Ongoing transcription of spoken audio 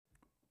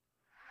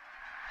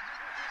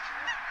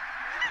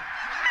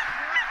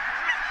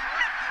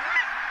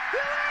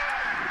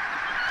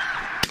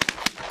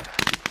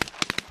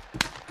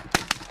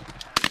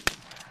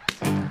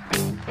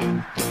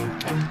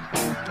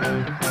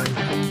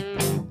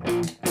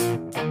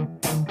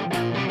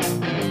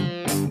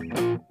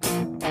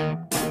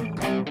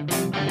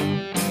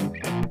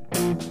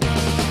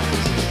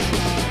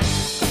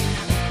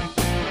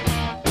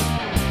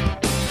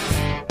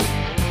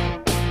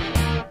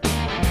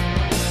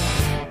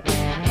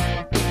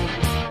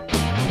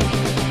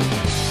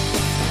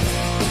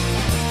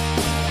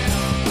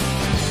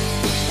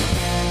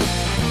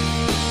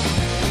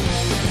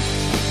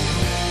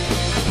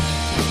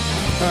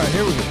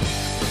Here we go.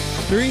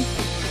 3,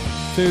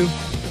 2,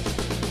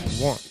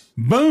 1.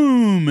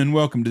 Boom! And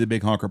welcome to the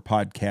Big Honker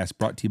Podcast,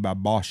 brought to you by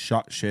Boss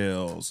Shot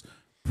Shells.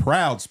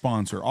 Proud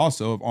sponsor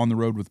also of On the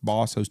Road with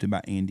Boss, hosted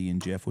by Andy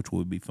and Jeff, which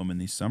we'll be filming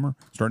this summer,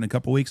 starting in a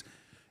couple weeks.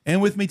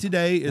 And with me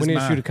today is We need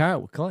to shoot a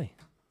coyote with Clay.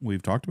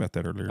 We've talked about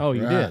that earlier. Oh,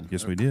 you did?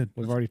 Yes, we did.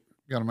 We've already...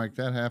 Got to make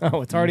that happen.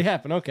 Oh, it's already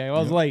happened. Okay, well,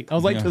 I was late. I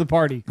was late to the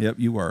party. Yep,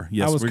 you were.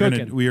 Yes, I was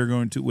cooking. We are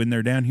going to, when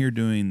they're down here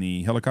doing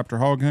the helicopter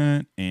hog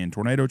hunt and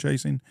tornado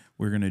chasing,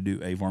 we're going to do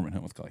a varmint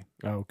hunt with Clay.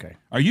 Oh, okay.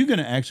 Are you going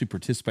to actually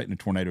participate in a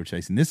tornado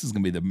chasing? This is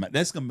going to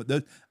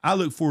be I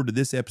look forward to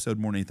this episode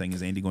more than anything.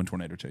 Is Andy going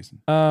tornado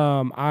chasing?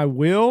 I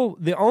will.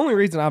 The only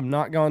reason I've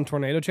not gone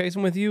tornado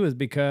chasing with you is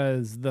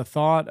because the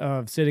thought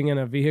of sitting in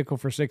a vehicle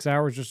for 6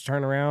 hours just to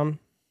turn around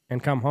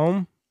and come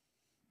home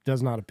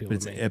does not appeal to me.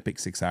 It's an epic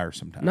 6 hours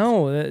sometimes.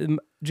 No,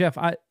 Jeff,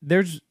 how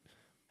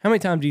many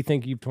times do you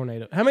think you've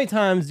tornado? How many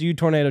times do you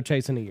tornado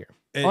chase in a year?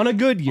 On a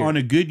good year. On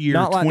a good year,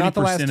 not 20% the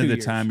last of 2 the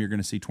years. time you're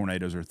going to see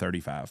tornadoes are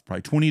 35,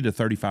 probably 20 to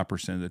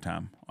 35% of the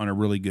time on a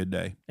really good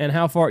day. And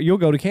how far you'll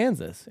go to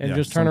Kansas and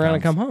just turn around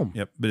and come home.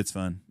 Yep, but it's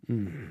fun.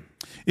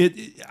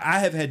 I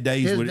have had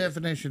days. His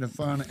definition of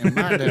fun and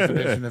my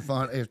definition of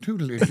fun is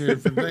totally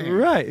different things.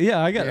 Right? Yeah,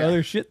 I got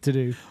other shit to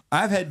do.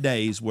 I've had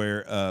days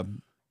where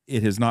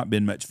it has not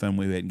been much fun.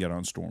 We hadn't get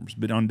on storms,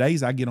 but on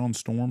days I get on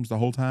storms the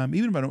whole time.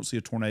 Even if I don't see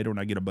a tornado and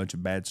I get a bunch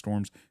of bad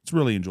storms, it's a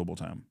really enjoyable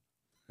time.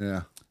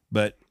 Yeah,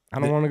 but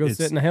I don't want to go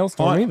sit in a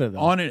hailstorm either. Though.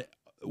 On it,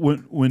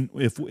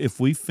 if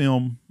we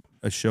film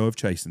a show of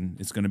chasing,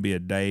 it's going to be a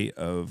day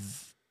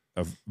of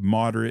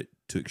moderate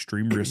to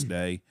extreme risk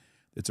day.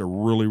 It's a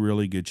really,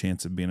 really good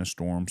chance of being a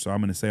storm. So I'm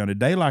going to say on a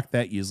day like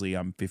that, usually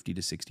I'm 50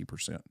 to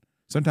 60%,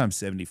 sometimes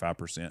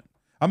 75%.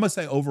 I must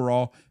say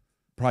overall,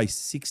 probably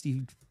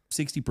 60% to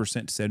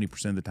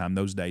 70% of the time,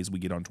 those days we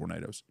get on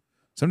tornadoes.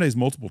 Some days,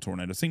 multiple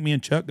tornadoes. I think me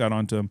and Chuck got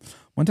onto them.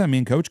 One time me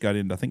and Coach got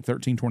into, I think,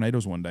 13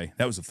 tornadoes one day.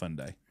 That was a fun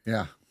day.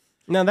 yeah.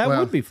 Now, that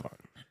would be fun.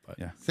 But.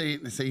 Yeah. See,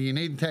 you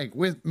need to take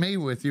me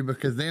with you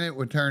because then it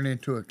would turn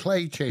into a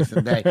clay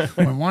chasing day.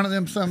 When one of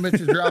them son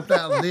bitches dropped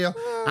out of the deal,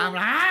 I'm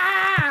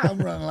like, I'm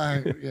running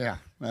like, yeah,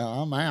 no,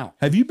 I'm out.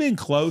 Have you been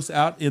close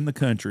out in the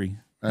country?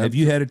 Have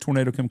you had a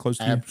tornado come close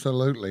to you?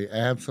 Absolutely.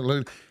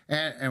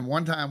 And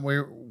one time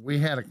we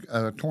had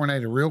a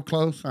tornado real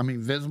close. I mean,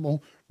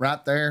 visible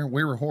right there.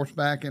 We were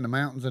horseback in the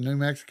mountains of New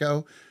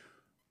Mexico,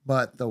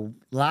 but the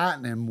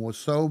lightning was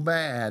so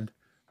bad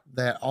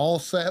that all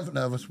 7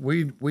 of us,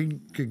 we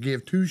could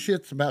give 2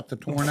 shits about the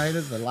tornado.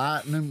 The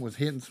lightning was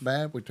hitting so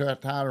bad. We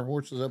tied our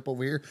horses up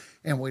over here,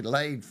 and we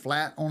laid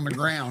flat on the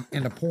ground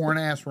in the pouring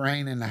ass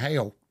rain and the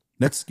hail.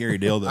 That's a scary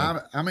deal,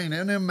 though. I mean,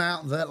 in them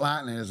mountains, that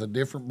lightning is a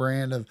different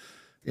brand of,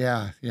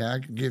 yeah, I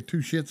could give 2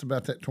 shits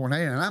about that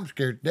tornado, and I'm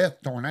scared to death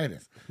of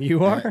tornadoes.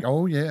 You are?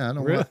 Oh, yeah. I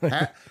don't Really?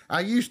 I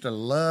used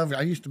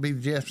to be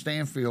Jeff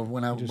Stanfield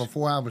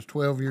before I was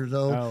 12 years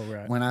old. Oh,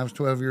 right. When I was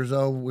 12 years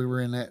old, we were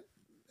in that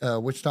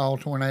Wichita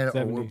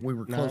tornado. We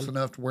were close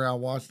enough to where I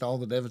watched all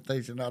the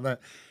devastation and all that.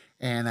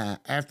 And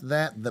after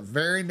that, the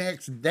very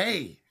next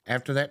day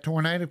after that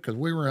tornado, because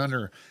we were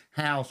under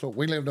a house,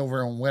 we lived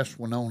over on West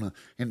Winona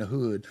in the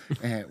hood,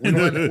 and we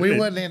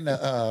wasn't in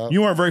the.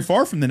 You weren't very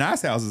far from the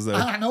nice houses, though.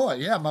 I know it.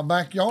 Yeah, my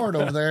backyard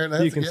over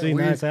there. You can see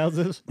nice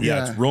houses.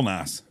 Yeah, it's real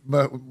nice.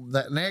 But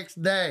that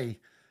next day,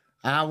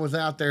 I was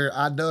out there.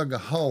 I dug a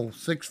hole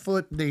 6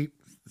 foot deep,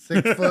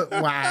 6 foot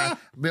wide,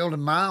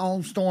 building my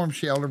own storm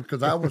shelter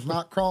because I was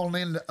not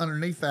crawling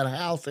underneath that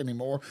house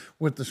anymore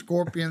with the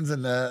scorpions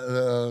and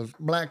the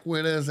black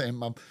widows and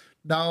my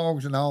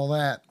dogs and all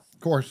that.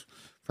 Of course,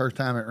 first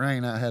time it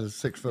rained, I had a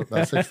 6 foot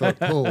by 6 foot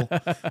pool.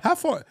 How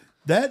far?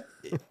 That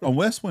on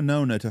West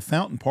Winona to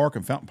Fountain Park,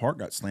 and Fountain Park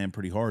got slammed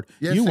pretty hard.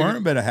 Yes, you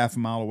weren't but a half a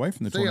mile away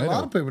from the tornado. A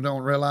lot of people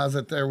don't realize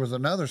that there was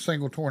another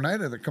single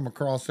tornado that come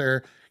across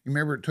there. You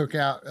remember it took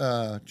out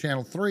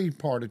Channel 3,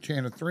 part of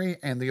Channel 3,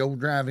 and the old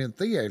drive-in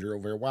theater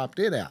over there, wiped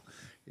it out.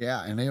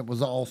 Yeah, and it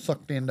was all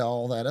sucked into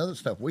all that other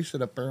stuff. We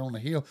sit up there on the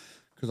hill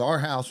because our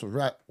house was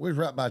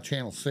right by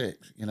Channel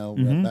 6,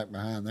 right back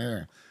behind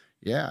there.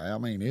 Yeah, I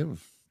mean, it was.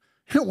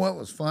 What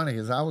was funny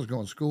is I was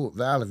going to school at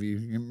Valley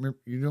View.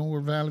 You know where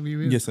Valley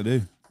View is? Yes, I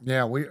do.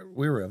 Yeah, we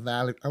were at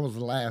Valley. I was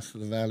the last of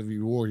the Valley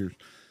View Warriors.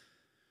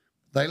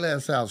 They let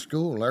us out of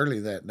school early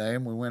that day,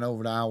 and we went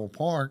over to Iowa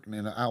Park. And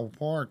in Iowa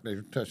Park, they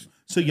touched.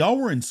 So y'all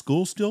were in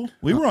school still?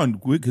 We were on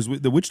because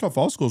the Wichita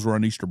Falls schools were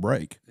on Easter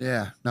break.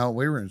 Yeah, no,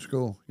 we were in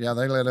school. Yeah,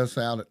 they let us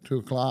out at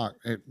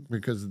 2:00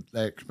 because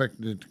they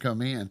expected it to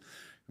come in.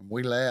 And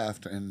we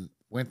left and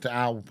went to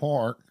Iowa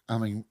Park. I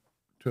mean,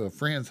 to a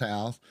friend's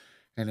house.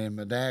 And then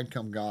my dad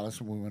come got us,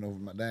 and we went over to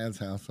my dad's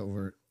house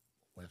over at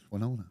West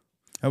Winona.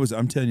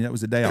 I'm telling you, that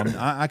was a day.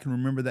 I can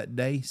remember that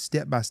day,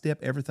 step by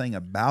step, everything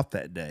about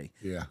that day.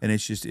 Yeah. And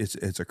it's just,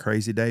 it's a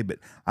crazy day. But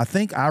I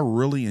think I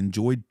really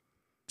enjoyed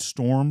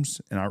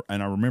storms, and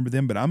I remember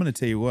them. But I'm going to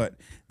tell you what,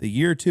 the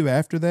year or two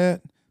after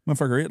that,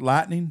 motherfucker, it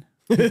lightning.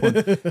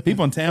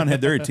 People in town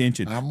had their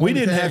attention. We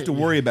didn't have to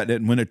worry about that.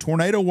 And when a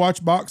tornado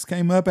watch box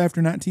came up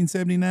after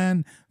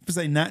 1979,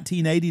 say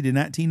 1980 to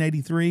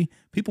 1983,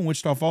 people in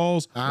Wichita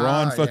Falls were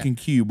on fucking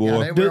cue,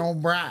 boy. Yeah, they were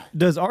on bright.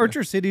 Does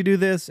Archer City do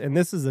this? And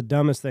this is the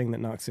dumbest thing that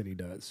Knox City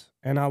does.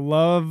 And I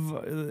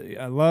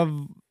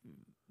love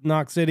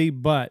Knox City,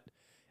 but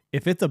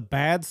if it's a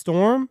bad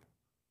storm,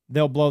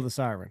 they'll blow the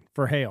siren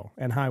for hail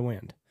and high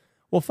wind.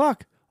 Well,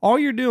 fuck. All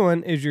you're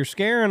doing is you're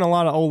scaring a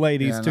lot of old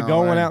ladies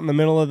going out in the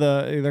middle of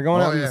they're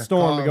going out in the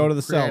storm to go to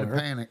the cellar.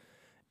 Panic.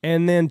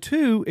 And then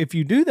two, if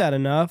you do that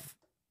enough,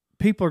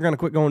 people are going to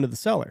quit going to the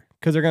cellar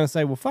because they're going to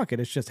say, well, fuck it.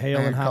 It's just hail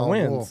and high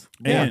winds.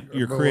 And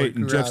you're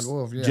creating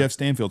Jeff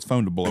Stanfield's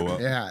phone to blow up.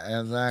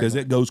 Yeah, exactly. Because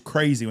it goes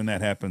crazy when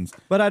that happens.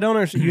 But I don't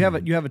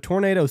understand. You have a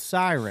tornado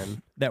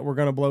siren that we're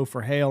going to blow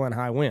for hail and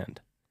high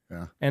wind.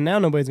 Yeah. And now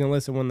nobody's going to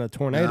listen when the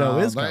tornado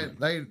is coming.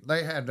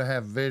 They had to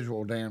have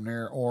visual damn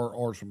near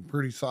or some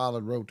pretty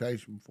solid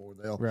rotation before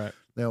they'll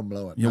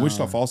blow it. Yeah,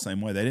 Wichita Falls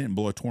same way. They didn't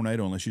blow a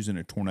tornado unless you're in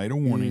a tornado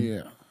warning.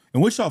 Yeah.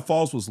 And Wichita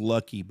Falls was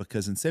lucky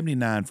because in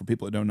 79, for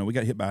people that don't know, we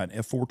got hit by an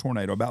F4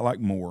 tornado, about like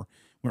Moore.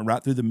 Went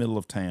right through the middle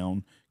of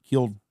town,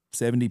 killed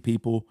 70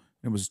 people.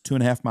 It was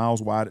 2.5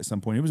 miles wide at some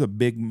point. It was a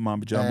big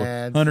mamba jumbo,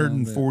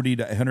 140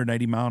 to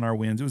 180 mile an hour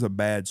winds. It was a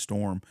bad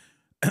storm.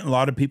 A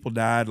lot of people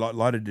died, a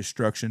lot of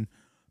destruction.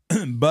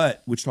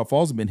 But Wichita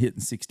Falls had been hit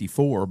in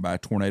 64 by a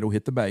tornado,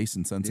 hit the base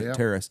in Sunset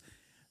Terrace.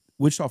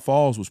 Wichita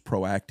Falls was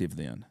proactive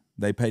then.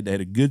 They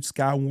had a good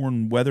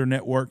Skywarn weather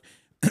network.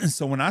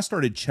 So when I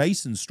started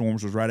chasing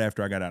storms was right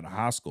after I got out of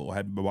high school. I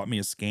had bought me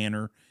a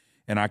scanner,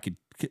 and I could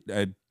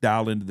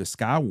dial into the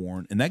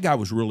Skywarn, and that guy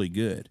was really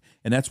good.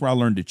 And that's where I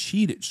learned to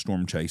cheat at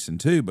storm chasing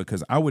too,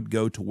 because I would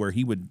go to where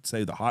he would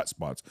say the hot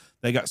spots.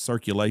 They got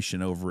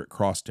circulation over at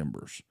Cross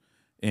Timbers,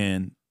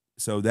 and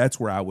so that's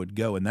where I would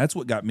go, and that's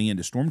what got me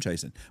into storm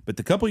chasing. But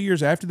the couple of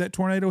years after that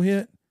tornado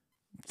hit,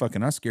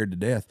 fucking, I scared to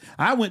death.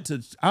 I went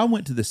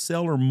to the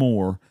cellar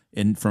more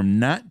from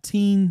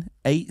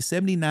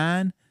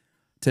 1979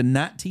 to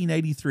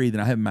 1983 than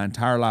I have in my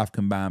entire life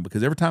combined,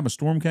 because every time a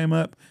storm came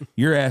up,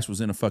 your ass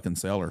was in a fucking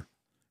cellar.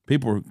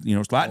 People were,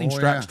 lightning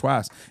strikes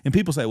twice. And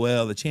people say,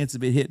 well, the chance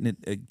of it hitting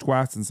it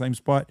twice in the same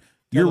spot.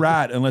 You're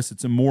right, unless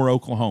it's in Moore,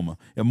 Oklahoma.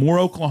 And Moore,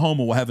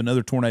 Oklahoma will have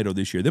another tornado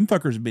this year. Them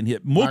fuckers have been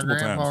hit multiple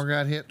times. My grandpa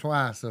got hit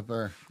twice up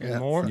there. Yeah.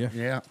 Moore?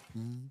 Yeah.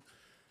 Mm-hmm.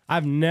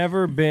 I've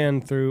never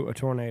been through a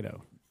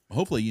tornado.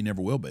 Hopefully you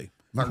never will be.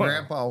 My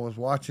grandpa was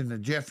watching the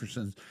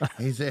Jeffersons.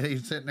 He said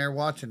he's sitting there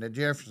watching the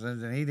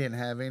Jeffersons, and he didn't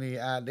have any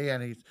idea.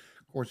 And of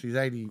course, he's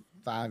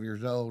 85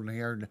 years old, and he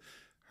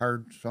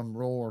heard some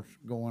roars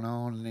going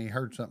on, and he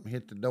heard something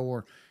hit the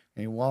door.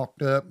 And he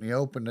walked up, and he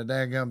opened the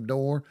daggum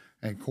door,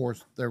 and of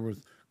course, there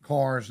was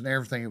cars and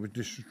everything. It was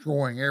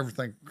destroying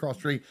everything across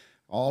the street.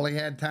 All he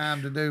had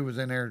time to do was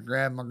in there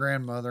grab my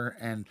grandmother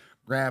and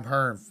grab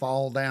her and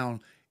fall down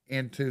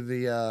into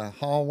the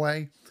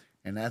hallway.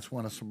 And that's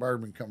when a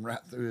Suburban come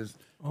right through his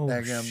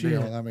daggum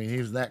deal. I mean, he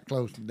was that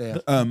close to death.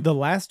 The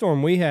last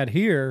storm we had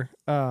here,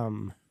 we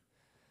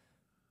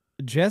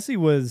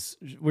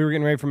were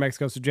getting ready for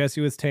Mexico, so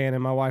Jesse was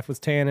tanning. My wife was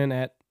tanning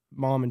at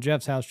Mom and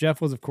Jeff's house.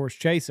 Jeff was, of course,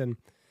 chasing.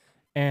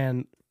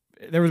 And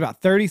there was about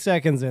 30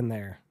 seconds in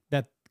there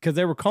because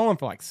they were calling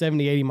for like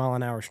 70, 80 mile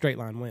an hour straight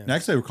line winds.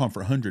 Actually, they were calling for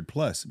 100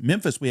 plus.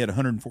 Memphis, we had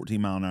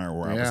 114 mile an hour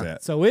where I was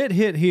at. So it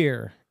hit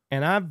here,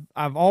 and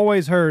I've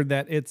always heard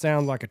that it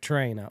sounds like a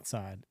train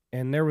outside.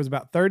 And there was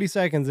about 30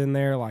 seconds in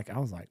there, I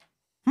was like,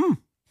 whoop,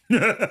 whoop.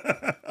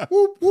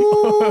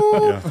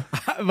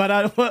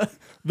 But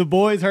the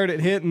boys heard it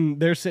hit, and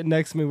they're sitting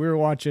next to me. We were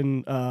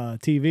watching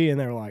TV, and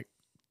they were like,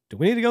 do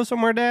we need to go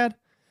somewhere, Dad?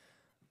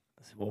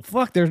 I said, well,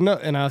 fuck, there's no.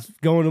 And I was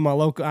going to my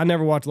local. I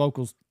never watch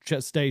local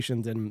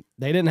stations, and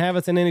they didn't have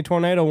us in any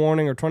tornado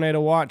warning or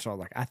tornado watch. So I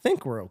was like, I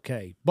think we're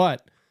okay.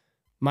 But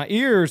my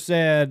ears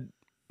said,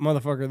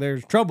 motherfucker,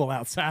 there's trouble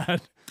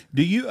outside.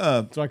 Do you?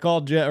 So I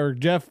called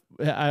Jeff.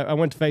 I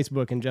went to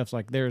Facebook, and Jeff's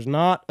like, there's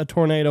not a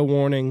tornado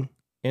warning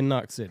in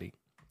Knox City.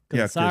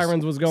 Yeah,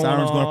 sirens was going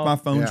sirens off. Going off, my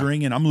phone's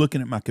ringing. I'm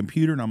looking at my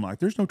computer, and I'm like,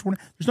 there's no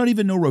tornado. There's not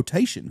even no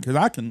rotation, because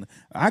I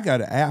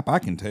got an app, I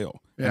can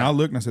tell. Yeah. And I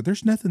looked, and I said,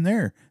 there's nothing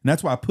there. And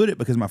that's why I put it,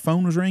 because my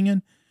phone was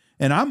ringing.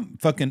 And I'm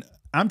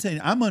telling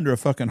you, I'm under a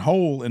fucking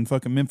hole in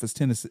fucking Memphis,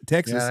 Tennessee,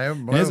 Texas. Yeah,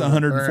 and there's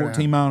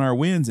 114 mile an hour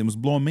winds, and was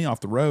blowing me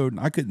off the road, and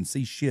I couldn't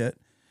see shit.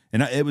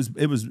 And it was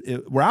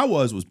where I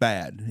was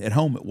bad. At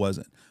home, it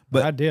wasn't.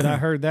 But I did. I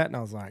heard that, and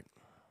I was like,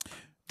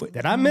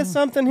 did I miss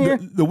something here?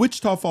 The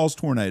Wichita Falls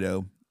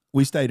tornado,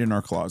 we stayed in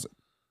our closet.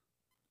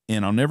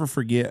 And I'll never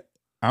forget,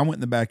 I went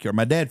in the backyard.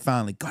 My dad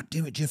finally, God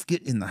damn it, Jeff,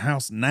 get in the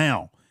house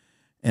now.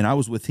 And I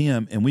was with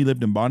him, and we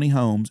lived in Bonnie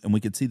Homes, and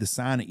we could see the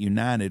sign at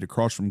United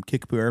across from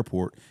Kickapoo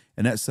Airport.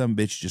 And that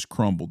sumbitch just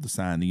crumbled, the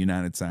sign, the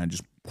United sign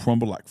just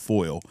crumbled like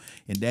foil.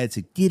 And Dad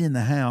said, get in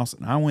the house.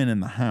 And I went in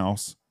the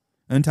house.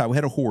 We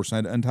had a horse. I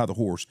had to untie the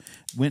horse.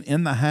 Went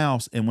in the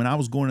house, and when I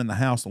was going in the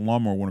house, the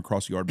lawnmower went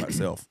across the yard by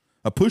itself.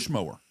 A push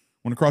mower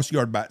went across the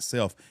yard by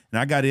itself. And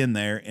I got in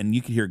there, and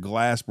you could hear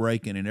glass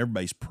breaking, and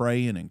everybody's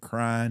praying and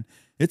crying.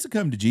 It's a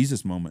come to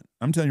Jesus moment.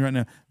 I'm telling you right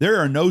now, there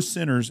are no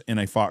sinners in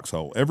a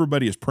foxhole.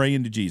 Everybody is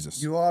praying to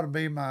Jesus. You ought to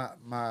be my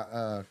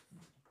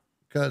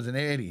cousin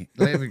Eddie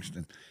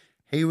Livingston.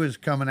 He was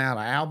coming out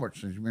of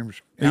Albertsons. You remember?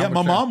 Yeah,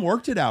 my Albertsons? mom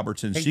worked at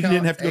Albertsons. She come-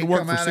 didn't have to go he to work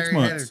come for out 6 there,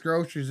 He had his months.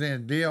 groceries in a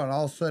deal, and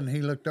all of a sudden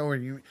he looked over.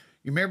 And you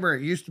remember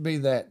it used to be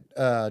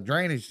that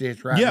drainage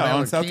ditch right? in the Yeah, middle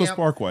on of Southwest Kemp?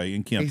 Parkway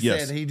in Kemp. He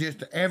Yes.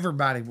 said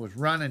everybody was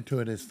running to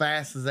it as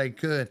fast as they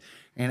could,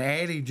 and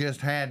Eddie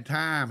just had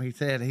time. He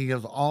said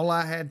all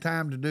I had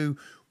time to do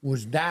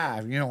was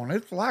dive, and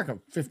it's like a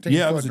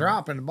 15-foot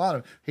drop in the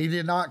bottom. He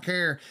did not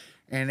care.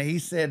 And he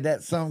said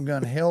that some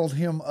gun held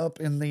him up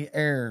in the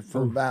air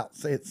for about,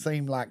 it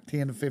seemed like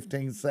 10 to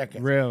 15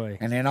 seconds. Really?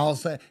 And then all of a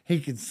sudden, he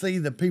could see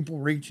the people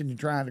reaching and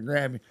trying to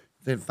grab him.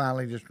 Then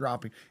finally just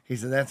dropping. He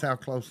said, that's how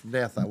close to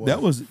death I was.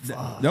 That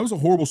was a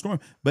horrible storm.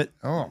 But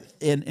Oh.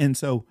 and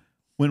so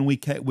when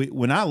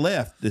when I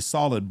left, the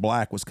solid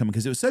black was coming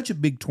because it was such a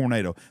big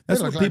tornado.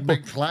 That's what looked like people.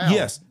 big clouds.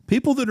 Yes,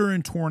 people that are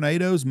in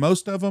tornadoes,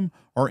 most of them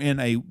are in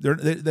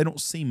they don't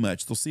see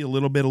much. They'll see a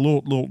little bit, a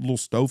little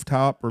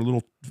stovetop or a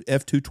little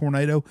F2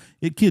 tornado.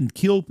 It can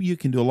kill you,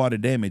 can do a lot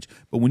of damage.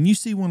 But when you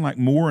see one like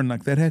more and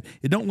like that,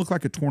 it don't look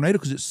like a tornado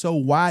because it's so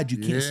wide you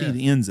can't see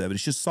the ends of it.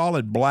 It's just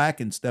solid black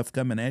and stuff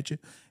coming at you.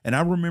 And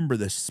I remember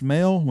the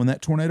smell when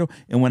that tornado,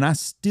 and when I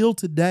still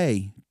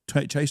today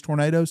chase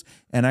tornadoes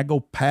and I go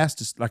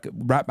past like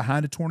right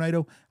behind a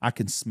tornado, I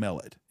can smell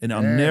it, and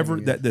I'll never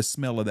the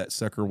smell of that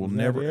sucker will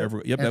never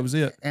ever. Yep, that was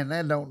it. And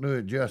that don't do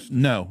it justice.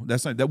 No,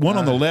 that's not that one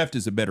on the left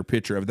is a better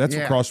picture of it. That's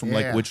across from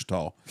Lake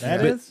Wichita.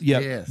 That is? Yeah.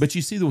 Yes. But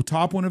you see the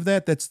top one of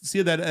that?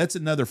 That's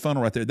another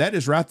funnel right there. That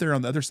is right there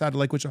on the other side of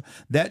Lake Wichita.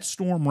 That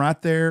storm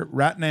right there,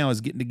 right now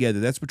is getting together.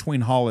 That's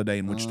between Holiday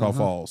and Wichita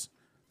Falls.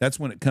 That's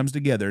when it comes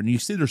together. And you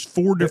see there's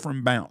 4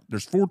 different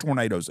there's 4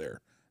 tornadoes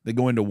there. They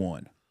go into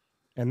one.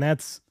 And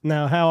that's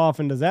now, how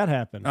often does that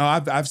happen? Oh,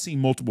 I've seen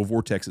multiple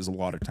vortexes a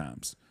lot of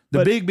times.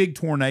 The big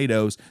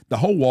tornadoes, the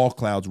whole wall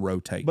clouds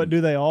rotate. But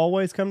do they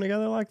always come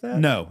together like that?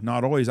 No,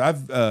 not always.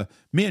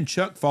 Me and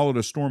Chuck followed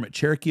a storm at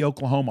Cherokee,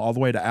 Oklahoma, all the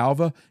way to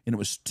Alva, and it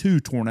was 2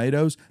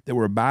 tornadoes that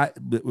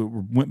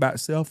went by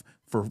itself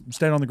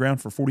stayed on the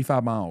ground for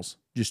 45 miles.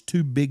 Just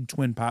 2 big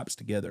twin pipes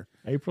together.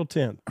 April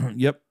 10th.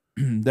 Yep.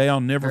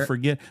 I'll never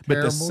forget.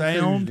 But the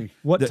sound. Tuesday.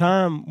 What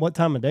time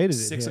of day did it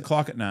 6 hit?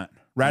 o'clock at night.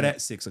 Right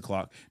at 6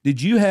 o'clock.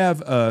 Did you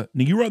have now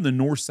you were on the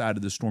north side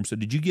of the storm, so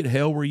did you get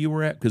hail where you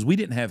were at? Because we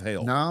didn't have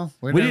hail. No.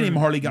 We didn't even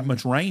hardly got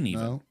much rain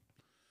even. No.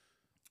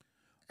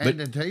 And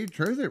to tell you the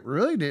truth, it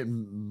really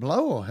didn't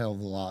blow a hell of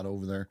a lot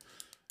over there.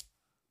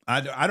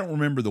 I don't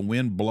remember the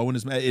wind blowing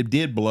as much. It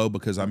did blow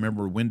because I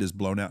remember wind is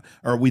blown out.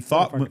 Or we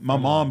thought my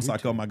mom's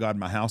like, oh my God,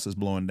 my house is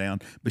blowing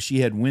down. But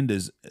she had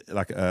windows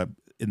like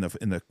in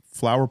the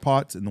flower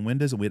pots in the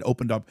windows, and we had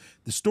opened up.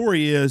 The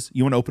story is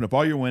you want to open up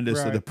all your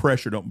windows so the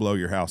pressure don't blow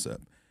your house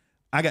up.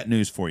 I got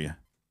news for you.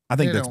 I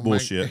think that's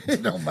bullshit.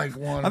 It don't make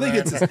one. I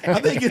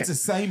think it's the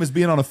same as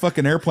being on a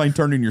fucking airplane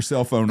turning your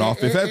cell phone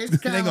off. If It's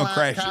that kind ain't of gonna like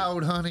crash it.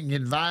 coyote hunting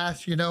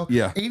advice,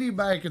 Yeah.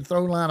 Anybody can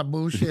throw a line of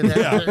bullshit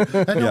out there.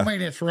 That don't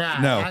mean it's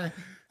right. No.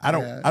 I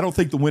don't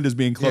think the windows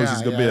being closed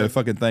is going to be a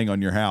fucking thing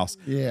on your house.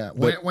 Yeah,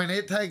 But- when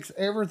it takes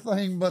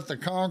everything but the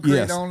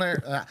concrete on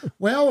there.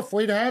 Well, if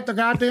we'd had the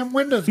goddamn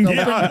windows open.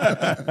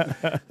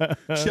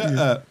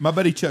 My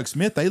buddy Chuck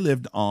Smith, they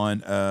lived on,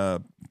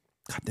 God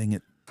dang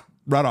it.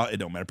 Right off, it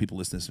don't matter. People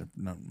listen to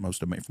this.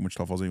 Most of them ain't from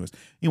Wichita Falls anyways.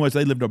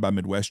 They lived over by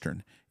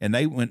Midwestern, and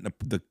they went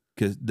to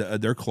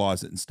their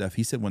closet and stuff.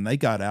 He said when they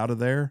got out of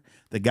there,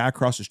 the guy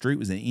across the street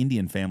was an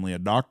Indian family, a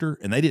doctor,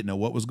 and they didn't know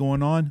what was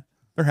going on.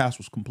 Their house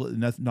was completely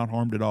not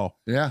harmed at all.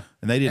 Yeah,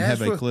 and they didn't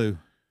have a clue.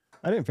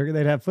 I didn't figure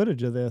they'd have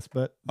footage of this,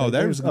 but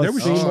there was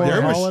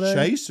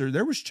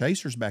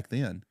chasers back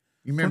then.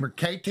 You remember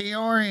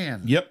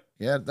KTRN? Yep.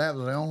 Yeah, that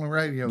was the only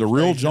radio. The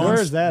real station. John.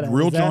 Where is that at?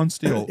 Real Is that- John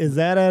Steele. Is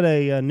that at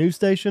a news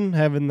station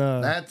having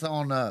the? That's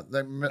on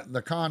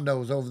the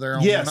condos over there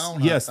on Yes,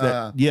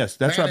 Winona. yes,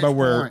 that's right by Vantage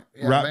where Point.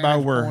 Yeah, right by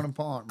Vantage where Point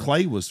apartment.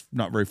 Clay was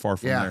not very far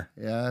from there.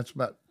 Yeah, that's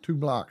about 2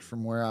 blocks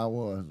from where I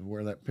was,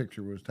 where that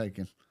picture was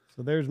taken.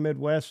 So there's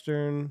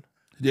Midwestern.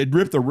 It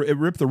ripped the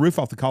roof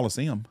off the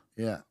Coliseum.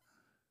 Yeah.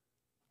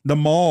 The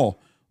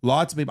mall.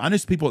 Lots of people. I know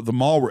some people at the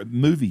mall were at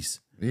movies.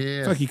 Yeah.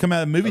 It's like you come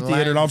out of the movie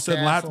theater and all of a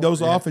sudden light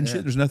goes off and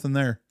shit. There's nothing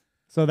there.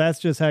 So that's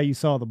just how you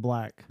saw the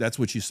black. That's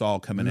what you saw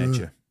coming at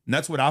you. And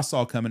that's what I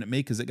saw coming at me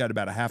because it got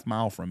about a half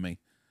mile from me.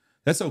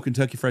 That's old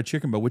Kentucky Fried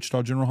Chicken by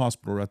Wichita General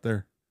Hospital right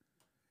there.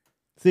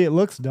 See, it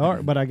looks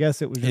dark, but I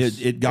guess it was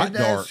just. It got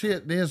dark.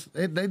 Shit,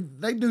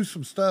 they do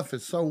some stuff.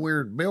 It's so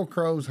weird. Bill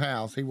Crow's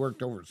house. He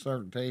worked over at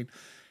 17.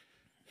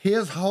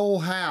 His whole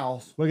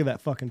house. Look at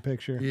that fucking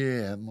picture.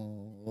 Yeah,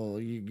 well,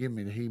 you give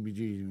me the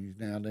heebie-jeebies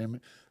now, damn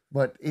it.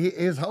 But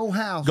his whole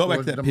house Go back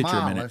was to that picture a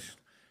minute. demolished,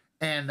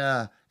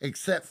 and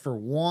except for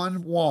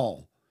one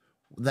wall,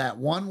 that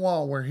one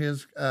wall where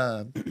his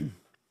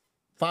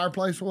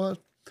fireplace was,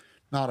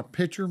 not a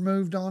picture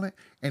moved on it,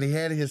 and he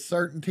had his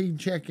certainty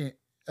paycheck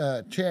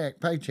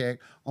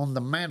on the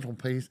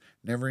mantelpiece.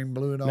 Never even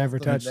blew it off. Never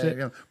touched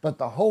it. But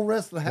the whole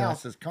rest of the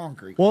house is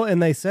concrete. Well,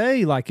 and they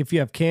say like if you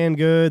have canned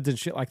goods and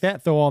shit like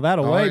that, throw all that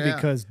away yeah.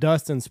 because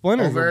dust and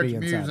splinters Over will at be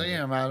the inside.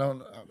 museum,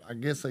 I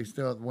guess they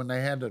still, when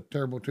they had the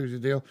Terrible Tuesday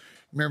deal,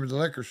 remember the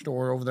liquor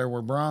store over there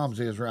where Brahms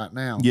is right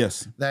now?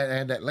 Yes. They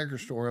had that liquor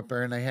store up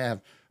there, and they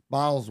have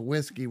bottles of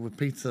whiskey with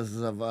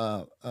pieces of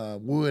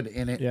wood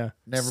in it. Yeah.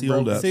 Never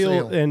Sealed broke up. the Seal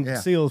seal. and Yeah.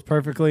 seal's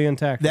perfectly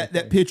intact.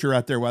 That picture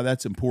right there, why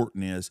that's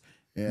important is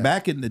Yeah.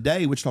 back in the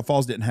day, Wichita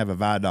Falls didn't have a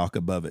viaduct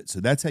above it. So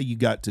that's how you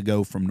got to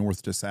go from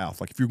north to south.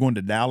 Like if you're going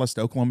to Dallas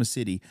to Oklahoma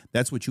City,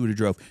 that's what you would have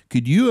drove.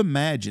 Could you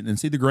imagine, and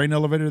see the grain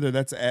elevator there?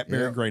 That's the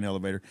Atbury grain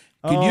elevator.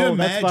 Could you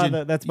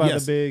imagine? That's by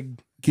the big.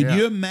 Could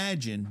you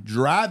imagine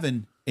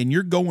driving and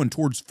you're going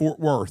towards Fort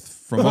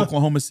Worth from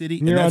Oklahoma City,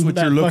 and You're that's on what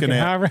that you're looking fucking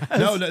at? high-rise?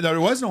 No,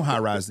 there was no high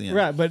rise then.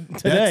 Right, but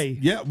today.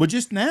 Yeah, well,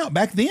 just now.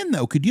 Back then,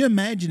 though, could you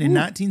imagine in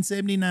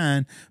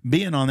 1979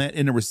 being on that,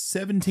 and there was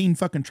 17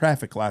 fucking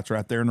traffic lights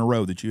right there in a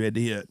row that you had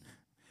to hit,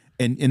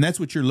 and that's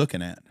what you're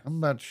looking at. I'm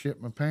about to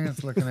shit my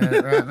pants looking at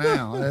it right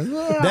now.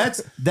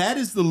 That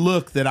is the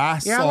look that I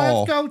Yeah, saw.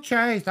 let's go,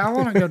 Chase. I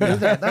want to go do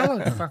that. That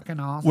looks fucking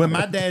awesome. When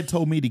my dad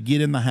told me to get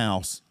in the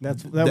house.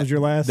 that was your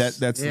last.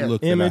 That's the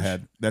look image? that I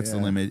had. That's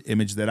the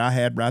image that I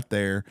had right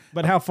there.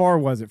 But how far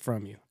was it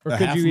from you? Or A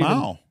could half you even?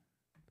 mile.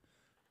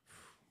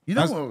 You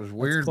know what was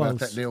weird about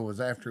close. that deal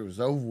was after it was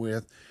over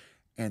with,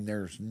 and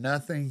there's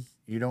nothing.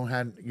 You don't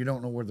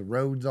know where the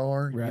roads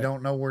are. Right. You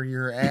don't know where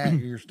you're at.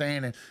 You're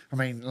standing. I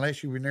mean,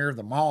 unless you were near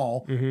the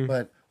mall, Mm-hmm.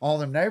 but all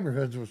them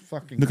neighborhoods was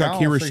fucking Look like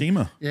gone.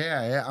 Hiroshima. So,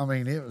 yeah. I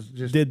mean, it was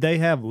just. Did they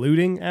have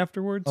looting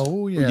afterwards?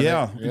 Oh yeah.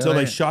 Yeah, until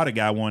they shot a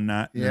guy one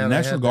night. Yeah, the they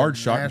National had Guard the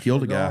shot and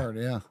killed a guy. National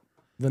Guard, yeah.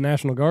 The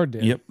National Guard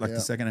did. Yep, like the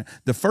second.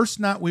 The first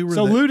night we were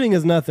So there. looting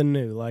is nothing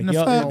new. Like No,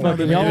 y'all, fuck,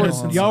 fucking, no, y'all,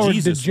 no, were, y'all were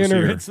Jesus was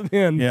degenerates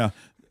then. Yeah.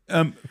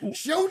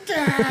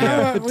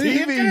 Showtime! We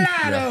hit the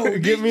lotto.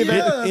 Give me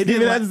that. Give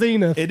me that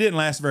Zenith. It didn't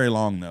last very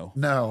long though.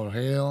 No,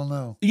 hell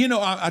no. You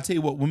know, I tell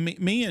you what. When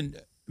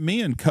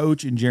me and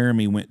Coach and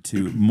Jeremy went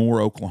to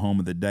Moore,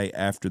 Oklahoma, the day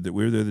after that.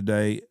 We were there the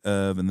day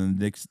of, and then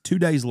the next 2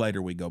 days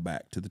later we go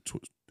back to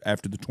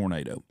after the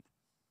tornado,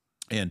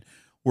 and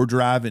we're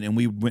driving, and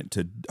we went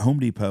to Home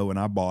Depot, and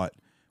I bought.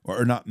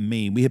 Or not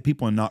me. We had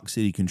people in Knox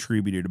City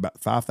contributed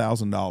about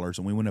 $5,000,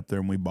 and we went up there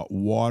and we bought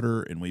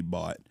water and we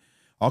bought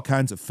all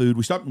kinds of food.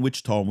 We stopped in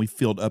Wichita and we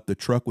filled up the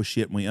truck with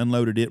shit and we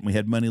unloaded it and we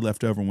had money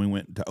left over and we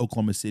went to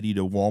Oklahoma City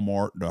to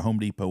Walmart, to Home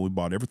Depot. We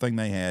bought everything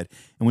they had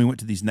and we went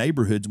to these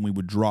neighborhoods and we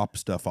would drop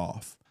stuff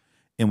off.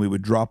 And we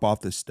would drop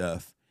off this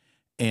stuff.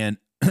 And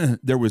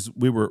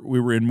we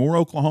were in Moore,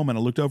 Oklahoma, and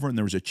I looked over and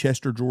there was a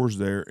chest of drawers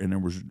there and there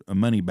was a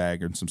money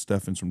bag and some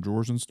stuff in some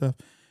drawers and stuff.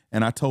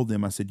 And I told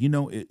them, I said,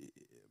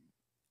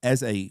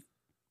 as a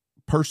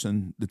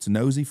person that's a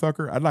nosy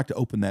fucker, I'd like to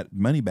open that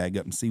money bag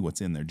up and see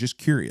what's in there. Just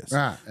curious.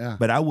 Right, yeah.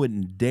 But I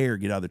wouldn't dare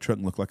get out of the truck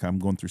and look like I'm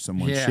going through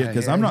someone's Yeah, shit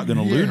because yeah, I'm not going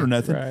to loot or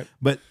nothing. Right.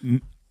 But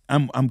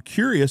I'm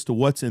curious to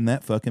what's in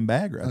that fucking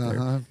bag right there.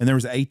 And there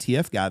was an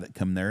ATF guy that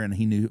come there and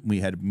he knew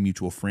we had a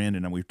mutual friend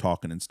and we were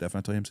talking and stuff. And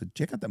I told him, I said,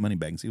 check out that money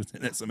bag and see what's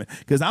in it.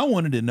 Because I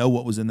wanted to know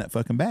what was in that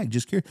fucking bag.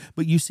 Just curious.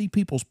 But you see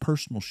people's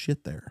personal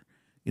shit there.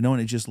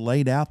 And it's just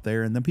laid out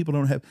there, and then people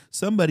don't have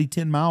somebody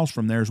 10 miles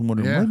from there is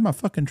wondering where's my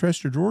fucking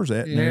dresser drawers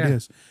at. And there it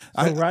is.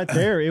 So right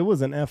there, it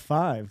was an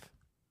F5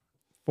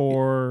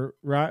 for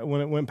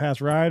when it went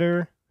past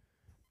Ryder,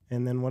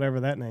 and then whatever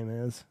that name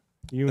is.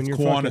 You and your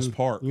Kiwanis fucking,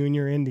 Park. You and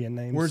your Indian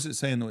names. Where's it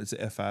saying it's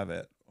F5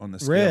 at on the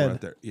scale Red.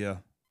 right there? Yeah.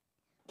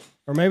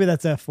 Or maybe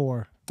that's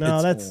F4.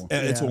 No,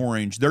 it's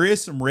orange. There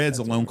is some reds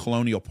along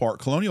Colonial Park.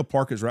 Colonial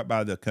Park is right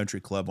by the country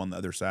club on the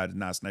other side.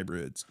 Nice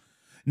neighborhoods.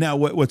 Now,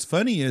 what's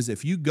funny is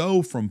if you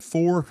go from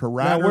 4 to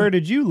Ryder. Now, where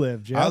did you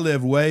live, Jeff? I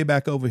live way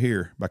back over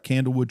here by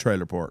Candlewood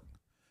Trailer Park.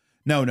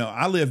 No,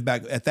 I lived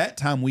back at that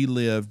time. We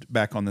lived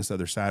back on this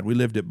other side. We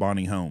lived at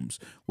Bonnie Homes,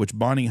 which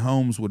Bonnie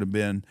Homes would have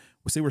been.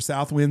 See where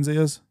South Winds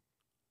is?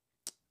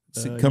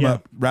 Come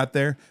up right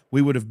there.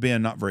 We would have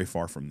been not very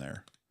far from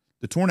there.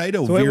 The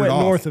tornado so veered it went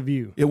off. north of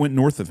you. It went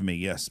north of me,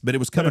 yes, but it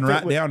was coming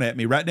right down at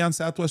me, right down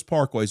Southwest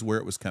Parkway is where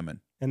it was coming.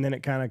 And then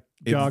it kind of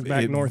jogged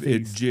back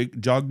northeast. It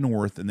jogged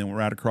north, and then went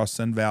right across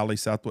Sun Valley,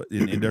 Southwest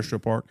in Industrial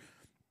Park.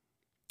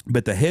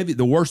 But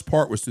the worst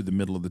part was through the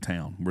middle of the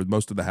town, where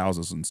most of the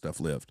houses and stuff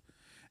lived.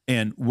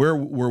 And where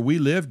we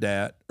lived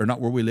at, or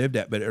not where we lived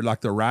at, but like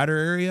the Ryder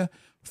area,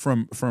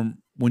 from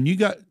when you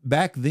got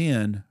back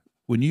then,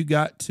 when you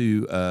got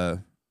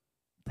to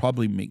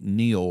probably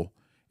McNeil,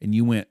 and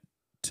you went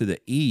to the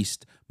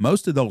east,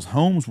 most of those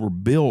homes were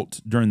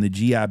built during the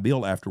GI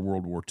Bill after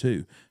World War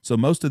II. So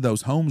most of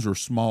those homes are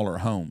smaller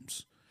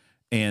homes.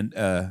 And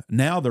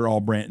now they're all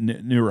brand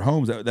newer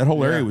homes. That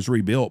whole area was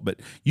rebuilt.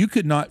 But you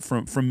could not,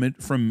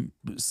 from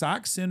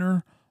Sykes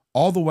Center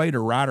all the way to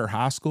Ryder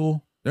High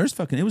School,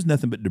 it was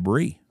nothing but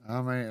debris.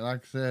 I mean,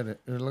 like I said,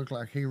 it looked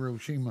like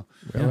Hiroshima.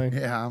 Really?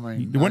 Yeah, I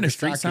mean. There wasn't a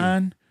street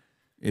sign.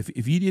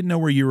 If you didn't know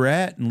where you were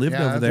at and lived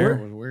over there.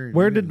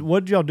 What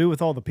did y'all do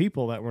with all the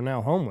people that were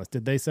now homeless?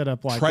 Did they set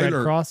up like Red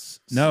Cross?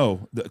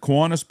 No, the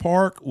Kiwanis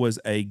Park was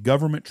a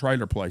government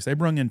trailer place. They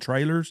brung in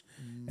trailers,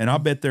 and I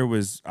bet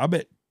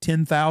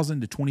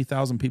 10,000 to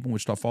 20,000 people in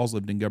Wichita Falls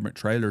lived in government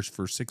trailers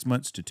for 6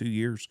 months to 2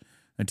 years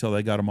until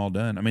they got them all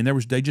done. I mean,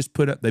 they just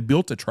they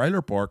built a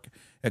trailer park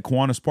at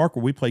Kiwanis Park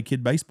where we played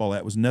kid baseball.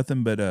 That was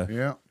nothing but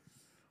yeah.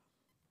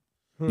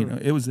 You know,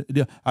 it was.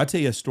 I'll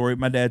tell you a story.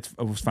 My dad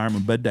was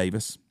fireman Bud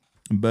Davis,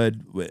 and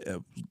Bud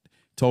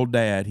told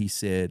Dad. He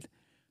said,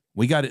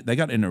 "They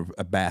got in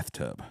a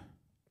bathtub."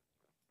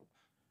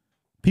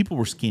 People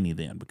were skinny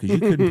then because you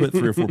couldn't put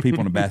 3 or 4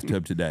 people in a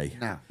bathtub today.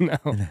 No.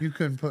 You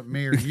couldn't put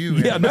me or you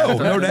in Yeah, no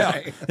doubt.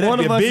 One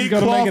of us is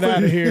going to make it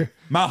out of here.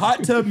 My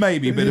hot tub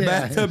maybe, but a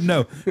bathtub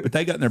no. But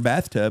they got in their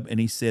bathtub, and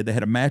he said they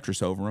had a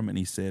mattress over them, and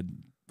he said,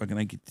 "Fucking,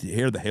 they could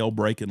hear the hell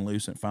breaking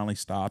loose," and it finally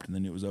stopped, and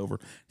then it was over.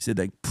 He said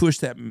they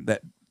pushed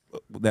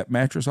that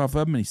mattress off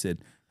of them, and he said,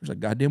 "There's a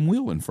goddamn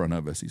wheel in front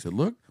of us." He said,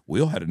 "Look,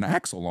 wheel had an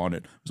axle on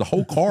it. There's a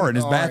whole car in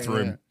his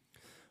bathroom." Yeah.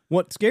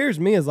 What scares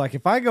me is like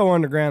if I go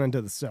underground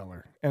into the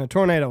cellar and a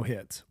tornado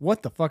hits,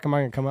 what the fuck am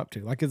I going to come up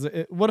to? Like,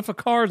 what if a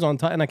car's on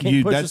top and I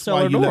can't push the cellar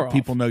door off? That's why you let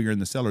people know you're in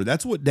the cellar.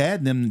 That's what Dad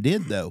and them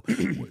did though.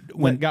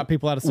 When got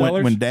people out of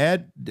cellars. When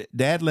Dad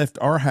left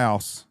our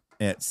house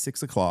at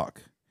 6:00.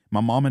 My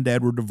mom and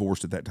Dad were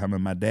divorced at that time,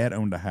 and my dad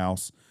owned a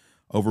house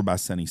over by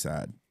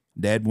Sunnyside.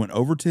 Dad went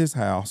over to his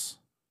house.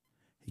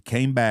 He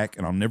came back,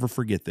 and I'll never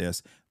forget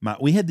this.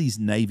 We had these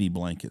Navy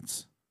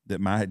blankets that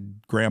my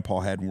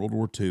grandpa had in World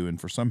War II, and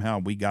for somehow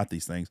we got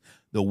these things.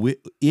 The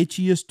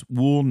itchiest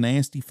wool,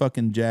 nasty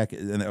fucking jacket,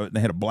 and they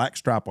had a black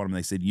stripe on them.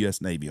 They said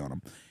U.S. Navy on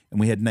them, and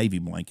we had Navy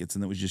blankets,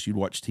 and it was just you'd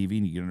watch TV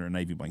and you get under a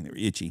Navy blanket.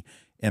 They were itchy,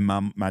 and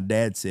my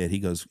dad said he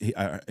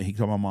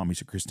told my mom, he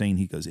said, "Christine,"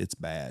 he goes, "it's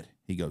bad."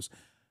 He goes,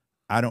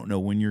 "I don't know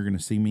when you're going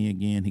to see me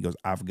again." He goes,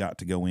 "I've got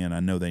to go in. I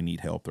know they need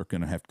help. They're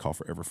going to have to call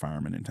for every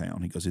fireman in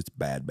town." He goes, "It's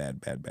bad,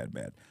 bad, bad, bad,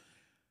 bad."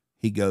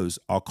 He goes,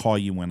 "I'll call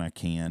you when I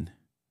can."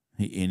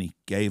 He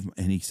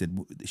said,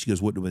 she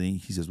goes, "What do we need?"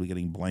 He says, "We got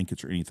any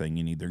blankets or anything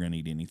you need? They're going to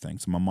need anything."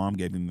 So my mom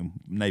gave him the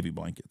Navy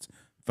blankets.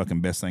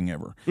 Fucking best thing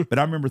ever. But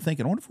I remember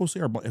thinking, I wonder if we'll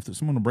see if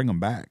someone will bring them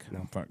back.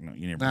 No, fuck no.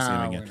 You never see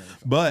them again.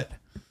 But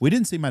we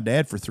didn't see my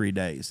dad for 3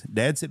 days.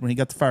 Dad said when he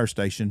got to the fire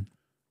station,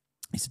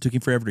 he said it took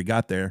him forever to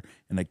get there,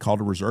 and they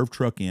called a reserve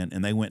truck in,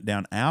 and they went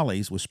down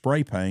alleys with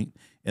spray paint,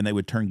 and they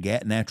would turn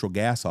natural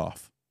gas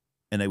off,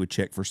 and they would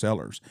check for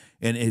cellars.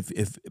 And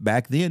if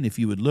back then, if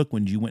you would look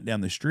when you went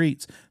down the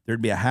streets,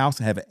 there'd be a house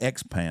that have an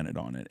X painted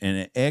on it, and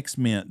an X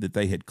meant that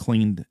they had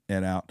cleaned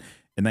it out.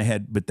 And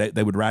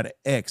they would write an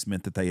X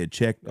meant that they had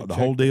checked the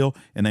whole deal,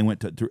 and they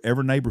went through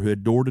every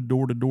neighborhood, door to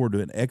door to door,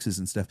 doing X's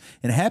and stuff.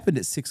 And it happened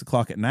at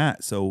 6:00 at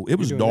night, so it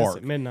was dark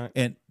at midnight.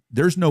 And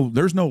there's no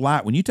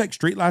light. When you take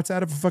street lights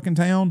out of a fucking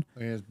town,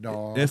 it's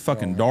dark. It's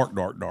fucking dark.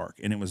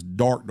 And it was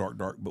dark.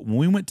 But when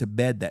we went to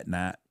bed that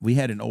night, we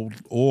had an old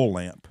oil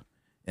lamp,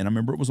 and I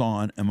remember it was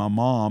on. And my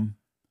mom,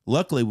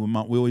 luckily,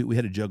 we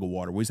had a jug of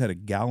water. We always had a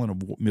gallon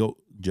of milk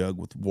jug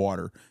with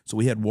water, so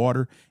we had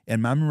water.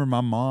 And I remember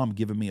my mom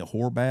giving me a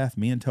whore bath.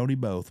 Me and Tony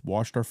both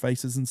washed our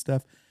faces and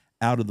stuff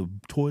out of the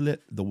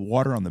toilet, the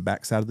water on the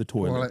backside of the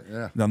toilet,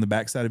 on the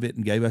backside of it,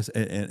 and gave us.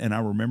 And I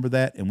remember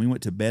that. And we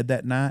went to bed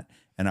that night.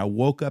 And I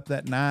woke up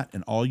that night,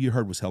 and all you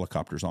heard was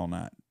helicopters all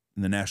night.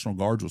 And the National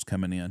Guard was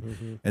coming in.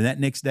 Mm-hmm. And that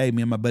next day,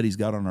 me and my buddies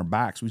got on our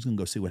bikes. We was going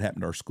to go see what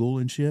happened to our school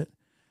and shit.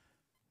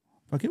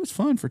 Like, it was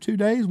fun for 2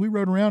 days. We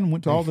rode around and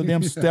went to all the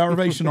damn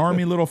Salvation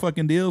Army little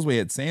fucking deals. We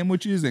had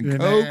sandwiches and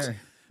Cokes.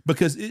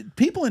 Because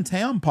people in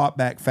town pop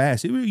back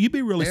fast. You'd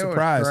be really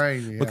surprised.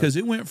 Crazy, because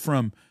it went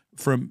from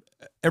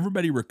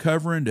everybody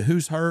recovering to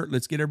who's hurt,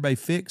 let's get everybody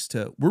fixed,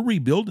 to we're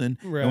rebuilding.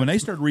 Right. And when they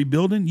started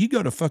rebuilding, you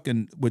go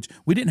to which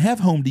we didn't have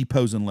Home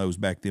Depots and Lowe's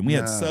back then. We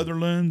had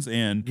Sutherland's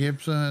and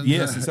Gibson's.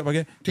 Yes, and stuff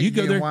like that. You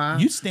go there,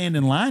 you stand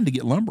in line to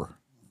get lumber.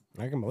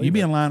 I can believe You'd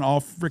be in line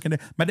all freaking day.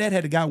 My dad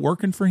had a guy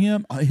working for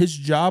him. His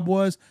job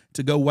was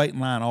to go wait in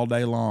line all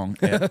day long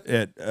at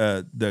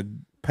the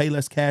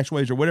Payless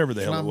Cashways or whatever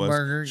the hell it was.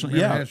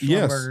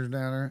 Schlumberger's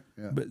down there.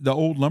 Yeah. But the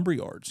old lumber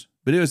yards.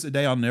 But it was a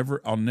day I'll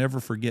never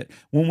forget.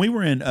 When we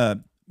were in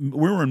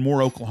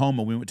Moore,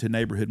 Oklahoma, we went to a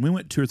neighborhood, and we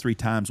went 2 or 3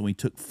 times, and we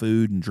took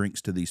food and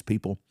drinks to these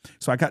people.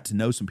 So I got to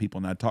know some people,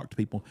 and I talked to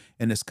people,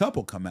 and this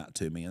couple come out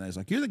to me, and they was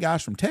like, "You're the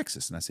guys from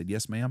Texas?" And I said,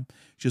 "Yes, ma'am."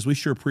 She goes, "We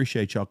sure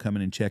appreciate y'all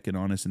coming and checking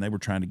on us." And they were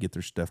trying to get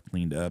their stuff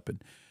cleaned up.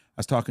 And I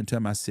was talking to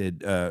them. I said,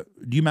 "Do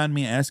you mind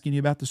me asking you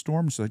about the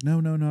storm?" She's like, "No,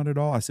 not at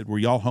all." I said, "Were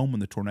y'all home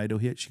when the tornado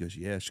hit?" She goes,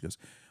 "Yeah." She goes,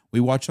 "We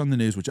watched on the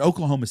news," which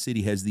Oklahoma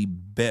City has the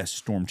best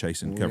storm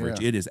chasing coverage.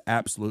 Yeah. It is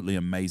absolutely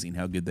amazing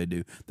how good they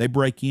do. They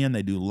break in,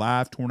 they do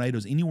live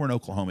tornadoes anywhere in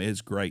Oklahoma. It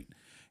is great.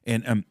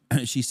 And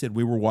she said,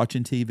 "We were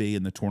watching TV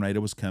and the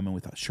tornado was coming.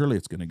 We thought, surely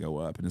it's going to go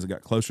up." And as it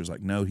got closer, it's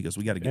like, "No." He goes,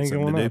 "We got to get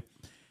something to do."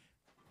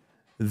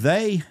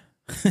 They,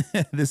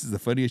 this is the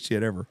funniest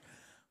shit ever,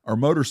 are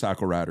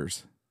motorcycle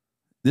riders.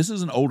 This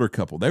is an older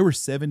couple. They were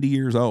 70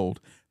 years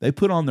old. They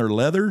put on their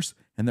leathers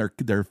and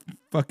their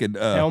fucking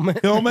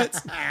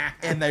helmets,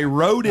 and they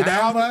rode it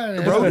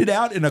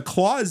out in a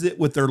closet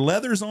with their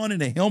leathers on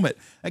and a helmet.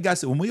 That guy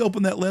said, when we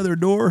opened that leather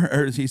door,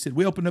 or he said,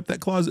 we opened up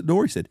that closet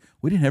door, he said,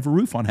 we didn't have a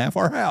roof on half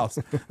our house.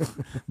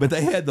 but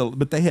they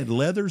had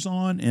leathers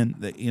on, and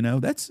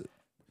that's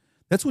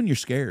when you're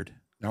scared.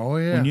 Oh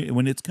yeah.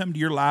 When it's come to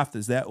your life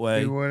is that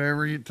way. Do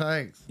whatever it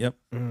takes. Yep.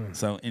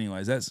 So,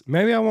 anyways, that's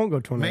Maybe I won't go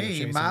tornado Me,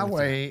 chasing my with you.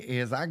 way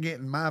is I get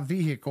in my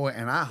vehicle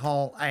and I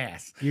haul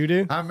ass. You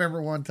do? I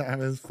remember one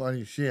time, it was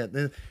funny as shit.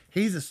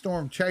 He's a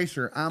storm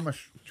chaser. I'm a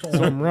storm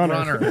Storm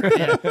runner.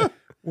 Yeah.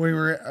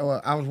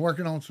 I was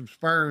working on some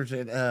spurs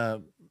at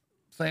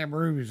Sam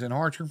Ruby's in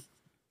Archer.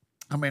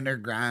 I'm in there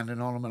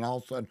grinding on them, and all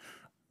of a sudden,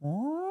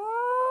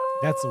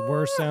 That's the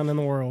worst sound in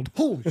the world.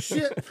 holy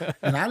shit.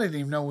 And I didn't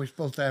even know we were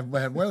supposed to have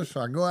bad weather.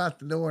 So I go out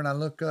the door and I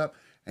look up,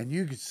 and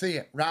you can see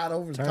it right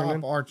over the top Turning.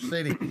 of Arch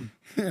City.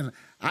 And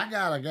I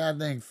got a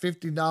goddamn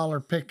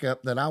 $50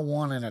 pickup that I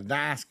won in a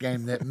dice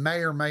game that may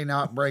or may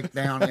not break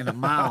down in a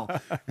mile.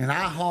 And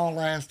I haul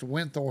ass to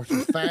Windthorst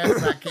as fast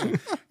as I can.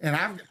 And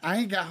I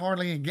ain't got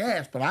hardly any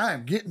gas, but I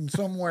am getting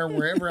somewhere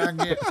wherever I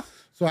get.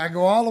 So I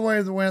go all the way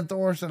to the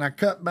Windthorst, and I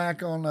cut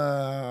back on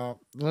a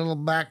little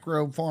back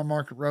road, Farm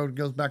Market Road,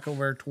 goes back over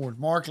there towards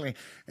Markley.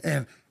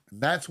 And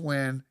that's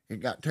when it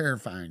got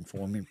terrifying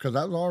for me because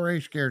I was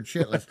already scared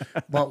shitless.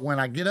 But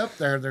when I get up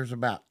there, there's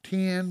about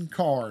 10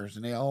 cars,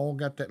 and they all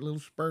got that little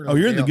spur.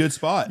 you're in the good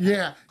spot.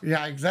 Yeah,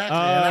 exactly.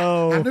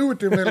 Oh. And I knew what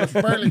the little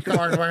spurly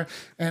cars were,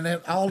 and then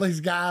all these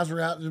guys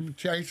were out the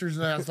chasers,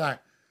 and I was like,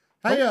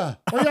 "Hey,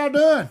 what y'all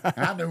doing?"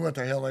 And I knew what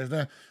the hell they was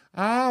doing.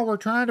 "Oh, we're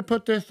trying to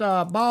put this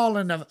ball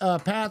in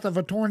the path of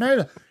a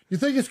tornado. You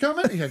think it's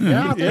coming?" He said,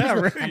 "Yeah, I think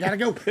it's coming. I gotta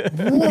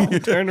go." You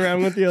turn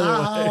around with the other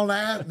way. All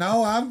that.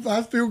 No, I'm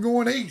still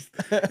going east.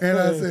 And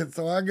I said,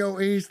 so I go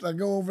east. I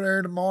go over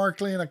there to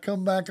Markley, and I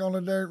come back on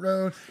the dirt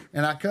road,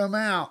 and I come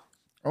out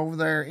over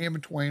there in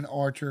between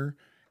Archer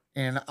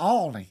and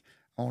Alney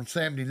on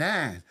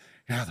 79.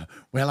 And I thought,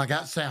 well, I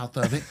got south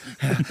of it.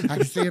 I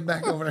can see it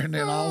back over there, and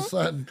then all of a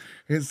sudden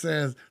it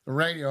says the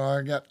radio.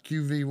 I got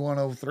QV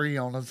 103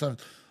 on it. So,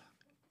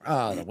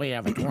 we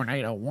have a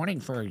tornado warning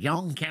for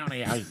Young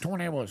County. A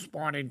tornado was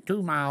spotted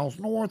 2 miles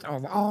north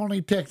of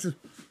Alney, Texas.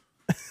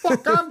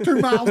 Fuck, I'm 2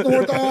 miles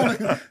north of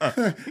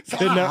Alney.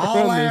 So I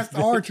haul ass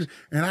to Archer,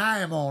 and I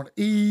am on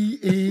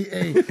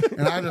EEA.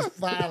 And I just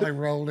finally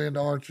rolled into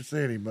Archer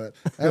City, but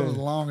that was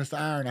the longest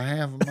hour and a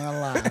half of my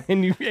life.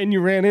 And you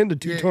ran into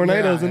two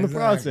tornadoes in the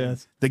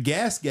process. The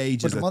gas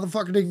gauge But is the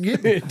motherfucker didn't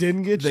get me. It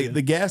didn't get you.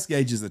 the gas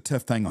gauge is a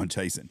tough thing on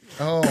chasing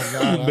Oh,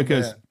 God.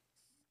 because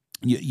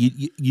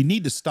you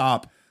need to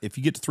stop if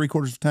you get to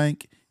 3/4 of a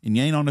tank and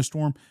you ain't on a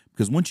storm,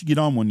 because once you get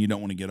on one, you don't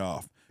want to get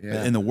off.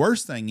 Yeah. And the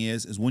worst thing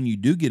is when you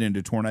do get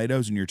into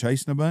tornadoes and you're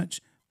chasing a bunch,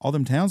 all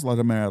them towns, a lot of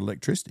them are out of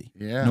electricity.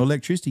 Yeah. No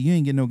electricity, you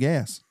ain't getting no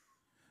gas.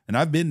 And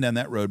I've been down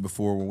that road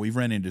before where we've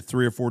ran into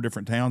 3 or 4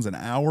 different towns an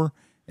hour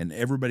and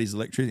everybody's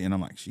electricity. And I'm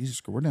like, Jesus,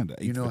 we're down to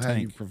 8 You know of a how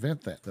you tank.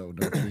 prevent that, though,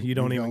 don't you? You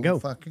don't even go.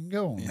 Fucking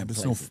go. Yeah, but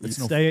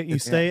You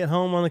stay at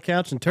home on the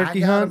couch and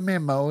turkey I got hunt. a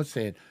memo that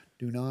said,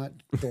 "Do not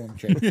storm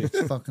chase.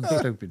 It's fucking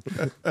stupid."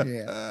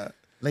 Yeah.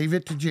 Leave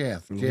it to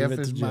Jeff. Jeff it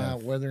to is my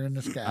Jeff. weather in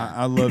the sky.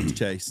 I love to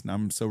chase, and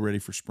I'm so ready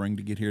for spring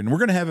to get here. And we're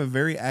going to have a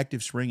very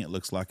active spring, it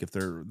looks like, if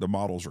the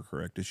models are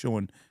correct. It's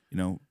showing,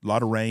 a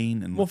lot of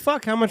rain. And Well,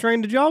 fuck, how much rain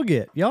did y'all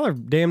get? Y'all are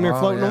damn near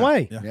floating yeah.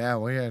 away. Yeah,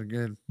 we had a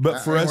good. But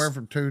for us- anywhere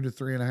from 2 to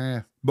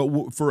 3.5.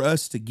 But for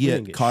us to didn't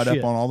get get caught shit.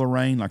 up on all the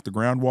rain, like the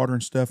groundwater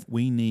and stuff,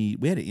 we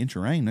had an inch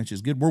of rain, which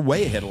is good. We're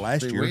way ahead of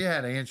last See, year. we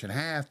had 1.5 inches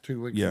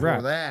 2 weeks Yeah. before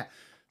Right. that,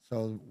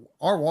 so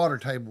our water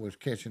table was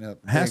catching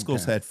up. big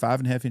Haskell's time. had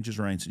 5.5 inches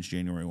rain since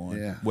January 1.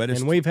 Yeah. Wettest.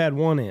 And we've had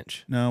 1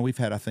 inch. No, we've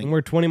had, I think, And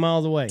we're 20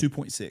 miles away.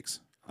 2.6.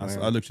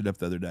 I looked it up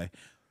the other day.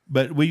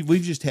 But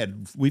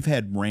we've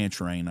had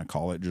ranch rain, I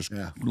call it, just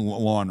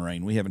lawn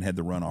rain. We haven't had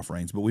the runoff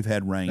rains, but we've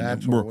had rain.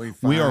 That's what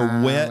we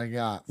are wet. finally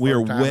got. We are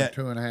First time in wet.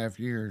 2.5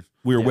 years.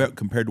 We are wet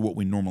compared to what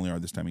we normally are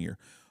this time of year.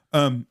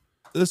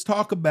 Let's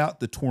talk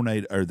about the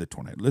tornado.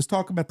 Let's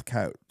talk about the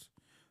coyotes.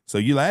 So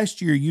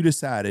last year you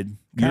decided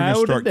you're going to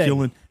Coyote start day.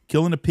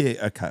 killing a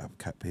coyote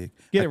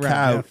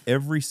Jeff.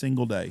 every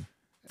single day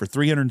for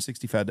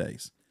 365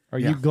 days. Are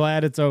you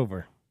glad it's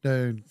over?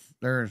 Dude,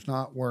 there's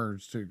not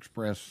words to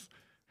express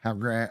how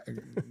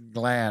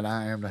glad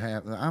I am to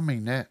have. I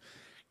mean, that,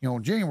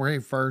 January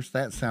 1st,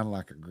 that sounded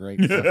like a great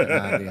fucking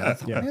idea. I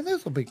thought, man,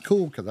 this will be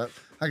cool because, like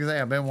I say,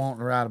 I've been wanting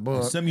to write a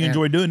book. Something you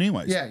enjoy doing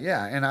anyways.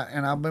 Yeah. And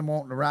I've been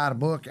wanting to write a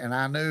book, and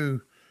I knew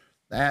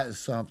that is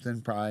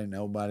something probably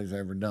nobody's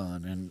ever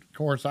done. And, of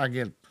course, I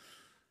get,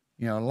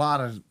 a lot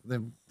of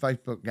the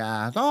Facebook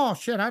guys, oh,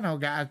 shit, I know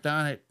guys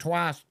done it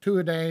twice, 2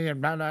 a day, and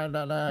blah, blah,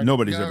 blah, blah.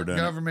 Nobody's ever done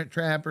it. Government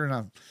trapper,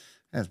 and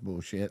that's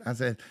bullshit. I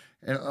said,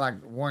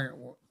 like,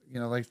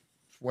 they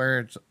swear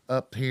it's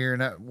up here,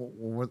 and that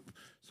with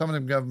some of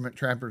them government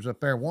trappers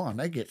up there,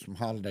 they get some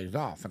holidays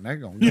off, and they're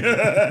going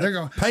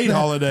Paid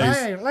holidays.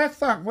 Hey,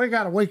 we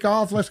got a week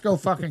off. Let's go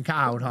fucking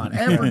coyote hunt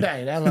every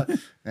day.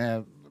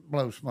 That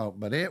blow smoke,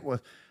 but it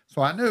was.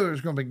 So I knew it was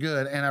going to be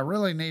good, and I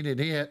really needed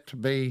it to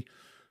be.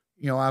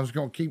 I was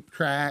going to keep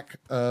track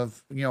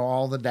of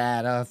all the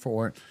data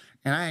for it,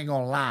 and I ain't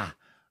going to lie.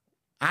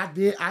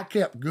 I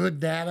kept good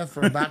data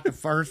for about the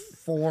first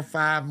 4 or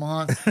 5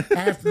 months.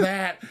 After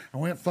that, I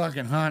went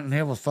fucking hunting.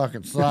 It was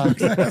fucking sucks.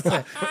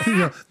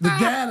 The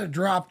data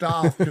dropped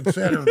off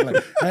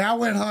considerably. And I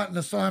went hunting.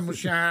 The sun was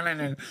shining,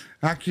 and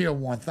I killed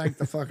one. Thank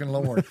the fucking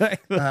Lord.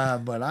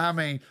 But I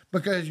mean,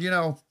 because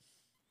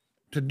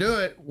to do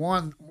it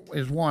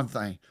is one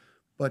thing,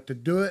 but to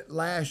do it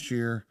last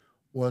year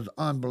was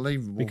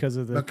unbelievable because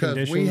of the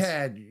conditions. We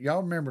had,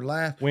 y'all remember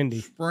last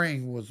windy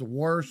spring was the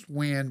worst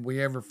wind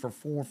we ever for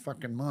 4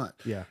 fucking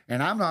months. Yeah.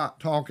 And I'm not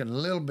talking a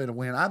little bit of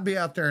wind. I'd be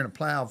out there in a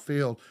plowed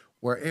field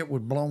where it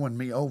would blowing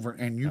me over,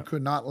 and you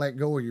could not let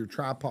go of your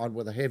tripod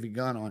with a heavy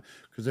gun on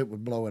because it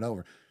would blow it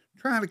over.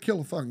 Trying to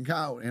kill a fucking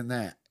coyote in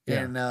that.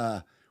 Yeah. And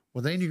well,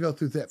 then you go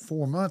through that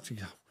 4 months, you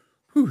go,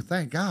 whew,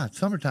 thank God,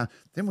 summertime.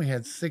 Then we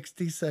had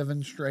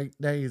 67 straight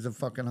days of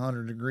fucking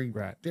 100-degree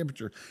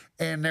temperature.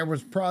 And there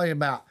was probably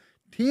about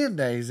 10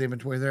 days in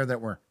between there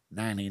that were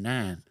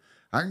 99.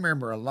 I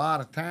remember a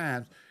lot of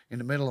times in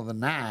the middle of the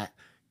night,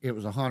 it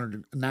was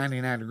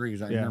 99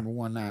 degrees. I remember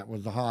one night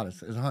was the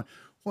hottest. It was 100.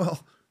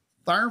 Well,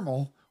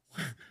 thermal,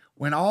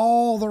 when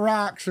all the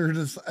rocks are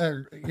just,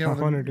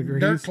 100 degrees.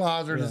 Dirt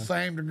clods are the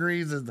same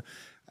degrees as,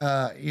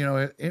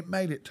 it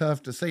made it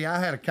tough to see. I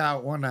had a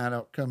coyote one night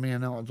come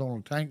in. I was on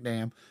a tank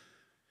dam.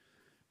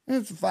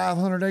 It's a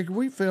 500-acre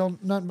wheat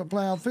field, nothing but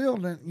plowed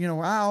field. And,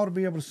 I ought to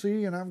be able to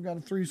see, and I've got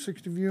a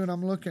 360 view, and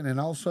I'm looking, and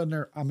all of a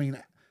sudden,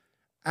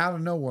 out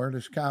of nowhere,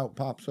 this coyote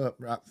pops up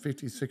right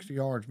 50, 60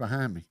 yards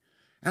behind me.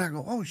 And I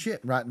go, oh,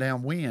 shit, right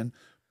downwind.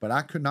 But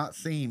I could not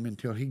see him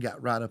until he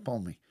got right up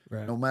on me.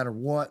 Right. No matter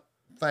what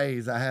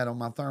phase I had on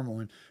my thermal.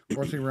 And, of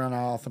course, he ran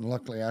off, and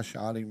luckily I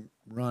shot him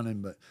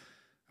running. But,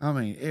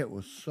 it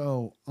was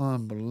so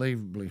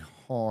unbelievably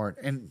hard.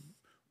 And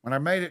when I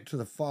made it to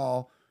the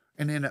fall,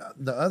 and then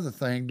the other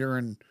thing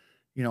during,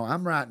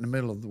 I'm right in the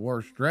middle of the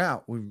worst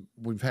drought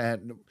we've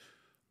had.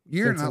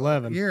 Year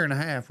and a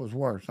half was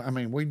worse.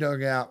 We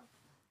dug out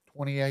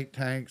 28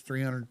 tanks,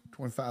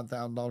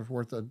 $325,000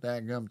 worth of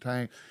dadgum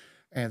tank.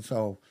 And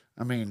so,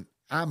 I'm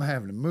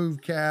having to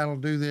move cattle,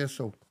 do this.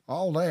 So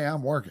all day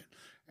I'm working.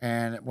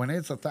 And when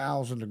it's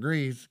 1,000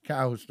 degrees,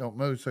 cows don't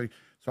move. So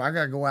I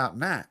got to go out at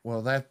night.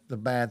 Well, that's the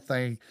bad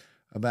thing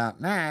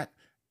about night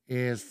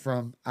is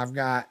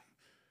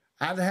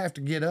I'd have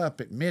to get up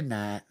at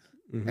midnight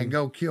and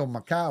go kill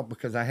my cow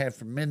because I had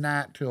from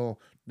midnight till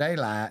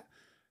daylight,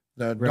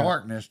 the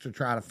darkness to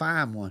try to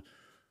find one.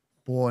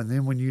 Boy, and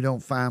then when you don't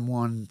find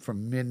one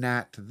from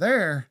midnight to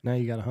there, now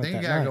you got to hunt. Then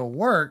you got to go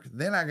work.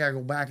 Then I got to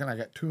go back, and I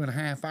got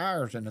 2.5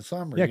 hours in the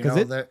summer. Yeah,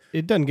 because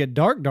it doesn't get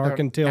dark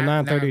until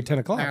 9:30, 10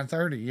 o'clock.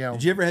 9:30, yeah.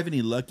 Did you ever have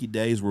any lucky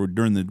days where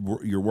during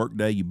your work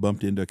day you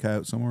bumped into a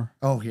coyote somewhere?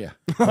 Oh yeah.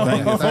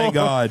 Thank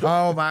God.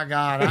 Oh my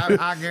God,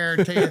 I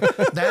guarantee you,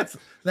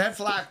 that's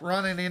like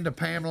running into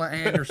Pamela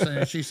Anderson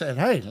and she said,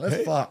 "Hey,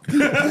 let's fuck."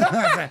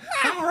 I said,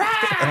 all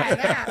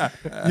right.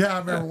 Yeah, I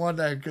remember one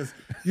day because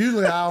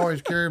usually I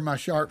always carry my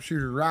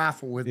sharpshooter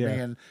rifle with me,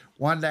 and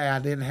one day I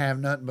didn't have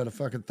nothing but a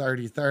fucking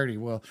 30-30.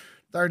 Well,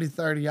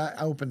 30-30,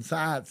 I opened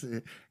sights,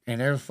 and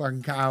there's a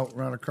fucking coyote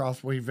run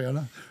across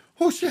Wheatville.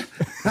 Oh shit!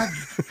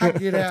 I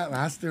get out, and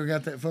I still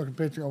got that fucking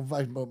picture on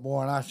Facebook,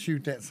 boy, and I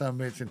shoot that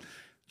sumbitch, and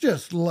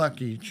just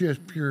lucky,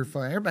 just pure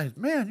fun. Everybody's,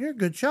 man, you're a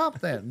good shot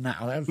with that. No,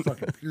 that was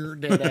fucking pure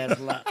dead ass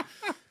luck.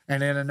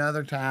 And then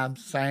another time,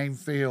 same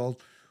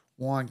field,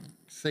 one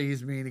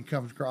sees me and he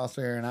comes across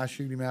there, and I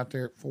shoot him out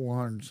there at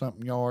 400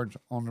 something yards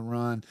on the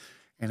run,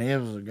 and it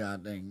was a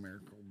goddamn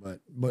miracle.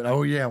 But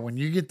oh yeah, when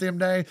you get them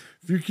days,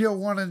 if you kill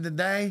one in the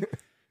day,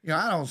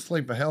 I don't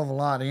sleep a hell of a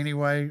lot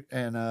anyway,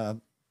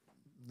 and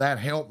that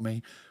helped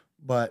me.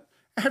 But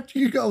after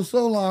you go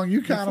so long,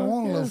 you kind of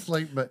want a little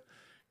sleep. But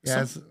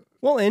yeah,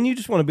 well, and you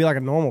just want to be like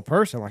a normal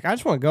person. Like I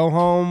just want to go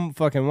home,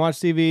 fucking watch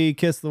TV,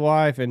 kiss the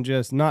wife, and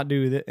just not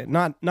do that.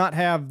 Not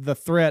have the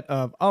threat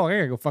of, oh, I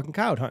gotta go fucking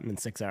coyote hunting in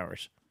 6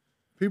 hours.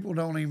 People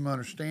don't even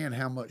understand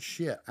how much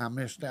shit I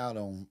missed out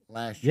on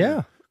last year.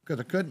 Yeah. Because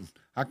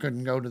I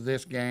couldn't go to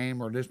this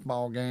game or this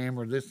ball game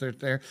or this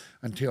there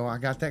until I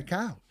got that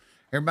coyote.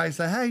 Everybody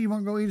say, hey, you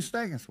want to go eat a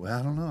steak? I said, well,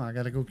 I don't know. I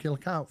got to go kill a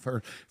coyote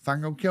first. If I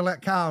can go kill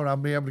that coyote, I'll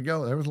be able to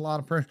go. There was a lot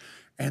of pressure.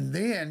 And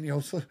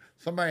then,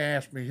 somebody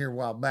asked me here a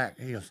while back,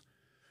 he goes,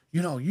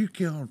 you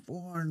killed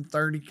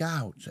 430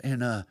 coyotes.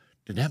 And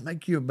did that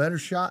make you a better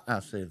shot? I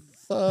said,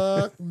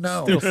 fuck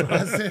no.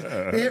 I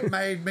said, it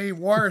made me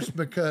worse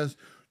because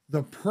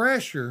the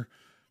pressure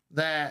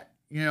that,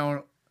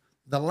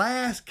 the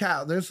last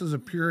coyote, this is a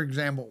pure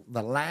example,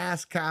 the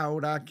last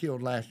coyote I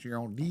killed last year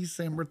on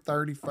December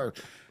 31st,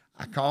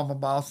 I called my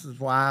boss's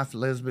wife,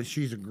 Elizabeth.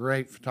 She's a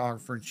great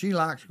photographer, and she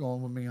likes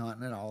going with me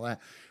hunting and all that.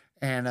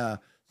 And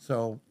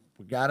so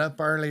we got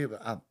up early.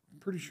 I'm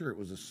pretty sure it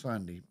was a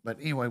Sunday. But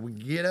anyway, we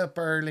get up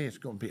early. It's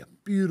going to be a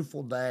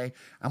beautiful day.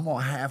 I'm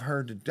going to have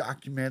her to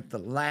document the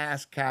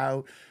last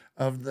coyote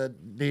of the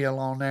deal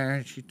on there.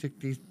 And she took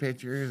these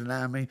pictures,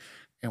 and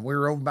we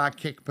were over by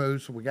Kickapoo,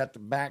 so we got the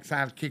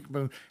backside of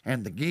Kickapoo,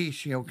 and the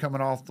geese,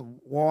 coming off the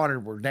water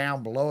were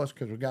down below us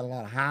because we got a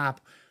lot of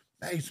hype.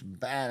 Made some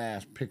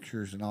badass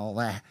pictures and all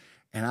that.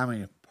 And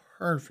a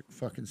perfect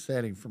fucking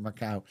setting for my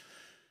coyote.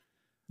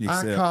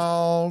 Except, I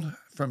called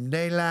from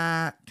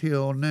daylight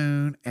till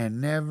noon and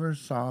never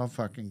saw a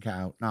fucking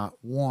coyote, not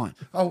one.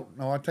 Oh,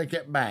 no, I take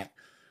that back.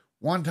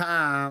 One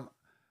time,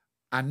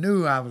 I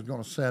knew I was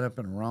going to set up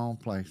in the wrong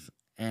place,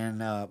 and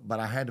but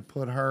I had to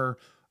put her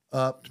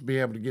up to be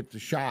able to get the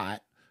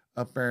shot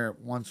up there at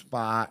one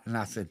spot, and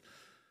I said,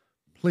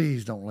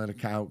 please don't let a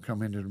coyote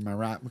come into my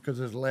right, because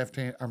as a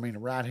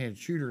right-hand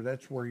shooter,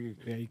 that's where you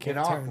can't get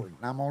awkward.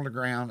 And I'm on the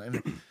ground,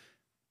 and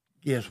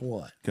guess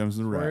what? comes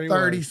to the right.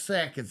 30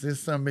 seconds,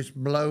 this son of a bitch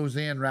blows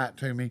in right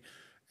to me.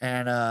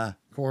 And, of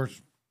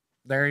course,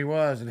 there he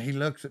was. And he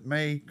looks at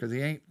me because he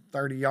ain't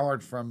 30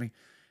 yards from me.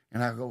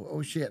 And I go,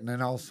 oh, shit. And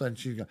then all of a sudden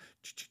she's going,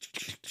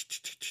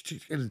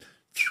 and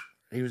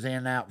he was in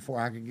and out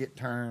before I could get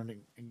turned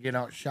and get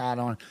a shot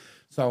on.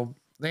 So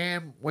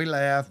then we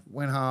left,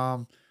 went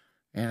home.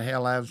 And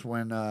hell, that was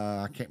when,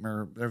 I can't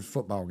remember, there was a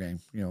football game,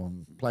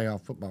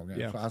 playoff football game.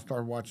 Yeah. So I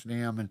started watching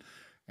them.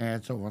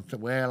 And so I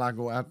said, well, I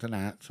go out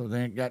tonight. So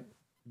then it got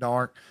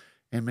dark,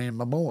 and me and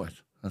my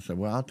boys. I said,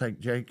 well, I'll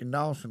take Jake and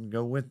Dawson and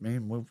go with me,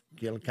 and we'll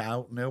kill a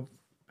coyote, and they'll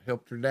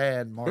help their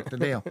dad mark the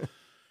deal.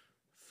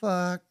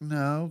 Fuck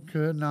no,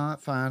 could not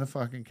find a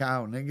fucking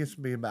coyote. And it gets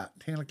to be about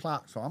 10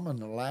 o'clock, so I'm in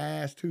the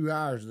last 2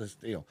 hours of this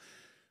deal.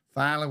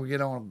 Finally, we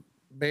get on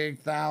a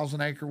big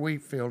 1,000-acre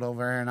wheat field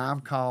over there, and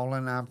I'm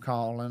calling. And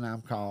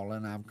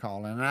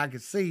I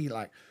could see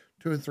like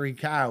 2 or 3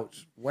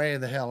 coyotes way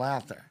the hell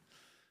out there.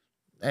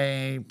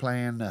 They ain't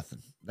playing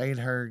nothing. They'd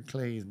heard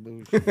Clay's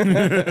bullshit.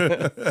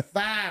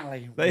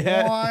 Finally,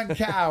 one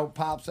coyote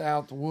pops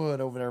out the wood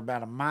over there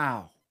about a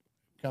mile.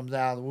 Comes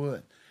out of the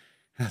wood.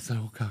 And I said,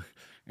 okay.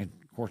 And,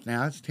 of course,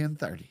 now it's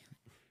 10:30.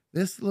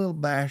 This little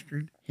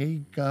bastard,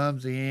 he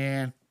comes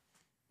in.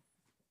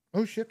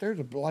 Oh, shit, there's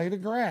a blade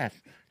of grass.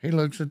 He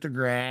looks at the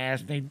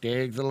grass, and he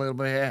digs a little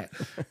bit.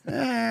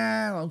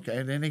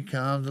 Okay, then he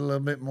comes a little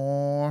bit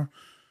more.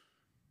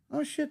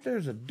 Oh, shit,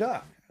 there's a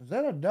duck. Is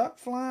that a duck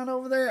flying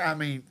over there? I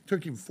mean, it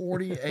took him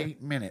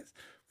 48 minutes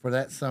for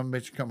that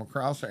sumbitch to come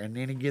across there, and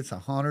then he gets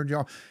 100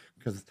 yards,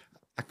 because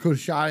I could have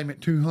shot him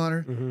at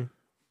 200,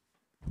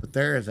 but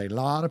there is a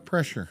lot of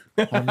pressure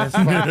on this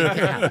fucking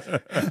cow.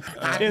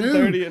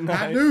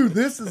 I knew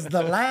this is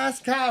the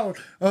last cow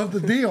of the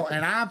deal,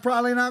 and I'm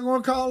probably not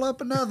going to call up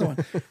another one,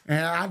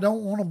 and I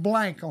don't want to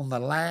blank on the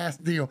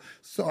last deal,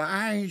 so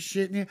I ain't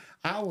shitting you.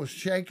 I was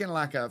shaking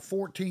like a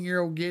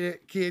 14-year-old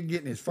kid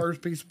getting his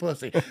first piece of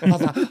pussy. I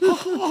was like,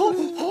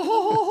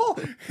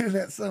 and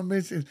that son of a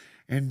bitch,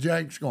 and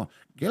Jake's going,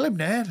 kill him,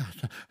 Dad. I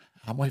said,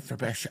 I'm waiting for a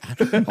better shot.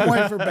 I'm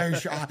waiting for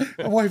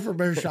a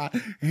better shot.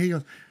 And he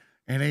goes,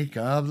 and he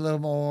comes a little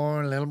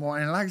more.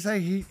 And like I say,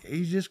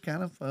 he's just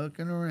kind of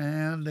fucking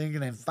around,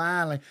 thinking. And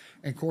finally,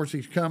 and of course,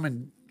 he's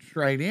coming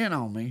straight in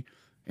on me.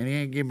 And he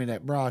ain't giving me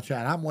that broad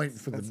shot. I'm waiting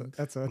for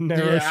that's a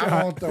narrow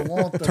shot. I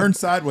want the Turn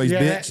sideways,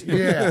 bitch.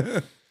 Yeah.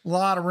 A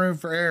lot of room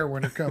for error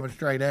when they're coming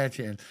straight at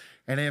you.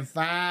 And then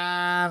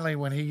finally,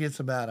 when he gets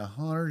about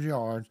 100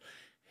 yards,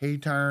 he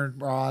turns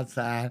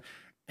broadside.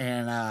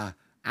 And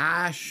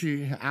I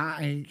shoot.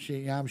 I ain't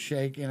shooting. I'm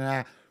shaking.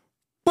 And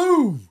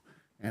boom!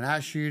 And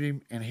I shoot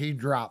him, and he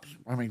drops.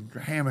 I mean,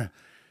 hammer.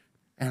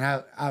 And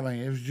I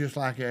mean, it was just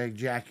like I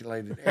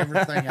ejaculated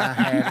everything I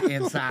had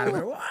inside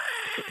of me.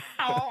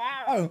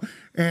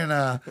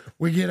 And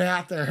we get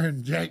out there,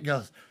 and Jake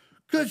goes,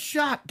 good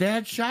shot,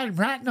 Dad. Shot him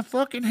right in the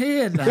fucking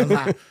head. And I was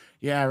like,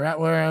 yeah, right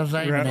where I was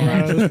aiming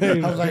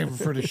at. I was aiming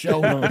for the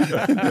shoulder.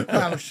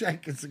 I was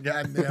shaking so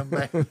goddamn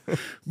bad.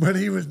 But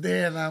he was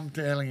dead, I'm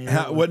telling you.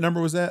 What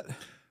number was that?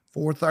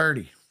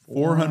 430.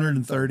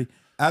 430.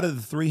 Out of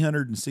the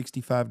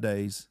 365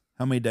 days,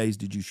 how many days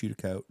did you shoot a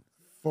coyote?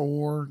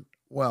 4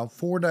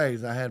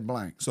 days I had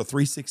blank. So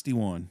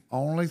 361.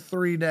 Only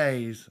 3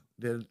 days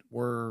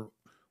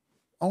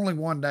only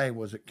one day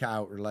was it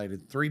coyote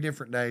related. 3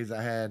 different days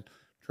I had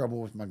trouble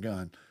with my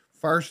gun.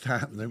 First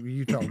time that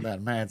you talking about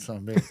a mad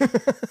son of a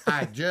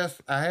bitch.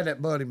 I had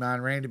that buddy of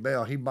mine, Randy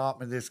Bell. He bought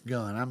me this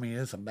gun. I mean,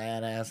 it's a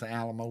badass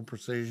Alamo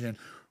Precision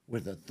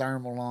with a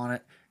thermal on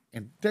it.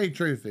 And to tell you the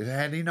truth,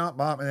 had he not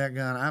bought me that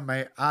gun,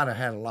 I'd have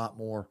had a lot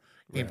more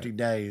empty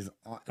days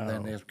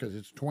than this, because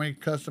it's 20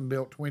 custom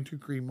built 22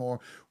 Creedmoor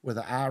with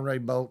an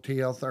IRA bolt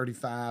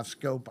TL35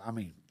 scope. I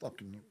mean,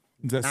 fucking.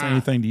 Does that say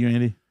anything to you,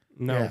 Andy?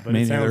 No, Yeah. but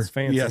it sounds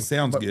fancy. Yeah,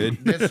 sounds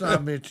good. This son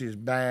of a bitch is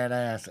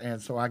badass.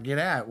 And so I get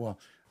out. Well,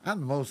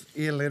 I'm the most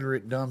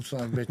illiterate, dumb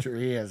son of a bitch there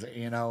is,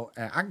 And I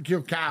can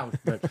kill coyotes,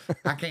 but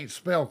I can't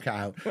spell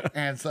coyote.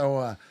 And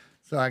so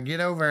I get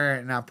over there,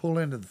 and I pull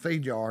into the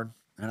feed yard.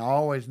 And I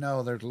always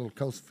know there's a little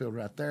coastal field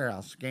right there.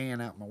 I'll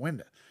scan out my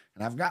window.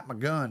 And I've got my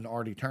gun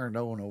already turned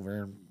on over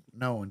there,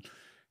 knowing.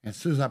 And as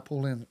soon as I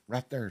pull in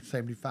right there,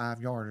 75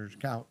 yards, there's a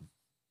coyote.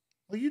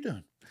 What are you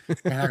doing?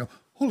 And I go,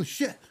 holy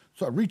shit.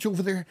 So I reach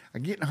over there, I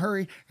get in a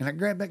hurry, and I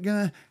grab that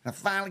gun, and I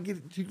finally get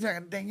it,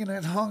 dang it,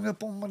 it's hung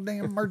up on my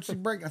damn emergency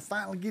brake, and I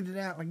finally get it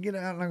out, and I get it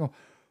out, and I go,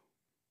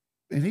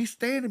 and he's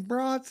standing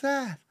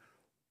broadside.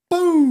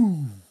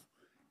 Boom!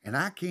 And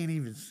I can't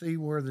even see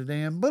where the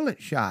damn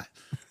bullet shot.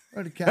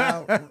 Where the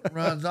cow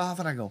runs off,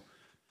 and I go,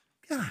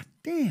 God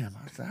damn.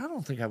 I said, I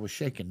don't think I was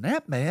shaking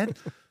that bad.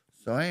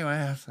 So anyway,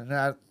 I said,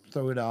 I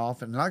throw it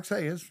off. And like I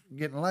say, it's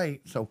getting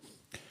late. So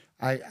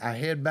I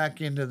head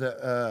back into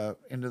the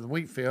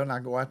wheat field, and I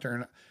go out there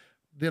and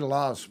did a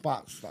lot of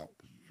spot stops.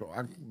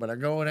 But I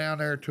go down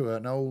there to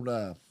an old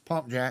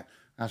pump jack.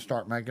 I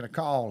start making a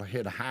call. I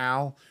hit a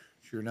howl.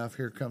 Sure enough,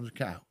 here comes a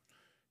cow.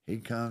 He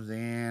comes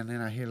in,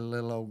 and I hit a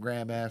little old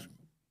grab ass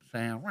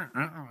sound.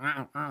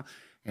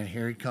 And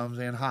here he comes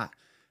in hot.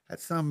 That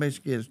son of a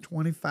bitch gets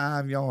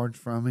 25 yards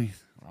from me.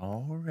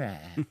 All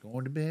right,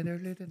 going to bed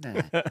early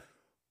tonight.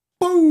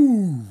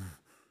 Boom!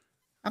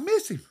 I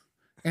miss him.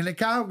 And the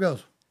cow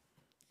goes,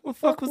 What the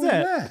fuck was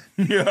that?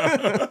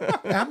 Yeah.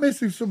 I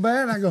miss him so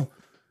bad. I go,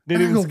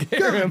 Didn't even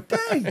scare him.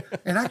 Dang.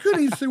 And I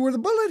couldn't even see where the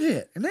bullet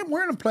hit. And then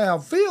we're in a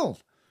plowed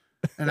field.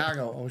 And I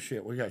go, oh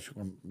shit, we got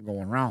something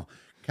going wrong.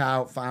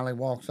 Coyote finally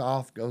walks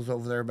off, goes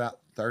over there about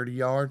 30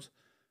 yards,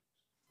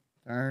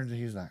 turns, and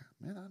he's like,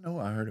 man, I know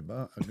I heard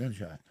a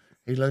gunshot.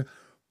 He looked,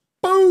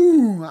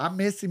 boom! I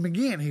missed him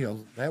again. He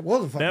goes, that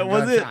was a fucking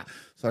gunshot.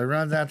 So he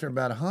runs out there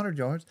about 100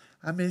 yards.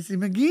 I miss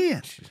him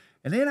again.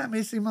 And then I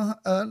miss him at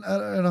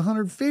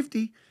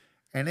 150.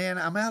 And then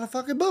I'm out of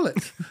fucking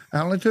bullets.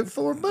 I only took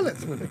 4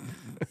 bullets with me.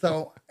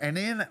 So, and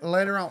then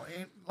later on,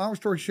 long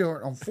story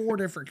short, on 4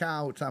 different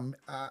coyotes,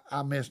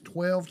 I missed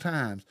 12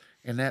 times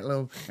in that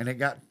little, and it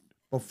got,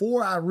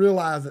 before I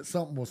realized that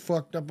something was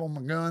fucked up on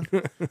my gun,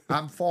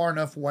 I'm far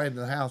enough away to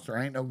the house, there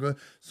ain't no good.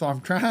 So I'm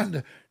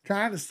trying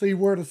to see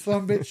where the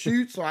son of a bitch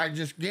shoots, so I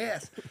just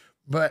guess.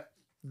 But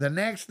the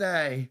next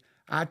day,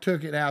 I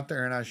took it out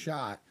there and I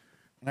shot,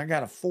 and I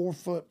got a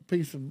 4-foot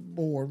piece of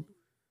board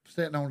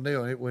sitting on the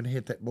deal. It wouldn't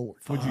hit that board.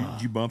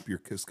 Did you bump your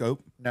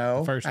scope?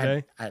 No. First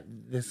day?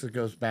 This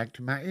goes back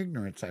to my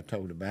ignorance I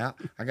told about.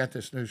 I got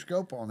this new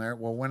scope on there.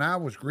 Well, when I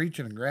was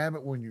reaching and grab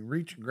it, when you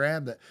reach and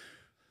grab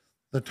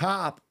the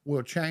top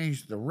will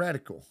change the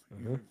reticle.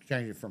 You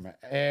change it from an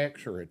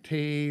X or a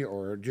T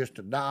or just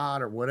a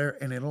dot or whatever,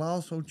 and it'll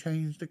also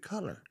change the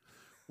color.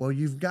 Well,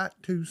 you've got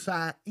to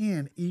sight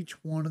in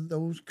each one of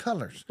those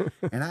colors.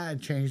 And I had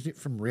changed it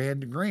from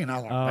red to green. I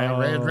was like,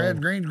 well,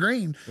 red,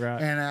 green.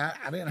 Right. And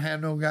I didn't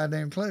have no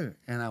goddamn clue.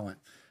 And I went,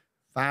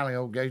 finally,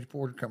 old Gage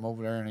Porter come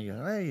over there and he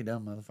goes, hey, you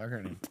dumb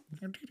motherfucker.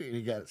 And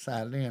he got it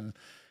sighted in.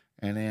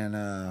 And then,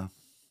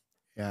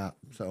 yeah,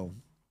 so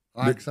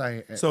like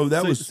I say. So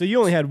you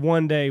only had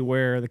one day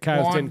where the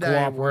coyotes didn't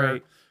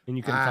cooperate and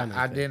you couldn't find anything.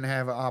 I didn't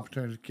have an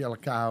opportunity to kill a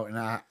coyote. And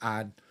I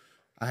had,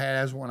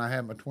 as when I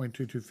had my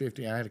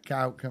 22-250, I had a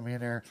coyote come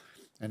in there,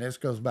 and this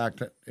goes back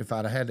to if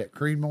I'd have had that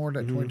Creedmoor,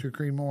 that 22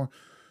 Creedmoor,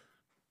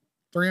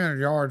 300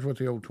 yards with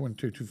the old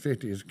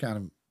 22-250 is kind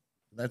of,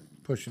 that's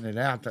pushing it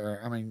out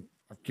there. I mean,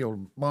 I've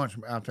killed a bunch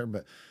out there,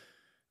 but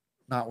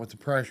not with the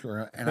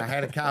pressure. And I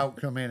had a coyote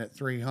come in at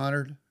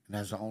 300, and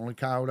that's the only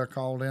coyote I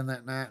called in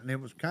that night, and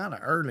it was kind of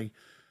early.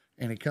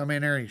 And he come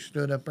in there, he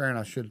stood up there, and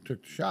I should have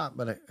took the shot,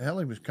 but hell,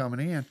 he was coming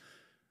in.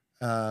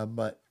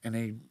 And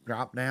he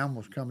dropped down,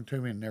 was coming to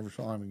me, and never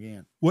saw him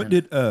again. But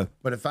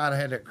if I'd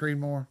had that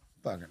Creedmoor,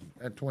 fucking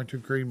that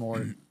 22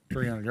 Creedmoor at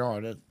 300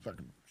 yards, that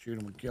fucking shoot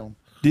him and kill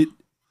him.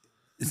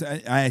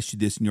 I asked you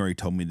this, and you already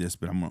told me this,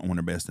 but I'm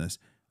wondering best this.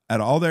 Out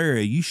of all the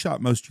area, you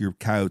shot most of your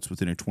coyotes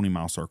within a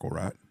 20-mile circle,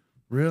 right?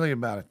 Really,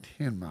 about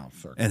a 10-mile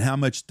circle. And how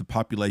much the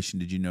population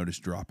did you notice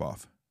drop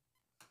off?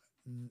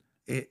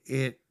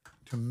 It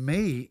to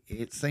me,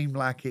 it seemed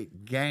like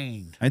it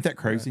gained. Ain't that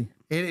crazy?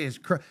 It is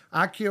crazy.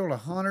 I killed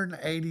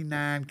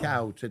 189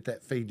 coyotes at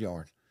that feed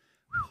yard.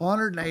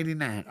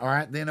 189. All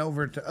right. Then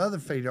over at the other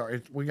feed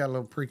yard, we got a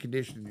little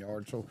preconditioning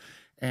yard. So,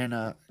 and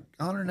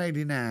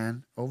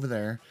 189 over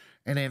there.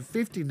 And then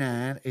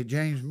 59 at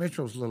James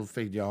Mitchell's little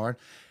feed yard.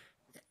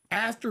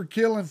 After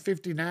killing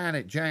 59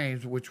 at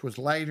James, which was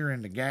later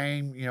in the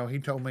game, you know, he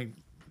told me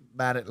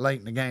about it late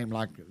in the game,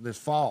 like this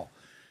fall.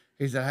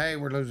 He said, hey,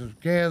 we're losing some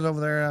calves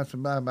over there. I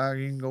said, bye.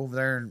 You can go over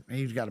there. And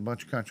he's got a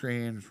bunch of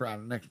country ends right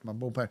next to my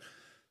bullpen.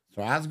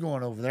 So I was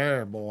going over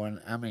there, boy,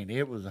 and I mean,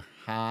 it was a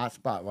high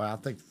spot. Well, I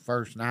think the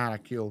first night I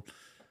killed.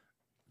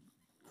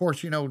 Of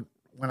course, you know,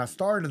 when I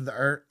started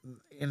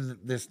in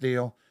this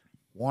deal,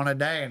 one a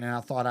day, and then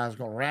I thought I was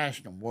going to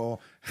ration them.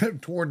 Well,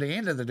 toward the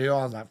end of the deal,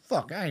 I was like,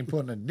 fuck, I ain't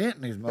putting a dent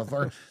in these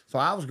motherfuckers. So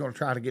I was going to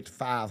try to get to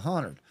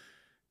 500.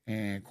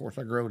 And, of course,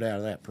 I growed out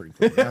of that pretty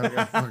quick.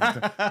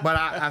 But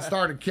I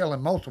started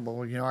killing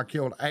multiple. You know, I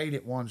killed 8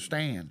 at one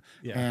stand.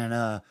 Yeah.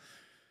 And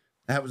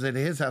that was at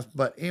his house.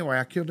 But anyway,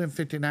 I killed him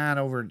 59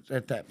 over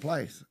at that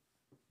place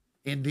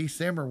in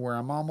December, where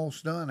I'm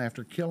almost done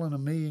after killing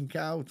 1 million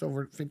coyotes,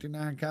 over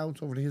 59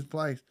 coyotes over to his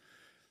place.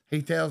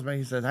 He tells me,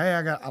 he says, hey,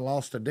 I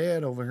lost a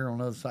dead over here on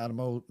the other side of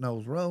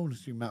Knowles Road,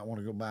 so you might want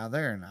to go by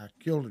there. And I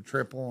killed a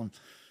triple, and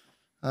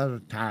I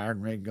was tired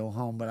and ready to go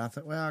home. But I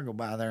thought, well, I'll go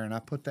by there. And I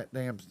put that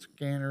damn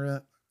scanner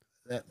up,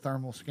 that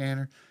thermal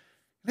scanner.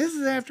 This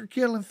is after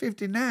killing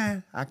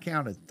 59. I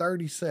counted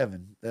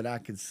 37 that I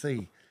could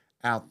see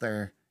out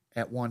there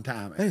at one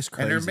time. That's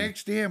crazy. And they're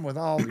mixed in with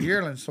all the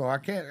yearlings, so I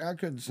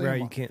couldn't see right,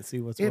 them. You can't see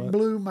what's It what.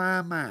 blew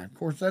my mind. Of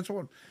course, that's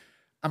what,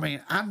 I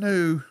mean, I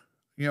knew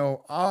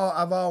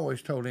I've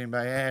always told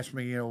anybody, ask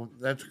me,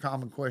 that's a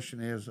common question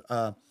is,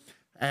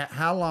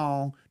 how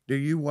long do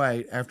you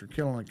wait after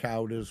killing a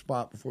coyote at a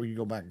spot before you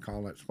go back and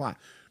call that spot?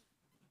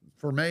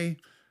 For me,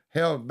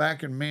 hell,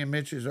 back in me and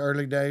Mitch's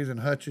early days and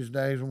Hutch's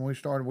days when we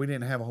started, we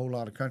didn't have a whole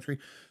lot of country.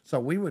 So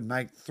we would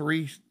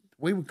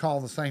call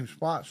the same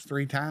spots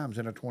 3 times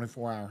in a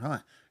 24-hour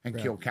hunt and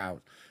kill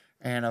coyotes.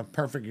 And a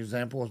perfect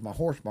example is my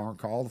horse barn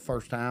call. The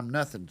first time,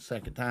 nothing.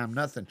 Second time,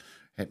 nothing.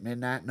 At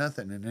midnight,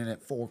 nothing. And then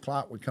at 4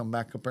 o'clock, we come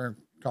back up there and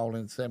call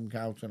in 7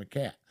 coyotes and a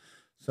cat.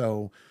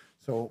 So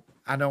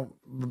I don't,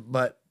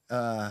 but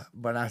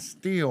I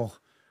still,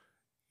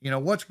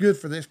 what's good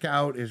for this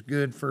coyote is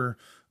good for,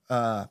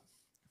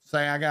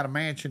 say I got a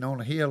mansion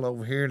on a hill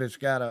over here that's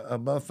got a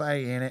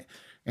buffet in it,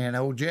 and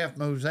old Jeff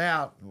moves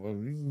out. Well,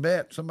 you can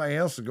bet somebody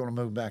else is going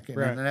to move back in.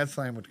 Right. And that's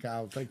the same with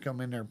coyotes. They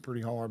come in there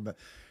pretty hard. But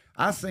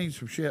I seen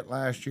some shit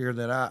last year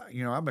that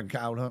I've been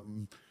coyote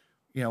hunting,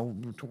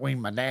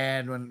 between my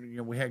dad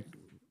when we had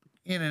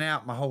in and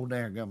out my whole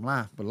damn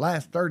life. But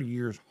last 30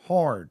 years,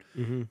 hard.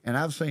 Mm-hmm. And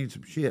I've seen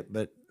some shit.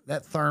 But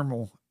that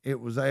thermal, I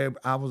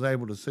was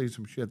able to see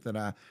some shit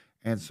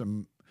and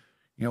some.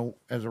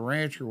 As a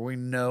rancher, we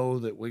know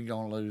that we're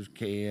going to lose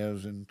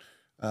calves and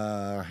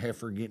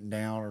heifer getting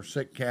down or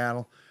sick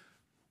cattle.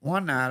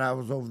 One night I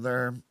was over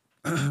there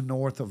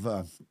north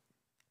of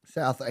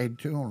South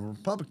 82 on a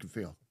Republican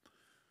field,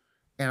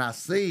 and I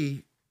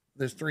see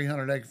this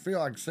 300-acre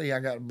field. I can see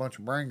I got a bunch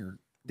of Go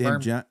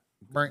ahead.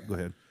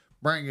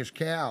 Brangish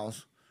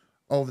cows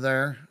over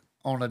there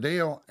on a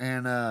deal,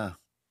 and I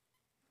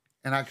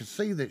could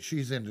see that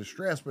she's in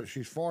distress, but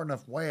she's far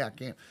enough away I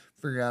can't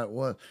figure out it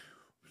was.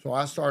 So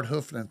I started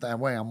hoofing it that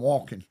way. I'm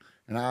walking,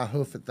 and I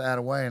hoof it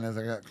that way. And as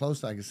I got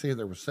close, I could see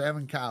there were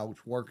 7 coyotes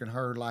working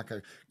her like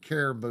a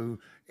caribou.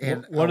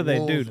 And what do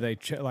they do? Do they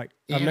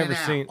I've never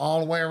seen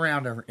all the way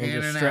around her, and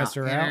in just and stress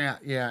out, her out.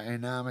 Yeah,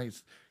 and I mean,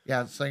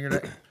 seeing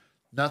her.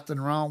 Nothing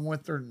wrong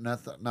with her.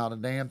 Nothing, not a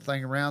damn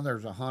thing around.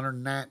 There's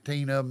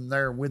 119 of them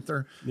there with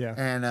her. Yeah,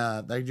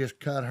 and they just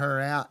cut her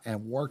out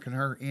and working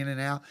her in and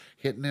out,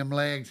 hitting them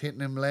legs.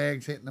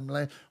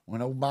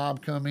 When old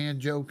Bob come in,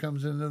 Joe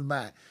comes into the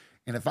back.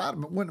 And if I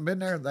wouldn't have been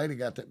there, they'd have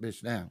got that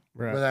bitch down,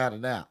 without a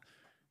doubt.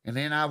 And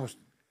then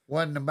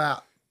wasn't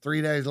about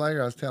 3 days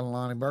later, I was telling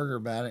Lonnie Berger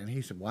about it, and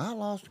he said, well, I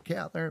lost a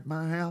cow there at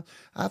my house.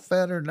 I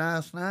fed her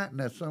last night,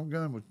 and that some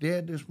gun was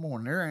dead this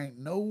morning. There ain't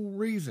no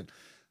reason.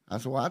 I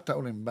said, well, I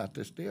told him about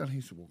this deal, and he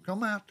said, well,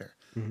 come out there.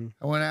 Mm-hmm.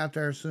 I went out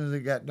there as soon as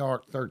it got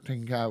dark.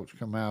 13 coyotes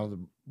come out of the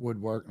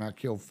woodwork, and I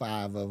killed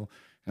 5 of them.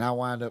 And I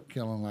wound up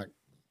killing like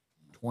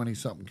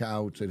 20-something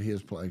coyotes at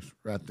his place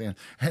right then.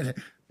 And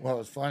well,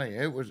 it's funny.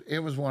 It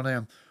was one of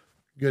them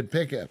good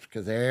pickups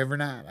because every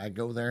night I'd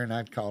go there and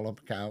I'd call up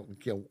a coyote and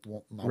kill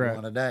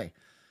one a day.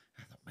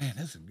 I thought, man,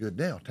 this is a good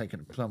deal,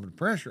 taking some of the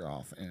pressure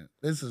off. And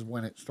this is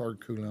when it started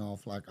cooling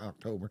off, like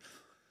October.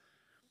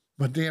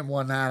 But then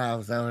one night I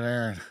was over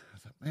there and I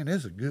thought, man,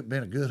 this has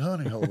been a good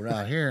hunting hole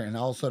right here. And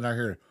all of a sudden I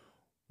heard,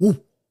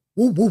 whoop,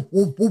 whoop, whoop,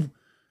 whoop, whoop.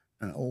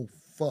 And oh,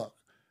 fuck.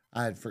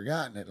 I had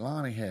forgotten that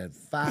Lonnie had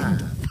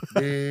 5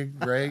 big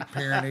Great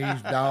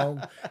Pyrenees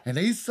dogs, and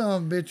these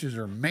son of bitches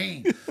are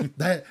mean.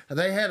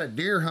 They had a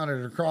deer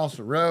hunter across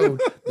the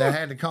road that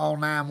had to call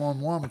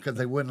 911 because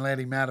they wouldn't let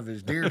him out of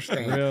his deer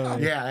stand.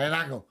 Really? Yeah, and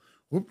I go,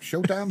 whoop,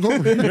 showtime's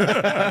over.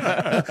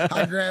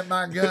 I grabbed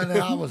my gun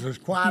and I was as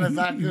quiet as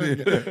I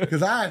could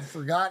because I had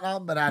forgotten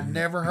them, but I'd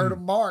never heard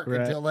them bark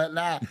until that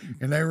night.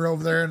 And they were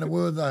over there in the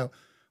woods.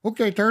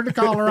 Okay, turn the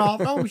collar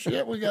off. Oh,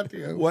 shit, we got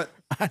the... What?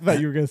 I thought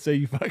you were going to say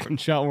you fucking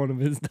shot one of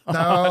his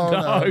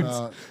dogs.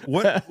 No.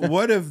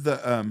 What of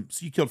the...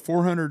 so you killed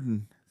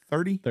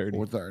 430?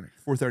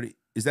 430.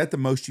 Is that the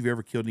most you've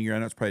ever killed in a year? I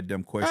know it's probably a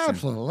dumb question.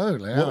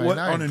 Absolutely. What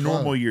on a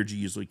normal year do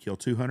you usually kill?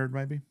 200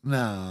 maybe?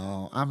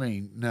 No. I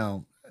mean,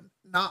 no.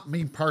 Not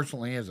me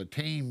personally as a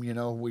team,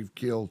 we've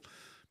killed.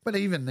 But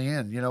even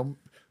then,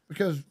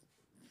 because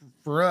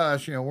for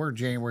us, we're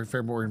January,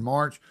 February, and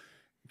March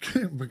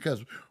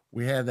because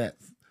we had that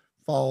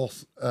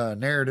false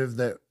narrative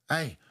that,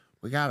 hey,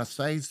 we got to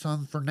save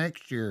some for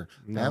next year.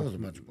 No, that was a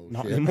bunch of bullshit.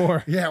 Not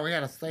anymore. Yeah, we got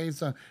to save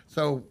some.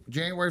 So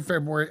January,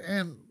 February,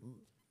 and,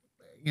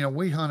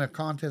 we hunt a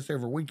contest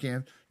every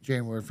weekend,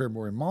 January,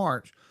 February,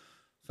 March.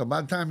 So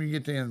by the time you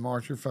get to the end of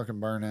March, you're fucking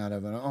burned out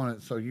of it on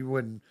it. So you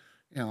wouldn't,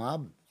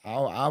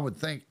 I would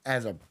think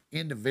as an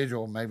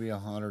individual, maybe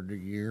 100 a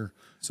year.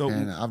 So,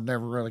 and I've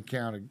never really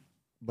counted.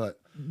 But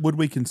would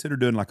we consider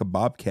doing like a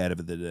bobcat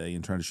of the day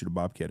and trying to shoot a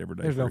bobcat every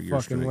day? There's for no a year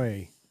fucking straight?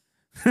 way.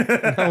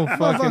 No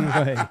fucking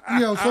way.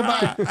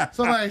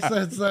 Somebody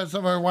said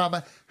somewhere a while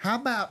back, how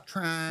about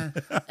trying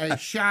a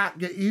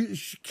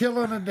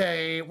killing a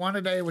day, one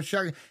a day with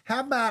shotgun?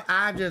 How about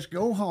I just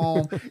go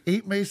home,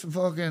 eat me some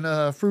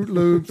fucking Fruit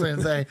Loops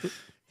and say,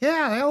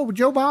 yeah,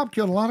 Joe Bob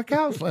killed a lot of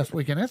cows last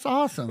weekend. That's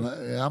awesome.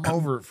 I'm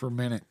over it for a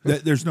minute.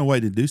 There's no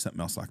way to do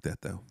something else like that,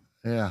 though.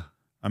 Yeah.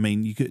 I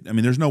mean,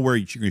 there's nowhere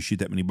you're going to shoot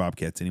that many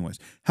bobcats anyways.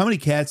 How many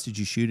cats did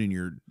you shoot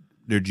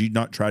did you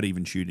not try to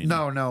even shoot any?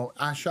 No.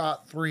 I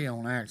shot 3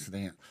 on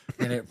accident,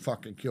 and it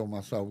fucking killed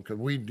my soul because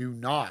we do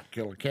not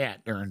kill a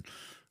cat during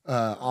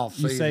off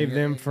You season. save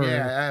them for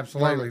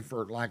absolutely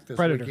for like this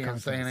predator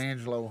weekend San contest.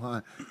 Angelo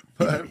hunt.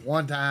 But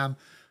one time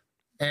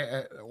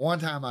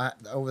I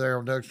over there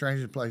on Doug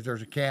Strange's place,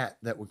 there's a cat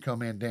that would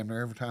come in damn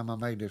near every time I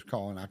made this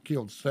call, and I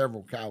killed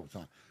several coyotes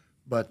on.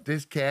 But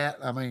this cat,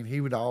 I mean,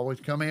 he would always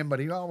come in, but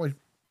he always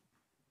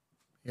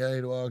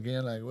he'd walk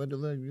in like, what the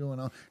fuck is going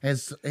on?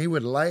 And he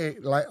would lay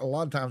a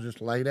lot of times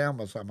just lay down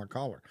beside my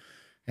collar,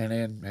 and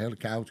then hell, the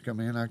coyotes come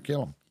in, I'd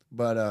kill them.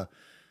 But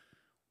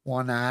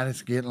one night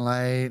it's getting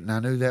late, and I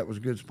knew that was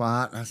a good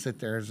spot. And I sit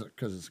there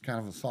because it's kind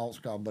of a salt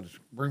scald, but it's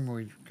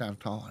broomweed kind of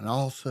tall. And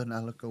all of a sudden I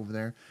look over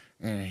there,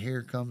 and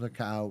here comes a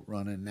coyote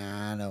running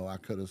 9-0. I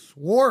could have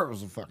swore it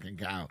was a fucking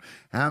coyote.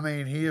 I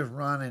mean, he is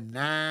running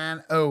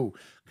 9-0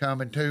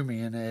 coming to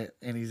me, and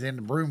he's in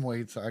the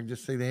broomweed, so I can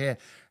just see the head.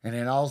 And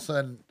then all of a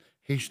sudden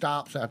he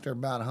stops out there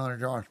about 100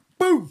 yards.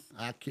 Boom!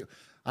 I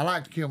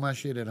like to kill my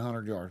shit at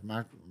 100 yards.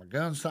 My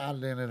gun's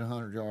sighted in at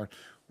 100 yards.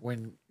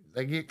 When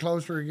they get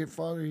closer or get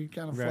farther, you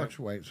kind of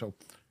fluctuate. So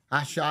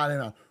I shot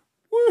him.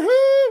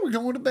 Woohoo! We're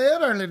going to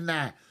bed early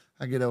tonight.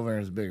 I get over there,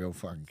 it's a big old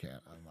fucking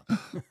cat. I'm like,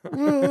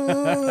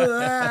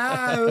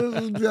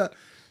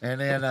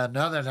 and then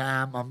another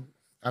time,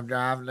 I'm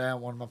driving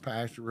down one of my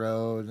pasture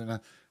roads, and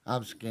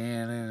I'm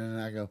scanning,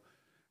 and I go,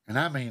 and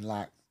I mean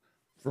like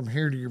from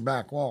here to your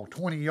back wall,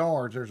 20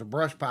 yards, there's a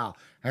brush pile.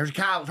 There's a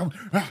cow.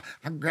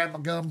 I grab my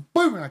gun,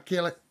 boom, and I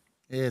kill it.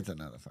 It's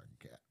another fucking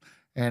cat.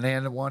 And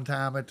then the one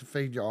time at the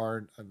feed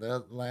yard,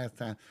 the last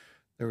time,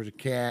 there was a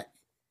cat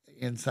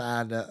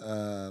inside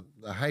the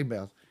hay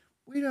bales.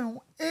 We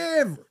don't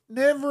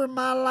never in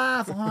my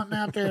life hunting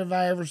out there have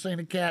I ever seen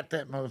a cat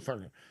that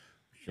motherfucker.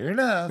 Sure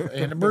enough,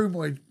 and the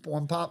broomweed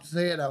one pops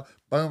his head out,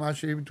 boom, I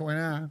shoot him between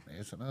the eyes.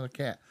 It's another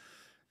cat.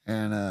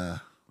 And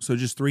So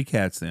just 3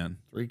 cats then.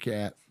 3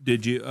 cats.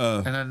 Did you?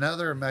 And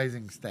another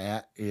amazing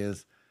stat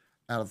is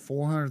out of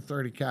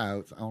 430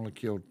 coyotes, I only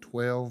killed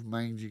 12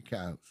 mangy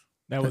coyotes.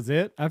 That was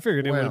it? I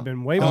figured it would have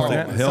been way more than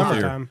that in the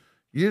healthier. summertime.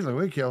 Usually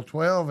we kill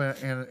 12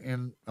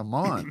 in a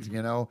month,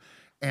 you know.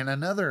 And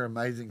another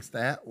amazing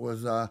stat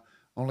was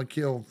only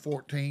killed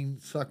 14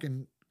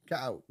 sucking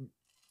cow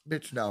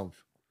bitch dogs.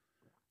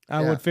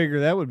 I would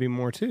figure that would be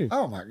more too.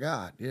 Oh my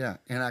God, yeah.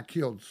 And I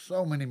killed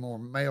so many more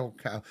male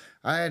cows.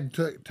 I had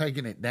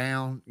taken it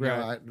down, you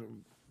know,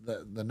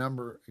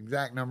 the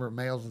exact number of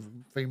males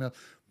and females,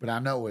 but I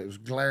know it was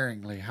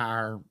glaringly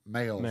higher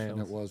males. Than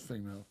it was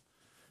females.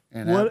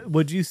 And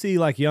would you see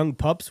like young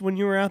pups when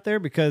you were out there?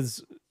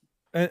 Because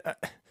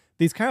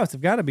these coyotes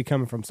have got to be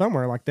coming from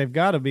somewhere. Like they've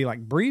got to be like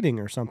breeding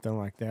or something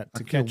like that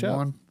to catch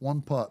up.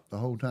 One pup the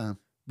whole time.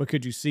 But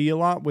could you see a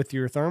lot with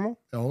your thermal?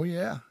 Oh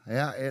yeah,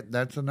 yeah.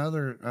 That's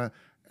another.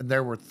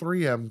 There were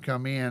 3 of them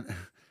come in,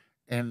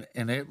 and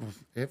it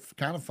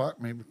kind of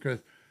fucked me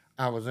because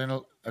I was in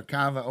a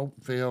kind of an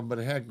open field, but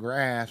it had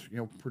grass, you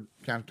know,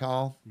 kind of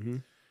tall,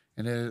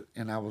 and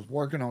I was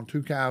working on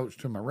 2 coyotes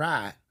to my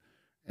right,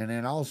 and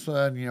then all of a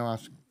sudden, you know,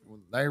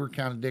 they were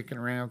kind of dicking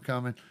around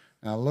coming.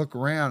 And I look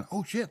around,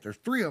 oh shit, there's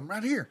 3 of them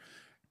right here.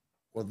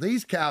 Well,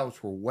 these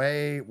coyotes were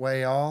way,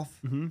 way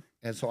off. Mm-hmm.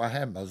 And so I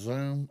had my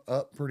zoom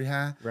up pretty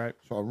high. Right.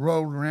 So I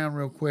rolled around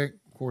real quick.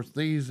 Of course,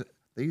 these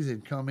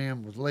had come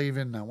in, was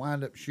leaving. And I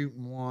wound up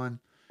shooting one,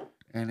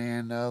 and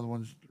then the other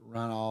ones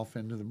run off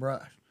into the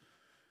brush.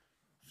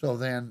 So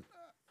then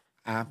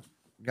I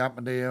got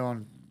my deal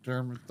and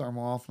turned my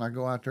thermal off, and I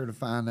go out there to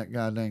find that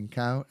goddamn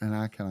coyote, and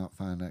I cannot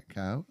find that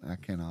coyote. I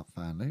cannot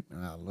find him.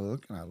 And I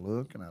look, and I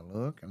look, and I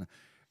look, and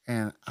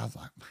I was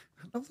like,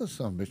 I know this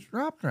son of a bitch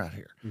dropped right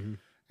here. Mm-hmm.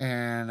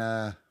 And,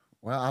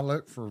 well, I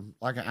looked for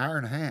like an hour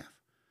and a half.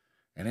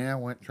 And then I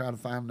went and tried to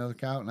find another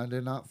coyote, and I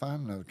did not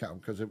find another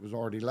coyote because it was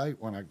already late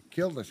when I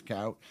killed this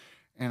coyote.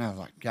 And I was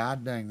like,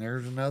 God dang,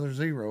 there's another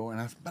 0. And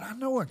I said, but I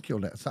know I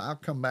killed that. So I'll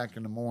come back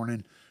in the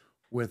morning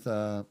with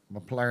my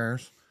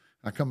Polaris.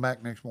 I come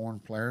back next morning,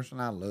 Polaris,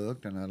 and I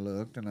looked, and I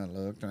looked, and I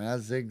looked, and I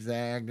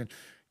zigzagged and,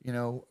 you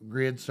know,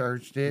 grid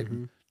searched it.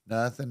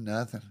 Mm-hmm. And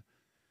nothing.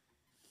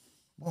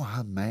 Boy,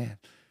 I'm mad.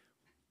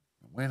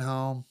 I went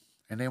home.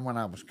 And then when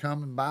I was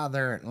coming by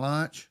there at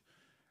lunch,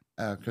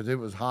 because it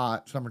was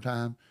hot,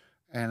 summertime,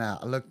 and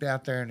I looked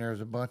out there, and there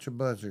was a bunch of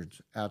buzzards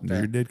out there.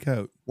 Your dead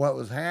coat. What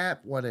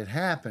had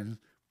happened,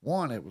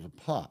 one, it was a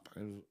pup.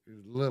 It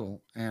was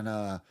little, and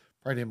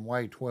probably didn't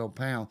weigh 12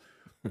 pounds.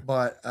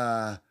 But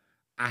I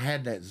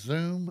had that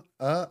zoom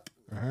up.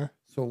 Uh-huh.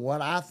 So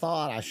what I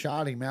thought, I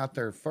shot him out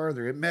there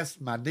further. It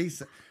messed my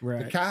decent.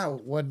 Right. The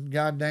coyote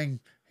wasn't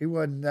he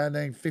wasn't that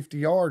dang 50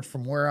 yards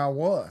from where I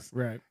was.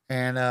 Right.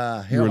 And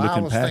you were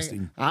looking past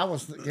him. I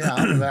was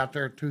out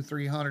there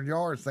 200-300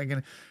 yards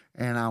thinking,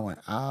 and I went,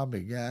 I'll be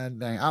god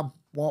dang. I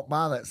walked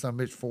by that son of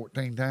a bitch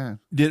 14 times.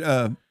 Did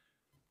I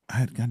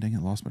had god dang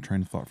it, lost my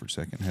train of thought for a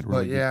second. Had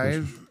really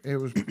it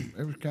was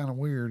kind of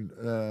weird.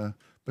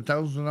 But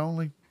those are the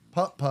only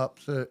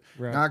pups that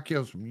I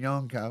killed some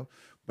young coyotes,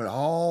 but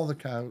all the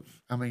coyotes,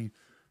 I mean,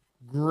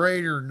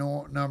 greater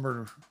normal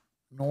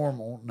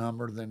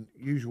number than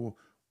usual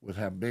was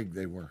how big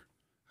they were.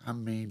 I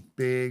mean,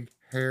 big,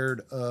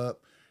 haired up.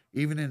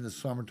 Even in the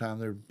summertime,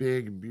 they're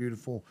big and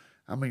beautiful.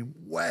 I mean,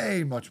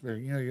 way much bigger.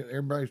 You know,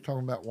 everybody's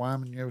talking about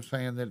Wyman,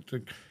 saying that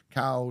the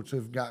coyotes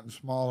have gotten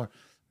smaller.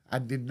 I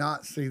did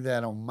not see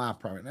that on my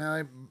property. Now,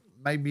 it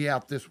may be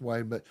out this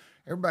way, but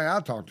everybody I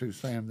talked to is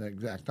saying the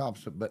exact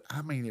opposite. But,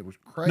 I mean, it was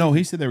crazy. No,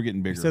 he said they were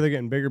getting bigger. He said they're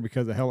getting bigger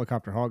because of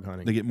helicopter hog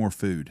hunting. They get more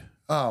food.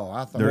 Oh,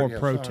 I thought more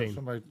protein.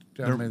 Somebody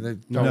tell me they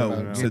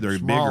said they're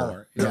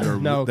smaller. bigger. Yeah.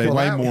 No, they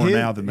weigh more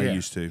now than they yeah.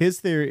 used to. His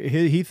theory,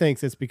 he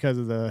thinks it's because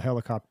of the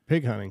helicopter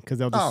pig hunting because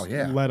they'll just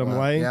let them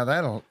lay. Yeah,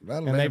 that'll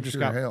and they've just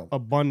got help.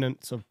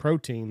 abundance of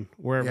protein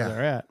wherever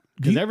they're at.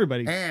 Because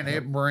everybody and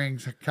it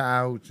brings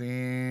coyotes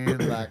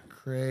in like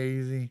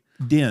crazy.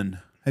 Den.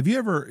 Do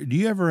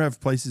you ever have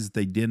places that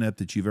they den up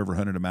that you've ever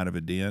hunted them out of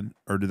a den,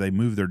 or do they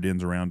move their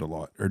dens around a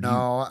lot? Or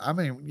I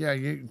mean,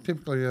 you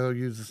typically they'll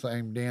use the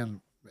same den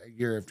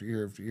year after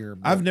year after year.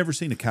 I've never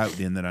seen a coyote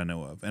den that I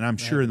know of, and I'm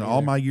sure in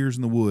all my years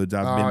in the woods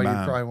I've been by.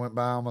 You probably went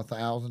by them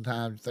 1,000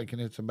 times thinking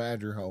it's a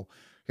badger hole.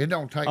 It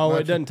don't take. Oh,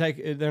 much. it doesn't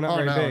take. They're not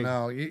very big.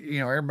 No, you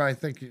know, everybody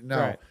think no.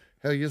 Right.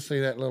 Hell, you'll see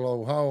that little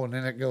old hole, and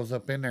then it goes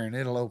up in there, and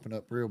it'll open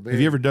up real big.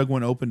 Have you ever dug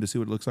one open to see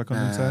what it looks like on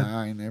the inside?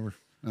 I ain't never.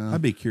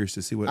 I'd be curious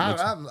to see what it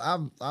looks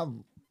like.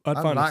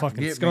 I'd find a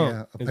fucking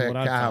skunk. A pet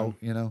cow,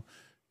 you know.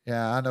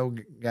 Yeah, I know.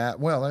 Guy.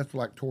 Well, that's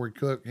like Tory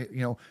Cook.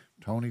 You know,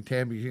 Tony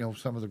Tabby. You know,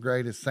 some of the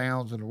greatest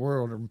sounds in the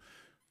world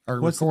are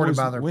recorded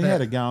by their. We pet.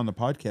 had a guy on the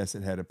podcast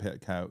that had a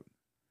pet coyote.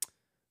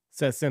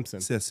 Seth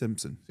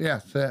Simpson. Yeah,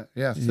 Seth.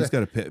 Yeah, he's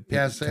got a pet.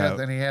 Yeah, Seth,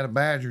 coyote. and he had a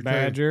badger.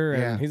 Badger,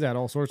 too. and he's had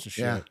all sorts of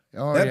shit. Yeah.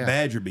 Oh, that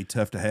badger would be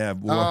tough to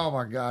have. Boy. Oh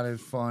my God,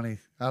 it's funny.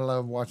 I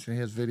love watching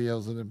his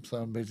videos of them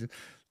son of bitches.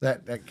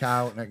 That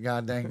coyote and that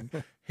goddamn.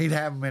 He'd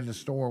have them in the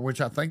store,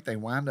 which I think they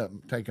wind up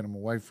taking them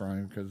away from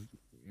him because,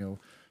 you know,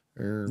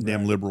 they're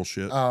damn liberal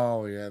shit.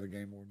 Oh yeah, the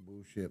game warden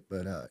bullshit.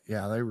 But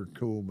yeah, they were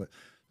cool. But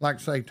like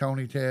say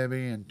Tony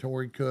Tabby and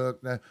Tory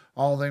Cook,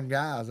 all them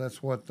guys,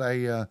 that's what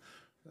they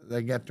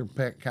got their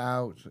pet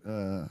coyotes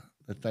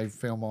that they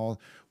film all.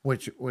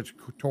 Which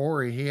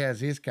Tory, he has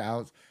his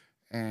coyotes,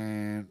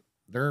 and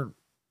they're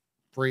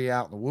free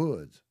out in the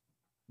woods.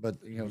 But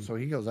you know, so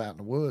he goes out in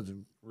the woods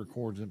and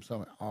records them.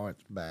 Oh,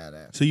 it's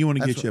badass. So you want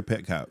to get you a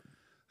pet coyote?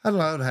 I'd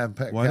love to have a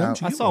pet Why coyote.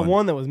 don't you I saw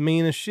one that was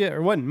mean as shit,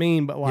 or wasn't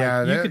mean, but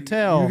like you could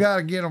tell. You got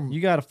to get them.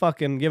 You got to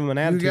fucking give them an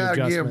attitude adjustment.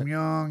 You got to give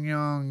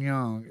them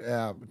young,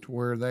 yeah, to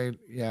where they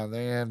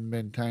hadn't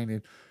been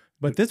tainted.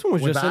 But this one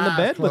was just in the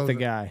bed with the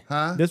guy.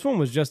 Huh? This one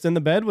was just in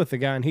the bed with the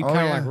guy, and he'd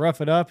kind of like rough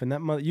it up, and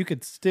that you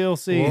could still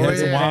see he had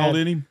some wild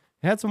in him.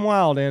 Had some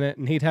wild in it,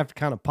 and he'd have to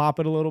kind of pop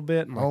it a little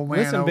bit. And old like,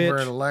 man listen, over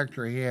bitch. at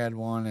Electra, he had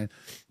one, and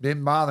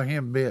didn't bother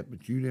him a bit,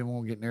 but you didn't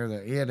want to get near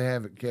that. He had to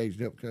have it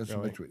caged up because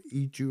bitch would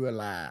eat you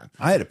alive.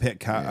 I had a pet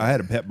coyote. I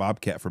had a pet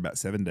bobcat for about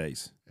 7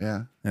 days.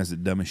 Yeah, that's the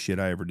dumbest shit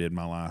I ever did in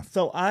my life.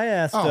 So I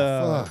asked,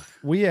 I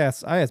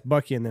asked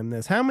Bucky and them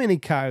this: how many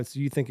coyotes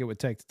do you think it would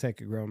take to take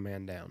a grown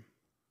man down?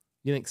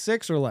 You think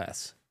 6 or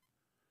less?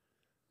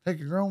 Take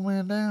a grown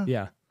man down?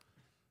 Yeah.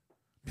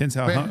 Depends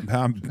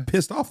how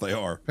pissed off they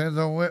are. Depends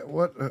on what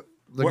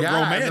the what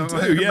guy, man the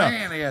too, yeah.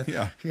 man is.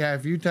 Yeah.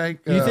 If you take,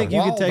 you think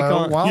you could take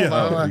on?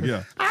 Waldo,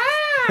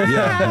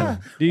 yeah.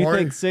 Do you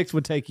think 6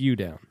 would take you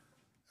down?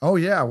 Oh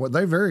yeah, well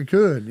they very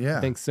could. Yeah,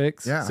 I think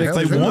 6. Yeah, 6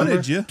 they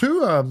wanted you.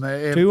 2 of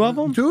them. 2 of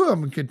them. 2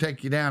 of them could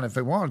take you down if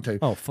they wanted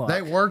to. Oh fuck!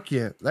 They work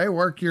you. They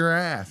work your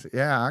ass.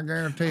 Yeah, I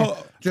guarantee you.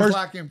 Just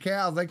like them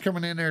cows, they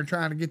coming in there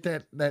trying to get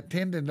that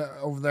tendon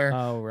over there.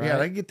 Oh right. Yeah,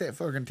 they get that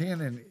fucking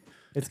tendon.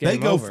 It's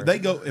game over. They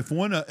go. If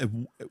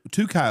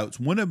 2 coyotes,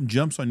 one of them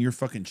jumps on your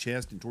fucking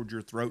chest and towards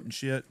your throat and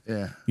shit.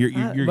 Yeah.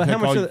 You're but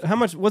how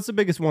much? What's the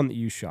biggest one that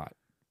you shot?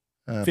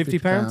 50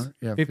 pounds.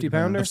 Yeah, 50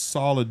 pounder. Of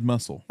solid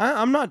muscle.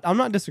 I'm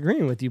not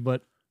disagreeing with you,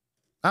 but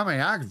I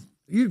mean,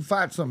 you'd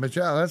fight some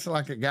bitch out. That's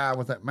like a guy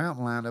with that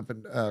mountain lion up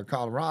in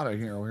Colorado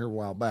here a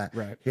while back.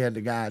 Right. He had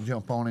the guy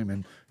jump on him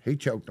and he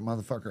choked the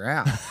motherfucker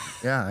out.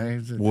 Yeah.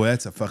 Boy,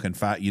 that's a fucking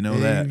fight. You know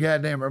that.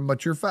 Goddamn,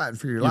 but you're fighting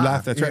for your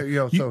life. That's right.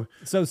 You know,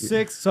 so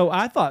 6. So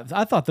I thought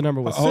the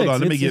number was 6. Hold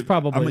on, It's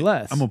probably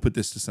less. I'm gonna put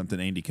this to something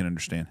Andy can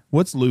understand.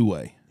 What's Lou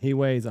weigh? He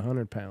weighs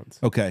 100 pounds.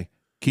 Okay.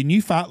 Can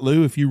you fight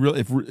Lou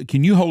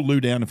can you hold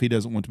Lou down if he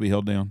doesn't want to be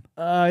held down?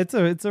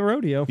 It's a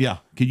rodeo. Yeah.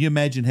 Can you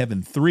imagine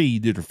having 3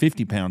 that are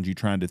 50 pounds, you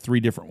trying to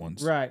 3 different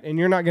ones? Right. And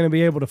you're not going to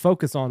be able to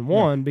focus on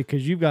one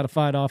because you've got to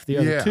fight off the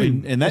other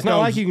 2. And it's not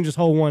like you can just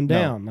hold one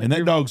down. Like and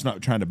that dog's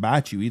not trying to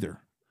bite you either.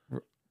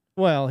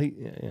 Well,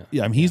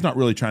 yeah. I mean, he's not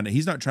trying to bite you.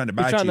 He's not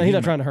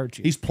trying to hurt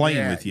you. He's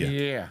playing with you.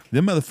 Yeah.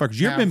 Them motherfuckers.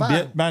 You ever been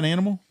bit by an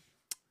animal?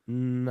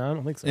 No, I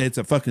don't think so. It's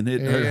a fucking.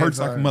 It hurts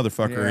like a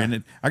motherfucker. Yeah.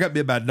 And I got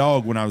bit by a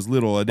dog when I was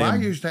little. I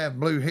used to have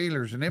blue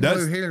healers, and them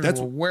blue healers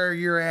will wear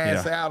your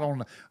ass out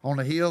on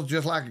the heels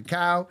just like a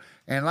cow.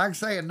 And like I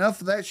say,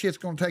 enough of that shit's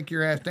going to take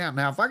your ass down.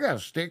 Now, if I got a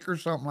stick or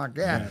something like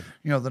that,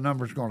 the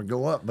number's going to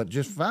go up. But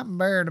just if I'm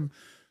bearing them.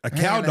 A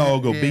cow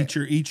dog will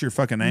eat your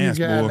fucking ass,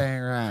 boy.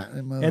 Right.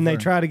 And they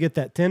try to get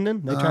that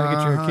tendon. They try to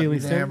get your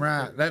Achilles tendon. Damn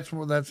right.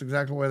 That's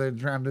exactly why they're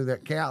trying to do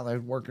that cow. They're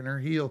working their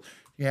heel.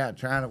 Yeah,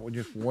 trying to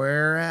just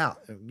wear out,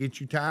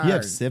 get you tired. You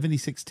have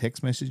 76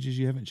 text messages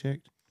you haven't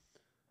checked?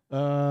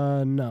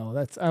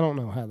 No, I don't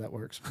know how that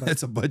works. But,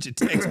 That's a bunch of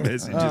text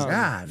messages.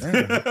 God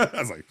damn. I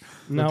was like,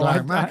 no,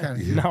 like my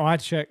kind of-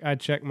 I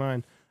check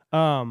mine.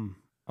 I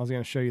was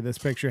gonna show you this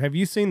picture. Have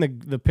you seen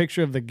the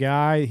picture of the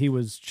guy? He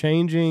was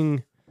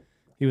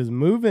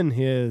moving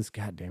his.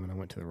 God damn it! I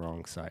went to the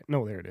wrong site.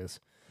 No, there it is.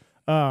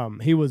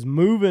 He was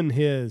moving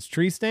his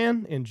tree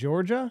stand in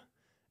Georgia,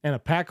 and a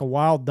pack of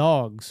wild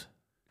dogs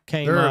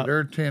came up.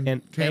 They're and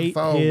ate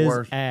tenfold his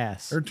worse.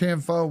 ass. They're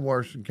tenfold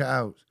worse than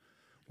coyotes.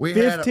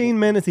 15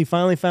 minutes, he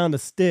finally found a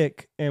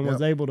stick and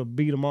was able to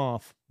beat him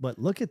off. But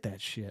look at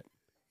that shit.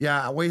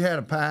 Yeah, we had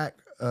a pack.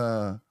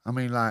 I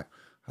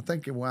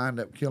think it wound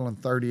up killing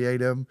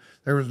 38 of them.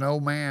 There was an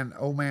old man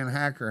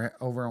Hacker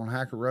over on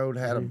Hacker Road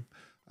had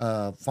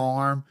a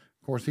farm.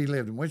 Of course, he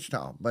lived in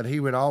Wichita, but he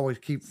would always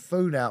keep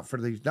food out for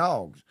these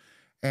dogs.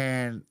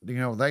 And,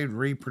 they'd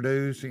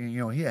reproduce.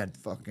 And, he had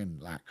fucking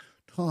like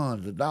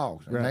tons of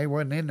dogs. And they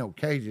wasn't in no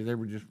cages. They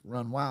would just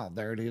run wild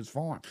there at his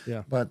farm.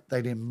 Yeah. But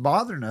they didn't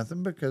bother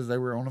nothing because they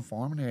were on a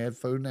farm and they had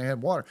food and they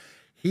had water.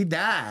 He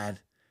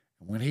died.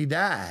 And when he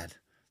died,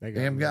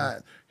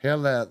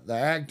 the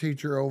ag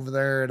teacher over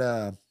there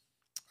at,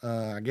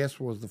 I guess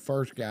was the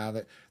first guy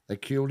that they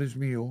killed his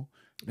mule.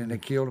 Then they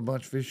killed a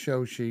bunch of his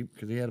show sheep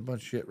because he had a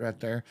bunch of shit right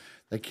there.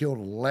 They killed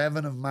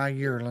 11 of my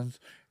yearlings.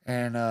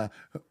 And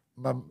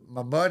my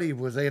buddy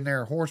was in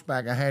there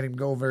horseback. I had him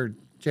go over and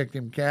check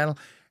them cattle.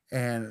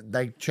 And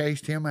they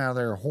chased him out of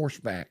there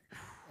horseback.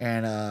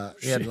 And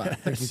he had I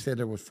think he said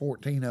there was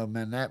 14 of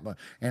them in that.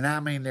 And I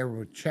mean, there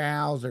were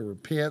chows, there were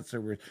pits,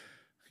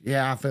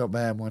 I felt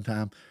bad one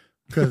time.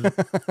 Because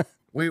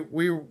we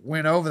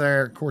went over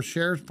there. Of course,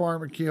 sheriff's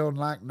department killed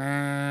like 9.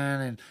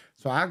 And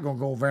so I'm going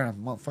to go over there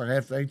and motherfucker,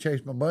 after they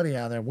chased my buddy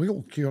out of there, we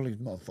going to kill these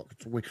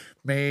motherfuckers. So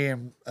me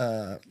and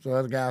some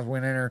other guys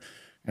went in there.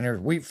 And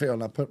there's wheat field,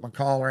 and I put my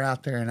collar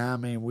out there, and I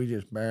mean, we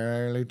just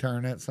barely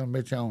turned that son of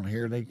a bitch on.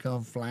 Here they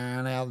come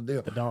flying out of the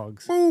deal. The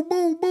dogs. Boom,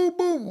 boom, boom,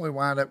 boom. We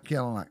wind up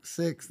killing like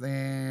 6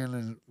 then,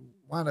 and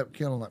wind up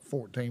killing like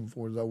 14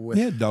 before it was over with.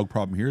 we had a dog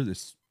problem here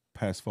this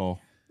past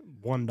fall.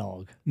 One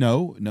dog.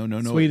 No.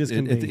 Sweet as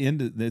can at be. the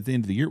end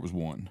of the year, it was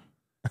one.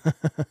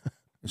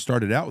 It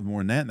started out with more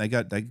than that, and they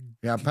got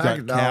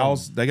pack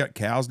cows. They got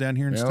cows down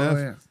here and stuff.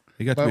 Yeah.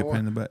 They got to be a pain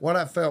in the butt. What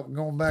I felt,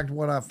 going back to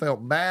what I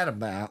felt bad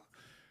about,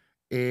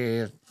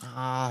 is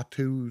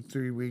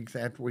 2-3 weeks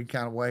after we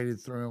kind of waded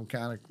through them,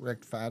 kind of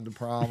rectified the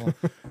problem.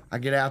 I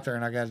get out there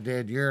and I got a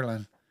dead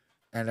yearling,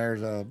 and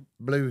there's a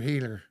blue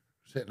healer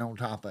sitting on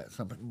top of it.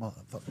 Something,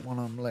 motherfucker, one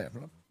of them left.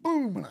 And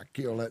boom, and I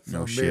kill that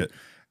son of a bitch.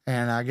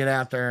 And I get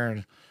out there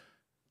and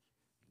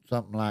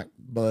something like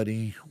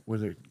Buddy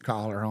with a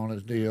collar on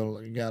his deal.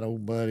 He got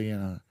old Buddy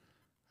and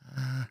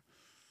I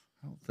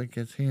don't think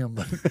it's him,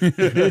 but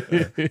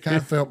kind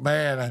of felt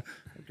bad.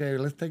 Okay,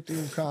 let's take the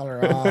old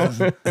collar off.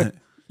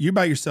 You're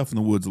by yourself in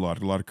the woods a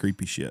lot of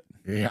creepy shit.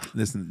 Yeah.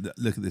 Listen,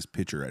 look at this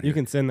picture right here. You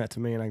can send that to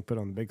me and I can put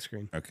it on the big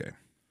screen. Okay.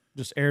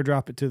 Just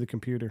airdrop it to the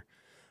computer.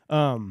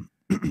 There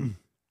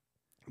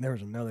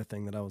was another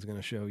thing that I was going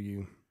to show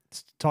you.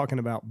 It's talking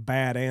about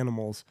bad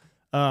animals.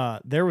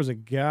 There was a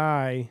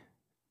guy,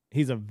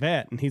 he's a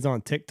vet, and he's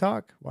on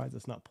TikTok. Why is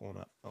this not pulling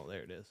up? Oh,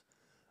 there it is.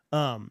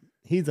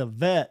 He's a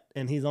vet,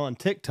 and he's on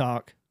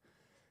TikTok,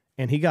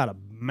 and he got a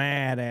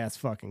mad-ass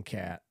fucking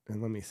cat.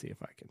 And let me see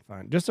if I can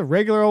find just a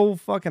regular old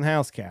fucking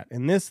house cat.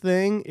 And this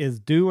thing is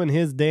doing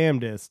his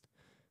damnedest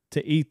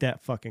to eat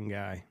that fucking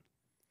guy.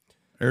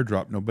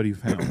 Airdrop, nobody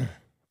found.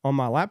 On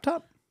my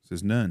laptop? It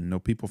says none, no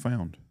people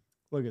found.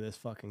 Look at this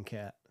fucking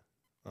cat.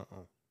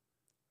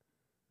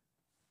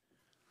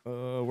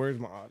 Where's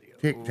my audio?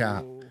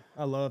 TikTok.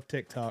 I love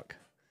TikTok.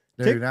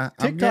 Dude,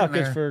 TikTok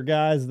is for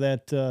guys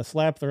that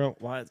slap their own.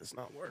 Why is this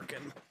not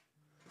working?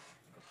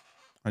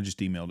 I just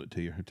emailed it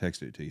to you or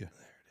texted it to you.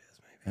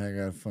 I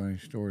got a funny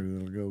story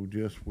that'll go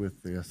just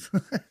with this.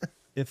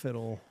 If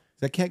it'll.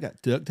 That cat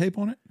got duct tape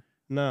on it?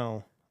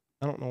 No.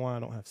 I don't know why I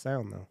don't have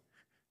sound, though.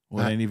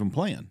 Well, it ain't even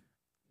playing.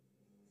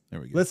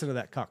 There we go. Listen to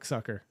that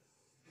cocksucker.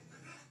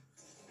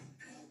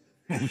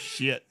 Oh,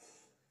 shit.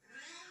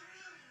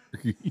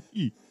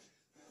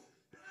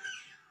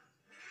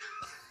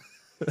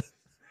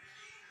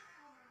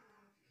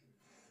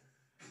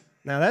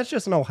 Now, that's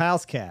just an old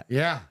house cat.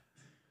 Yeah.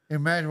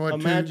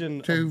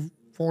 Imagine two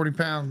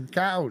 40-pound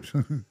cows.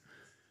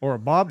 Or a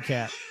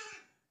bobcat.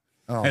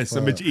 Oh, hey,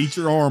 somebody eat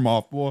your arm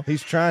off, boy.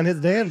 He's trying his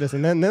damnedest,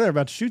 and then they're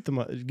about to shoot them,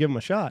 give him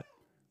a shot.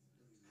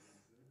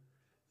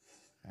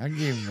 I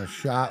gave him a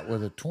shot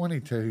with a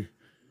 22.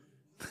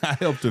 I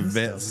helped a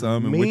vet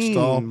some in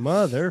Wichita.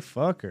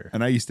 Motherfucker.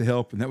 And I used to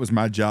help, and that was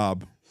my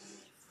job.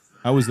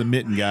 I was the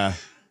mitten guy.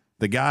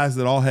 The guys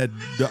that all had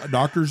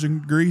doctor's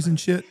degrees and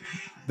shit,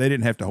 they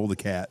didn't have to hold the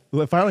cat.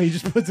 Well, finally, he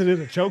just puts it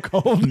in a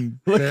chokehold.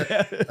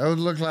 Those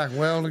look like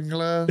welding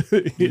gloves.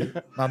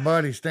 Yeah. My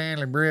buddy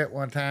Stanley Britt,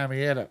 one time,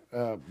 he had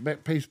a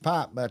piece of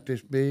pipe about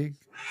this big.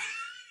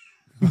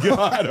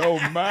 God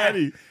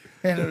almighty.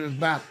 And it was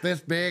about this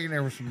big, and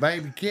there were some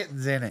baby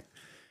kittens in it.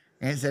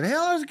 And he said,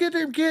 hell, let's get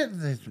them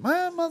kittens. He said,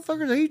 well,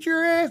 motherfuckers, eat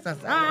your ass. I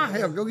said,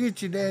 hell, go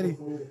get your daddy.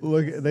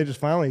 Look, they just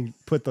finally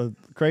put the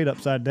crate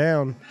upside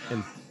down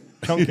and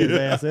chunk his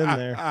ass in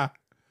there.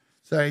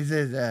 So he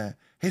says,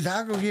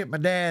 I'll go get my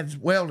dad's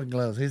welding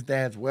gloves. His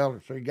dad's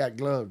welder, so he got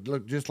gloves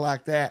look just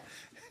like that.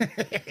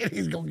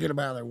 He's gonna get them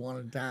out of there one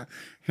at a time.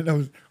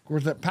 Of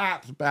course, that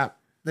pipe's about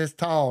this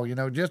tall,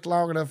 just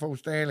long enough for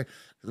Stanley,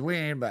 because we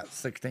ain't about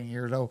 16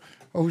 years old.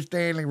 Old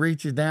Stanley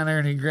reaches down there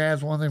and he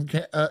grabs one of them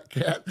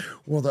cat.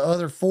 Well, the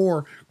other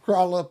 4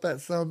 crawl up that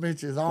son of a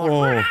bitch's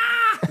arm.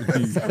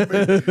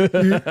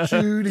 You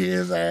chewed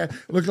his ass.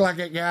 Looked like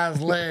that guy's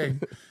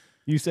leg.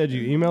 You said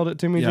you emailed it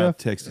to me, Yeah, I Jeff?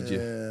 texted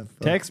you.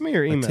 Text me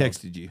or email? I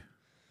texted you.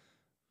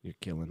 You're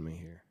killing me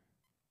here.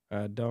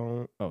 I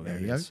don't. Oh, there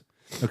it is.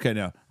 Okay,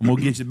 now I'm gonna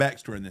get you the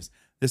backstory on this.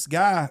 This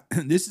guy,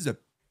 this is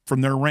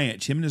from their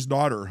ranch. Him and his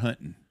daughter are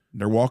hunting.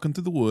 They're walking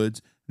through the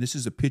woods. And this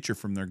is a picture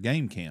from their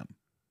game cam.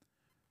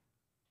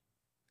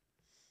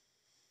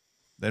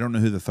 They don't know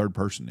who the third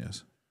person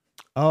is.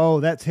 Oh,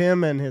 that's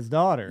him and his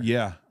daughter.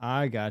 Yeah.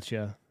 I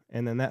gotcha.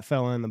 And then that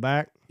fella in the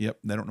back. Yep.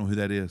 They don't know who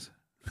that is.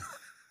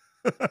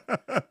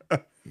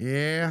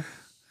 Yeah.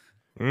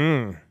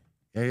 Mm.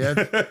 Yeah,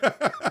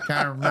 that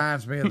kind of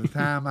reminds me of the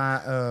time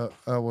I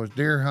was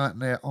deer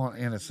hunting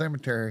in a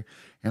cemetery,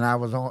 and I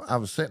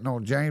was sitting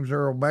on James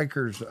Earl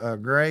Baker's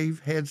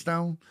grave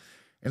headstone,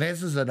 and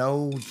this is an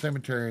old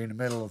cemetery in the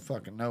middle of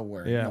fucking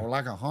nowhere, yeah.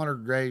 Like a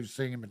 100-grave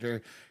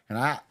cemetery.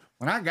 And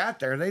when I got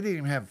there, they didn't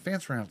even have a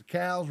fence around. The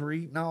cows were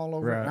eating all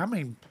over. Right. I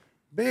mean,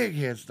 big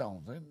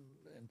headstones and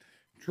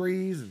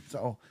trees, and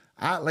so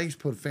I at least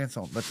put a fence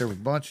on. But there was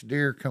a bunch of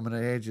deer coming to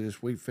the edge of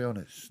this wheat field,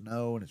 and it's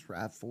snow, and it's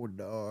right before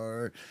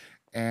dark.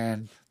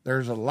 And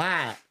there's a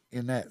light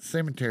in that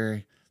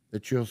cemetery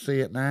that you'll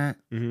see at night,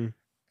 and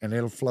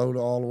it'll float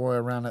all the way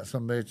around that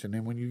some bitch. And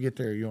then when you get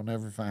there, you'll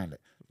never find it.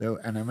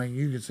 And I mean,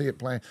 you can see it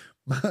playing.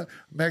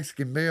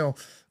 Mexican Bill.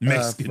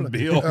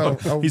 Bill.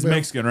 He's Bill.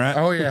 Mexican, right?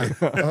 Oh, yeah.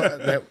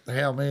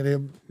 Hell,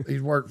 man,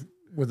 he's worked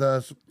with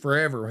us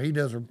forever. He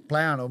does a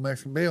plowing, old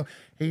Mexican Bill.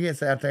 He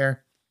gets out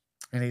there,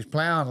 and he's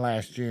plowing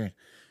last year.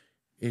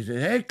 He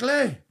said, "Hey,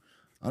 Clay,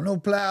 I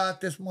don't plow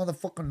out this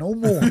motherfucker no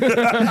more."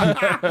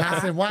 I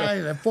said,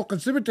 "Why? That fucking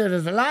cemetery,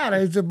 there's a lot."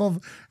 He said,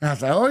 and I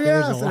said, "Oh,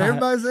 yeah." I said,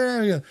 "Everybody's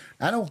there." He goes,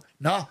 "I don't,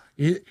 no,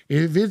 if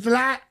it's a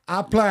lot,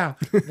 I'll plow.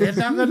 It's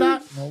not good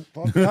not. No,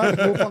 fuck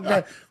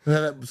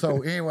that."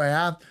 So anyway,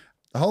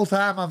 the whole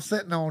time I'm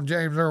sitting on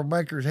James Earl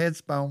Baker's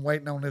headstone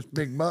waiting on this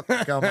big buck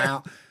to come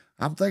out,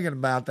 I'm thinking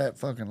about that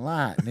fucking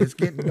light. And it's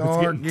getting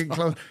dark, getting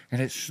close,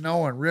 and it's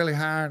snowing really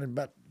hard, and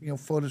about,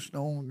 foot of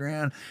snow on the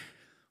ground.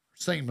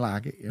 Seemed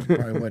like it. It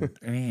probably wasn't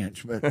an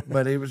inch,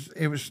 but it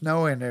was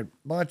snowing. A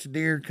bunch of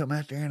deer come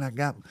out there, and I've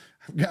got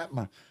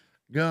my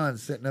gun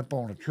sitting up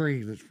on a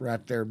tree that's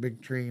right there, a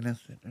big tree, and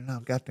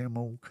I've got them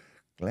old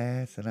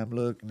glass, and I'm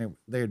looking.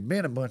 There had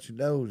been a bunch of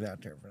does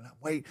out there, but I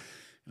wait,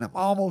 and I'm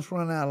almost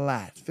running out of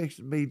lights,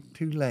 fixing to be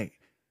too late.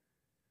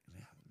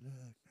 And I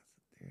look,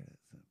 there that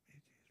son of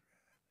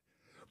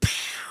a bitch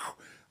is right.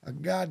 A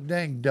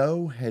goddamn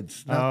doe had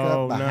snuck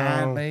up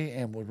behind me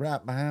and was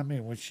right behind me,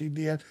 and when she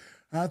did,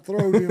 I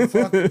threw them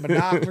fucking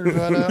binoculars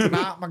up,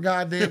 knocked my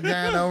goddamn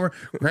gun over,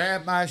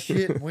 grabbed my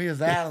shit, and we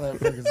was out of that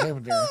fucking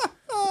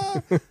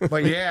cemetery.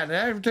 But yeah, did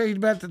I ever tell you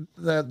about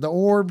the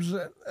orbs? Me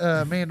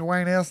and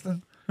Dwayne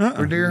Elston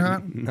were deer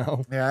hunting.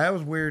 No. Yeah, that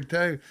was weird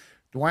too.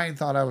 Dwayne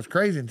thought I was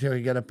crazy until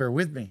he got up there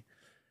with me.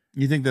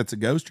 You think that's a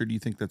ghost, or do you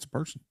think that's a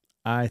person?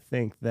 I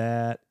think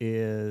that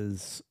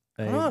is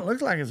it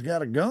looks like it's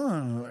got a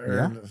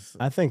gun.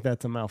 I think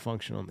that's a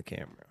malfunction on the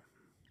camera.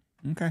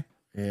 Okay.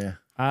 Yeah.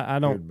 I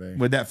don't.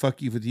 Would that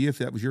fuck you with you if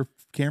that was your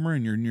camera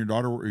and your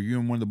daughter or you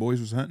and one of the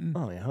boys was hunting?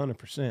 Oh, yeah,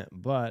 100%.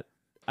 But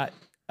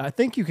I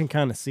think you can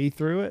kind of see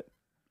through it.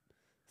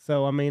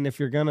 So, I mean, if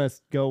you're going to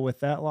go with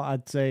that law,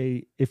 I'd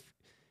say I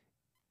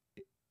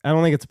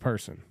don't think it's a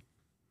person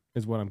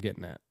is what I'm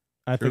getting at.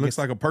 I think it looks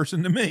like a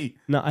person to me.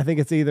 No, I think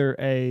it's either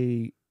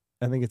a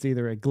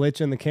glitch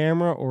in the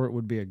camera or it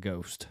would be a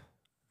ghost.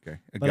 Okay.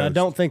 But I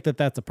don't think that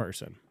that's a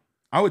person.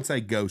 I would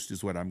say ghost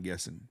is what I'm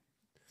guessing.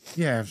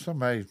 Yeah,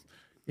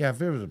 if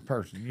it was a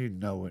person,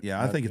 you'd know it.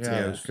 Yeah, I think it's a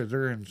ghost. Because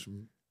they're in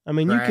some I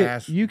mean,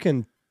 grass. you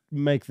can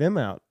make them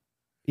out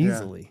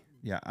easily.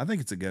 Yeah, I think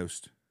it's a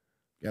ghost.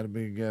 Got to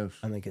be a ghost.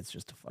 I think it's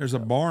just a There's a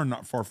barn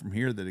not far from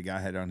here that a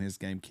guy had on his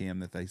game cam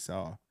that they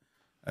saw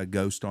a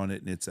ghost on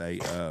it, and it's a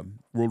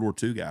World War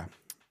II guy.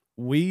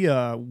 We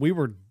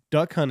were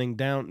duck hunting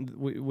down.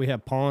 We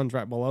have ponds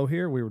right below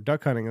here. We were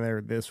duck hunting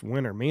there this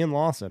winter. Me and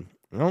Lawson.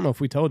 I don't know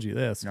if we told you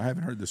this. I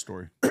haven't heard this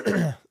story.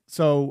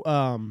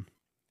 So,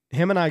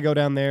 him and I go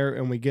down there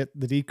and we get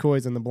the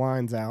decoys and the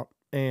blinds out,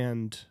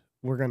 and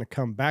we're going to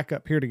come back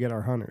up here to get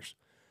our hunters.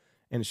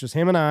 And it's just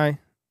him and I.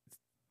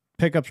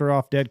 Pickups are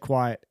off dead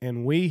quiet,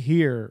 and we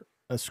hear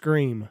a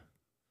scream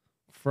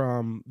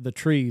from the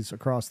trees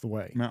across the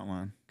way. Mountain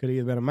lion. Could have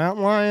either been a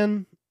mountain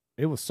lion.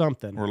 It was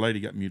something. Or a lady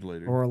got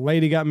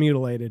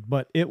mutilated.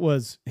 But it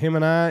was him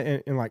and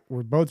I, and like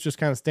we're both just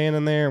kind of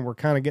standing there, and we're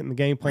kind of getting the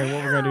game plan,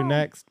 what we're going to do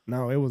next.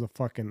 No, it was a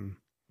fucking...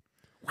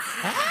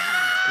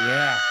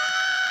 Yeah.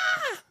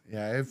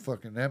 Yeah, it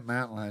fucking, that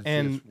mountain line's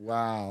And- just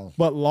wild.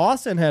 But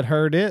Lawson had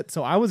heard it,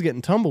 so I was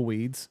getting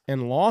tumbleweeds,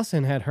 and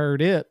Lawson had heard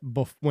it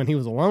when he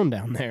was alone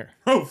down there.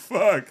 Oh,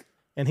 fuck.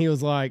 And he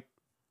was like,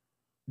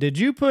 "Did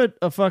you put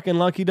a fucking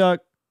Lucky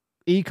Duck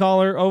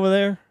e-collar over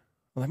there?"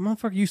 I'm like,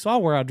 "Motherfucker, you saw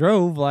where I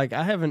drove. Like,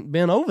 I haven't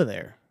been over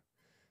there."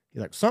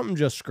 He's like, "Something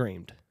just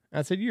screamed."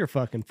 I said, "You're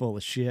fucking full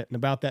of shit." And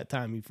about that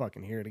time, you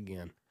fucking hear it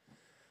again.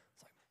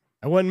 It's like,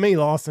 "It wasn't me,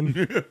 Lawson.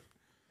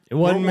 It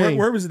wasn't me."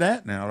 Where was it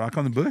at now? Like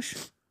on the bush?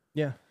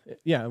 Yeah.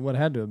 Yeah, what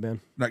had to have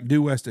been. Like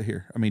due west of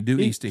here. I mean, due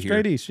east of here.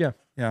 Straight east, yeah.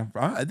 Yeah,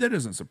 that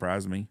doesn't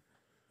surprise me.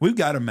 We've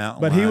got a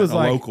mountain But lion, he was a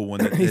like, local one.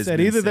 That he has said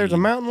been either there's a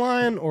seen. mountain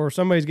lion or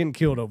somebody's getting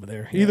killed over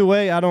there. Either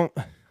way, I don't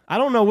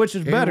know which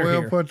is He better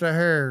will here. put the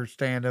hair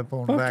stand up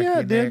on the Fuck back yeah,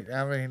 of your dude. neck.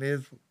 I mean,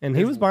 it's... And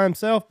he was by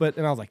himself,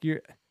 and I was like,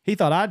 he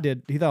thought I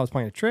did. He thought I was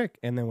playing a trick,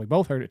 and then we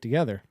both heard it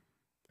together.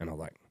 And I was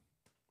like,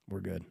 we're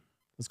good.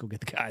 Let's go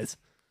get the guys.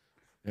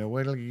 Yeah,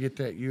 wait till you get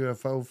that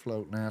UFO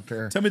floating out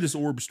there. Tell me this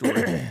orb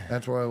story.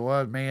 That's what it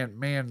was. Me and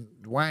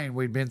Dwayne,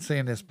 we'd been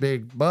seeing this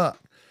big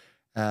buck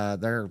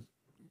there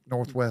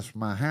northwest of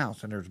my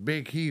house, and there's a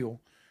big hill,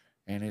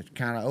 and it's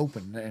kind of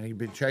open, and he'd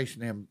been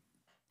chasing them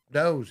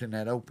does in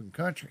that open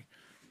country.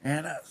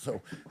 And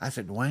so I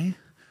said, Dwayne,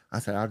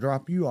 I'll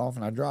drop you off,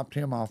 and I dropped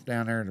him off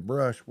down there in the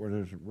brush where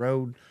there's a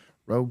road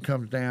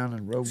comes down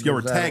and road So you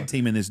were goes tag out.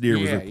 teaming this deer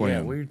was Yeah, their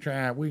plan.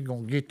 we're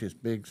gonna get this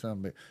big son of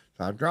a bitch.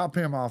 So I drop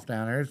him off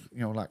down there. It's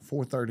like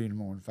 4:30 in the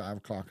morning, 5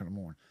 o'clock in the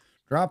morning.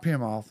 Drop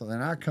him off, and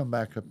then I come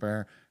back up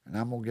there, and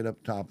I'm gonna get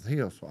up top of the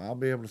hill, so I'll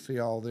be able to see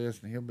all this,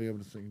 and he'll be able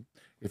to see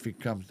if he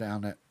comes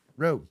down that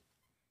road.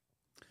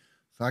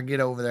 So I get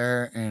over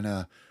there,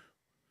 and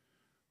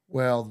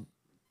well,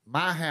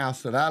 my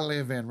house that I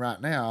live in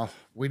right now,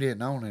 we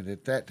didn't own it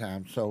at that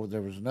time, so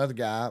there was another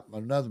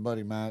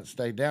buddy of mine that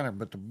stayed down there,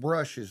 but the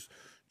brush is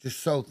just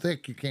so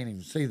thick you can't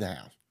even see the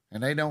house.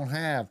 And they don't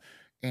have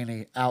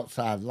any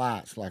outside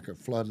lights like a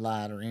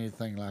floodlight or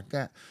anything like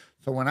that.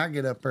 So when I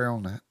get up there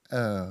on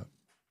the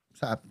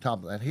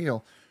top of that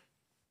hill,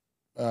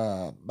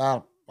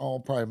 about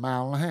probably a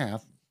mile and a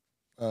half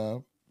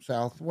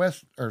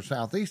southwest or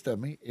southeast of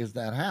me is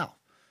that house.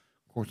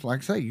 Of course, like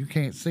I say, you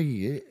can't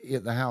see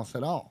the house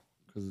at all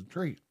because of the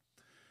trees.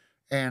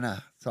 And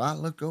so I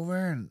look over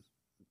there, and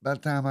by the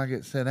time I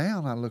get set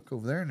down, I look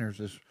over there, and there's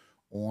this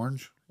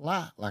orange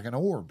light, like an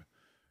orb,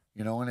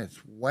 and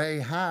it's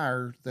way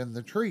higher than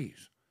the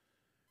trees.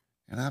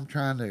 And I'm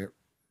trying to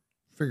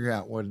figure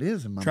out what it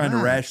is in my Trying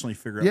mind. to rationally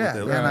figure out Yeah,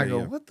 what they and I are. go,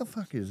 what the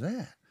fuck is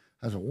that?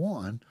 I said,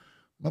 one,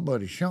 my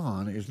buddy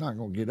Sean is not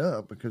going to get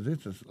up because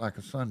it's like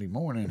a Sunday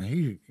morning, and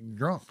he's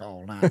drunk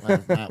all night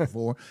last night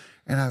before.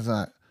 And I was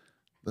like,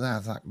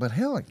 but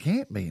hell, it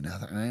can't be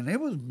nothing. And it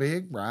was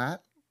big, bright,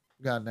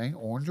 goddamn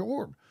orange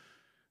orb,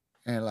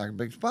 and like a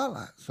big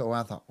spotlight. So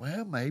I thought,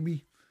 well,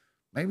 maybe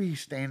he's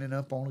standing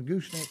up on a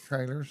gooseneck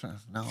trailer. So I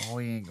said, no,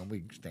 he ain't gonna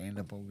be standing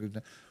up on a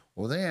gooseneck.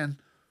 Well, then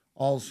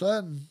all of a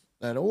sudden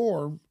that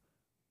orb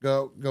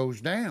goes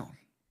down,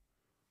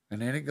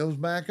 and then it goes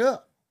back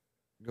up.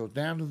 It goes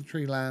down to the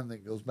tree line, then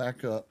it goes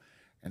back up,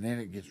 and then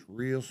it gets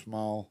real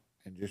small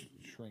and just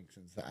shrinks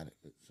inside it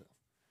itself.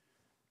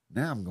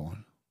 Now I'm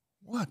going,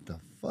 what the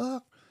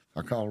fuck?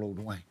 I called old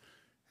Dwayne.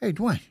 Hey,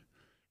 Dwayne,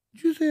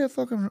 did you see that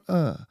fucking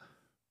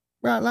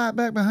bright light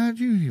back behind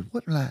you? He goes,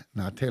 what light?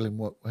 And I tell him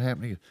what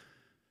happened. He goes,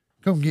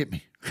 come get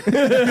me.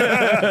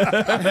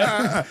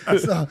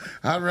 So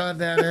I run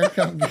down there,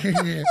 come get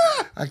him.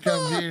 I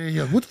come get him. He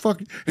goes, what the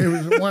fuck? It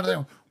was one of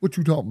them. What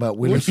you talking about,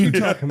 Willie? What you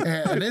talking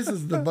about? And this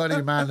is the buddy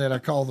of mine that I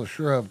call the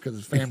shrub because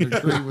his family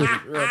tree was a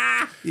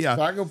shrub. Yeah.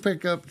 So I go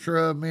pick up the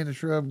shrub. Me and the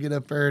shrub get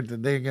up there at the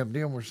dig up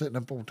deal. We're sitting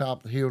up on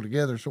top of the hill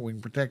together so we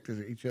can protect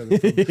each other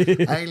from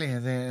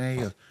aliens. And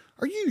he goes,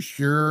 are you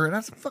sure? And I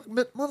said, fucking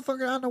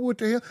motherfucker, I know what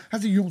the hell. I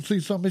said, you don't see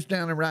something that's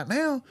down there right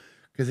now?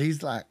 Because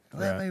he's like,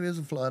 well, maybe it's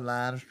a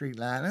floodlight, a street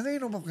light. And there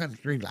ain't no fucking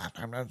street light.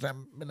 I've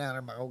been down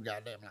there my whole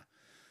goddamn life.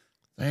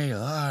 There you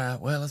go. All right,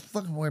 well, let's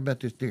fucking worry about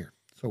this deer.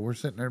 So we're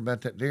sitting there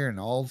about that deer, and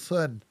all of a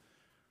sudden,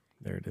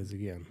 There it is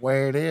again.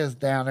 where it is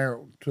down there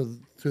to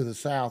the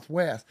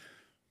southwest,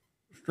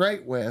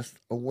 straight west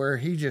of where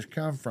he just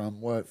come from,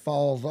 where it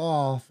falls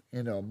off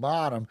into a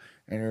bottom,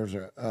 and there's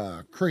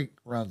a creek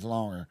runs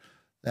along there.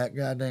 That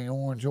goddamn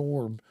orange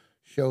orb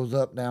shows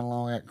up down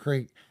along that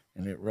creek,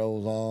 and it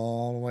rolls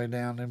all the way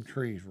down them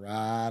trees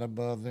right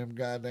above them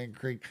goddamn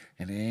creek,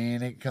 and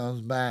then it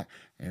comes back,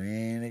 and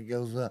then it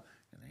goes up,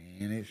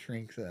 and then it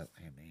shrinks up,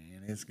 and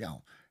then it's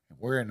gone. And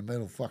we're in the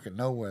middle of fucking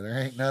nowhere. There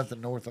ain't nothing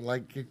north of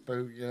Lake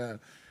Kickapoo,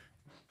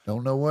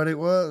 Don't know what it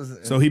was.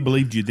 So he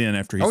believed you then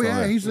after he saw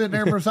that. He's sitting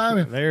there beside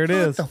me. There it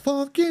is. What the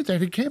fuck is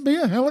that? It can't be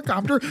a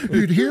helicopter.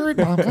 You'd hear it,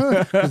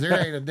 because there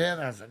ain't a dead.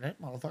 I said,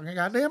 that motherfucking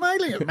goddamn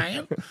alien,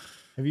 man.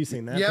 Have you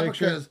seen that Yeah,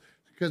 picture?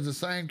 because the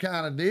same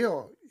kind of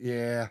deal.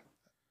 Yeah,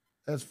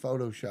 that's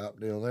Photoshop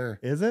deal there.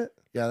 Is it?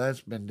 Yeah, that's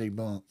been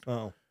debunked.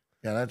 Oh,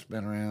 Yeah, that's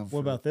been around.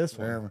 What about this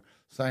one? forever.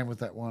 Same with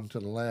that one to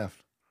the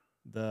left.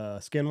 the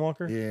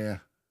Skinwalker? Yeah.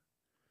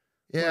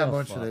 Yeah, Well, a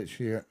bunch fuck. of that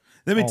shit.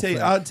 Let me All tell you,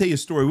 fake. I'll tell you a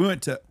story. We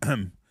went to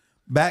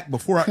back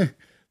before I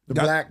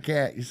The black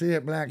cat. You see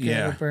that black cat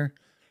Yeah. up there?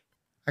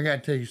 I got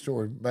to tell you a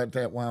story about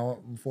that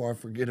before I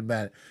forget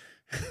about it.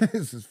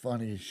 This is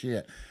funny as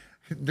shit.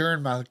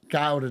 During my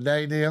Coyote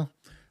Day deal,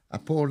 I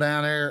pulled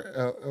down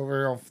there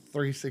over off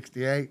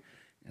 368,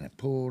 and I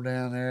pulled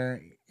down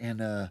there,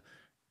 and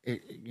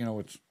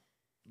it's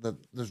the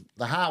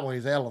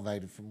highway's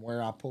elevated from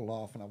where I pulled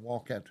off, and I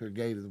walk out to a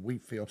gate of the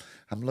wheat field.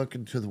 I'm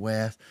looking to the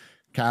west.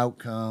 Coyote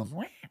comes.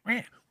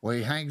 Well,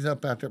 he hangs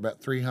up out there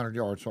about 300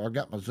 yards, so I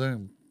got my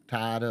zoom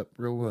tied up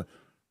real good.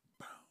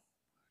 Boom.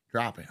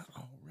 Drop it.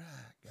 All right.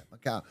 Got my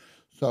coyote.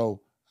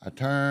 So I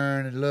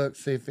turn and look,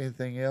 see if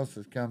anything else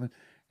is coming,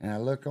 and I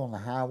look on the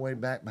highway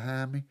back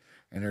behind me,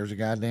 and there's a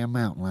goddamn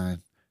mountain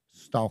lion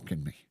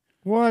stalking me.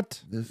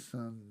 What? This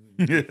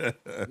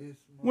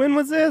When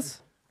was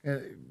this?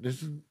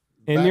 This is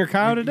In your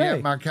Coyote Day?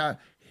 Yeah, my coyote.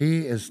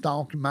 He is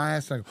stalking my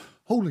ass. I go,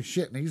 holy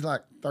shit! And he's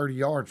like 30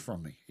 yards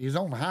from me. He's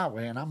on the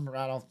highway, and I'm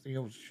right off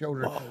the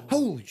shoulder.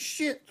 Holy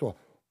shit! So,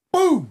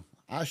 boom!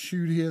 I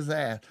shoot his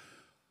ass.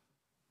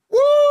 Woo!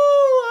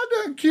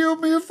 I done killed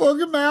me a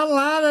fucking mountain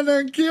lion. I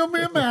done killed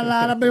me a mountain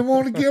lion. I've been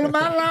wanting to kill a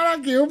mountain lion.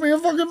 I killed me a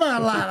fucking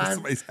mountain lion.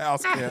 Somebody's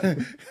house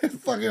cat.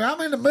 Fucking,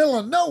 I'm in the middle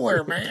of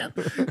nowhere, man.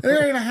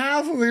 There ain't a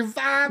house within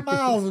 5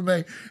 miles of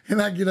me.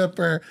 And I get up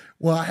there.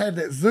 Well, I had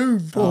that zoom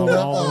pulled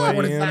up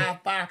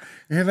 25 fire.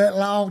 And that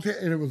long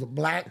and it was a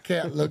black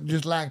cat, looked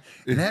just like.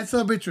 And that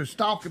son of a bitch was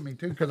stalking me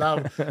too, because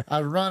I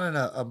was running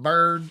a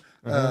bird.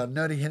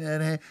 Nutty hen.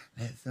 That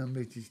son of a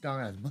bitch, he's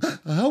stalking.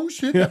 Oh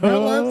shit!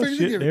 Oh,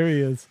 shit, there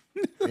he is.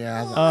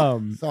 Yeah.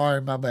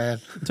 Sorry, my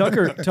bad.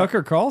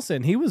 Tucker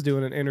Carlson, he was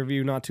doing an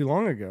interview not too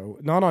long ago,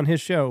 not on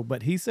his show,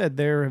 but he said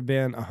there have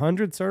been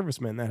 100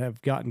 servicemen that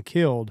have gotten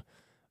killed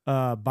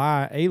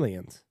by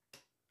aliens.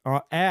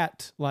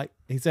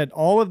 He said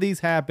all of these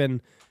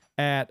happen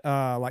at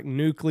like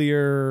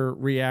nuclear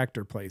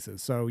reactor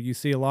places. So you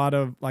see a lot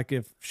of, like,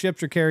 if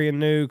ships are carrying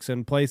nukes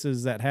and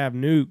places that have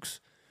nukes,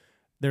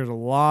 there's a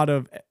lot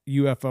of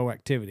UFO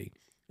activity.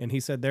 And he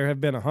said there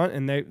have been 100,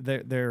 and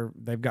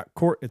they've got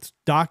court. It's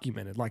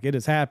documented, like it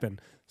has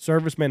happened.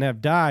 Servicemen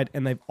have died,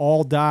 and they've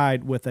all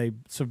died with a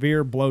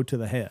severe blow to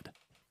the head.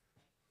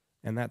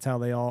 And that's how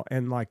they all.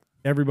 And like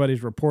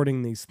everybody's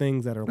reporting these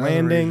things that are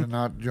landing,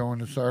 not join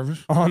the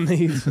service on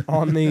these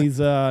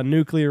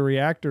nuclear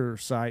reactor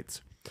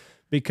sites,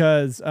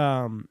 because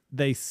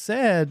they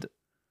said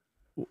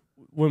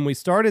when we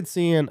started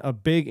seeing a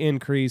big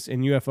increase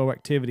in UFO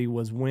activity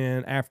was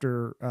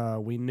after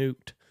we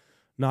nuked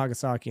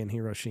Nagasaki and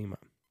Hiroshima.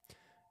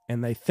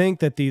 And they think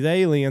that these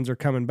aliens are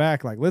coming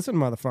back like, listen,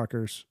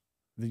 motherfuckers,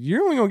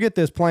 you're only going to get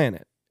this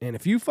planet. And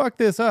if you fuck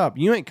this up,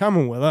 you ain't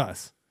coming with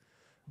us.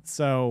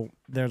 So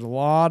there's a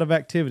lot of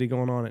activity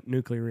going on at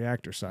nuclear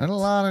reactor sites. And a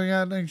lot of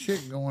goddamn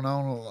shit going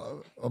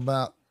on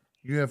about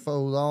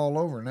UFOs all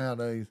over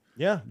nowadays.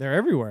 Yeah, they're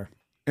everywhere.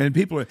 And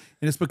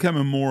it's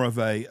becoming more of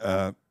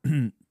a,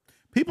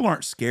 people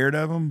aren't scared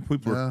of them.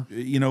 People are,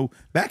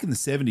 back in the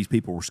 70s,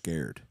 people were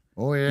scared.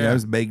 Oh, yeah. That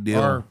was a big deal.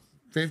 Or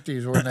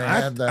 50s when they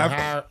had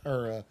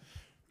the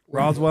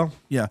Roswell.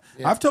 Yeah.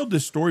 I've told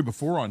this story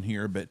before on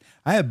here, but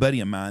I have a buddy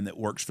of mine that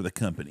works for the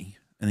company,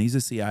 and he's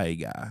a CIA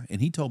guy,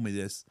 and he told me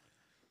this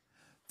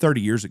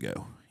 30 years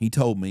ago. He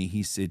told me,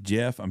 he said,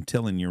 Jeff, I'm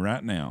telling you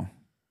right now,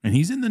 and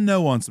he's in the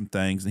know on some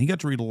things, and he got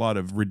to read a lot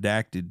of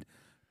redacted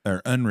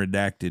or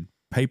unredacted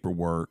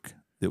paperwork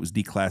that was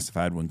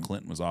declassified when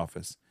Clinton was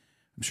office.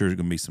 I'm sure there's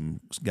going to be some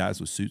guys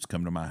with suits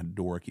coming to my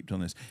door. I keep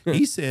telling this.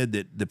 He said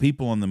that the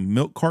people on the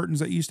milk cartons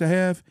that used to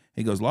have,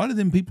 he goes, a lot of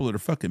them people that are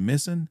fucking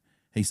missing,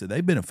 he said,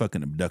 they've been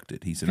fucking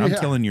abducted. He said, I'm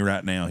telling you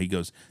right now. He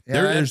goes,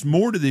 there's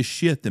more to this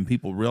shit than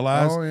people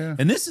realize. Oh, yeah.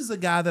 And this is a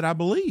guy that I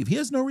believe. He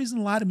has no reason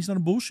to lie to me. He's not a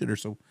bullshitter.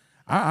 So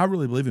I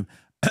really believe him.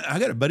 I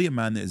got a buddy of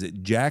mine that is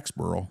at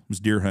Jacksboro, was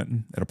deer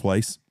hunting at a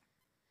place.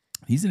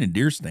 He's in a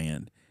deer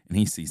stand, and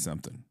he sees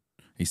something.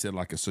 He said,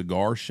 like a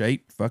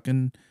cigar-shaped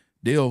fucking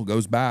deal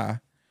goes by.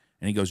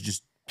 And he goes,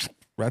 just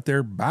right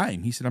there by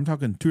him. He said, I'm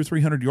talking 200 or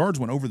 300 yards,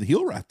 went over the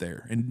hill right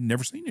there and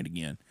never seen it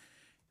again.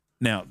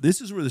 Now,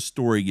 this is where the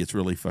story gets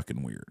really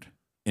fucking weird.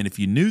 And if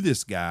you knew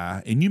this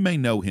guy, and you may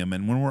know him,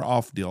 and when we're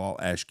off deal, I'll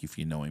ask you if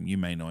you know him. You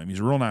may know him. He's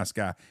a real nice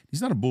guy.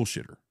 He's not a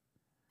bullshitter.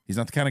 He's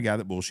not the kind of guy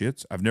that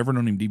bullshits. I've never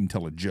known him to even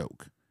tell a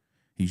joke.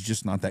 He's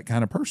just not that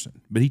kind of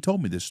person. But he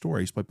told me this story.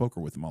 I used to play poker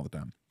with him all the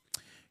time.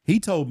 He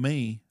told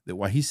me that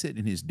while he's sitting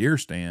in his deer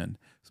stand,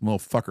 some little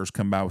fuckers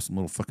come by with some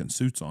little fucking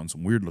suits on,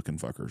 some weird looking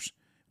fuckers,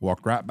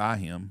 walked right by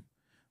him,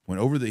 went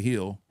over the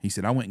hill. He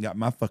said, I went and got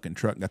my fucking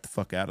truck and got the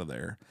fuck out of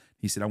there.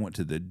 He said, I went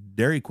to the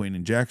Dairy Queen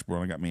in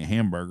Jacksboro and I got me a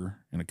hamburger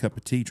and a cup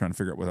of tea trying to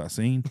figure out what I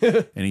seen.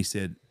 And he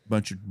said, a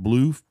bunch of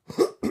blue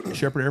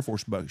Shepherd Air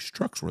Force Bucks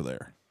trucks were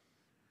there,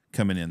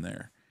 coming in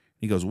there.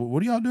 He goes, well,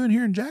 what are y'all doing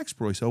here in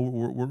Jacksboro? He said,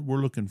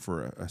 we're looking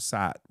for a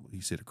site.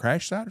 He said, a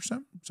crash site or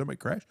something? Somebody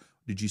crashed?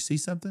 Did you see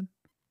something?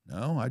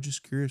 No, I'm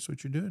just curious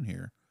what you're doing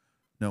here.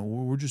 No,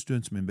 we're just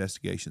doing some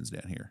investigations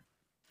down here.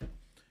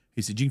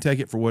 He said, you can take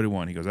it for what you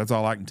want. He goes, that's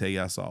all I can tell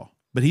you I saw.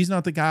 But he's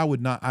not the guy I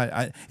would not,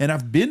 and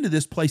I've been to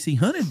this place he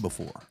hunted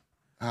before.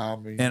 I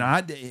mean,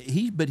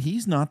 And but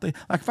he's not the,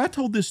 like, if I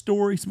told this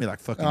story, it's me like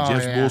fucking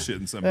Jeff's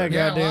bullshitting somebody.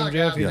 Yeah, a lot goddamn of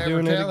Jeff, guys he's never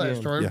doing it tell that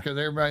again. story Yeah. because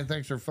everybody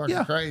thinks they're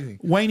fucking crazy.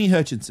 Wayne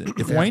Hutchinson.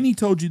 If Wayne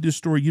told you this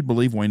story, you'd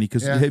believe Wayne,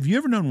 because have you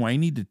ever known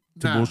Wayne to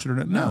bullshit or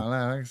not? No,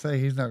 like I say,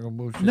 he's not going to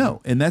bullshit.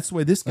 No, and that's the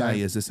way this guy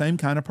is, the same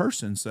kind of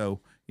person.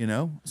 So, you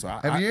know,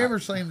 Have you ever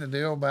seen the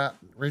deal about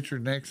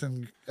Richard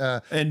Nixon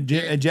and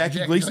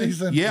Jackie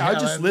Gleason? Yeah, I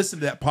just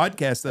listened to that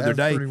podcast the other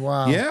day. Pretty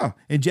wild. Yeah,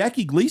 and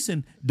Jackie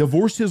Gleason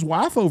divorced his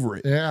wife over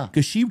it. Yeah,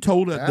 because she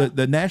told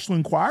the National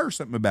Enquirer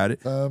something about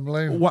it.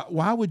 Unbelievable.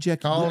 Why would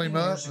Jackie call him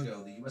up? Years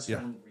ago, the U.S.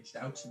 government reached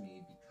out to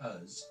me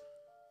because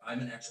I'm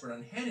an expert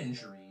on head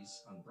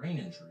injuries, on brain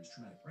injuries,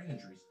 traumatic brain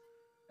injuries,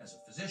 as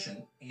a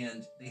physician,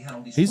 and they had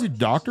all these. He's a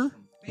doctor?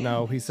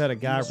 No, he said a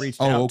guy reached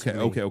out to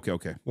me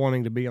okay.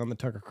 wanting to be on the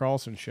Tucker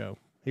Carlson show.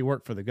 He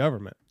worked for the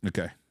government.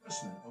 Okay.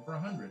 Over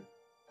 100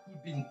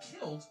 who'd been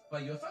killed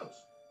by UFOs,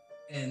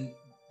 and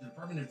the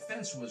Department of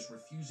Defense was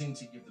refusing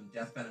to give them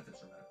death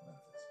benefits or medical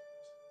benefits.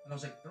 And I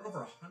was like, there are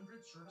over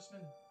 100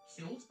 servicemen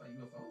killed by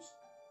UFOs?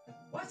 Like,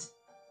 what?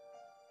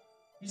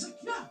 He's like,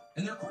 yeah,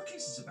 and there are court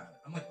cases about it.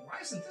 I'm like, why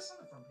isn't this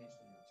on the front page of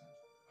the New York Times?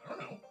 I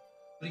don't know.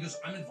 But he goes,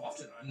 I'm involved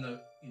in it.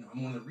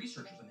 I'm one of the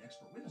researchers and the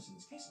expert witness in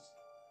these cases.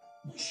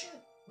 Well, shit.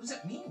 What does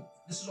that mean?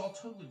 This is all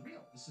totally real.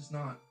 This is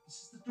the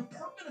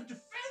Department of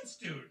Defense,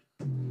 dude.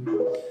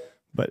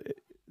 But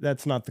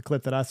that's not the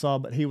clip that I saw,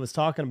 but he was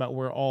talking about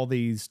where all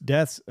these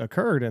deaths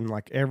occurred, and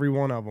like every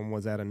one of them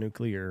was at a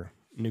nuclear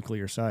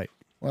site.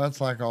 Well,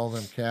 that's like all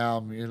them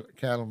cattle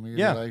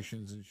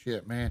mutilations and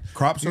shit, man.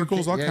 Crop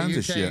circles, all kinds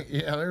of shit.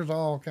 Yeah, there's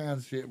all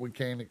kinds of shit we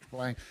can't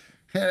explain.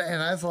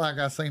 And that's like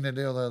I seen the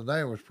deal the other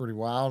day. It was pretty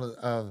wild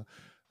of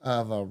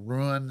a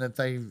ruin that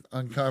they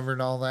uncovered,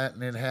 all that,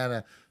 and it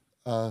had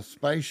a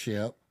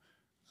spaceship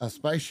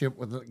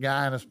with a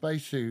guy in a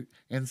spacesuit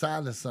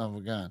inside the son of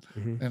a gun.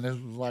 Mm-hmm. And this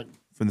was like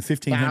from the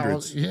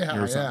 1500s.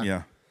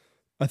 Yeah.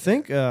 I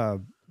think there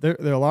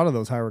are a lot of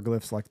those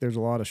hieroglyphs. Like there's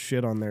a lot of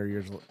shit on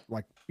there.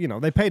 Like,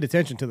 they paid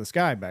attention to the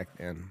sky back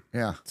then.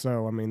 Yeah.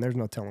 So, I mean, there's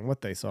no telling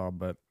what they saw,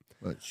 but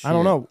I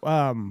don't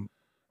know.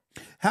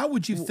 How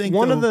would you think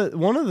one of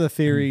the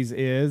theories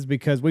is,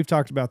 because we've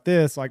talked about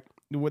this, like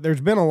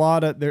there's been a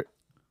lot of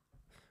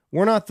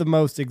we're not the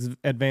most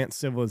advanced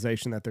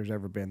civilization that there's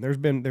ever been.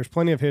 There's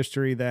plenty of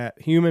history that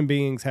human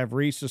beings have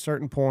reached a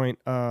certain point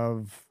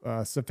of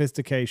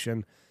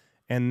sophistication,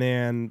 and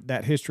then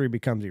that history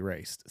becomes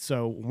erased.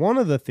 So one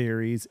of the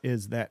theories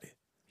is that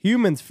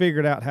humans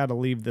figured out how to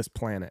leave this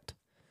planet,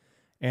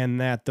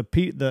 and that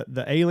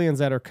the aliens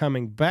that are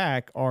coming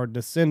back are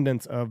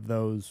descendants of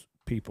those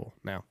people.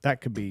 Now that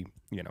could be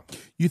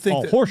you think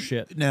all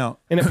horseshit now,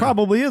 and it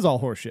probably is all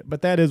horseshit,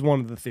 but that is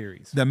one of the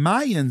theories. The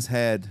Mayans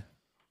had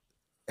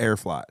air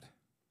flight.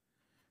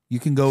 You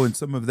can go in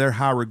some of their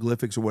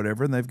hieroglyphics or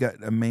whatever, and they've got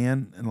a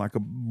man and like a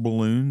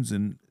balloons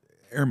and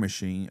air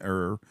machine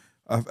or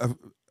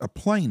a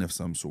plane of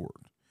some sort.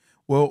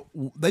 Well,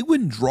 they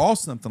wouldn't draw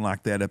something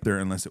like that up there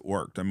unless it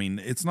worked. I mean,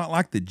 it's not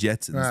like the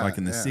Jetsons, like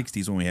in the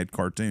 60s when we had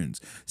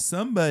cartoons.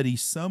 Somebody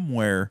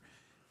somewhere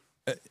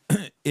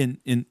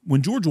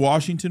when George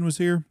Washington was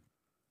here,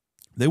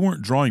 they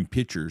weren't drawing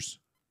pictures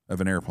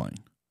of an airplane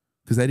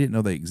because they didn't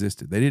know they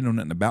existed. They didn't know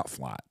nothing about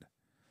flight.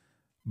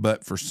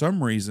 But for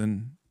some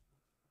reason,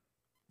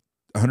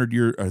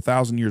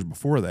 1,000 years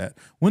before that,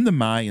 when the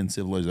Mayan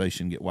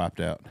civilization get wiped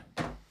out?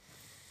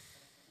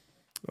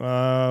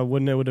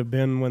 Wouldn't it would have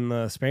been when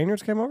the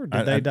Spaniards came over?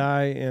 Did they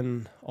die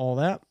in all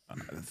that?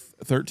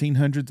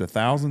 1300s, the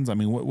thousands. I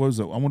mean, what was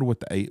it? I wonder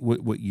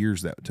what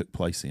years that took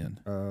place in.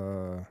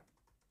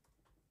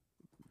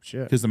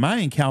 Shit. Because the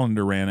Mayan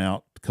calendar ran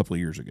out a couple of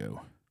years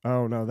ago.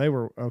 Oh no, they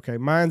were okay.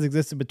 Mayans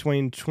existed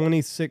between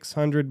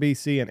 2600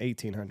 BC and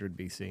 1800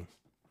 BC.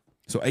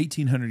 So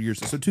 1800 years.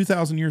 So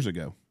 2,000 years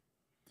ago.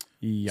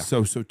 Yeah.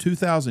 So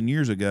 2,000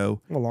 years ago.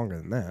 Well, longer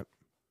than that.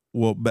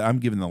 Well, but I'm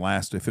giving the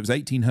last. If it was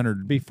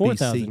 1800 be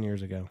 4,000 BC,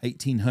 years ago.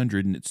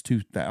 1800 and it's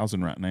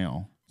 2,000 right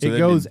now. So it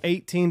goes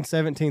 18,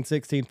 17,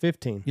 16,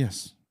 15.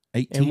 Yes.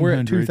 1800. And we're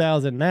at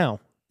 2,000 now.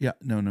 Yeah.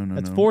 No.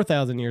 That's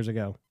 4,000 years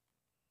ago.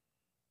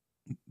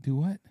 Do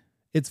what?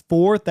 It's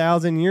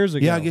 4,000 years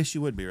ago. Yeah, I guess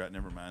you would be right.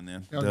 Never mind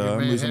then. I'm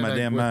losing my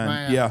damn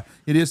mind. Yeah,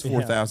 it is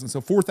 4,000.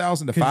 So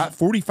 4,000 to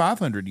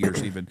 4,500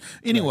 years even.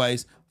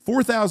 Anyways,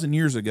 4,000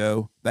 years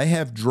ago, they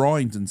have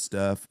drawings and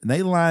stuff, and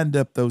they lined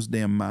up those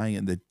damn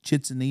Mayan, the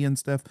Chichen Itza and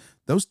stuff.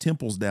 Those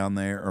temples down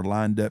there are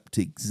lined up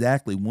to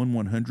exactly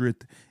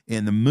 1/100th,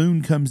 and the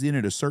moon comes in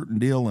at a certain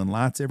deal and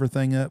lights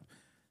everything up.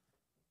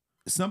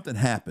 Something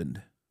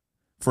happened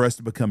for us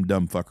to become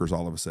dumb fuckers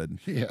all of a sudden.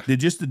 Yeah.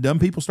 Did just the dumb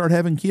people start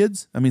having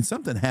kids? I mean,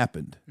 something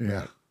happened.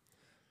 Yeah.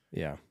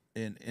 Yeah.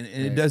 And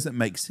it doesn't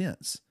make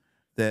sense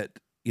that,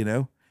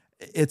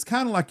 it's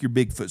kind of like your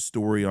Bigfoot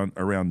story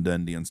around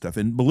Dundee and stuff.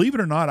 And believe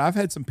it or not, I've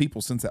had some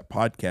people since that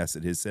podcast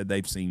that has said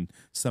they've seen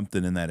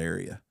something in that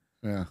area.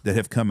 Yeah. that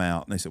have come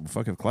out and they said, well,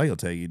 fuck, if Clay will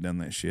tell you done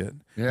that shit.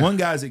 Yeah. One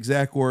guy's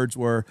exact words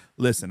were,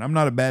 listen, I'm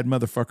not a bad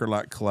motherfucker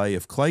like Clay.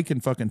 If Clay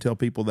can fucking tell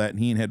people that and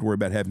he ain't had to worry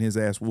about having his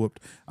ass whooped,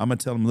 I'm going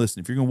to tell him,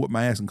 listen, if you're going to whoop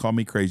my ass and call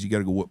me crazy, you got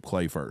to go whoop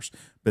Clay first.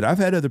 But I've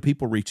had other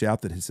people reach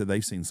out that have said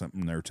they've seen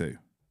something there too.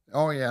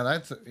 Oh yeah,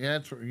 that's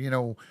you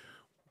know,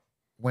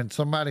 when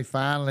somebody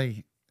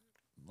finally,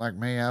 like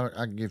me, I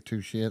can give two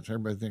shits.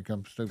 Everybody think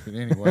I'm stupid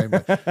anyway.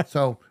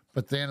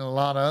 But then a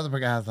lot of other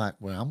guys like,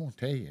 well, I'm gonna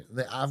tell you,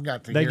 I've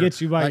got to. They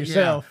get you by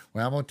yourself. Yeah,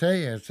 well, I'm gonna tell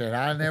you. I said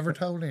I never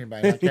told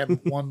anybody. Like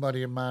that one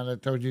buddy of mine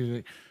that told you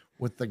that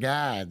with the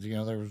guides. You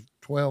know, there was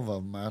 12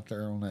 of them out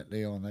there on that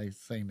deal, and they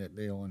seen that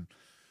deal, and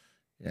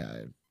yeah,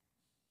 There's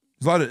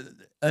a lot of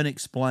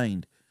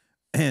unexplained,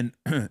 and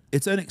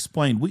it's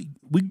unexplained.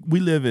 We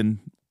live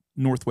in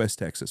Northwest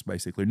Texas,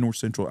 basically North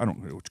Central. I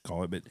don't know what you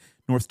call it, but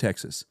North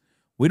Texas.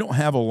 We don't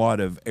have a lot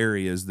of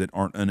areas that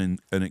aren't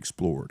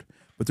unexplored,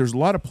 but there's a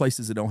lot of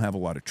places that don't have a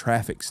lot of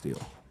traffic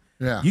still.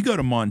 yeah, You go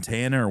to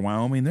Montana or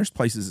Wyoming, there's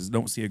places that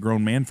don't see a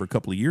grown man for a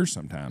couple of years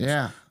sometimes.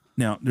 yeah.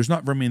 Now, there's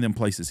not very many of them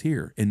places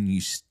here, and you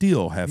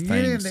still have You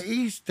things. get into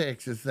East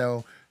Texas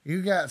though,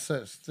 you got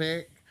such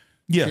thick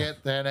Yeah.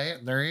 shit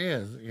that there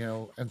is, you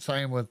know, and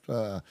same with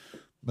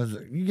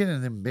Missouri. You get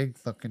in them big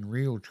fucking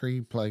real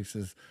tree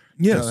places.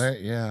 Yes.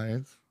 Yeah,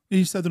 it's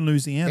In southern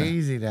Louisiana,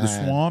 easy to the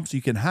hide. swamps,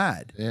 you can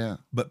hide. Yeah.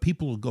 But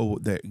people will go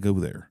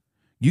there.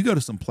 You go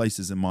to some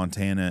places in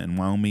Montana and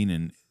Wyoming,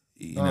 and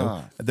you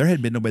know there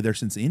had been nobody there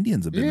since the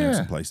Indians have been there. In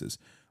some Yeah. places,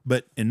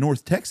 but in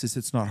North Texas,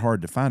 it's not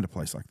hard to find a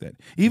place like that.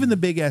 Even the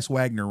big ass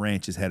Wagner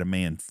Ranch has had a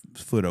man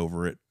foot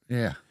over it.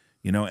 Yeah.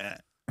 You know,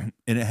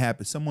 and it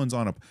happens. Someone's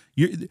on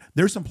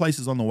there's some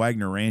places on the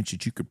Wagner Ranch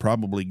that you could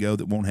probably go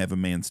that won't have a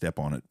man step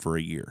on it for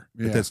a year.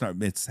 Yeah. But that's not.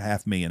 It's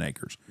 500,000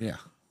 acres, Yeah.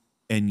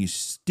 and you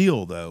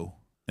still though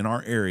in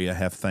our area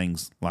have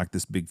things like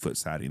this Bigfoot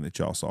sighting that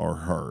y'all saw or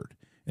heard,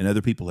 and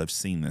other people have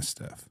seen this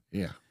stuff.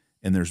 Yeah.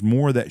 And there's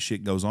more of that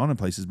shit goes on in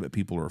places, but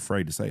people are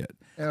afraid to say it.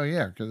 Hell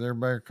yeah, because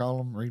everybody call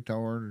them retard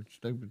or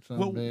stupid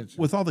son of a bitch.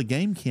 With all the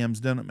game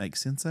cams, doesn't it make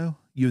sense though?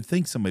 You would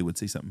think somebody would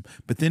see something.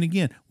 But then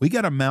again, we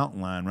got a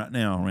mountain line right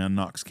now around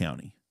Knox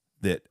County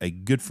that a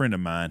good friend of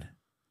mine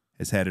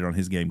has had it on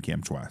his game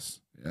cam twice.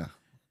 Yeah.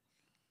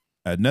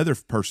 Another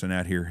person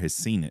out here has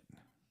seen it.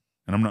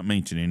 And I'm not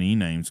mentioning any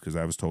names because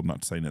I was told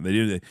not to say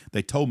that.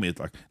 They told me, it's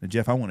like,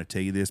 Jeff, I want to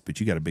tell you this, but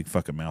you got a big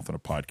fucking mouth on a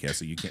podcast,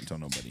 so you can't tell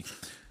nobody.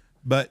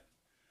 But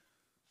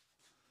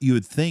you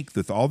would think that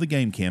with all the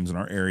game cams in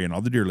our area and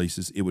all the deer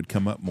leases, it would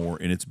come up more,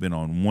 and it's been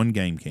on one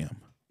game cam.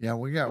 Yeah,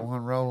 we got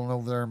one rolling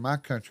over there in my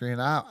country,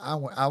 and I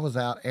was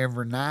out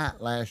every night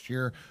last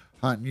year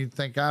hunting. You'd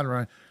think I'd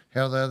run.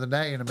 Hell, the other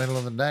day, in the middle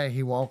of the day,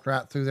 he walked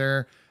right through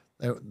there.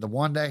 The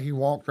one day he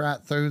walked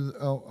right through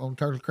on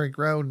Turtle Creek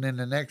Road, and then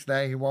the next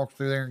day he walks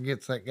through there and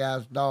gets that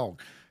guy's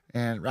dog,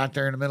 and right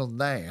there in the middle of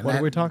the day. And What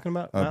are we talking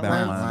about? Mountain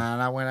Mountain Lion. Lion.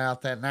 I went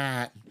out that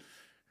night.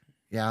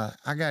 Yeah,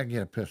 I gotta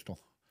get a pistol.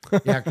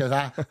 Yeah, because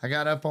I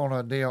got up on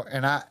a deal,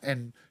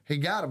 and he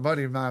got a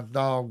buddy of mine's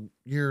dog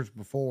years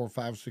before,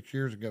 5 or 6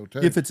 years ago too.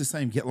 If it's the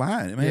same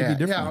line, it may be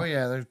different. Yeah, oh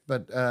yeah.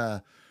 But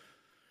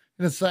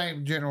the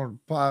same general,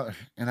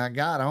 and I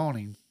got on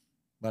him,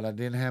 but I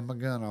didn't have my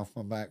gun off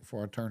my back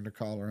before I turned the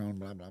collar on.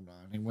 Blah blah blah.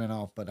 And he went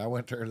off. But I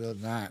went there the other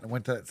night. I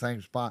went to that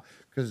same spot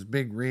because it's a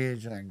big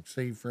ridge and I can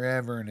see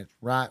forever, and it's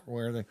right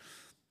where they.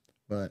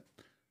 But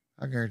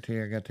I guarantee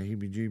you, I got the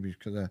heebie-jeebies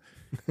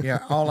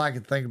because all I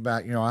could think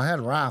about, I had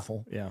a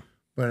rifle. Yeah.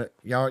 But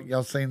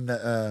y'all seen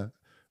the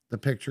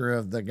picture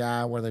of the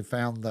guy where they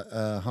found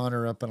the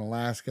hunter up in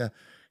Alaska,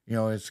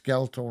 his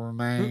skeletal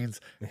remains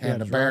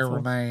and the bear rifle?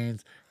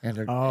 remains and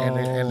the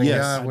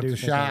Yes. gun I with do the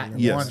think I shot,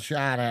 remember. Yes. one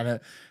shot at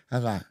it. I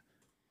was like,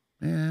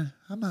 man,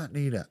 I might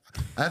need a.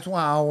 That's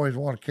why I always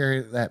want to carry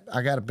that.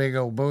 I got a big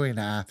old Bowie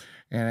knife,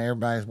 and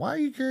everybody's, why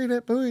you carry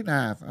that Bowie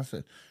knife? I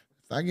said,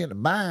 if I get a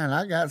bind,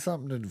 I got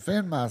something to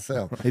defend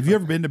myself. Have you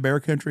ever been to bear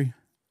country?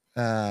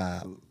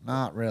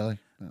 Not really.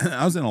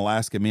 I was in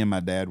Alaska. Me and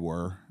my dad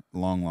were a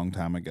long, long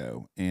time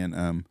ago, and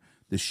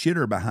the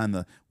shitter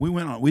behind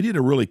we did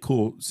a really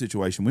cool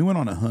situation. We went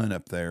on a hunt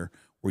up there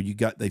where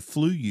they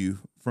flew you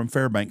from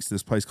Fairbanks to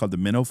this place called the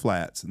Minnow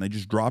Flats, and they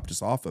just dropped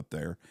us off up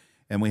there,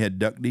 and we had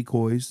duck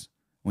decoys.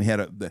 We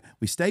had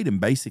we stayed in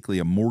basically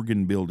a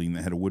Morgan building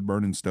that had a wood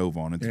burning stove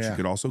on it that you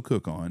could also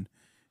cook on.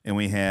 And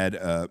we had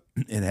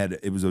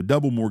it was a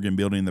double Morgan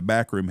building. The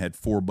back room had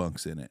 4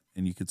 bunks in it,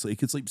 and you could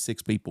sleep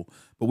 6 people.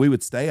 But we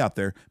would stay out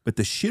there. But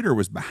the shitter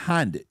was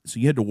behind it, so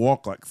you had to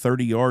walk like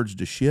 30 yards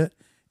to shit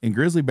in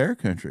grizzly bear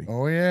country.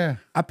 Oh yeah.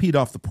 I peed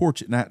off the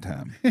porch at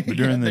nighttime, but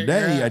during the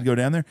day right. I'd go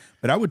down there.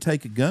 But I would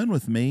take a gun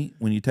with me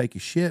when you take a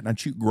shit, and I'd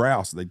shoot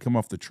grouse. They'd come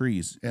off the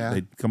trees. Yeah.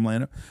 They'd come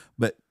land up.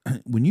 But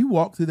when you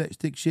walk through that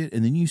thick shit,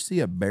 and then you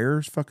see a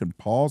bear's fucking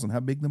paws and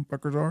how big them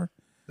fuckers are.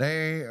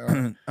 They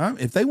are.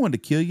 If they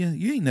wanted to kill you,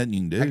 you ain't nothing you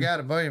can do. I got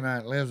a buddy of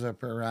mine that lives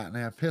up here right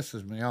now.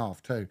 Pisses me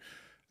off too.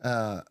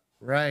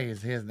 Ray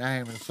is his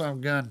name, and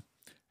some gun.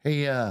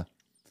 He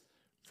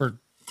for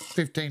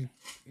 15,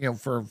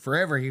 for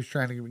forever he was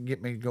trying to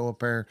get me to go up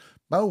there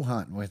bow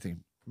hunting with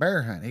him,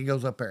 bear hunting. He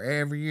goes up there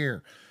every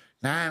year.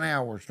 9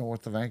 hours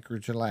north of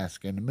Anchorage,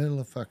 Alaska, in the middle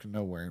of fucking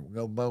nowhere. We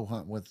go bow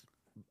hunt with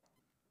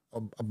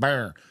a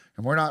bear,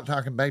 and we're not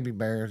talking baby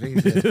bears. He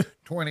said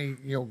 20,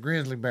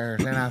 grizzly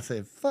bears. And I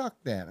said, fuck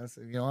that. I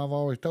said, I've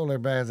always told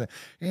everybody, I said,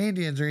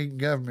 Indians are eating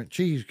government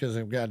cheese because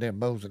they've goddamn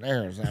bows and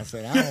arrows. I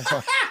said, I don't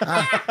fuck.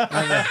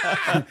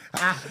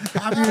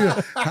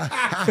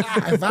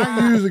 If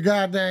I use a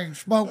goddamn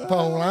smoke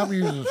pole, I'm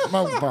using a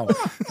smoke pole.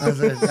 I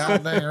said,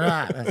 goddamn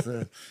right. I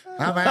said,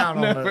 I'm out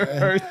on it. I've never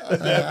heard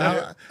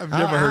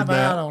I'm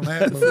that. out on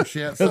that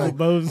bullshit. So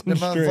bows and the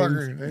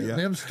motherfuckers,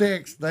 them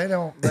sticks, they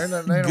don't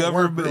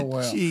work real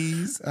well.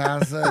 Cheese.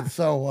 I said,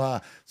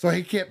 so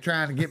he kept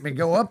trying to get me to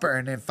go up there,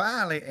 and then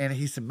finally, and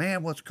he said,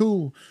 man, what's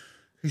cool?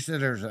 He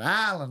said, there's an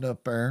island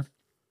up there.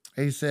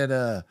 He said,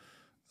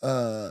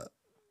 that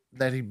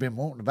he'd been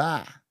wanting to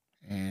buy,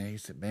 and he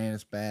said, man,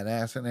 it's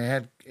badass.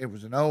 And it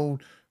was an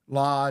old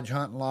lodge,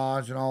 hunting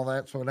lodge, and all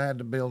that, so it had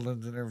the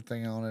buildings and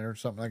everything on it, or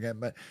something like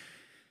that.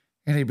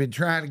 And he'd been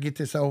trying to get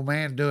this old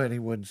man to do it. He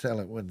wouldn't sell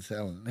it.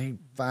 And he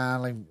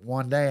finally,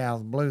 one day out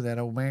of the blue, that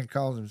old man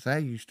calls him and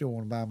says, hey, you still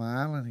want to buy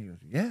my island? He goes,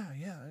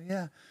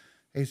 yeah.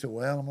 He said,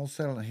 well, I'm going to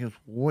sell it. He goes,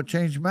 what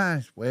changed your mind?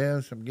 He said,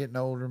 well, so I'm getting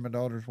older. My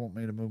daughters want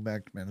me to move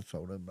back to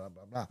Minnesota, blah,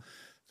 blah, blah.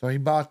 So he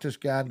bought this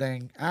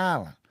goddamn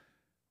island.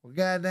 Well,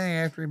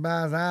 goddamn, after he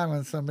buys the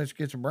island, some bitch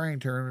gets a brain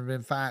tumor and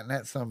been fighting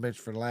that some bitch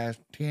for the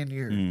last 10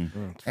 years.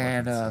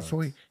 And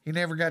so he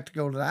never got to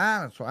go to the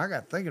island. So I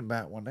got thinking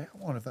about it one day. I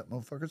wonder if that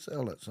motherfucker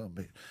sell that some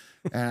bitch.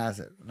 And I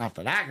said, not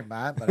that I can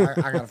buy it, but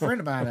I got a friend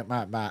of mine that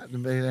might buy it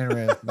and be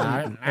interested in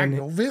buying it. I can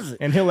go visit.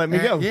 And he'll let me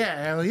go.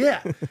 Yeah, hell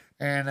yeah.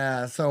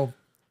 And so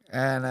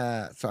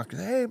I said,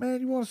 hey,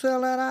 man, you want to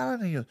sell that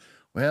island? And he goes,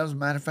 well, as a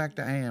matter of fact,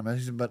 I am.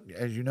 He said, but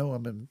as you know,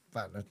 I've been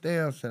fighting this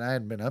deal. Said I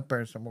hadn't been up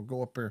there, so I'm going to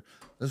go up there.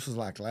 This was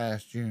like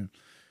last June.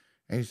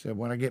 He said,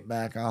 when I get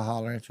back, I'll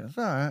holler at you. I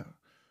said, all right.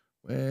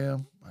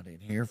 Well, I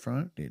didn't hear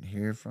from it.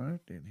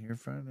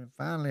 And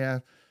finally,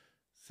 I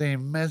seen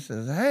him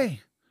message, hey,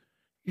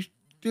 you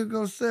still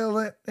going to sell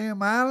that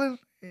damn island?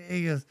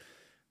 He goes,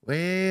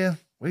 well,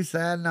 we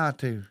decided not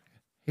to.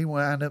 He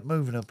wound up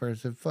moving up there and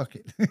said, fuck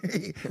it.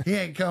 He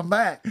ain't come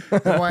back.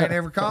 That's why he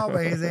never called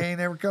me. He said, he ain't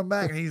never come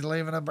back. And he's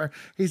living up there.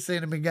 He's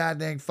sending me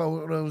goddamn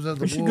photos of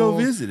the You should go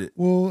visit it.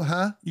 Well,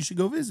 huh? You should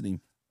go visit him.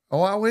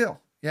 Oh, I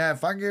will. Yeah,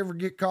 if I ever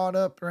get caught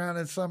up around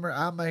this summer,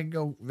 I may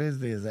go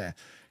visit his ass.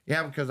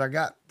 Yeah, because I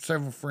got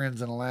several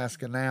friends in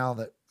Alaska now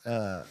that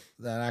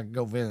I can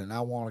go visit, and I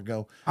want to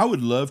go. I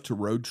would love to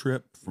road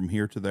trip from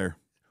here to there.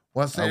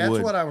 Well, see, that's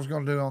what I was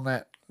going to do on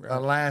that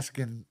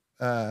Alaskan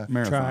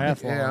marathon.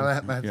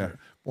 Triathlon. Yeah,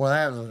 Well,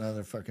 that was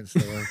another fucking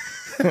story.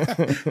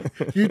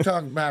 You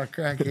talking about a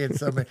crackhead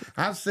somebody.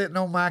 I'm sitting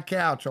on my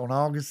couch on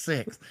August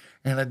 6th,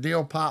 and a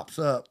deal pops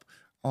up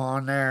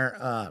on their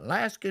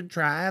Alaskan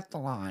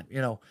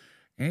Triathlon.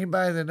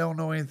 Anybody that don't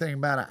know anything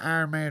about an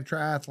Ironman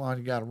triathlon,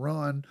 you got to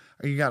run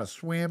or you got to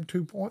swim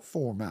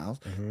 2.4 miles.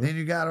 Then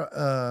you got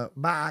to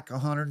bike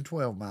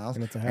 112 miles.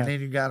 And then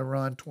you got to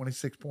run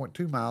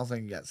 26.2 miles.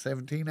 And you got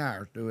 17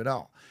 hours to do it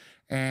all.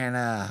 And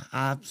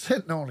I'm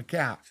sitting on the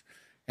couch.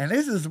 And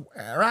this is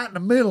right in the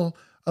middle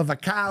of a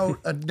coyote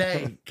a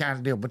day kind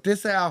of deal. But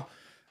this how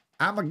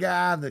I'm a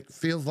guy that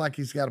feels like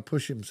he's got to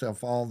push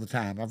himself all the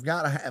time. I've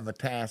got to have a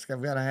task.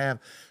 I've got to have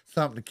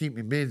something to keep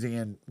me busy,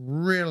 and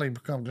really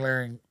become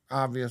glaring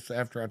obvious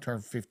after I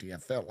turned 50. I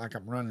felt like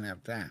I'm running out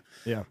of time.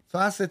 Yeah. So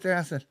I sit there,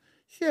 I said,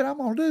 shit, I'm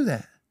going to do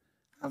that.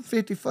 I'm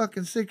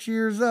 56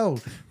 years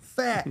old.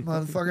 Fat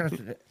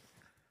motherfucker.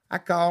 I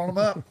called him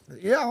up.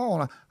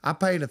 Yeah, I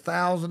paid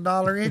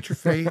 $1,000 entry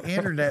fee,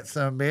 entered that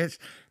son bitch,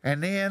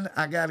 and then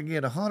I got to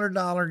get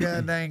 $100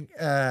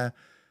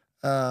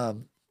 goddamn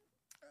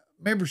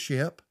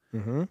membership,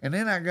 and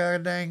then I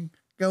gotta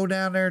go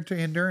down there to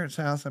Endurance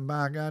House and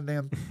buy a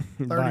goddamn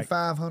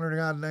 $3,500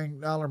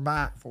 goddamn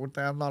bike,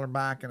 $4,000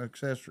 bike and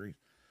accessories,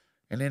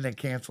 and then they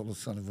canceled the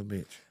son of a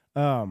bitch.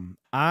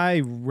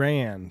 I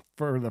ran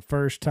for the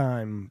first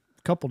time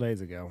a couple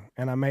days ago,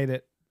 and I made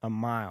it a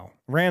mile.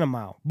 Ran a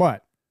mile,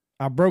 but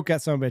I broke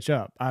that son of a bitch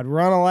up. I'd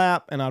run a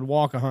lap and I'd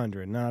walk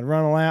 100, and I'd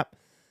run a lap.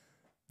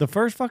 The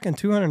first fucking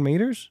 200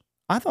 meters,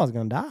 I thought I was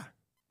gonna die.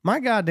 My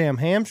goddamn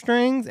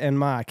hamstrings and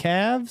my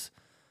calves,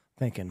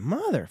 thinking,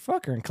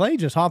 motherfucker. And Clay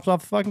just hops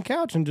off the fucking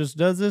couch and just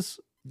does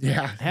this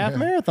half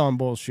marathon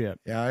bullshit.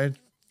 Yeah,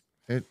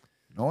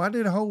 no, I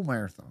did a whole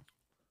marathon.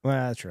 Well,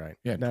 that's right.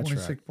 Yeah, that's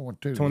 26.2. Right.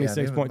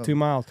 26.2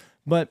 miles.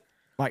 But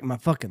like my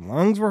fucking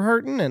lungs were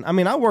hurting. And I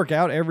mean, I work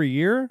out every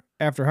year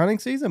after hunting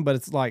season, but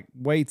it's like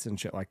weights and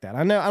shit like that.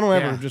 I don't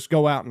ever just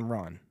go out and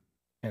run.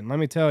 And let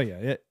me tell you,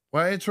 it's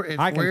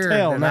I can weird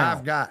tell that now.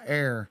 I've got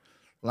air,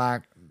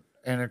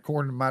 and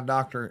according to my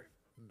doctor,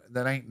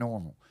 that ain't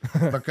normal.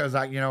 Because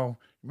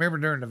remember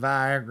during the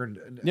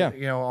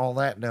Viagra, all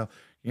that.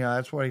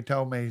 That's what he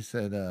told me. He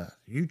said,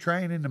 you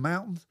train in the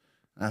mountains?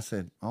 I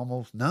said,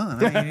 almost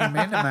none. I ain't even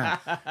in the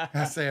mountains.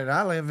 I said,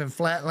 I live in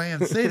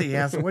Flatland City.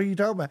 I said, what are you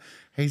talking about?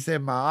 He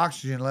said, my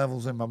oxygen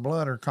levels in my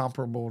blood are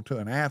comparable to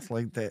an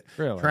athlete that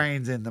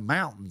trains in the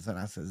mountains. And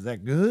I said, is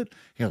that good?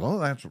 He goes, oh,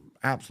 that's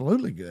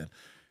absolutely good.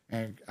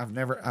 And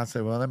I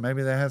said, well, then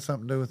maybe that has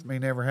something to do with me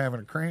never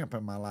having a cramp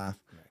in my life.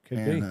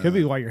 Could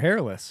be why you're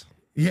hairless.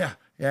 Yeah.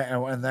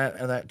 And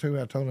that too,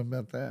 I told him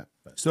about that.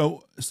 But.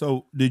 So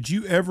did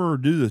you ever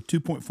do the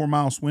 2.4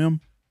 mile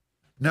swim?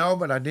 No,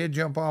 but I did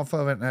jump off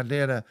of it, and I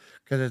did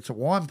because it's a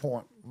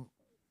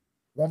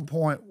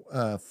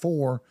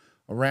 1.4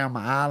 around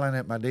my island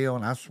at my deal,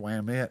 and I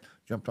swam it,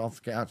 jumped off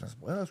the couch. I said,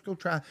 well, let's go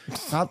try.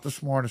 Not the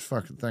smartest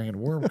fucking thing in the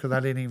world because I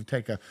didn't even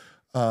take a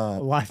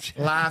life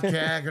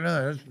jacket or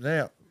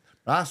nothing.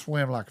 I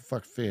swim like a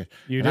fucking fish.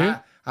 You and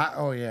do?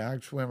 I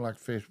swim like a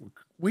fish.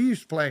 We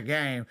used to play a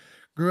game.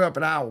 Grew up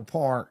at Iowa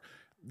Park.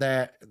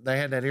 That they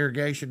had that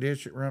irrigation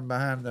ditch that run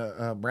behind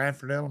the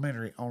Bradford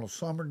Elementary. On a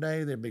summer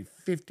day, there'd be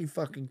 50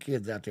 fucking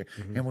kids out there,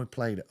 and we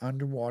played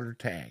underwater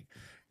tag.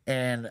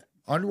 And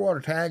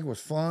underwater tag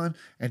was fun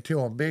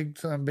until a big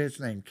son of a bitch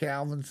named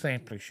Calvin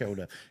Sampley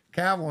showed up.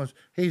 Calvin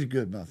he's a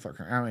good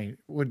motherfucker. I mean,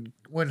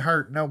 wouldn't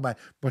hurt nobody,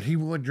 but he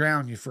would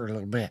drown you for a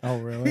little bit. Oh,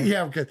 really?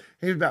 Yeah, because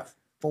he was about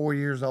 4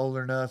 years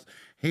older than us.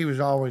 He was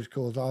always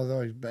cool. He was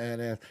always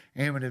badass.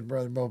 Him and his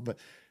brother both.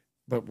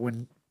 But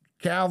when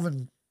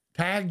Calvin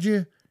tagged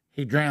you,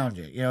 he drowned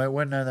you. You know, it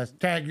wasn't that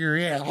tag your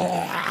head,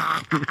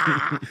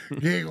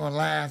 giggle and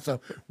laugh. So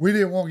we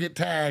didn't want to get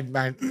tagged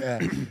by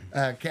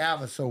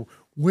Calvin. So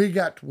we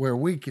got to where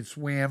we could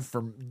swim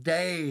for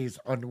days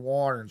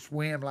underwater and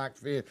swim like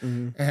fish.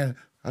 And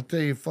I'll tell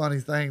you a funny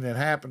thing that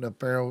happened up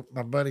there.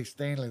 My buddy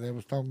Stanley, they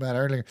was talking about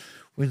earlier,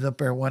 we was up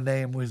there one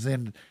day and we was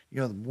in,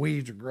 the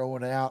weeds are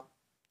growing out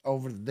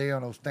over the deal.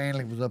 And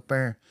Stanley was up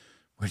there.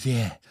 Where's he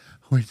at?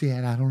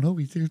 I don't know.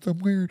 He's here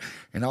somewhere.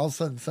 And all of a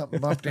sudden, something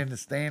bumped into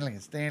Stanley,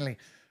 and Stanley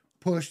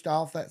pushed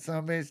off that son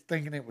of a bitch,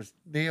 thinking it was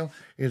Neil.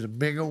 It was a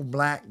big old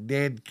black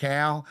dead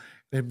cow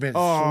that had been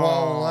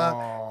swollen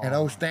up, and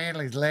old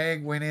Stanley's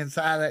leg went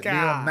inside that deal,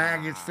 and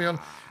maggots filled.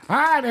 All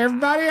right,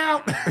 everybody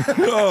out.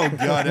 Oh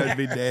God, that'd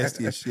be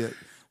nasty as shit.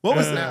 What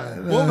was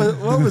that?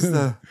 What was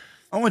the?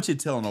 I want you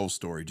to tell an old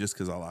story just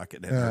because I like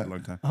it. That a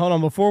long time. Hold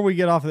on, before we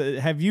get off,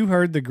 have you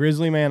heard the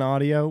Grizzly Man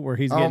audio where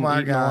he's getting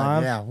eaten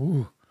alive? Yeah.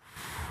 Ooh.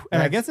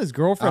 And I guess his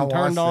girlfriend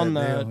turned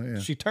on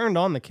she turned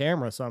on the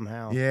camera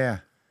somehow. Yeah.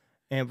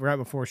 And right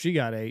before she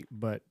got ate,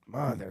 but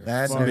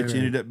That's Bitch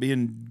ended up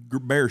being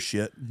bear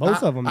shit.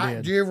 both of them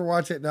did. Did you ever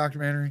watch that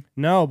documentary?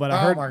 No, but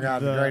I heard. Oh my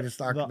God, the greatest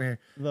documentary.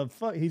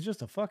 He's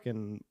just a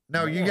fucking.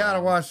 No, you got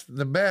to watch.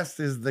 The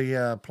best is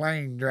the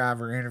plane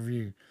driver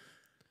interview.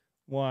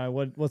 Why?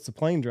 What's the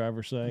plane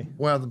driver say?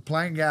 Well, the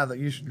plane guy that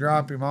used to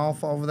drop him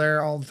off over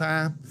there all the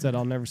time Said,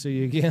 "I'll never see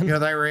you again."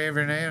 They were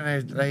every now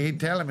and then. He'd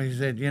tell him, he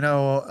said,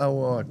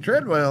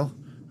 Treadwell,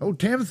 old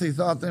Timothy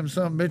thought them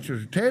some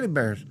bitches were teddy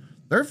bears.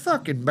 They're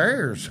fucking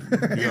bears.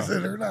 He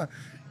said, they're not.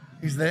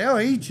 He said, they'll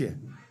eat you.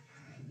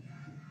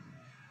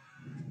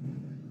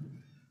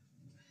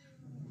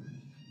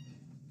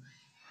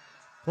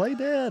 Play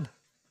dead.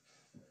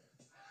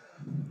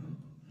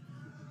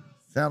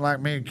 Sound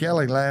like me and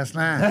Kelly last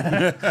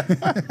night.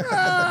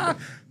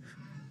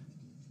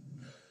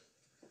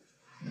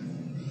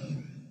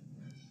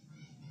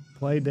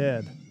 Play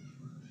dead.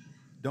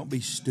 Don't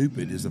be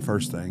stupid is the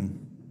first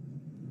thing.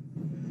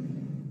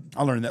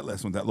 I learned that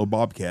lesson with that little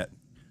bobcat.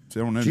 So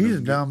I don't know. She's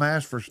a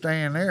dumbass for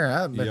staying there.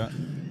 I don't have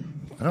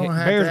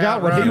Bear's to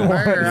got what he outrun a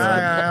bear. wants.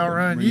 I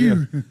outrun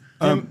you.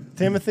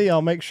 Timothy,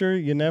 I'll make sure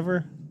you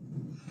never.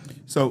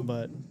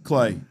 So,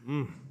 Clay,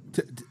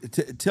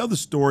 tell the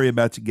story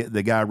about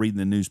the guy reading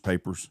the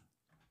newspapers.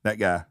 That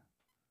guy.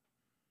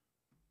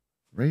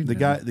 Reading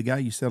the guy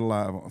you set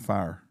alive on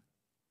fire.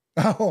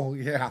 Oh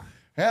yeah,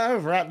 that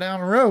was right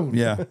down the road.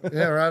 Yeah,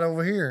 yeah, right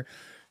over here.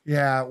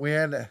 Yeah, we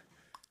had to.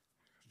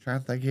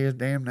 Trying to think of his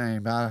damn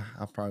name. I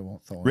probably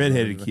won't throw him.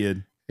 Redheaded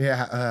kid.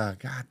 Yeah.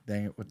 God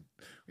dang it.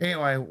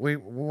 Anyway, we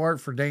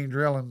worked for Dean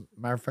Drilling.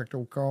 Matter of fact,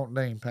 old Carlton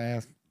Dean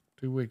passed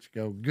 2 weeks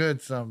ago.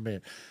 Good son of a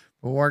bitch.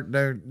 We worked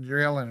there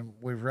drilling.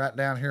 We was right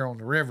down here on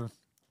the river.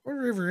 What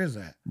river is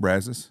that?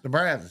 Brazos. The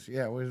Brazos.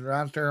 Yeah, we was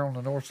right there on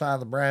the north side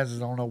of the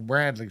Brazos on old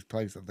Bradley's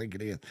place, I think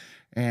it is.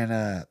 And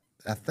I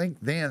think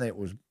then it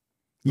was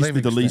Used to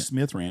be the Livingston. Lee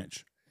Smith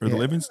Ranch. Or the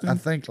Livingston? I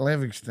think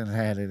Livingston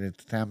had it at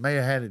the time. May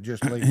have had it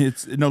just Lee.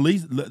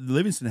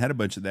 Livingston had a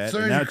bunch of that. As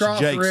soon and as now you it's cross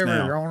the Jake's river,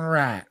 now. you're on the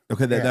right.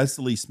 Okay, that's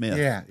the Lee Smith.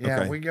 Yeah.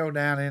 Okay. We go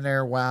down in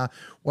there a while.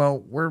 Well,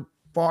 we're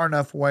far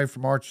enough away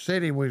from Archer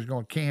City. We was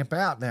going to camp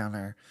out down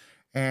there,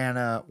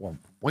 and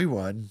we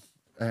wasn't.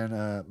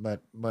 And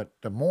but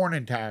the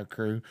morning tire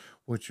crew,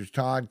 which was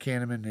Todd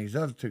Kenneman and these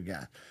other two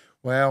guys.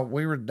 Well,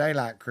 we were the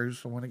daylight crew,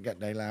 so when it got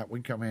daylight,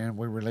 we come in and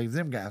we relieve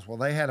them guys. Well,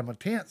 they had them a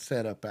tent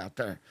set up out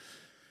there,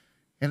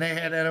 and they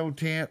had that old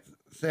tent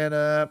set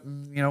up,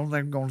 and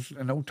they're going.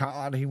 And old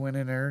Todd, he went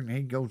in there and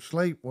he'd go to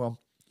sleep. Well,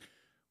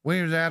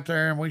 we was out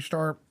there and we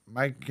start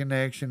making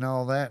connection,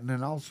 all that, and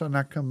then all of a sudden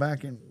I come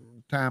back in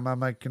time I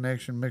make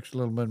connection, mix a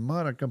little bit of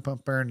mud. I come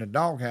up there in the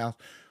doghouse,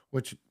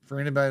 which for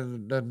anybody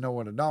that doesn't know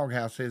what a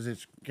doghouse is,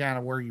 it's kind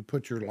of where you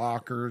put your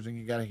lockers and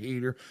you got a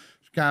heater.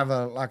 It's kind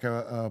of like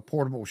a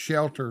portable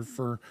shelter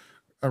for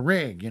a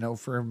rig,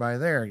 for everybody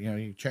there.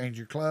 You change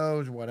your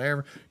clothes,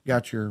 whatever. You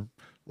got your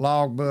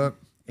logbook.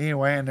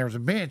 Anyway, and there's a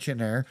bench in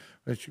there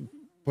that you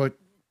put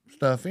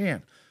stuff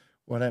in.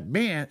 Well, that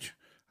bench,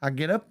 I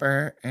get up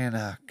there and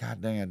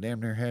God dang, I damn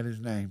near had his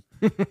name.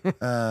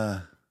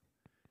 Well,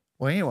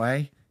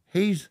 anyway,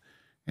 he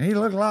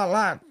looked a lot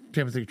like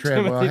Timothy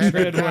Treadwell.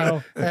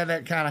 Had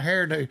that kind of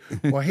hairdo.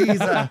 Well, he's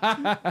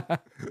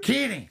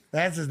Kenny.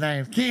 That's his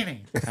name,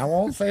 Kenny. I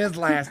won't say his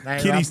last name.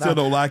 Kenny still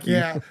don't like you.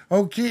 Yeah.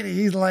 Oh, Kenny,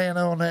 he's laying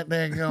on that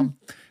dang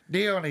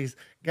deal, and he's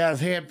got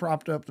his head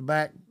propped up the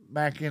back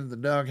into the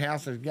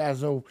doghouse. He's got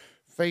his old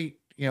feet,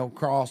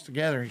 crossed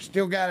together. He's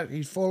still got it.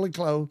 He's fully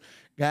clothed.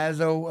 Got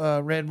his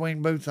old Red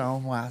Wing boots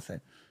on. Well, I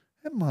said,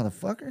 that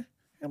motherfucker.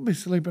 He'll be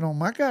sleeping on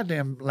my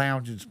goddamn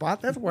lounging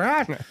spot. That's where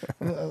I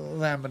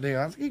land my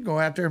deal. I said, he go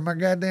out there in my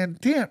goddamn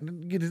tent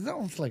and get his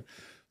own sleep.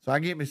 So I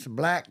get me some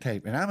black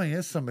tape. And I mean,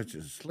 it's so much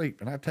as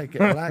sleep. And I take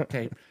that black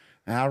tape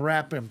and I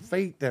wrap them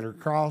feet that are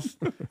crossed.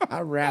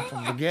 I wrap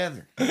them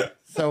together.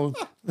 So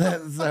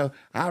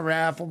I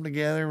wrap them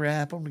together,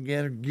 get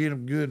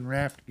them good and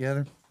wrapped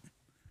together.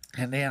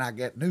 And then I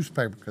get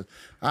newspaper because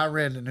I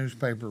read the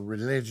newspaper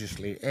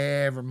religiously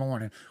every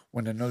morning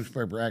when the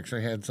newspaper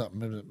actually had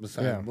something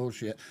besides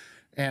bullshit.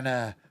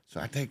 And so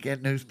I take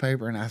that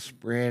newspaper and I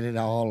spread it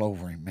all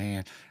over him,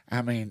 man.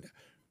 I mean,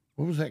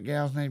 what was that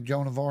gal's name?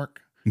 Joan of Arc?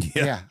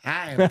 Yeah.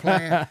 I am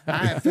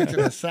fixing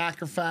to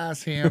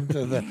sacrifice him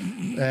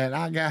and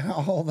I got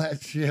all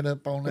that shit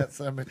up on that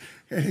summit.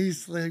 And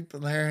he's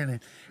sleeping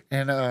there.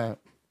 And the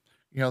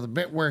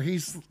bit where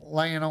he's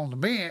laying on the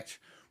bench,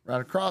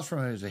 right across from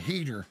him is a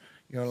heater,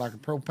 like a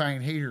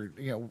propane heater,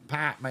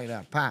 pipe made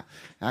out of pipe.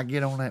 I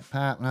get on that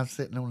pipe and I'm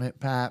sitting on that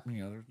pipe, and,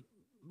 there's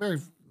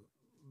very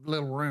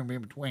little room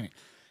in between it.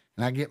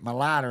 And I get my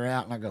lighter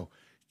out and I go,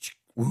 chick,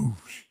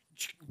 whoosh,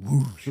 chick,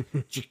 whoosh,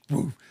 chick,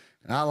 whoosh.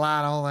 And I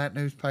light all that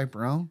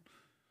newspaper on,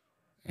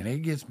 and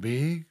it gets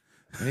big,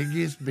 and it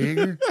gets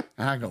bigger.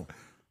 And I go,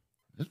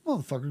 this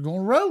motherfucker's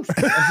going to roast.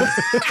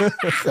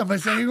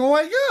 Somebody said he's going to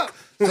wake up.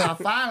 So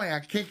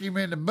I kick him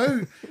in the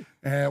boot.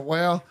 And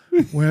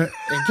it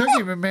took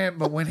him a minute,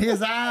 but when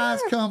his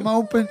eyes come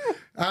open,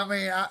 I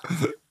mean,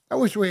 I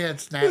wish we had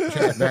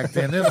Snapchat back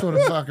then. This would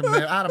have fucking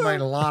been, I'd have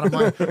made a lot of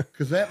money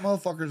because that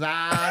motherfucker's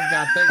eyes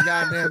got that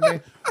goddamn thing.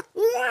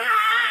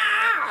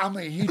 I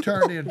mean, he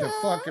turned into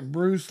fucking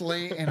Bruce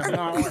Lee, and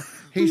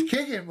he's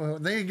kicking.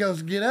 Then he goes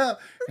to get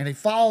up, and he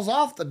falls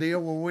off the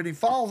deal. Well, when he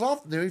falls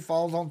off the deal, he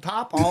falls on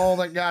top of all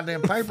that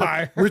goddamn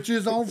paper, which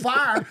is on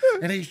fire,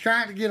 and he's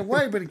trying to get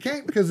away, but he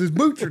can't because his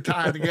boots are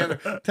tied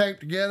together, taped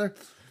together.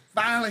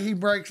 Finally, he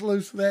breaks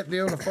loose of that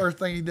deal. The first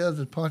thing he does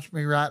is punch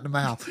me right in the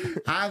mouth.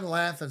 I'm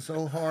laughing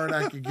so hard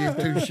I could give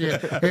two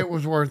shit. It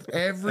was worth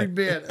every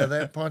bit of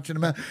that punch in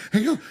the mouth.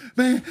 He goes,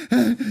 man,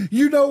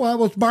 I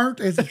was burnt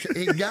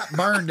he got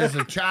burned as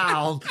a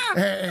child.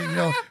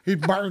 And he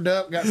burned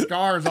up, got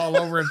scars all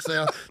over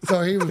himself. So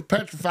he was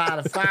petrified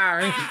of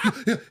fire. I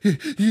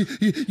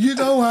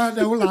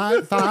don't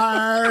like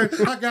fire.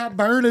 I got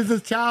burned as a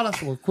child. I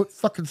said, well, quit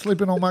fucking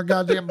sleeping on my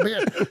goddamn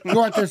bed.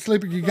 Go out there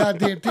sleeping your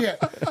goddamn tent.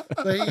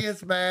 So he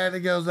gets mad.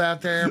 He goes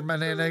out there, and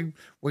then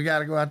we got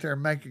to go out there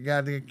and make a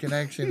goddamn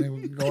connection.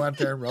 And we go out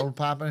there and roll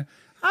popping.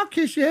 I'll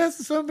kiss your ass,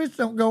 and some bitch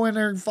don't go in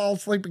there and fall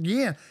asleep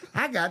again.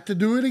 I got to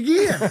do it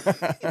again.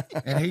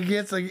 And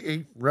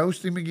he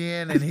roast him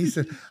again, and he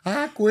said,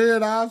 I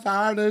quit. I was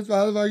tired of this.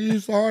 I was like, you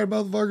sorry,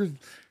 motherfuckers.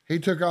 He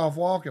took off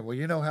walking. Well,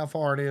 you know how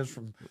far it is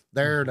from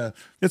there to...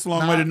 It's a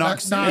long way to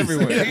Knox City.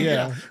 Everywhere,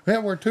 yeah.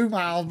 Well, we're 2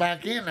 miles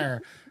back in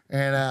there.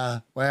 And,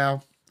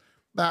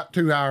 about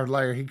 2 hours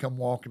later, he come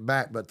walking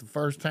back. But the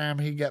first time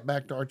he got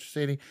back to Archer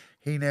City,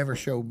 he never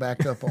showed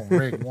back up on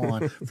Rig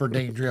 1 for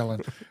Dean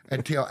Drilling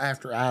until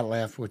after I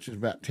left, which is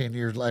about 10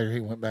 years later. He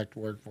went back to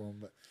work for him.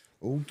 But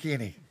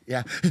Kenny,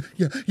 yeah,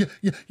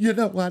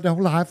 I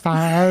don't like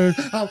fire.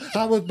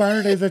 I was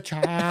burned as a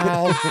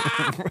child.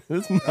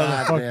 This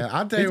motherfucker,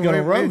 I'll tell you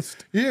what,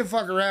 roast. You didn't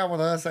fuck around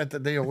with us at the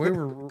deal. We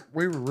were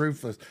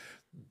ruthless.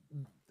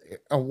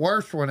 A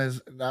worse one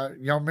is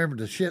y'all remember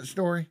the shit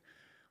story?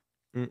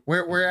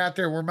 We're out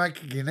there, we're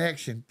making a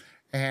connection,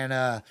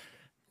 and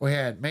we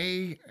had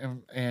me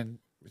and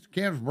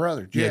Kim's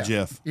brother, Jeff. Yeah,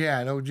 Jeff.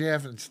 Yeah, no,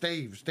 Jeff and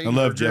Steve. I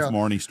love Jeff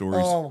Marney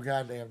stories. Oh,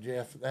 goddamn,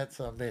 Jeff. That's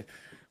something.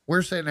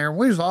 We're sitting there, and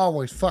we was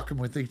always fucking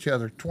with each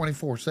other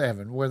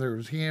 24/7, whether it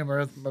was him or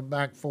us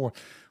back and forth.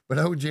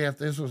 But Jeff,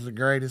 this was the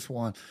greatest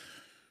one.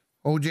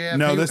 Jeff.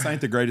 No, this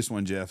ain't the greatest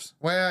one, Jeff's.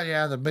 Well,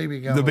 yeah, the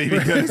BB gun. The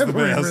BB gun's the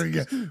best.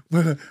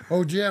 But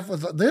Jeff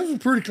this was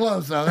pretty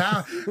close though.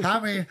 I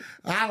mean,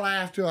 I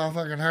laughed till I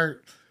fucking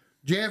hurt.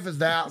 Jeff is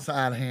the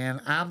outside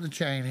hand. I'm the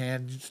chain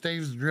hand.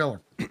 Steve's the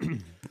driller.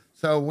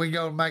 So we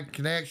go to make a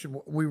connection.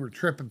 We were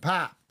tripping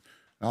pipe.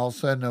 All of a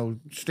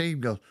sudden,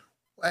 Steve goes,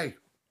 "Hey,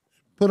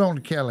 put on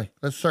the Kelly.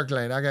 Let's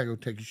circulate. I gotta go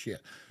take a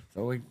shit."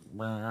 So we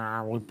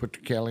put the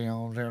Kelly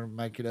on there and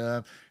make it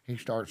up. He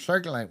starts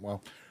circulating.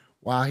 Well,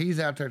 while he's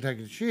out there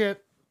taking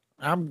shit,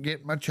 I'm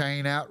getting my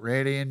chain out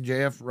ready, and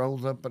Jeff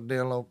rolls up a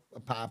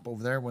pipe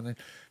over there. When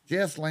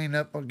Jeff's leaning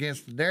up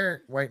against the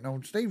derrick waiting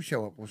on Steve to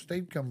show up. Well,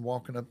 Steve come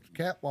walking up the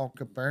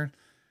catwalk up there,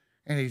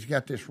 and he's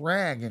got this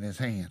rag in his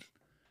hand.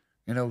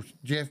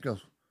 Jeff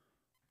goes,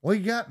 What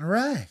you got in the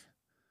rag?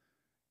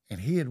 And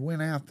he had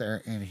went out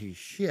there and he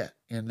shit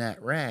in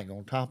that rag,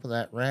 on top of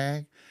that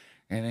rag.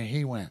 And then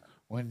he went,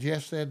 when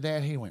Jeff said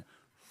that, he went,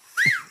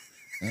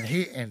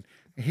 and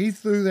he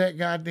threw that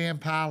goddamn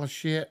pile of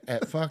shit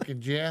at fucking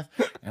Jeff.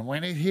 And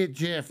when it hit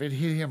Jeff, it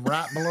hit him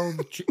right below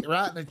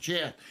right in the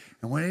chest.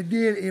 And when it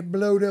did, it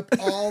blowed up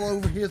all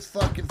over his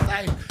fucking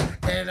face.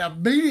 And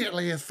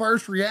immediately his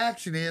first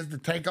reaction is to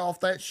take off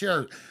that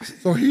shirt.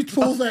 So he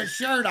pulls that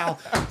shirt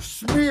off,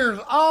 smears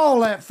all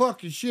that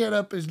fucking shit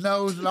up his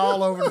nose and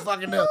all over the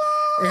fucking nose.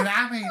 And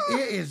I mean,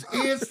 it is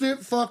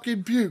instant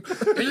fucking puke.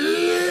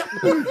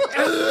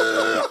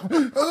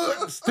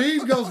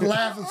 Steve goes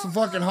laughing so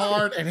fucking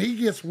hard, and he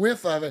gets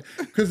whiff of it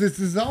because it's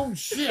his own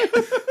shit.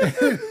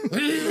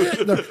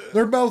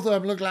 They're both of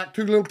them look like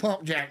two little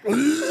pump jacks.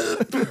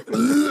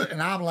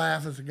 And I'm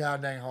laughing so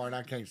goddamn hard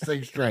I can't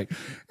see straight.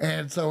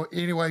 And so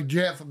anyway,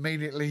 Jeff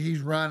immediately,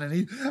 he's running.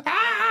 He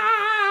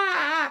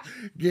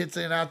gets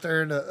in out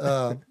there in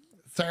the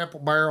sample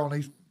barrel, and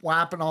he's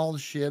wiping all the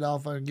shit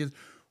off of it.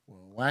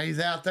 While he's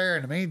out there,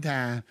 in the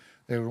meantime,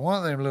 there was one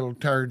of them little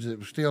turds that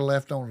was still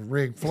left on the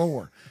rig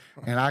floor.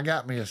 And I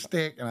got me a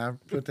stick, and I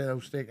put that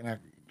old stick, and I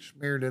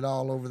smeared it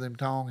all over them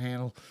tong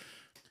handles.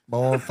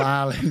 Boy,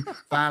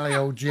 finally,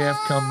 old Jeff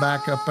come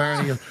back up there,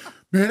 and he goes,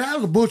 man, that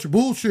was a bunch of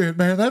bullshit,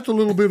 man. That's a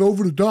little bit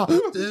over the top.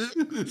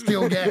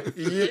 Still got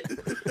it.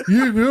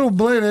 You don't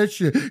play that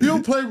shit. You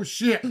don't play with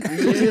shit.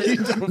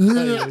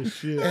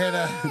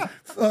 And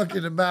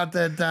fucking about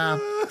that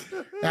time,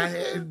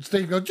 and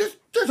Steve goes, just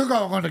go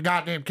on the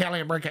goddamn Kelly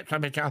and break that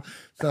some bitch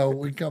off. So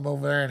we come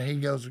over there, and he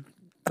goes,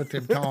 put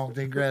them tongs.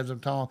 He grabs them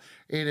tongs.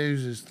 It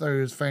oozes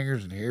through his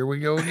fingers, and here we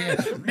go again.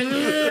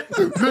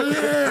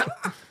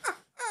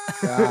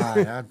 God,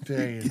 I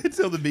tell you.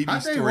 Tell the BB I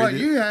tell you story. what,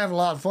 you have a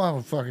lot of fun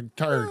with fucking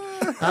turd.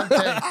 I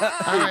tell you,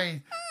 I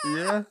mean,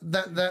 Yeah,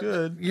 that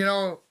good. you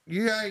know,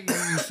 you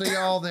see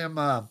all them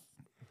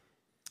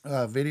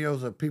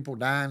videos of people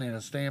dying in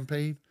a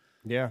stampede.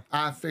 Yeah.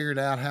 I figured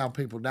out how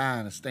people die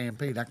in a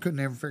stampede. I couldn't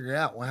ever figure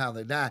out how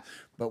they die.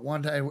 But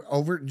one day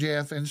over at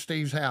Jeff and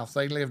Steve's house,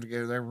 they lived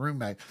together. They were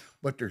roommates.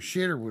 But their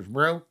shitter was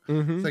broke.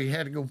 So you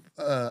had to go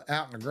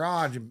out in the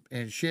garage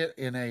and shit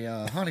in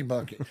a honey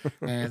bucket.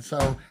 And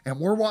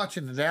we're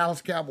watching the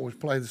Dallas Cowboys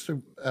play the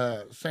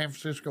San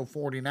Francisco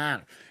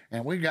 49ers.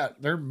 And we got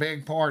their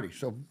big party.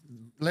 So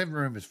living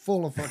room is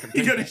full of fucking people.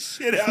 You got to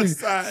shit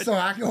outside. So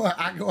I go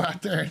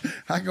out there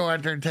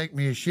and take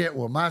me a shit.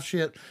 Well, my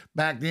shit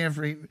back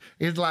then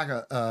it's like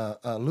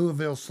a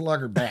Louisville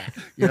Slugger bat.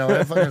 You know,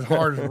 that fucking as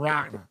hard as a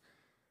rock.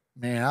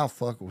 Man, I'll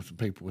fuck with some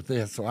people with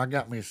this. So I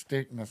got me a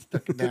stick and I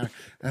stuck it down.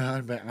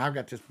 And I've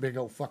got this big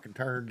old fucking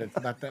turd that's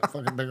about that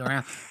fucking big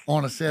around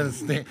on a set of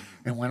stick.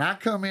 And when I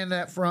come in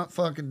that front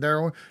fucking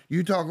door,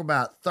 you talk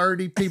about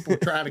 30 people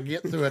try to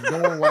get through a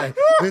doorway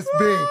this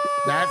big.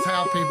 That's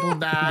how people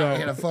die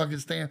in a fucking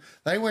stand.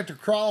 They went to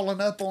crawling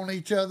up on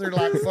each other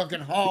like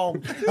fucking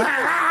hogs.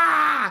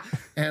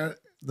 And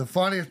the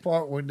funniest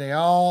part when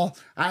I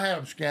had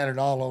them scattered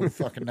all over the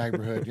fucking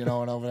neighborhood, you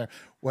know, and over there.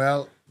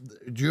 Well,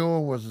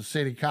 Jewel was a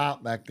city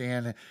cop back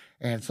then,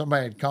 and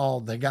somebody had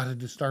called. They got a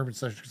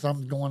disturbance.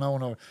 Something's going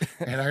on,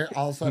 and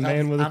all of a sudden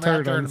I'm out there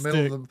in the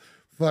middle of the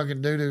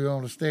fucking doo-doo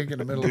on the stick in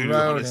the middle of the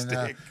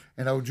road,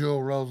 and old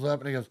Jewel rolls up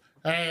and he goes,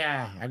 hey,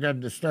 I got a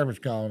disturbance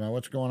call now.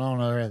 What's going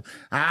on over there?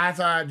 That's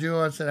all right,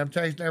 Jewel. I said, I'm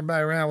chasing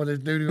everybody around with this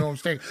doo-doo on the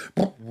stick.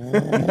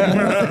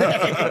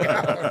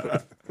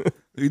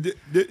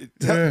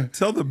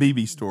 Tell the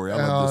BB story. I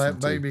love this that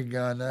one too. baby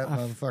gun, that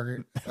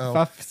motherfucker.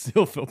 I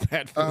still feel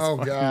bad for this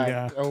fucking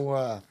guy.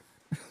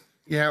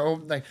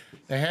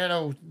 They had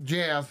old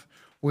Jeff,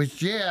 which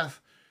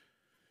Jeff,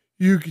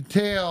 you could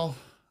tell.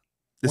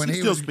 Does he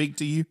still speak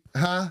to you?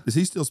 Huh? Does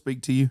he still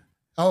speak to you?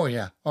 Oh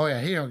yeah.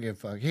 He don't give a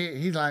fuck.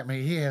 He's like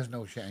me. He has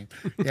no shame.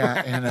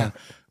 Yeah, and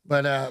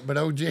but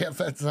old Jeff,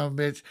 that son of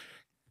a bitch,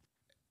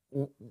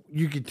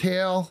 you could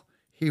tell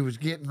he was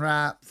getting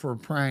ripe for a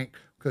prank.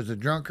 Because the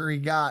drunker he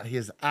got,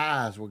 his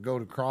eyes would go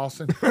to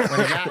crossing.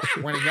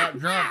 When he got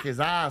drunk, his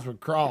eyes would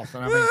cross.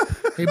 And I mean,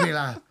 he'd be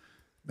like,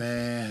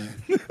 man.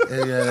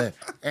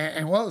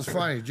 And what was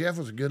funny, Jeff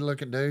was a good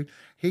looking dude.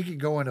 He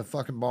could go in a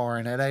fucking bar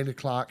and at 8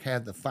 o'clock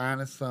have the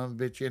finest son of a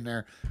bitch in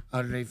there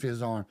underneath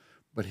his arm.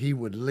 But he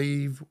would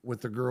leave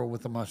with the girl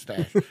with the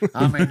mustache.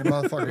 I mean, the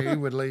motherfucker, he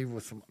would leave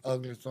with some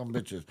ugly son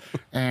of bitches.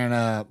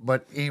 And,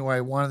 but anyway,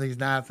 one of these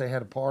nights they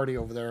had a party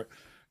over there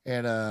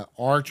at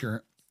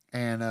Archer.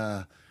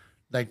 And,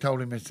 they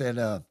told him, they said,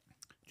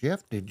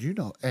 Jeff, did you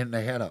know? And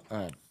they had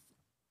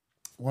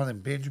one of them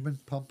Benjamin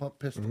pump-up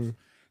pistols. Mm-hmm.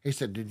 He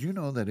said, did you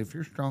know that if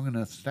you're strong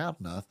enough, stout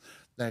enough,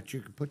 that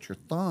you can put your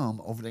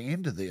thumb over the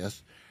end of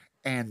this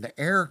and the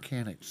air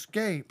can't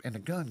escape and the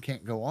gun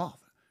can't go off?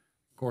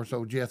 Of course,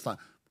 old Jeff's like,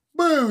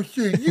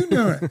 bullshit, you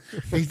know it.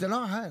 He said,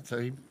 all right. So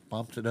he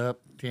pumps it up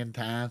 10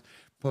 times,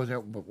 pulls it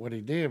out. But what he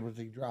did was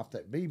he dropped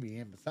that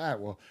BB in beside.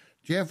 Well,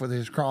 Jeff, with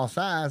his cross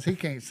eyes, he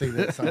can't see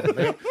that son of a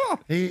bitch.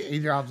 He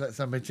drops that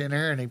son of a bitch in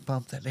there, and he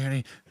pumps that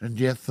down. And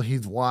Jeff,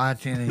 he's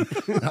watching, and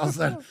all of a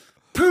sudden,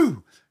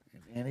 pooh!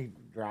 And he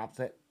drops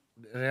that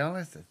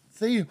Listen,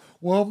 see you.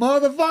 Well,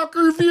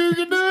 motherfucker, if you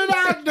can do it,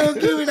 I can do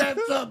it. Give me that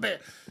subbit.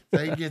 So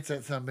he gets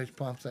that subbitch,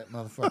 pumps that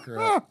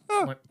motherfucker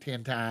up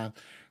 10 times.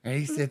 And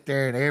he sit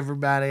there and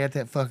everybody at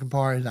that fucking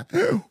party is like,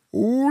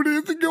 oh,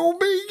 this is going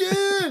to be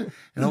good.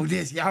 And oh,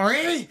 this, y'all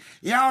ready?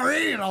 Y'all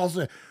ready? And all of a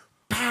sudden,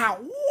 pow.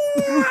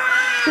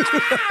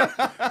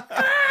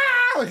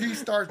 He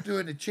starts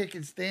doing the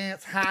chicken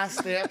stance, high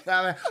steps.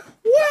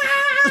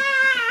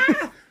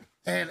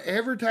 And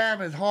every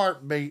time his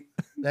heart beat,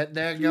 that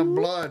daggum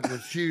blood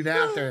would shoot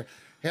out there.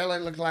 Hell,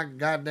 it looked like a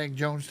goddamn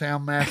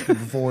Jonestown massacre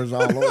before it was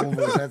all over.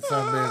 That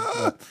son of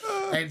a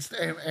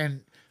bitch.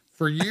 And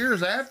for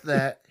years after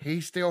that,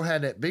 he still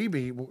had that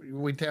BB.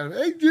 We tell him,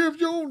 hey, Jeff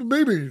Jones, the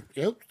BB.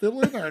 Yep,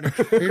 still in there.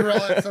 He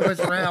rolled that so much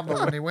around, but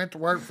when he went to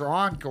work for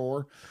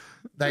Honker,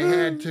 they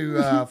had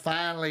to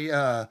finally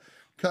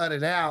cut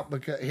it out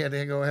because he had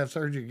to go have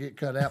surgery to get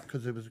cut out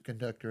because it was a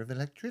conductor of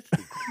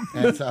electricity.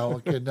 And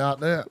so he could not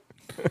do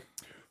it.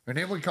 And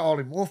then we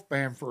called him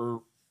Wolfman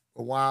for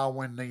a while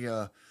when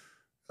the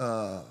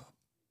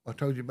I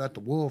told you about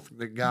the wolf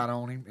that got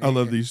on him. I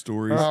love these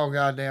stories. Oh,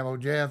 goddamn. Oh,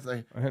 Jeff.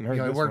 I hadn't heard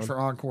he this works one. for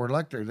Encore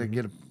Electric. They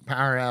get a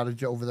power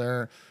outage over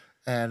there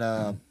at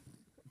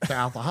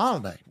South of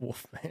Holiday.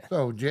 Wolfman.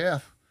 So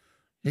Jeff,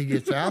 he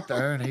gets out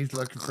there and he's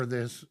looking for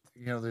this,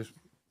 this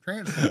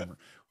transformer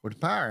with the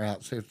power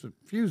out, see if the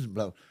fuse is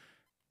blown.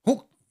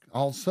 Oh,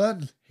 all of a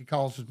sudden, he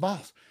calls his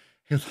boss.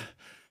 He goes,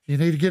 you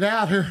need to get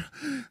out here.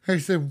 He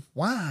said,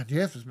 why,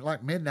 Jeff? It's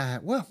like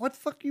midnight. Well, what the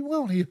fuck you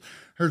want?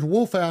 There's a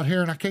wolf out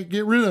here and I can't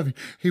get rid of him.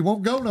 He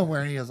won't go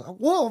nowhere. And he goes, a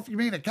wolf? You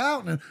mean a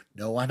coyote?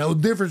 No, I know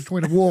the difference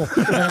between a wolf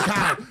and a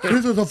coyote.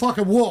 This is a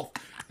fucking wolf.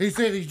 He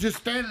said he's just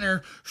standing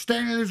there,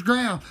 standing his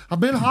ground.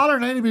 I've been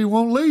hollering at him, he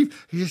won't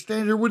leave. He's just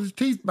standing there with his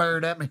teeth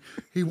bared at me.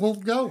 He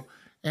won't go.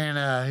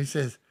 And he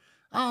says,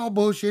 oh,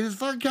 bullshit, it's a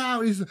fucking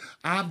coyote. He said,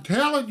 I'm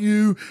telling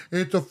you,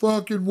 it's a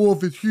fucking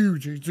wolf. It's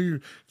huge. He's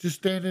just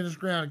standing his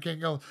ground and can't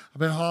go. I've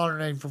been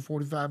hollering at him for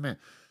 45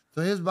 minutes.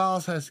 So his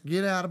boss has to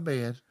get out of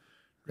bed,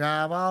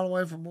 drive all the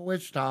way from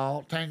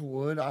Wichita,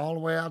 Tanglewood, all the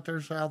way out there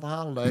south of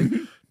Holiday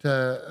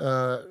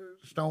to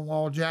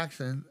Stonewall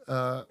Jackson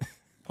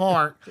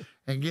Park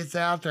and gets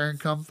out there and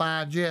come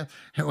find Jeff.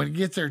 And when he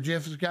gets there,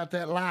 Jeff has got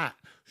that light.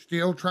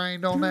 Still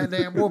trained on that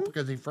damn wolf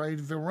because he's afraid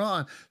if he'll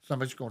run,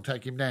 somebody's going to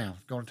take him down.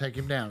 It's going to take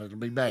him down. It'll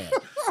be bad.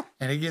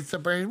 And he gets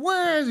up there and,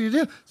 where is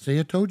he? See,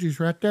 I told you he's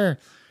right there.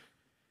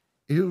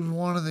 It was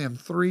one of them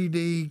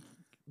 3D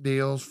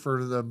deals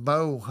for the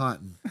bow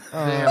hunting.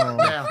 Oh,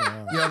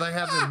 yeah, they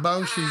have the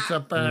bow sheets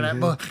up there and that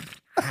bow.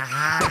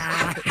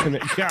 And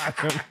it got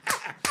him.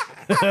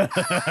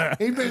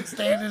 He's been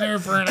standing there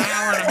for an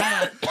hour and a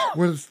half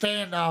with a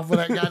standoff with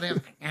that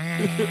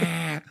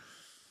goddamn.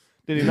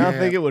 Did he not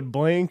think it would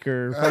blink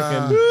or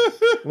fucking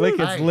lick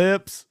its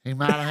lips? He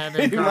might have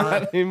had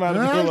that. He might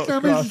have been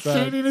Somebody's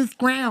standing his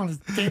ground.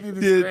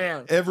 Did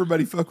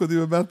everybody fuck with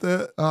you about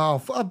that? Oh,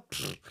 fuck.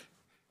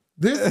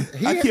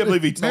 I can't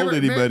believe he told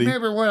anybody.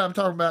 Remember what I'm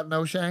talking about,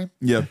 No Shame?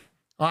 Yeah.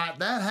 All right,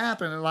 that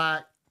happened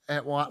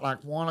at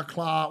 1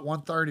 o'clock,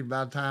 1:30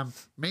 by the time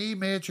me,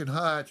 Mitch, and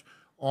Hutch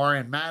are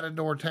in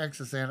Matador,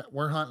 Texas, and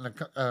we're hunting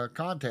a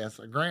contest,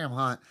 a Graham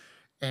hunt.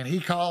 And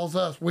he calls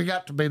us. We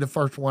got to be the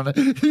first one.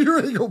 You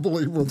ain't gonna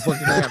believe what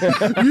fucking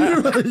happened. You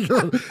ain't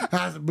gonna.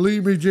 I said,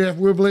 believe me, Jeff.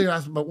 We'll believe. I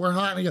said, but we're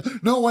hunting. He goes,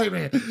 no, wait a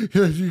minute.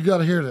 You got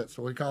to hear that.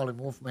 So we called him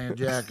Wolfman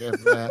Jack after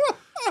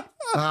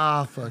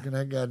that. Fucking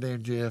that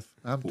goddamn Jeff.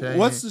 I'm telling you.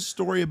 What's the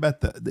story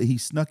about that he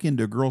snuck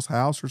into a girl's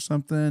house or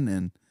something?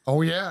 And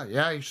oh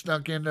yeah, he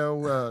snuck into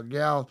a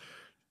gal.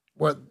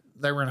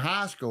 They were in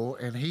high school,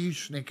 and he's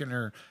sneaking in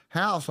her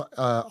house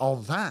all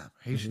the time.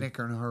 He's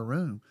sneaking in her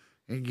room.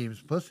 He gave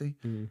his pussy,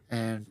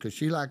 and because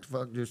she liked to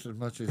fuck just as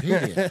much as he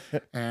did,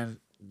 and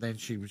then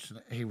he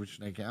would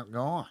sneak out and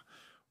go on.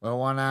 Well,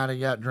 one night he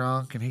got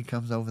drunk, and he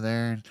comes over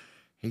there, and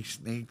he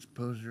sneaks,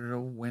 pulls her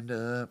old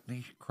window up, and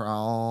he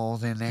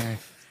crawls in there,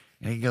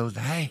 and he goes,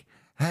 hey,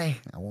 I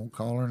won't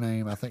call her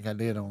name. I think I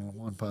did on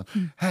one pump.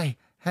 Hey,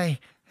 and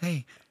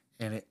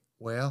it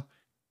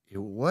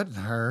wasn't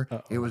her.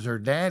 Uh-oh. It was her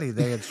daddy.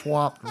 They had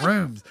swapped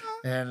rooms,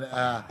 and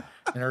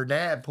her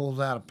dad pulls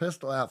out a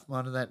pistol out from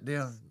under that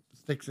deal.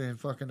 Sticks in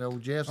fucking old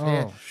Jeff's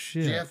head.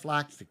 Shit. Jeff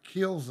likes to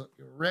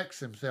wrecks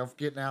himself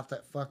getting out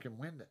that fucking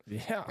window.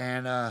 Yeah.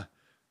 And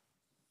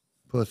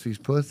pussy's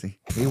pussy.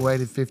 He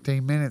waited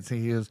 15 minutes.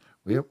 He goes,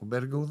 well, we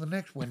better go to the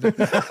next window.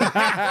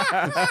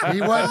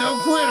 He wasn't no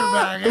quitter,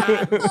 my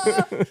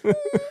guy.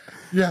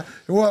 Yeah.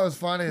 What was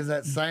funny is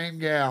that same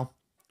gal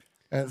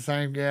and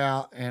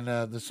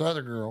this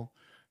other girl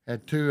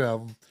had two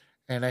of them,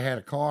 and they had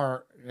a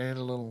car and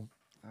a little,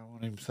 I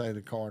won't even say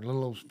the car, a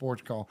little old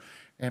sports car.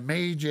 And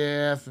me,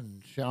 Jeff,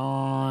 and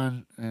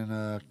Sean,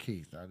 and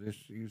Keith, I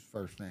just use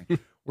first name.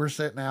 We're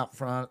sitting out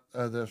front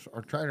of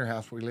our trailer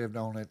house we lived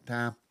on at the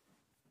time.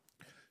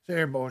 Sitting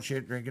there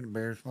bullshit, drinking a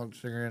beer, smoking a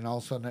cigarette, and all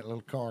of a sudden that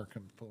little car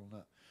comes pulling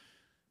up.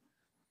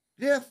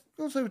 Jeff,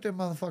 go see what them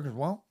motherfuckers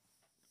want.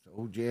 So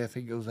old Jeff,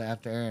 he goes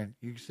out there, and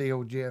you can see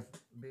old Jeff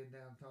bend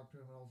down and talk to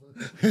him, and all of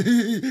a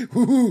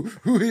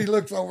sudden, he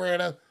looks over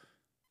at us.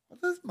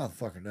 What's this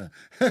motherfucker done?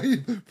 Hey,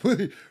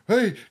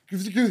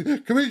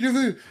 come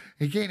here.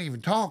 He can't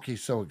even talk.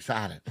 He's so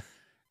excited.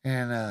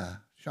 And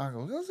Sean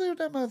goes, let's see what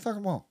that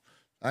motherfucker wants.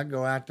 I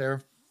go out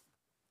there,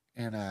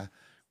 and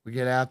we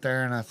get out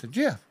there, and I said,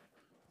 Jeff,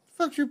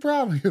 fuck's your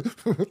problem?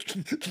 So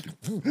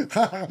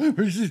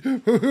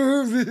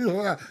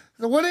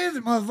what is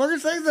it, motherfucker?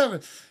 Say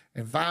something.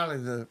 And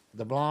finally,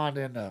 the blonde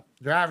in the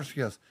driver's seat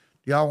goes,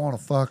 do y'all want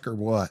to fuck or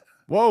what?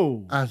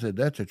 Whoa. I said,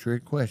 that's a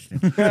trick question.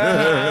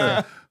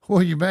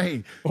 What do you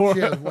mean? Or,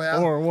 She goes,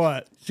 well, or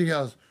what? she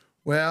goes,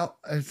 well,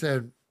 I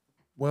said,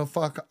 well,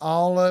 fuck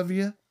all of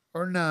you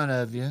or none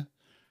of you.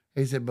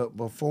 He said, but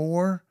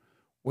before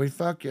we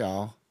fuck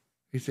y'all,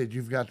 he said,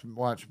 you've got to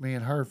watch me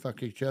and her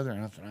fuck each other.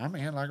 And I said, I'm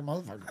in like a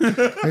motherfucker.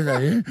 He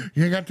said,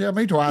 you ain't got to tell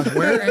me twice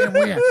where and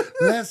when.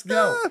 Let's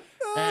go.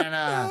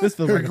 And This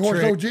feels like of a course,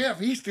 trick. old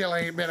Jeff, he still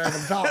ain't been able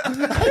to talk.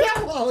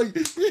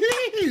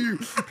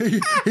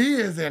 he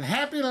is in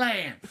happy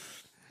land.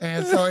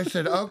 And so he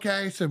said,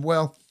 okay. He said,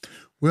 well,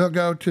 we'll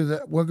go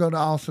to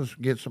Alsace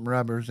and get some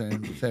rubbers,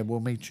 and he said,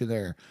 we'll meet you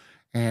there.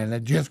 And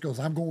then Jeff goes,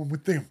 I'm going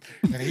with them.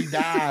 And he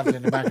dives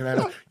in the back of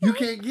that. You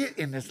can't get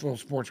in this little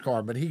sports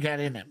car, but he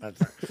got in it.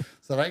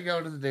 So they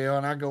go to the deal,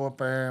 and I go up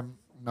there, and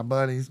my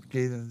buddies,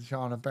 Keith and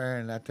Sean up there,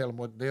 and I tell them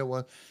what the deal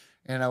was.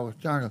 And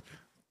Sean goes,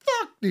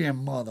 fuck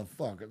them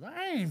motherfuckers.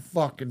 I ain't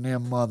fucking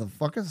them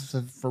motherfuckers. I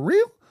said, for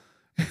real?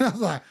 And I was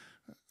like,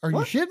 are you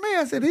shitting me?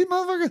 I said, these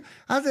motherfuckers.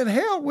 I said,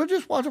 hell, we'll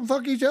just watch them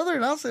fuck each other,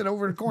 and I'll sit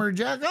over in the corner and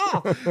jack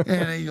off.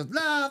 And he goes,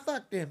 nah,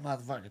 fuck them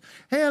motherfuckers.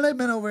 Hell, they've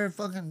been over here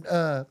fucking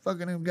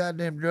them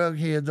goddamn drug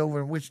heads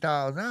over in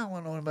Wichita. I don't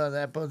want to know about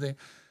that pussy.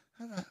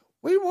 I was like,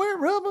 we wear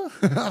rubber.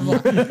 I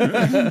was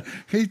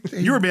like,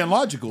 You were being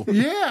logical.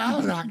 yeah, I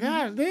was like,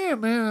 God damn,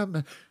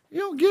 man. You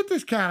don't get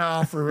this kind of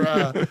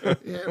offer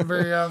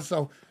very often.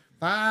 So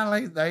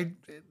finally, they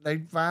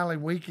finally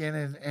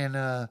weekend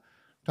and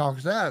talk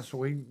us out. So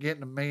we get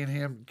to me and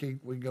him.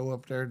 We go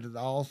up there to the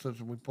Alsace,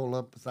 and we pull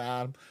up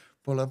beside him.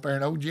 Pull up there,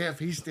 and old Jeff,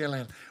 he's still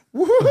in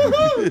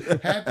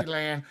happy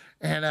land.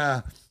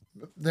 And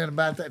then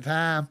about that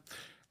time,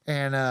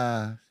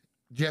 and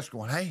Jeff's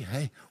going,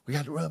 hey, we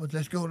got the rubbers.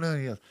 Let's go now.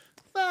 He goes,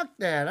 fuck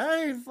that.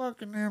 I ain't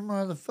fucking them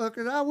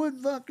motherfuckers. I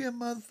wouldn't fuck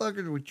them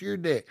motherfuckers with your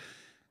dick.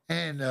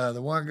 And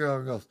the one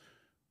girl goes,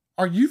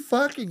 are you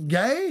fucking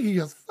gay? He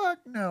goes, fuck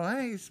no,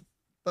 I ain't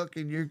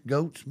fucking your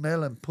goat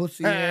smelling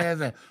pussy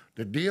ass. And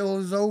the deal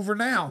is over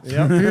now.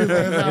 Yep.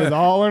 It's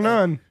all or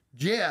none.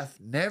 Jeff,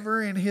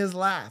 never in his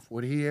life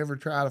would he ever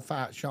try to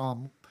fight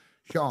Sean,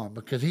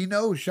 because he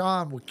knows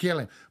Sean would kill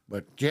him.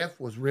 But Jeff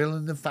was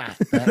willing to fight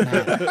that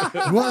night.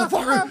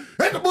 Motherfucker,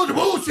 that's a bunch of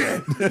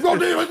bullshit.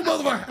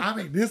 Motherfucker. I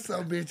mean, this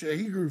son of a bitch,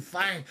 he grew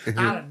faint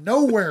out of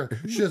nowhere.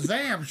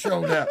 Shazam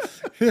showed up.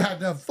 He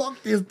had to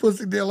fuck this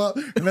pussy deal up,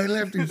 and they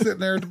left him sitting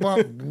there at the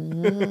bottom.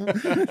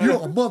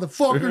 You're a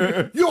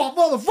motherfucker. You're a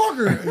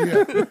motherfucker.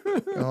 Yeah.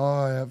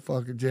 Oh, that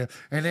fucking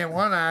Jeff. And then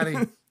one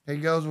night he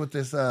goes with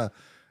this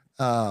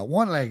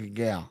one-legged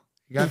gal.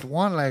 He got the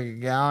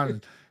one-legged gal, and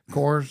of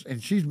course,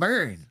 and she's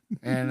married,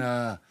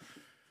 and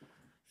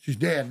she's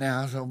dead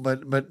now. So,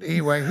 but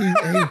anyway, he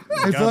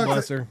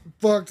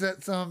fucks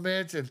that son of a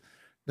bitch, and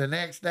the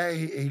next day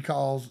he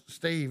calls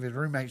Steve, his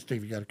roommate.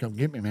 Steve, you got to come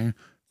get me, man.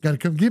 Got to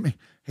come get me.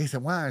 He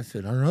said, why? I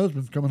said, her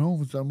husband's coming home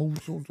with some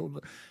old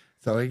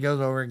so he goes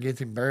over and gets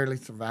him, barely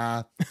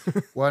survived.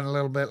 One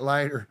little bit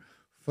later,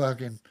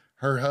 fucking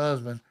her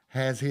husband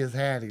has his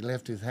hat. He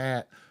left his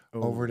hat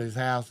over at his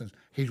house, and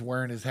he's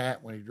wearing his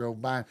hat when he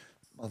drove by.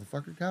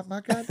 Motherfucker got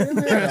my goddamn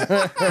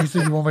hat. He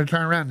said, you want me to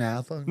turn around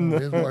now? Fuck no,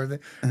 it's worth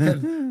it.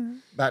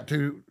 And about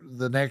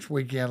the next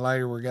weekend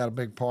later, we got a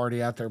big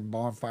party out there,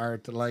 bonfire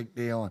at the lake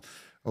deal.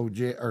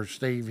 And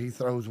Steve, he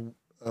throws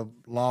a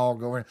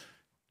log over.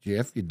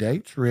 Jeff, your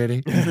date's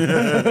ready.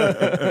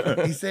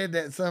 He said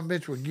that some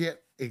bitch would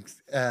get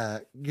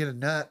a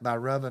nut by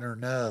rubbing her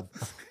nub.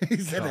 He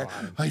said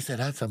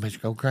that some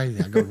bitch go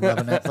crazy. I go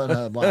rubbing that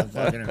nub while I'm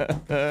fucking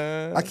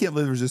her. I can't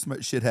believe there's this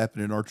much shit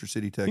happening in Archer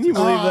City, Texas. Can you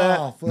believe that?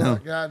 Oh,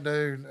 fuck, God,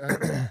 dude.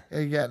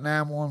 You got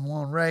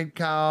 911 rape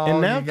call.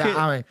 And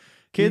now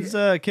kids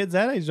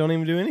that age don't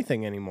even do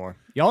anything anymore.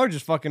 Y'all are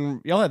just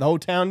fucking, y'all had the whole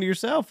town to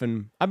yourself.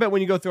 And I bet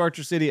when you go through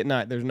Archer City at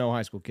night, there's no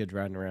high school kids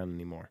riding around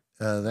anymore.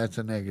 That's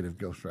a negative,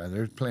 Ghost Rider.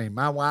 There's plenty.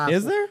 My wife.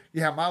 Is there?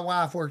 Yeah, my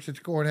wife works at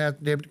the courthouse,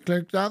 deputy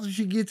clerk's office.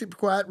 She gets it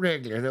quite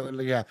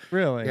regular. Yeah.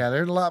 Really? Yeah,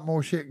 there's a lot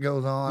more shit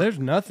goes on. There's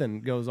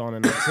nothing goes on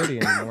in that city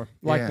anymore.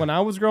 Like when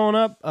I was growing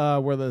up,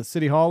 where the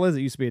city hall is,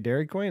 it used to be a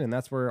Dairy Queen, and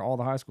that's where all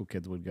the high school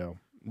kids would go.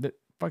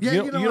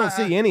 You don't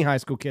see any high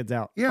school kids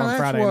out on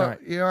Friday night.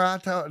 You know, I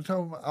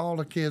told all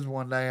the kids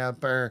one day out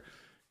there,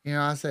 you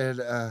know, I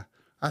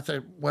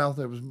said, well,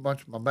 there was a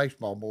bunch of my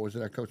baseball boys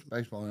that I coached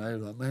baseball, and they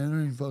was like, man,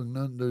 there ain't fucking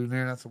nothing to do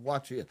there. And I said,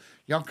 watch it.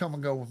 Y'all come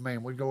and go with me.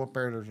 And we go up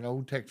there. There's an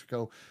old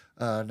Texaco,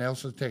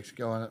 Nelson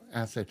Texaco. And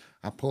I said,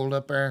 I pulled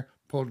up there,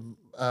 pulled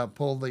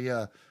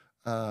the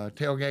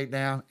tailgate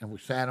down, and we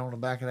sat on the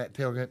back of that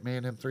tailgate, me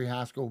and them 3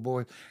 high school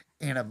boys.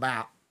 In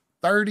about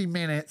 30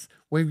 minutes,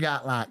 we've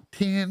got like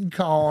 10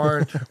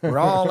 cars. We're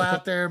all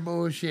out there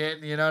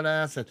bullshitting, you know. And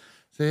I said,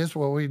 See, this is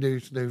what we do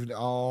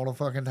all the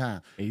fucking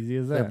time. Easy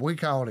as that. We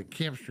called it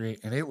Kemp Street,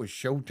 and it was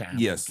showtime.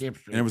 Yes. Kemp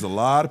Street. And there was a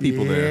lot of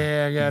people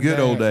there. Yeah, Good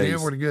old days. It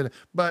were good.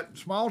 But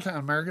small town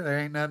America, there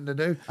ain't nothing to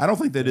do. I don't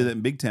think they do that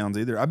in big towns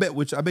either. I bet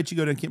you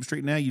go down Kemp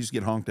Street now, you just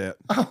get honked at.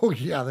 Oh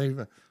yeah,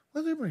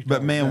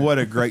 But man, what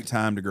a great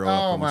time to grow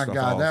up. Oh on my Wichita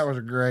God, Falls. that was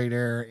a great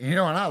era. And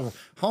I was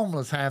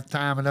homeless half the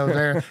time in those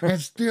areas, and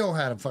still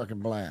had a fucking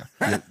blast.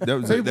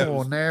 People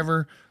will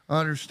never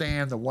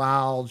understand the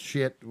wild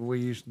shit we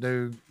used to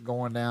do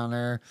going down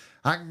there.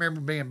 I can remember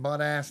being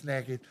butt ass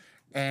naked,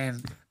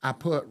 and I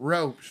put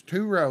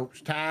two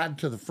ropes tied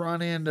to the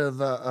front end of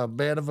a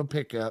bed of a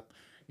pickup,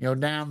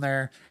 down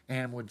there,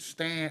 and would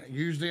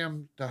use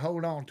them to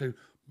hold on to,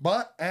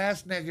 butt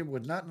ass naked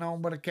with nothing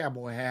on but a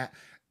cowboy hat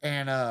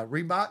and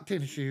Reebok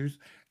tennis shoes,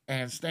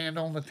 and stand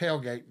on the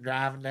tailgate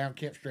driving down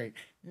Kemp Street.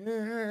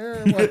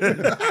 And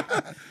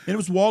it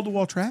was wall to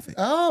wall traffic.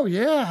 Oh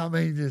yeah, I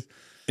mean just.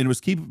 And it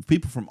was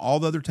people from all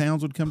the other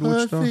towns would come to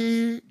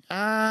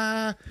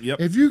Wichita. Yep.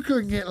 If you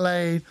couldn't get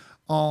laid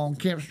on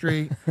Kemp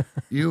Street,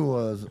 you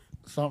was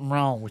something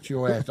wrong with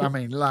your ass. I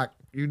mean, like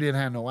you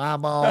didn't have no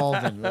eyeballs.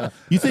 And,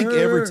 you think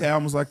every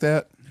town was like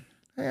that?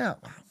 Yeah.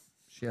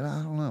 Shit,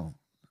 I don't know.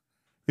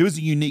 It was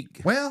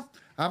unique. Well,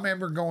 I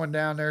remember going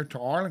down there to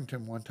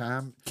Arlington one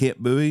time. Camp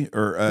Bowie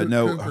or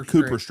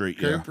Cooper Street.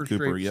 Yeah, Cooper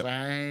Street, yep.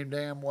 Same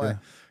damn way.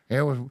 Yeah.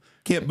 It was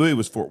Camp Bowie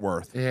was Fort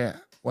Worth. Yeah.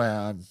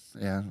 Well,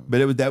 yeah.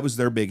 But that was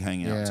their big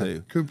hangout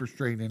too. Cooper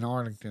Street in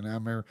Arlington. I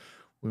remember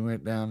we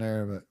went down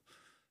there, but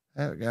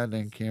that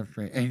goddamn Camp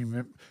Street.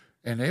 And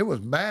it was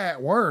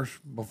worse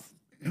before,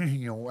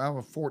 I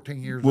was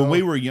 14 years old.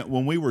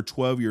 When we were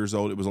 12 years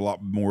old, it was a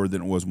lot more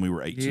than it was when we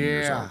were 18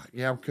 years old.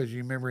 Yeah, because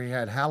you remember he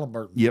had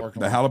Halliburton. Yep,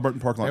 the Halliburton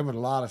parking lot. There was a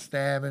lot of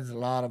stabbings,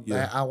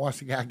 I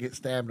watched a guy get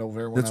stabbed over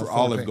there. When That's where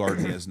Olive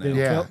Garden is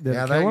now.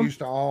 That used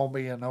to all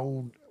be an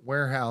old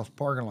warehouse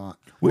parking lot.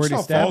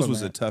 Wichita Falls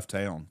was a tough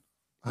town.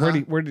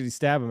 Where did he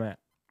stab him at?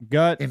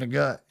 Gut? In the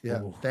gut, yeah.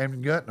 Oh. Stabbed in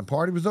the gut, and the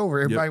party was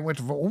over. Everybody went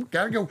to,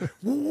 gotta go.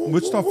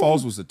 Wichita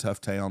Falls was a tough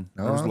town.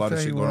 There was a lot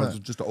of shit going on. It was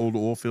just an old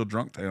oil field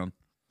drunk town.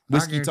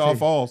 Wichita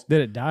Falls.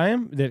 Did it die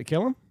him? Did it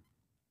kill him?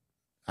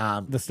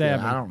 The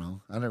stabbing. I don't know.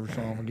 I never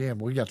saw him again.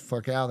 But we got the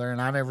fuck out of there,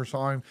 and I never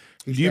saw him.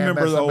 Do you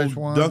remember the old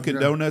Dunkin'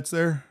 Donuts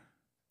there?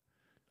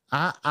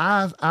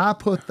 I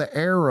put the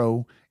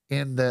arrow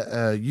in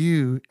the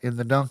U in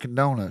the Dunkin'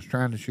 Donuts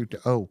trying to shoot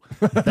the O.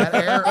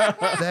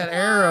 That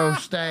arrow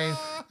stayed.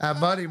 A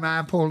buddy of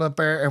mine pulled up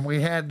there, and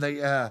we had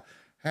the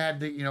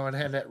it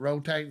had that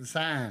rotating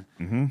sign,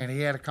 and he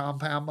had a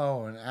compound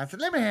bow, and I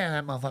said, "Let me have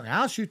that motherfucker.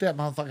 I'll shoot that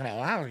motherfucker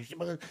out."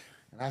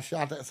 And I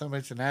shot that son of a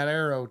bitch, and that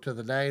arrow to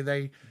the day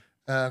they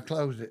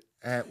closed it.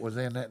 Was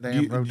in that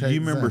damn rotating. Do you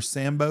remember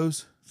sign.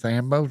 Sambo's?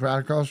 Sambo's right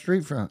across the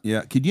street from.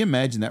 Yeah. Could you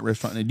imagine that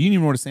restaurant? Now, do you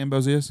even know what a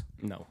Sambo's is?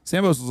 No.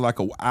 Sambo's was like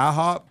a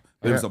IHOP.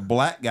 There was a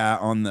black guy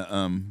on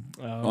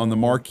the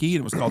marquee,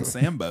 and it was called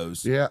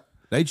Sambo's. Yeah.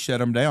 They'd shut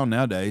them down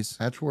nowadays.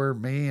 That's where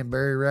me and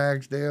Barry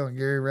Ragsdale and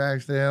Gary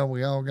Ragsdale,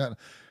 we all got.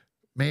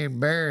 Me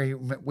and Barry,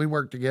 we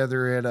worked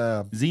together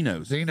at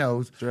Zeno's.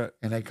 That's right.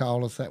 And they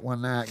called us that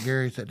one night.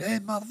 Gary said, "Hey,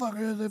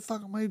 motherfucker, they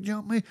fucking made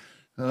jump me."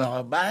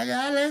 By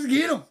God, let's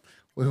get them.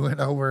 We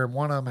went over, and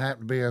one of them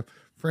happened to be a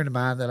friend of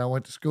mine that I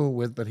went to school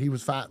with, but he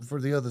was fighting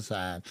for the other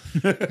side.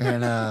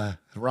 And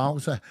wrong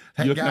side.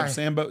 You looking up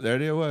Sambo?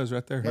 There it was,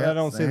 right there. Yeah, I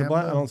don't see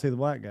the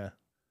black guy.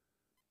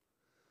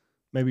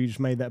 Maybe you just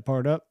made that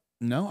part up.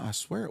 No, I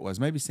swear it was.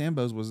 Maybe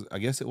Sambo's was. I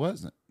guess it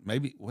wasn't.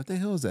 Maybe what the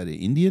hell is that? An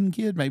Indian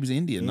kid? Maybe it's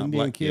Indian, not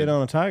black kid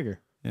on a tiger.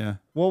 Yeah.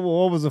 What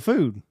was the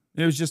food?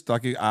 It was just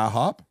like an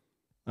IHOP.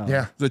 Oh.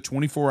 Yeah. It was a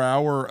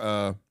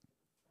 24-hour.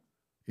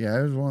 Yeah,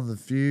 it was one of the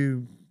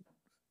few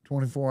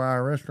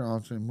 24-hour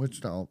restaurants in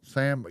Wichita.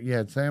 You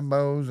had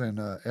Sambo's and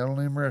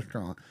L&M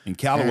restaurant. And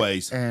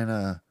Callaway's.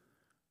 And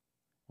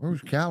where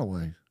was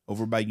Callaway's?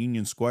 Over by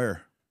Union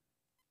Square.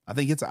 I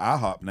think it's an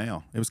IHOP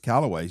now. It was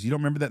Callaway's. You don't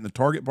remember that in the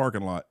Target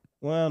parking lot?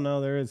 Well, no,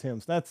 there is him.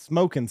 That's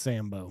Smoking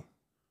Sambo.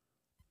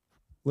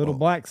 Little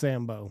Black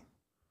Sambo.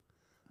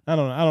 I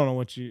don't know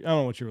what you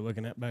were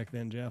looking at back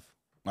then, Jeff.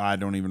 I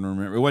don't even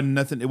remember. It wasn't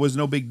nothing. It was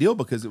no big deal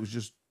because it was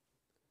just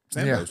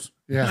Sambo's.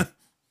 Yeah.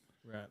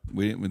 Right.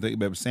 We didn't think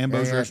about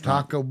Sambo's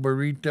restaurant. Taco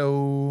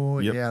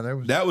burrito. Yep. Yeah,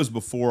 that was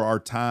before our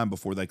time,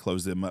 before they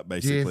closed them up,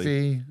 basically.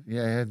 Jiffy.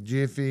 Yeah, it had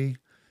Jiffy.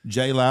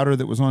 Jay Louder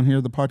that was on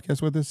here, the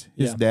podcast with us,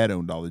 his dad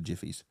owned all the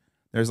Jiffies.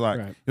 There's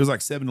it was like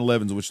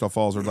 7-Elevens in Wichita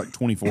Falls. There's like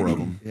 24 of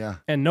them. Yeah.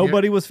 And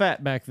nobody was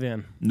fat back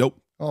then. Nope.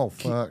 Oh,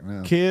 fuck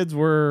no. Kids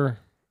were,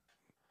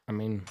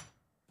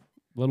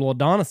 little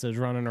Adonises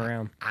running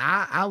around.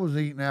 I was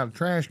eating out of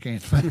trash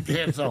cans back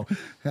then, so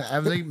I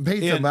was eating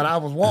pizza, but I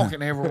was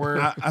walking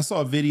everywhere. I saw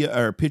a video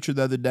or a picture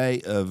the other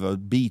day of a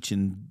beach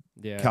in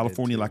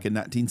California, like in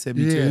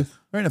 1972. Yes.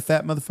 There ain't a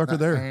fat motherfucker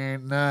there.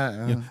 And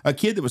a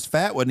kid that was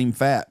fat wasn't even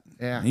fat.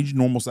 Yeah. He's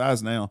normal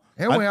size now.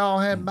 And we all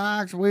had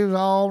bikes. We was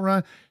all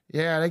run.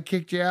 Yeah, they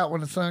kicked you out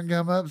when the sun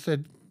come up and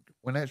said,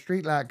 when that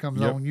street light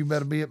comes on, you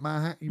better be at my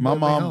house. My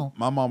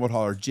mom would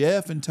holler,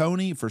 Jeff and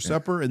Tony for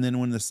supper. And then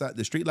when the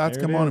street lights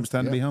come on, it was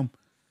time to be home.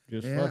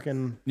 Just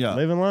fucking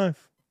living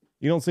life.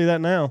 You don't see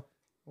that now.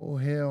 Oh,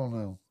 hell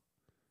no.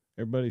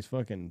 Everybody's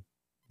fucking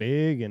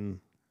big, and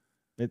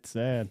it's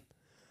sad.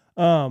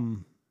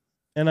 And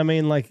I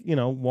mean, like, you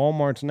know,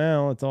 Walmart's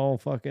now, it's all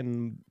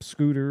fucking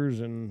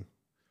scooters and.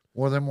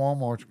 Well, them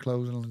Walmart's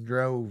closing in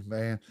droves,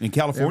 man. In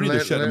California,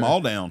 they're shutting them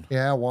all down.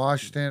 Yeah,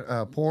 Washington,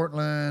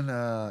 Portland,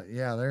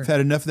 yeah, they're. I've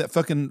had enough of that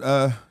fucking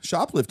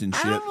shoplifting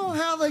shit. I don't know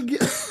how they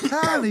get.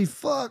 How the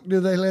fuck do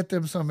they let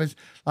them some bitch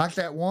like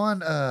that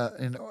one?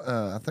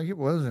 I think it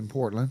was in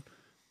Portland.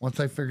 Once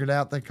they figured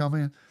out they come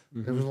in,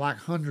 there was like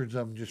hundreds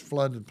of them just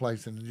flooded the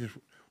place and just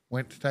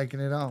went to taking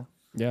it off.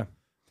 Yeah.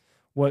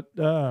 What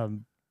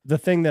the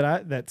thing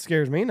that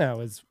scares me now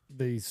is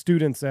the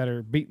students that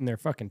are beating their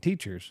fucking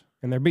teachers,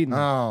 and they're beating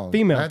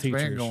female that's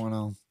teachers. Been going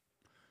on.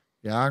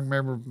 Yeah, I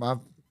remember my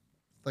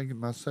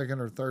second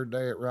or third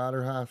day at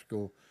Ryder High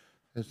School.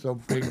 It's so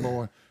big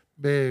boy,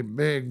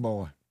 big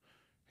boy.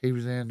 He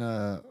was in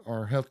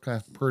our health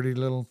class, pretty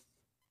little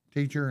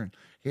teacher, and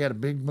he had a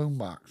big boom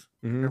box.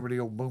 Remember the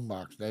old boom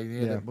box? They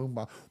had that boom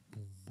box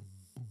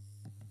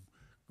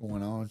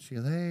going on. She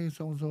goes, "Hey,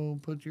 so and so,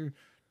 put your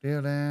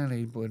deal down."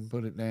 He wouldn't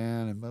put it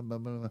down, and blah blah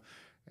blah blah.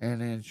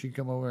 And then she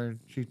come over and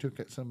she took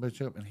that son of a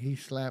bitch up, and he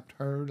slapped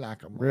her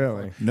like a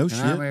really no and shit.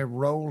 I mean,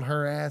 rolled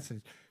her ass,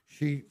 and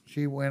she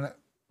went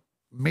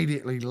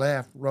immediately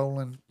left,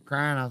 rolling,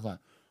 crying. I was like,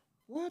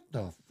 "What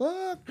the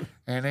fuck?"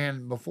 And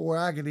then before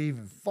I could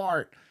even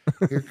fart,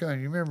 here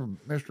comes. You remember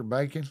Mr.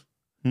 Bacon?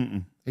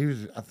 Mm-mm.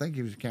 I think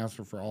he was a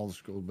counselor for all the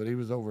schools, but he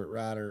was over at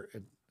Ryder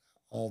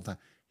all the time.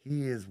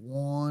 He is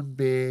one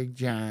big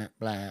giant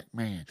black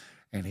man,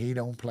 and he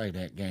don't play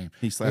that game.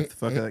 He slapped the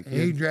fuck out of that kid?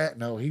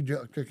 He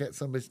took that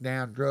son of a bitch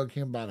down, drug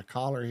him by the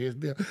collar of his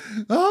deal.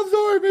 "I'm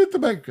sorry, Mr.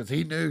 Bacon," because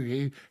he knew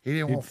he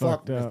didn't want to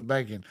fuck with Mr.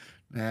 Bacon.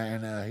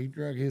 And he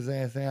drug his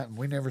ass out, and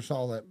we never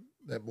saw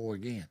that boy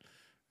again.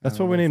 That's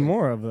what we need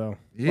more of, though.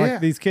 Yeah.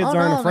 Like, these kids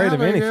aren't afraid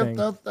of anything.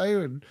 They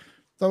would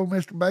throw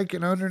Mr.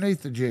 Bacon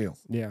underneath the jail.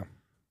 Yeah.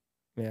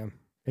 Yeah.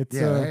 It's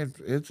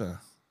a...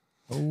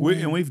 And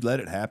we've let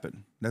it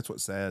happen. That's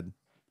what's sad.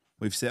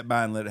 We've sat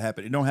by and let it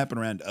happen. It don't happen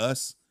around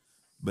us,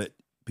 but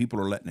people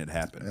are letting it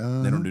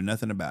happen. They don't do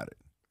nothing about it.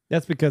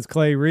 That's because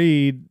Clay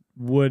Reid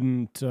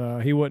wouldn't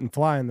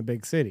fly in the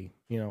big city.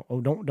 You know,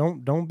 oh,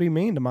 don't be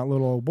mean to my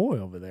little old boy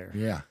over there.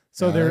 Yeah.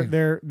 So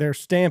they're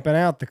stamping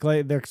out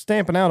they're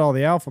stamping out all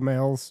the alpha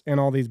males in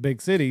all these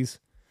big cities.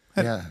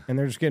 Yeah. And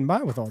they're just getting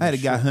by with all this I had a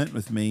guy shit. hunting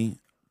with me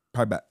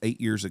probably about 8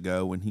 years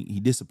ago, when he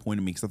disappointed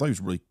me because I thought he was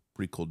a really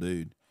pretty cool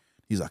dude.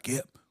 He's like,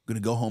 "Yep, I'm going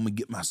to go home and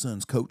get my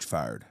son's coach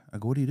fired." I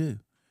go, "What do you do?"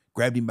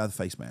 Grabbed him by the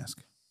face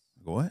mask.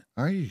 I go, "What?"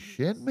 Are you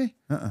shitting me?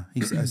 I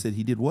said,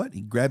 "He did what?"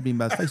 He grabbed him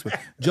by the face mask.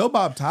 Joe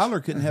Bob Tyler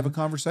couldn't have a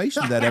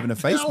conversation without having a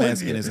face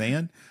mask in his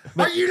hand.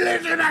 Are you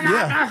listening?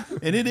 Yeah,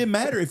 and it didn't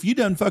matter if you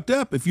done fucked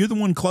up. If you're the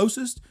one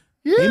closest,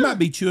 he might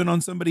be chewing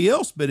on somebody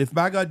else. But if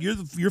by God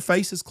your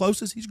face is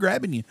closest, he's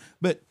grabbing you.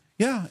 But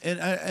yeah,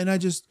 and I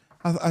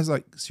was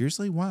like,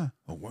 seriously, why?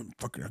 Oh, what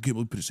fucking! I can't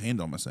believe he put his hand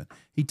on my son.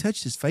 He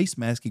touched his face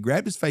mask. He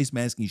grabbed his face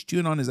mask and he's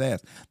chewing on his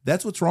ass.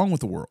 That's what's wrong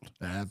with the world.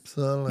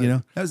 Absolutely. You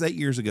know, that was 8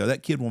 years ago.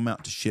 That kid will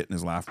amount to shit in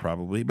his life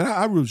probably. But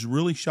I was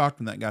really shocked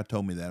when that guy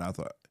told me that.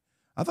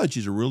 I thought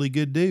she's a really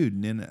good dude,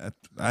 and then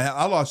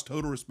I lost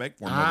total respect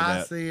for him over that.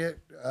 I see it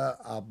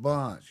a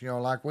bunch. You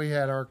know, like we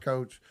had our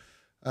coach.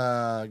 You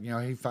know,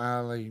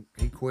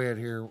 he quit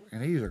here,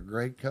 and he's a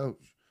great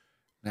coach.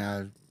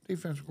 Now,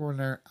 defensive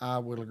coordinator, I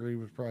will agree,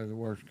 was probably the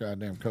worst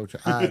goddamn coach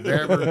I've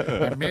ever.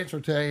 And Mitch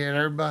will tell you, and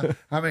everybody.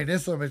 I mean,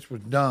 this little Mitch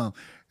was dumb,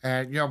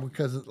 and you know,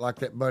 because like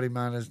that buddy of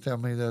mine was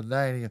telling me the other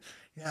day, and he goes,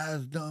 "Yeah,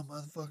 that's dumb,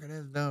 motherfucker.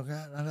 That's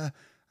dumb."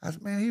 I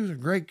said, "Man, he was a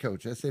great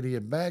coach." I said, "He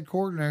a bad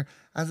coordinator."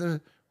 I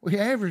said, "We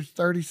averaged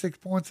 36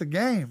 points a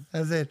game."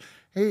 I said,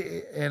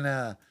 and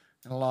a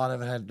lot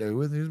of it had to do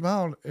with his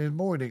ball. His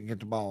boy didn't get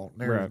the ball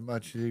near as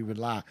much as he would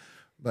like,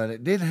 but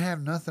it didn't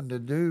have nothing to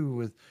do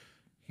with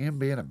him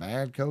being a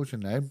bad coach,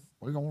 and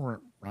we're gonna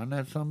run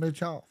that son of a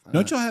bitch off.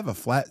 Don't y'all have a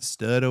flat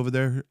stud over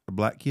there, a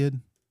black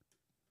kid?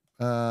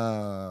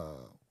 Or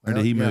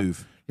did he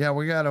move? Yeah,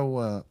 we got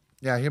to.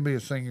 Yeah, he'll be a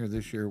senior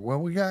this year. Well,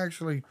 we got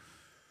Cole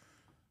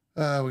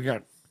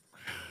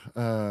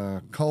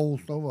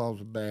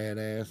Stovall's a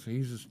badass.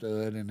 He's a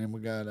stud, and then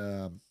we got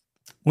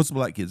What's the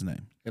black kid's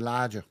name?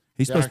 Elijah.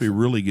 He's supposed to be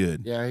really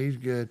good. Yeah, he's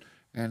good.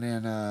 And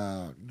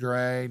then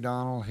Dre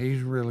Donald,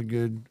 he's really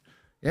good.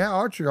 Yeah,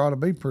 Archer ought to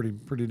be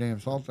pretty damn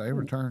salty. They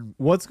return.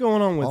 What's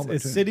going on with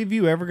is City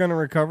View ever going to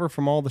recover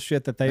from all the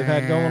shit that they've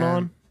had going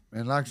on?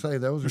 And like I say,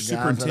 those are guys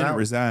superintendent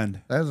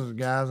resigned. Those are the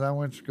guys I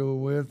went to school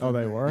with. Oh,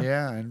 they were?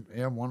 Yeah, and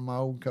one of my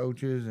old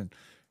coaches, and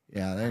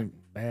yeah, they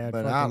bad.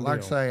 But I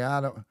say,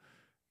 I don't.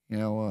 You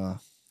know,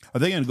 are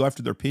they going to go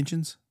after their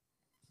pensions?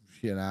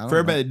 Shit, I don't For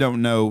everybody that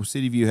don't know,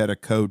 City View had a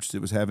coach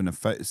that was having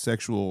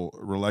sexual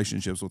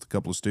relationships with a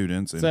couple of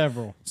students. And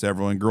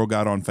several. And girl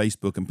got on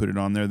Facebook and put it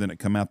on there. Then it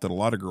come out that a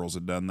lot of girls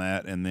had done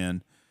that. And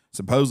then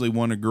supposedly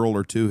a girl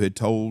or two had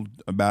told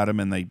about him,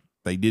 and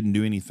they didn't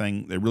do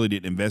anything. They really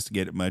didn't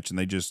investigate it much, and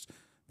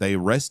they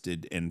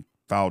arrested and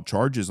filed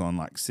charges on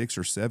like 6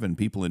 or 7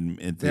 people in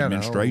the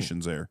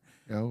administrations there.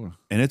 Oh.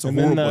 And it's a And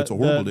horrible, then it's a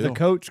horrible deal. The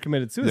coach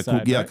committed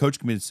suicide. Yeah, right? coach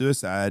committed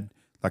suicide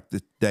like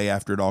the day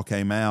after it all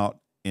came out,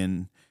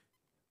 and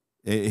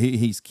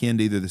he's kin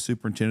to either the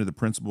superintendent or the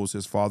principal is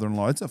his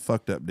father-in-law. It's a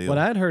fucked up deal. What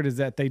I'd heard is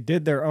that they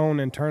did their own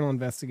internal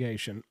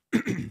investigation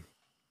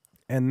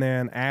and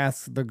then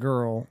asked the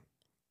girl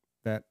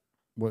that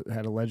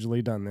had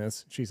allegedly done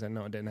this. She said,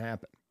 no, it didn't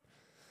happen.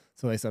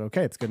 So they said,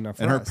 okay, it's good enough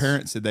for And us. her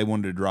parents said they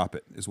wanted to drop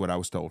it, is what I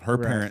was told. Her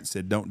Right. parents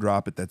said, don't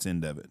drop it. That's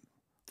end of it.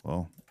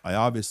 Well, I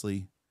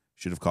obviously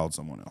should have called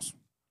someone else.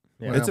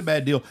 Yeah. It's a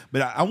bad deal.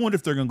 But I wonder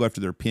if they're going to go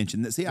after their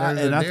pension. See, I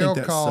There's a deal think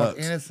that called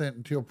sucks. innocent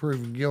until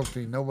proven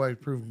guilty. Nobody's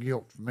proven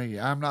guilt for me.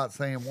 I'm not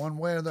saying one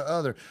way or the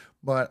other,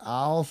 but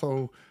I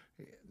also,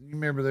 you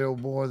remember the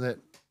old boy that,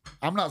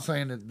 I'm not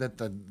saying that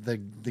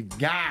the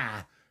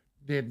guy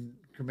didn't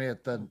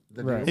commit the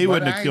Right. deal, He but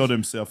wouldn't have killed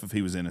himself if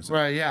he was innocent.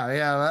 Right,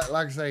 yeah.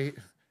 Like I say,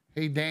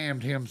 he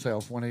damned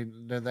himself when he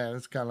did that.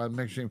 It's kind of like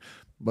mixing.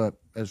 But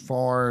as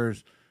far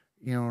as,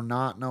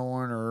 not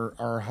knowing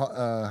or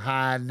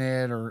hiding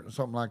it or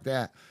something like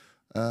that,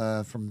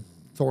 from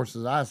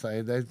sources I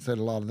say, they said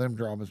a lot of them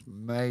dramas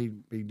may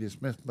be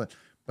dismissed, but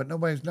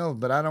nobody's knows.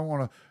 But I don't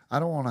want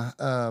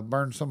to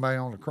burn somebody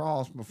on the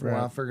cross before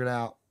Right. I figured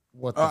out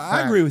what. The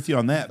I agree with you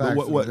on that. But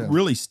facts what of the deal.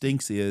 really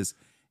stinks is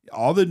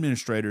all the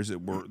administrators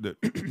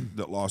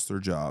that lost their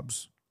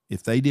jobs.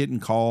 If they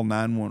didn't call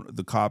 911,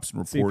 the cops and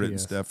report it and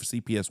CPS. stuff,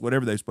 CPS,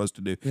 whatever they're supposed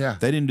to do, Yeah. if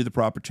they didn't do the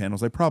proper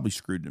channels, they probably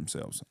screwed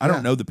themselves. I Yeah.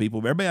 don't know the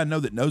people, but everybody I know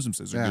that knows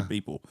themselves are Yeah. good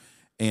people.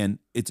 And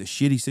it's a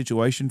shitty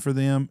situation for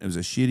them. It was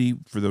a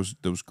shitty for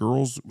those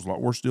girls. It was a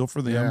lot worse deal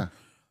for them. Yeah.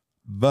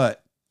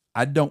 But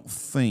I don't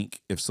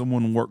think if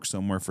someone works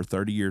somewhere for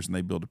 30 years and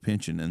they build a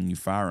pension and you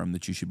fire them,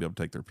 that you should be able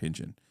to take their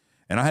pension.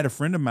 And I had a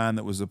friend of mine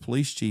that was a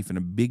police chief in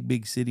a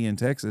big city in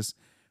Texas,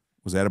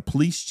 was at a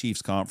police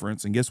chief's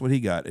conference, and guess what he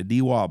got? A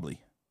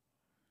D-wobbly.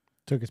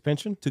 Took his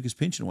pension? Took his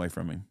pension away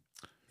from him.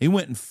 He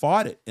went and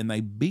fought it, and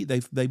they beat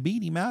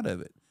him out of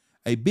it.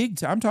 A big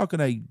time. I'm talking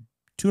a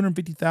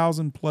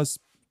 250,000 plus,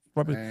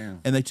 probably,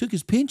 Damn. and they took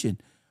his pension.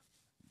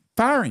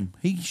 Fire him.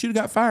 He should have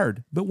got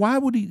fired. But why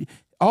would he?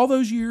 All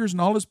those years and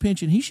all his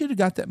pension, he should have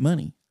got that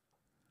money.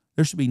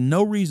 There should be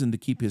no reason to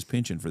keep his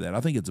pension for that. I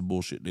think it's a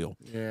bullshit deal.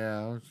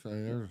 Yeah, I would say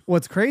there's.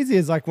 What's crazy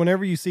is like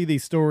whenever you see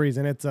these stories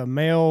and it's a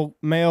male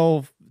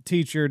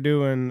teacher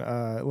doing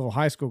a little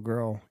high school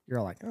girl,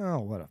 you're like, oh,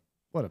 what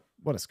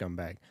a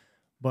scumbag.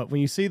 But when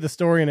you see the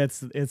story and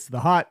it's the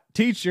hot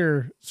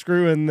teacher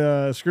screwing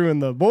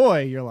the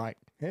boy, you're like,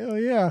 hell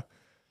yeah.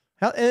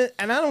 And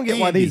I don't get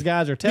why these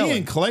guys are Me telling.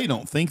 and Clay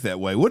don't think that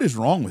way. What is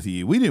wrong with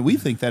you? We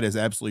think that is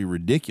absolutely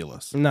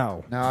ridiculous.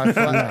 No, No, it's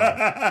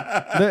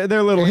like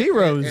they're little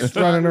heroes it's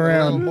running like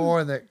around. A little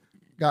boy that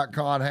got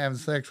caught having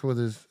sex with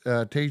his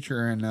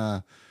teacher,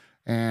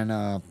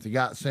 and he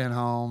got sent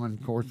home. And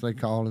of course, they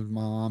called his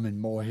mom,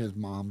 and boy, his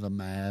mom's a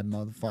mad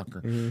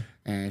motherfucker. Mm-hmm.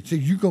 And she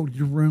said, "You go to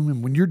your room,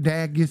 and when your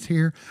dad gets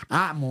here,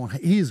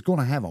 he is going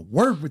to have a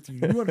word with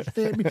you. You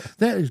understand me?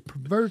 That is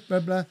perverse."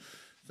 Blah blah.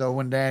 So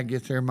when Dad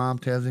gets there, Mom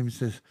tells him, he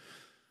says,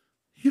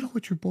 "You know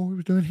what your boy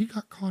was doing? He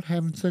got caught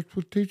having sex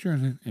with a teacher."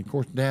 And of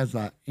course, Dad's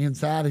like,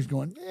 inside, he's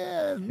going,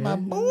 "Yeah, it's my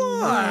boy,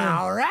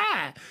 all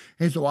right."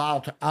 He said,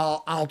 "Well,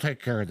 I'll take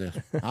care of this.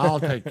 I'll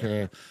take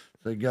care of it."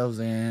 So he goes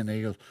in,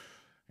 and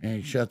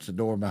he shuts the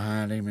door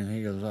behind him, and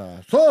he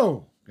goes,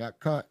 "So, got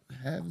caught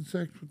having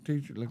sex with a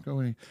teacher." Look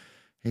over him.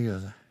 He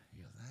goes, "Hey,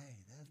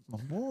 that's my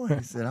boy."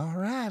 He said, "All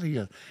right." He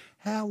goes,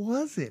 "How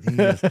was it?" He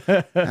goes,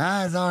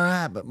 "It's all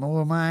right, but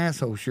more my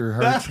asshole sure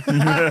hurts."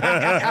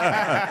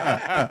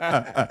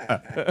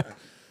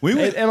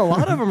 And a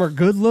lot of them are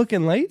good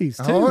looking ladies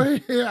too. Oh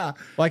yeah,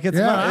 Like it's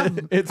Yeah,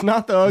 it's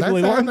not the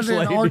ugly that's lunch happened in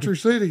lady. Archer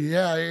City.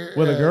 Yeah,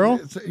 With a girl?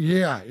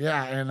 Yeah,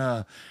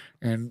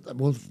 and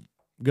was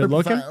Good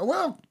looking?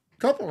 Well,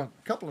 couple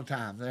of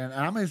times, and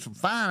I mean some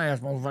fine ass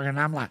motherfucker, and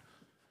I'm like,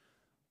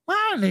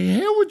 why in the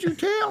hell would you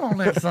tell on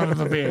that son of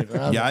a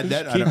bitch? Yeah, I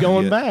Keep don't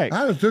going get- back.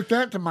 I just took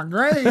that to my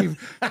grave.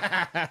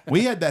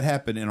 We had that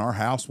happen in our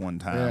house one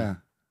time. Yeah.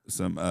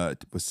 Some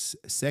was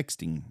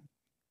sexting.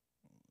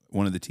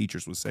 One of the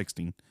teachers was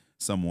sexting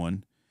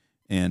someone,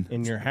 and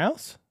In your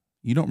house?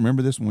 you don't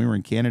remember this when we were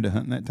in Canada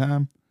hunting that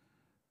time,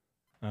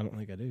 I don't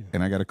think I do.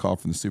 and I got a call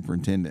from the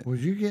superintendent.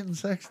 Was you getting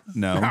sexted?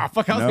 No, Oh,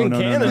 fuck, I was no, in no,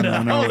 no, Canada. no,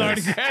 no, no. I was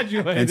already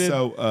graduated. And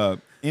so,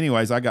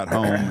 anyways, I got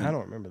home. I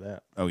don't remember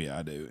that. Oh yeah,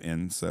 I do.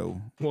 And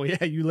so Well,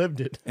 yeah, you lived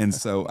it.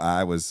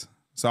 I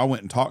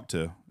went and talked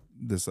to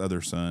this other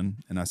son,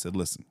 and I said,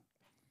 "Listen,"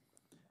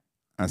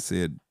 I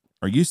said,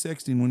 "Are you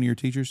sexting one of your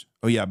teachers?"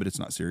 "Oh yeah, but it's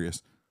not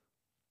serious."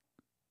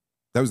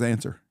 That was the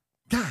answer.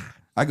 God.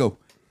 I go,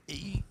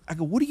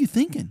 "What are you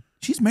thinking?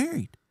 She's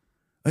married.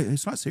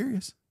 It's not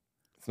serious."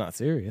 It's not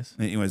serious.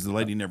 Anyways, the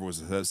lady never was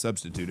a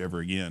substitute ever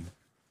again.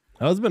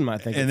 Husband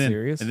might think it's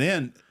serious. And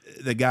then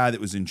the guy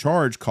that was in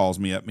charge calls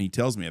me up and he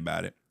tells me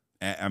about it.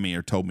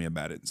 Or told me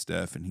about it and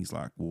stuff. And he's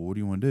like, "Well, what do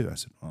you want to do?"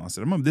 I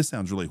said, "Mom, this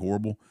sounds really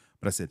horrible."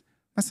 But I said,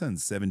 "My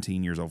son's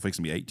 17 years old,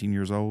 fixing to be 18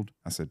 years old."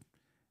 I said,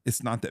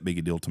 it's not that big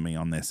a deal to me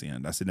on this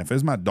end. I said, if it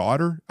was my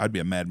daughter, I'd be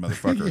a mad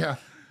motherfucker. Yeah.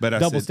 But I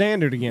Double said,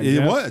 standard again. it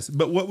Jeff. was.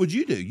 But what would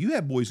you do? You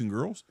have boys and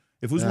girls.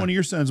 If it was one of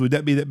your sons, would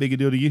that be that big a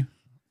deal to you?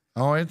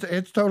 Oh,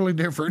 it's totally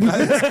different.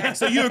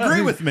 So you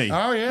agree with me?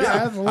 Oh yeah,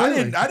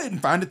 absolutely. I didn't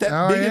find it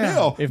that big a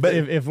deal.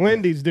 If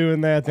Wendy's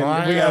doing that, then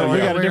we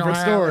got a different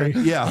story.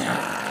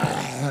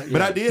 Yeah.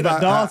 But I did. But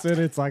Dawson,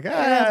 it's like,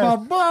 my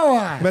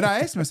boy. But I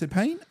asked him, I said,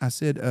 Payne, I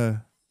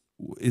said,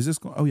 is this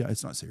going? Oh yeah,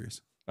 it's not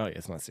serious. oh yeah,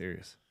 it's not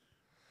serious.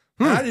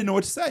 I didn't know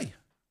what to say.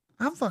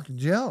 I'm fucking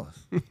jealous.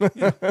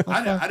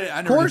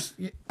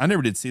 I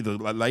never did see the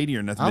lady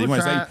or nothing.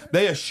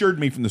 They assured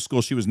me from the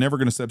school she was never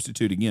going to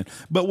substitute again.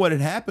 But what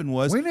had happened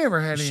was We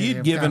never had any she of had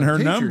them given kind her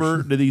of number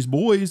teachers. to these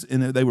boys,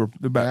 and there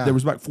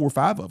was about 4 or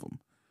 5 of them.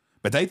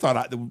 But they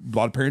thought a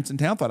lot of parents in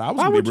town thought I was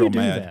Why going would to be you real do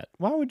mad. that?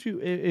 Why would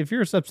you, if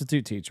you're a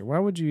substitute teacher, why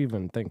would you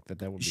even think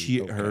that would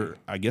be okay?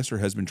 I guess her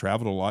husband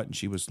traveled a lot and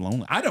she was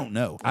lonely. I don't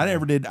know. I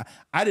never did.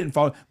 I didn't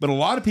follow. But a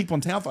lot of people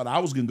in town thought I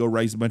was going to go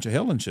raise a bunch of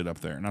hell and shit up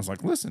there. And I was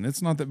like, listen,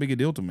 it's not that big a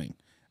deal to me.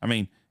 I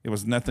mean, it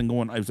was nothing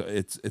going.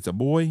 It's a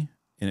boy,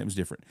 and it was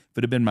different. If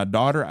it had been my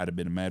daughter, I'd have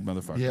been a mad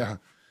motherfucker. Yeah,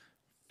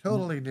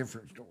 totally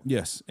different story.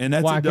 Yes, and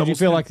that's Why? a Because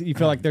double you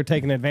feel like they're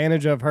taking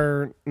advantage of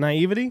her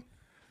naivety.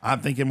 I'm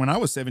thinking when I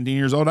was 17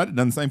 years old, I'd have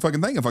done the same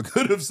fucking thing if I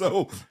could have.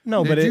 So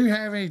No, Did but you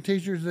have any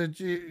teachers that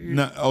you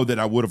no, that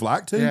I would have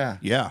liked to.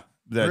 Yeah.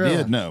 That Really? I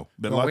did. No,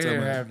 but Well, lots we of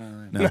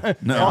didn't them. have none.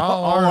 No,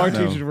 all our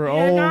no. teachers were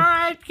old.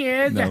 right,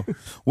 kids. No,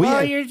 we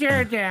had, you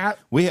turned out.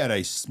 we had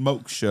a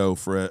smoke show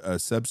for a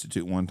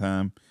substitute one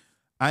time.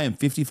 I am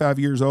 55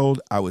 years old.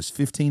 I was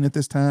 15 at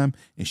this time,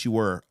 and she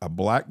wore a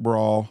black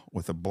bra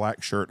with a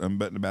black shirt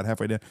unbuttoned about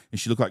halfway down,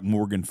 and she looked like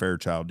Morgan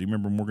Fairchild. Do you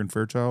remember Morgan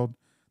Fairchild?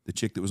 The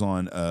chick that was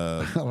on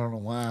I don't know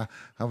why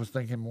I was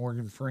thinking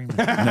Morgan Freeman.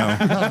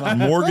 no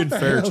Morgan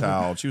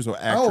Fairchild. She was an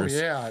Oh actress.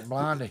 yeah,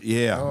 Blondie.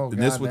 Yeah. Oh, and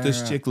this what this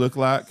goddamn. chick looked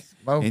like.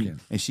 Smoking.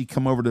 And she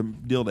come over to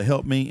deal to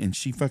help me, and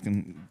she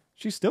fucking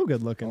She's still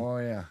good looking. Oh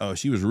yeah. oh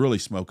she was really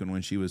smoking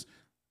when she was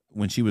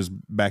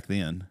back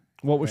then.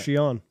 What was she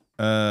on?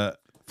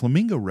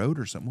 Flamingo Road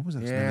or something. What was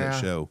that name of that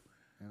Yeah. show?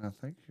 And I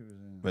think she was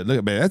in. But look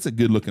at that's a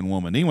good looking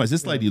woman. Anyways,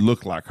 this lady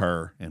looked like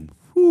her, and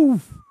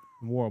whew,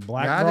 Wore a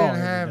black Yeah, I bra. didn't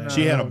every have day. no-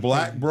 she had a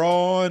black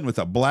bra on with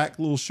a black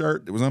little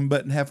shirt that was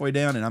unbuttoned halfway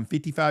down. And I'm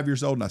 55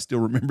 years old, and I still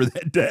remember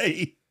that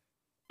day.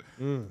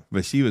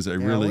 But she was a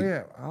really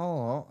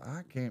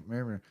I can't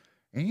remember.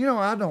 And you know,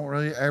 I don't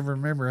really ever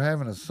remember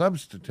having a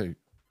substitute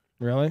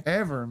Really?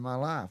 ever in my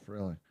life,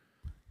 really,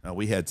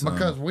 we had some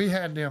because we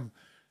had them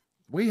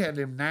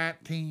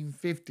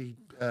 1950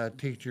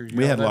 teachers.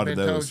 We had a lot of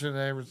that been those. coaching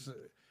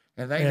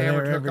and they Yeah, never they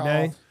were took every off.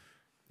 day.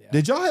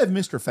 Did y'all have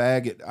Mr.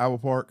 Fag at Iowa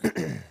Park?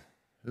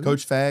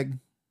 Coach Fag?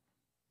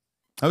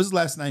 That was his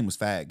last name was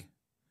Fag.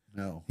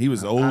 No, He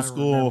was I old don't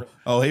school. remember.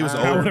 Oh, he was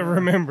I would old. have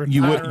remembered.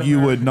 You I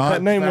would not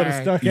that name would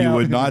have Fag. stuck you out.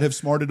 would not have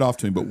smarted off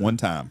to him, but one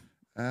time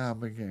I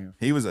became.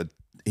 he was an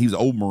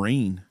old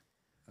Marine.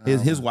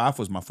 His wife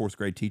was my 4th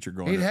grade teacher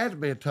growing He'd up. had to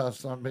be a tough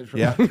son of a bitch. for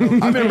Yeah, my coach.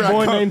 I remember.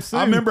 Boy named Sue.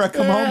 I remember. I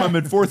come home. I'm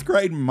in 4th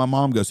grade, and my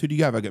mom goes, "Who do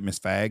you have?" I got Miss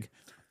Fag.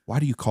 Why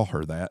do you call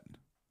her that?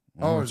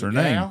 Oh, what's is it her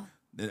name? gal?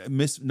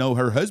 Miss. No,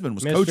 her husband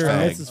was Coach Mr.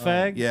 and Fag. Mrs.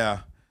 Fag.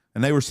 Yeah,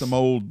 and they were some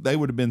old. They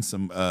would have been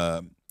some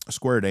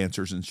square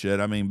dancers and shit.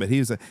 I mean, but he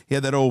had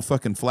that old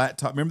fucking flat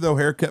top. Remember the old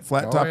haircut,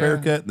 flat top yeah.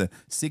 haircut, the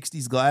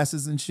 '60s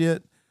glasses and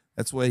shit.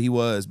 That's the way he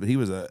was. But he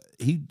was a.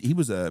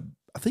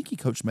 I think he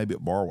coached maybe at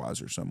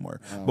Barwise or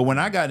somewhere. But when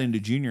I got into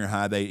junior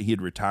high, he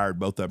had retired.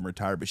 Both of them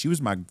retired. But she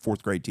was my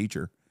 4th grade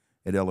teacher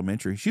at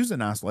elementary. She was a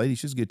nice lady.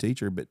 She was a good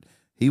teacher. But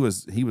he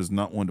was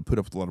not one to put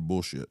up with a lot of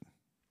bullshit.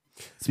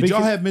 Did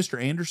y'all have Mr.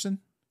 Anderson?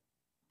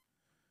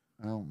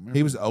 I don't remember.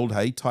 He was old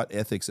high. He taught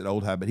ethics at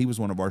Old High, but he was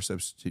one of our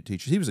substitute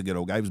teachers. He was a good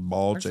old guy. He was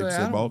bald. Actually, Jake I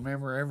said don't bald.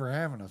 remember ever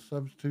having a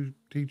substitute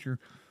teacher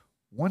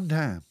one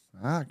time.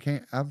 I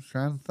can't. I'm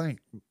trying to think.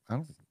 I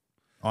don't.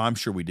 Oh, I'm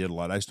sure we did a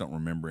lot. I just don't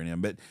remember any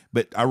of them.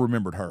 But I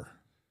remembered her.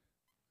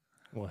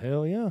 Well,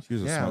 hell yeah. She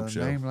was a Yeah, smoke a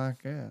show. name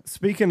like that.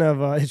 Speaking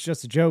of, it's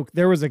just a joke.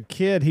 There was a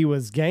kid. He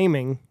was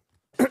gaming.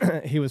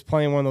 He was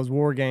playing one of those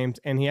war games,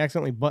 and he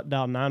accidentally buttoned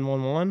out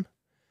 911.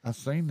 I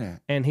seen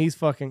that. And he's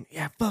fucking,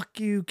 yeah, fuck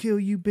you, kill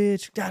you,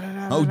 bitch. Da, da,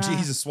 da, da, Oh, da.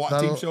 Jesus, SWAT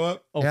So- team show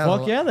up? Oh, Yeah,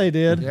 fuck yeah, they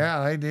did.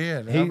 Yeah, they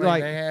did. He,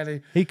 like- they had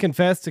it. He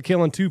confessed to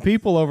killing 2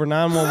 people over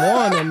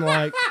 911, and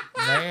like,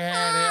 They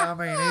had it. I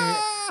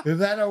mean,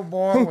 that old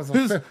boy was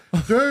a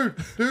dude.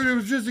 It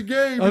was just a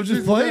game. I was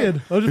just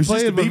playing. I was It's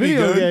just just a playing my BB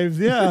video gun. games.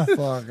 Yeah.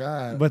 Fuck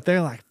God. But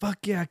they're like, fuck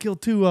yeah, I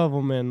killed 2 of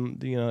them,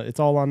 and it's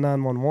all on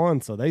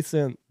 911. So they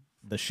sent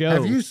the show.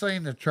 Have you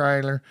seen the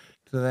trailer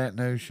to that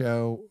new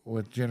show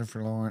with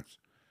Jennifer Lawrence?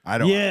 I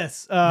don't.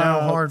 Yes. No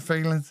Hard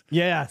Feelings.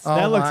 Yes, Oh,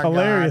 that looks my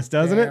hilarious,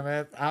 God, doesn't damn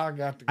it? I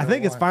got to. I go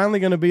think it's watch. finally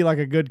going to be like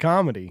a good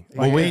comedy.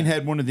 Well, we Yeah. ain't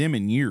had one of them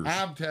in years.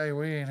 I'm telling you,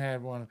 we ain't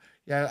had one.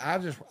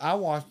 Yeah, I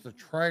watched the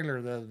trailer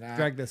the other night.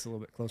 Drag this a little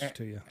bit closer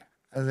to you.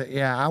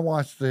 Yeah, I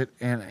watched it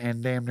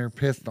and damn near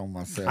pissed on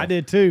myself. I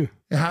did too.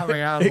 I mean,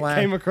 I was It like,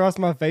 came across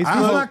my "I'm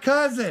Facebook. my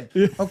cousin."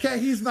 Okay,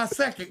 he's my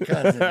second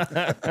cousin.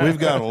 We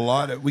got a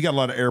lot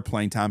of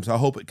airplane time, so I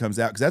hope it comes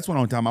out because that's one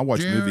only time I watch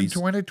June movies.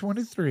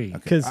 2023.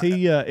 Because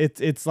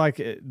it's like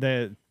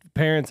the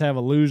parents have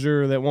a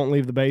loser that won't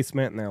leave the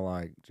basement, and they're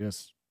like,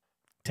 just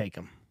take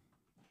him.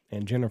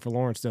 And Jennifer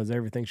Lawrence does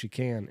everything she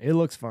can. It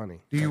looks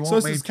funny. Do you So want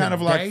this me is to kind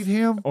of like- date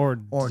him Or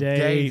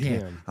date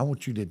him? him. I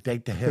want you to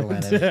date the hell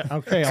out of him.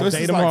 Okay, So I'll this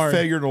date is him like hard.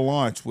 Failure to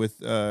Launch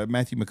with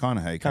Matthew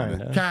McConaughey, kind of.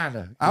 Kinda. Kind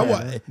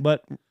of.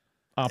 But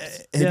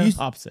opposite. Have you-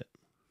 Opposite.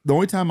 The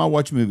only time I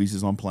watch movies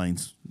is on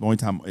planes. The only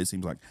time it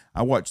seems like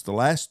I watched the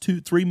last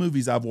 3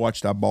 movies I've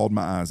watched. I bawled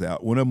my eyes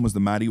out. One of them was The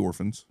Mighty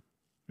Orphans.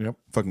 Yep.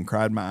 Fucking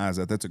cried my eyes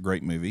out. That's a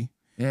great movie.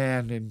 Yeah,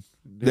 and then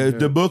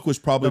The book was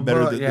probably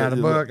better book, than the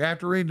book.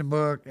 After reading the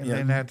book, and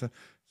then had to.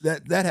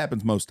 That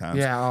happens most times.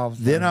 Yeah. All of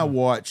a Then I sudden.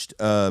 watched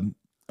a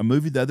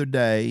movie the other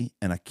day,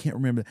 and I can't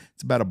remember.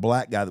 It's about a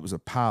black guy that was a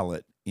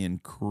pilot in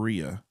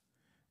Korea,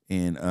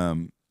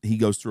 and he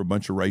goes through a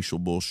bunch of racial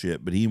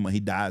bullshit, but he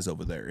dies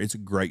over there. It's a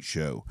great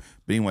show.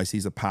 But anyways,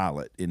 he's a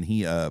pilot, and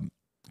he what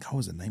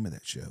was the name of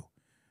that show?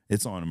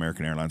 It's on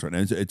American Airlines right now.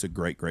 It's a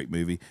great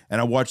movie. And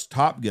I watched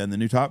Top Gun, the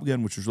new Top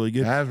Gun, which was really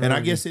good. That's and I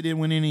really guess it didn't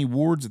win any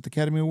awards at the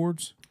Academy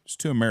Awards. It's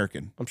too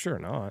American. I'm sure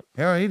not.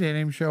 Hell, he didn't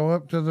even show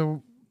up to the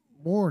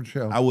award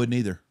show. I wouldn't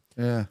either.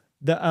 Yeah.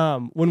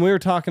 The when we were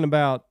talking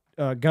about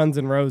Guns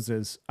N'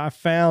 Roses, I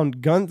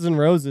found Guns N'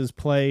 Roses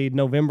played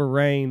November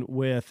Rain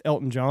with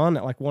Elton John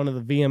at like one of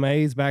the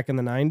VMAs back in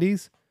the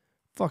 90s.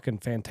 Fucking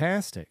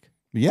fantastic.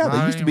 Yeah, they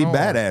Not used to be anymore.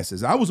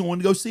 badasses. I was the one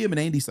to go see him, and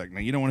Andy's like, "No,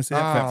 you don't want to see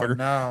that fat Oh, fucker."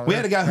 no, We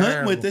had a guy that's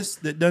hunting with terrible. us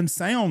that done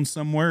sound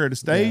somewhere at a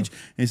stage, and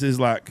he says,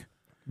 "Like,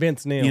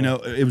 Vince Neil. you know,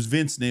 it was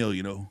Vince Neil,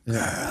 you know."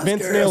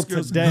 Vince Neil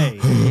today.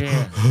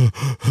 Yeah.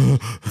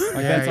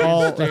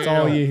 Like that's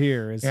all you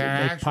hear is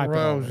Yeah, they Axl pipe it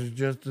Rose on. is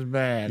just as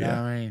bad.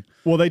 Yeah. I mean,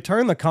 Well, they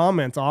turned the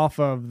comments off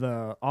of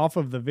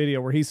the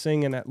video where he's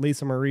singing at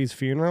Lisa Marie's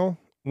funeral.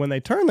 When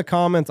they turn the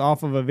comments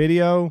off of a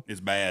video,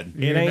 It's bad.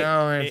 you ain't-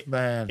 know it's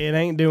bad. it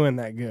ain't doing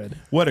that good.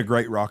 What a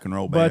great rock and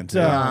roll band.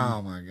 But,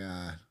 Oh my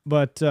God.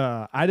 But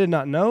I did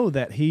not know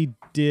that he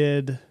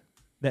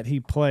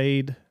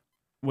played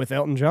with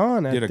Elton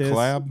John at did a this,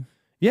 collab.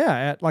 Yeah,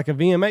 at like a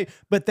VMA.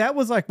 But that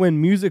was like when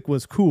music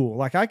was cool.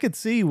 Like I could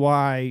see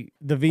why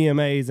the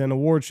VMAs and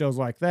award shows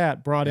like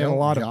that brought in a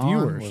lot of Elton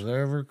John viewers. Was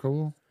ever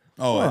cool?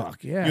 Oh,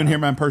 Fuck, yeah. You want to hear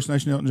my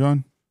impersonation of Elton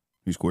John?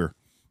 He's queer.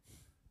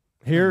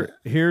 Here's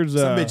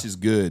Some bitch is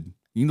good.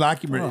 You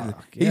like him?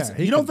 Fuck, He's- yeah,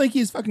 he you don't can- think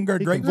he's fucking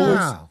great voice?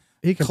 No,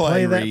 he can Clay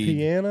play that Reid.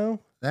 piano.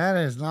 that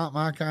is not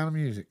my kind of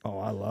music. Oh,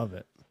 I love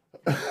it.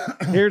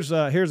 here's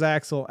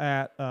Axel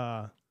at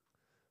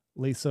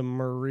Lisa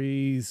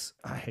Marie's.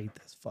 I hate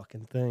this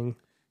fucking thing.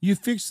 You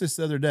fixed this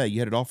the other day. You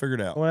had it all figured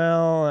out.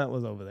 Well, that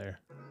was over there.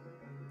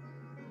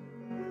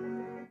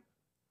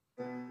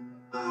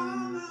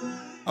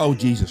 Oh,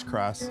 Jesus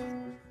Christ.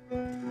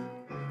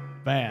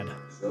 Bad.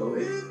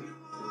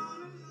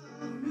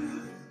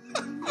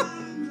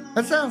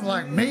 That sounds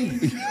like me.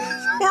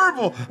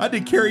 Horrible. I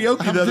did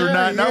karaoke I'm the other telling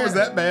night, you, and I was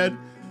yeah. that bad.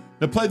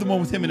 Now play the one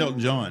with him and Elton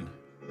John.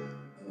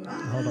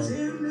 Hold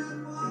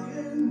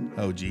on.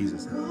 Oh,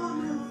 Jesus.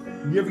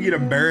 You ever get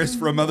embarrassed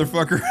for a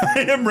motherfucker?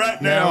 I am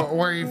right Now, now.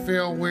 where you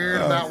feel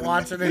weird about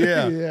watching it.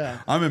 Yeah. Yeah.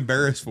 I'm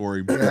embarrassed for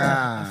him. God.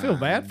 I feel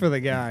bad for the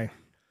guy.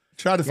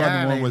 Try to find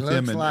God, the one he with him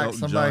looks and like Elton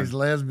somebody's John.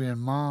 lesbian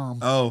mom.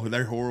 Oh,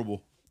 they're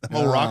horrible. Them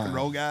old rock and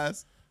roll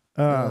guys.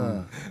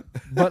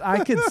 But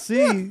I could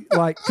see,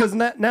 like, because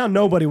now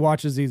nobody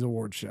watches these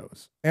award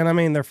shows. And I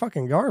mean, they're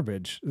fucking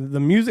garbage. The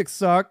music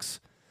sucks.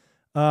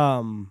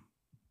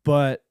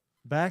 But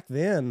back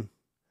then,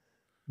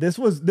 this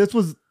was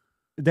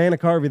Dana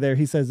Carvey there.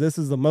 He says this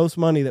is the most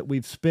money that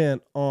we've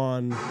spent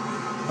on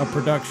a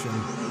production.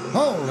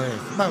 Holy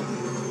smoke.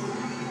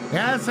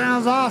 Yeah, that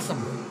sounds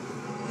awesome.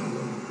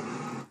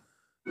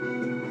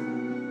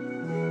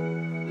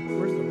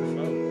 Where's the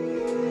remote?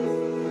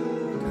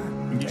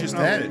 You just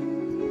had it.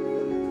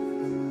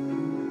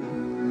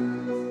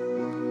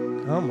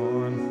 Come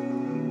on.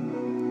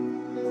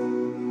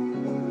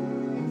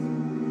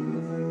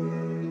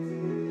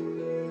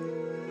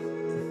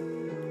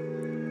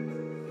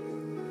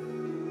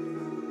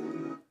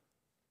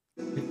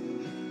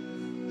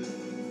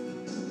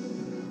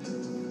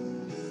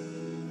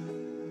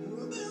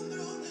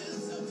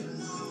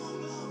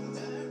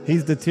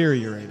 He's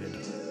deteriorated.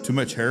 Too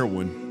much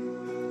heroin.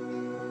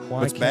 Why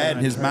What's can't bad in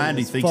I his turn mind,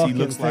 he this thinks he fucking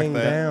looks like thing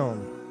that.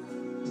 down?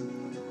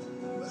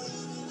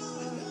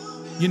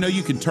 You know,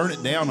 you can turn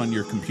it down on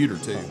your computer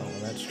too. Oh,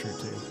 that's true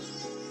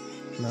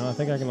too. No, I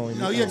think I can only.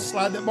 No, you have to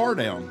slide that bar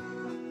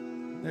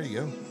down. There you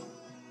go.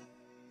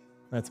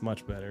 That's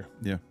much better.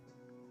 Yeah.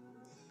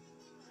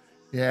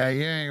 Yeah,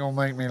 you ain't gonna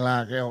make me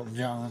like Elton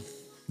John.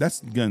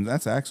 That's Guns.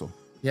 That's Axel.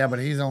 Yeah, but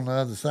he's on the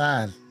other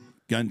side.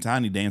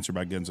 Tiny Dancer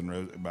by Guns N'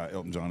 Roses by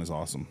Elton John is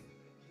awesome.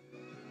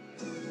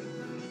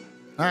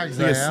 I can See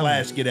say a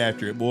Slash, get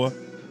after it, boy.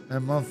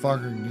 that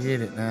motherfucker can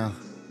get it now.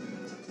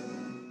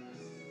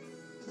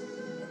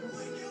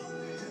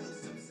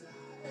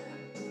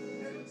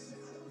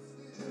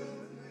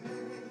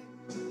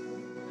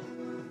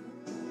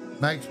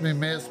 Makes me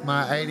miss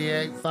my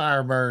 88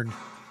 Firebird.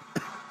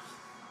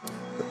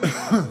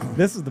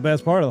 This is the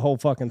best part of the whole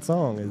fucking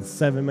song is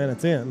 7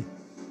 minutes in.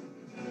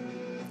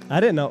 I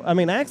didn't know. I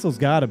mean, Axl's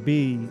got to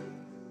be,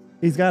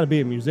 he's got to be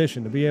a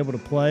musician to be able to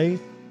play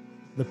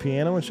the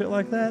piano and shit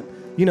like that.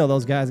 You know,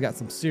 those guys got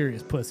some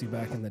serious pussy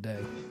back in the day.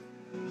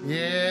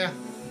 Yeah.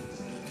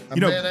 I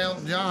You know- bet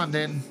Elton John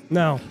didn't.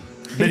 No.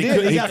 But he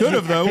could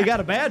have, though. He got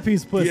a bad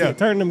piece of pussy Yeah. that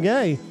turned him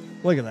gay.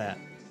 Look at that.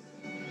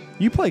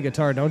 You play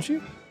guitar, don't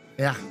you?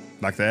 Yeah.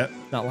 Like that.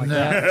 Not like No.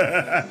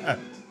 that.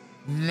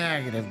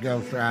 Negative,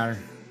 Ghost Rider.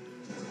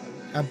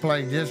 I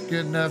played just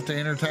good enough to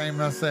entertain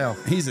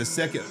myself. He's the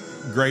second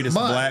greatest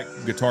But- black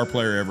guitar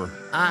player ever.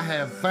 I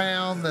have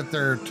found that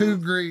there are two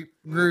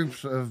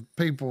groups of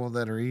people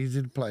that are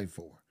easy to play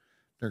for.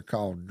 They're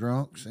called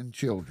drunks and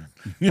children.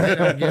 They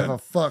don't give a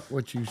fuck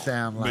what you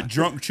sound like. But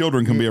drunk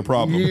children can be a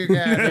problem. You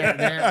got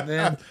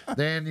it.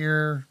 Then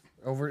you're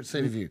over at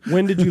City View.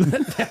 When did you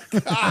let that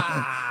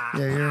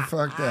Yeah, you're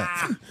fucked up.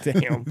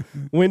 Damn.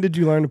 When did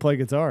you learn to play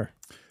guitar?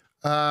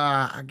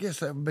 I guess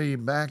that would be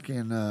back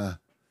in, I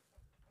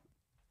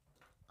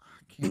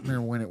can't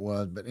remember when it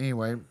was, but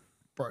anyway,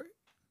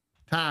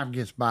 time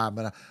gets by.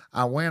 But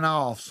I went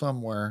off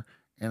somewhere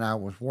and I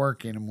was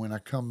working, and when I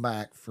come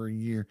back for a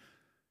year,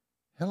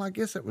 hell, I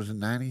guess it was in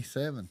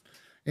 97.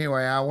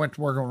 Anyway, I went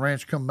to work on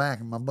ranch, come back,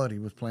 and my buddy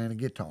was playing a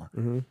guitar.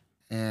 Mm-hmm.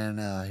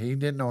 And he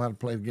didn't know how to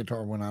play the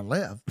guitar when I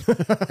left.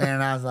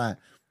 And I was like,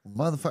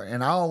 motherfucker.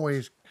 And I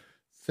always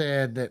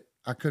said that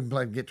I couldn't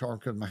play the guitar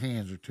because my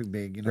hands are too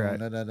big, you know,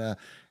 Right.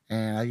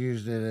 And I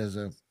used it as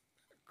a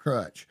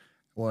crutch.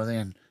 Well,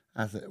 then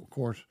I said, of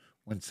course,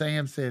 when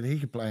Sam said he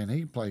could play, and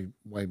he played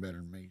way better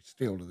than me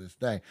still to this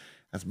day,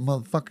 I said,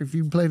 motherfucker, if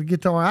you can play the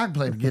guitar, I can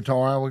play the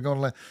guitar. I was going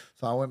to let.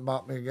 So I went and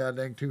bought me a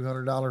goddamn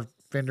 $200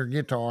 Fender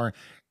guitar,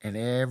 and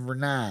every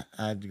night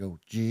I'd go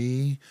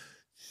G,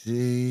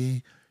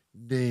 C,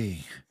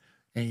 D,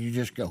 and you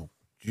just go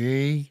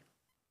G,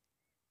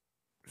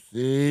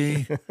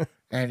 C,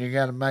 and you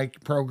got to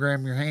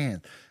program your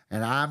hands.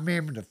 And I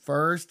remember the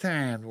first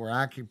time where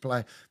I could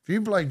play. If you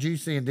can play G,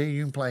 C, and D,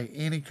 you can play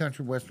any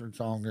country western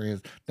song there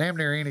is. Damn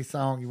near any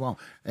song you want,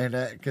 and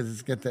because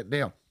it's got that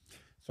deal.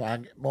 So I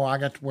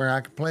got to where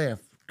I could play a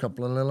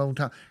couple of little old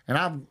times. And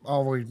I've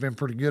always been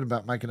pretty good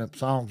about making up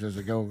songs as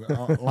I go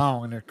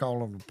along, and they're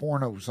called them the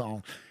porno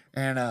songs.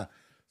 And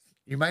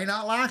you may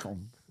not like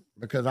them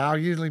because I'll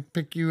usually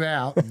pick you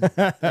out.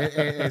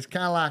 It's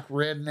kind of like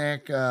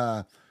redneck.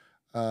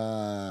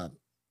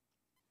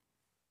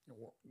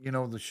 You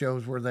know, the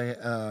shows where they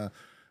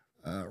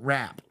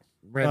rap,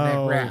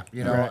 redneck rap,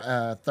 you know,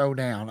 right. throw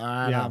down. All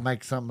right, Yeah. I'll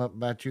make something up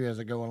about you as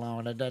I go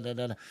along.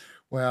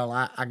 Well,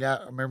 I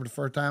remember the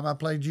first time I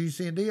played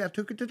GC&D, I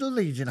took it to the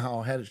Legion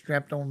Hall, had it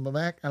strapped on my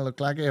back. I looked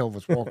like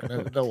Elvis walking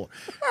in the door.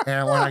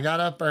 And when I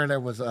got up there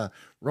was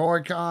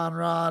Roy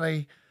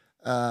Conradi,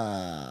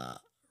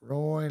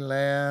 Roy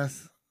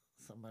Les,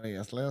 somebody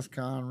else, Les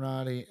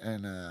Conradi,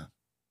 and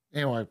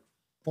anyway,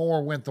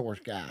 4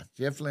 Winthorst guys,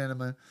 Jeff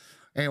Lindeman.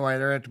 Anyway,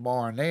 they're at the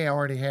bar, and they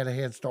already had a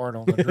head start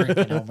on the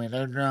drinking on me.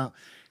 They're drunk.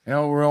 And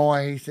old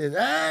Roy, he says,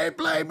 hey,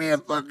 play me a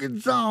fucking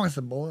song. I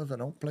said, boys, I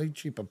don't play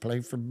cheap. I play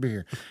for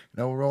beer.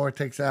 And old Roy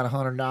takes out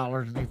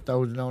 $100, and he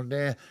throws it on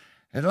there.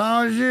 As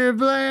long as you're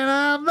playing,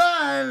 I'm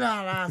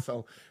playing.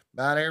 So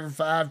about every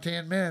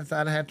 5-10 minutes,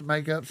 I'd have to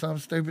make up some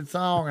stupid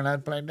song, and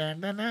I'd play,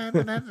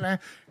 and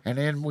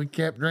then we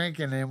kept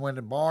drinking. And when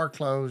the bar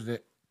closed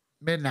at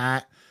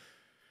midnight,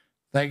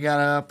 they got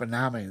up, and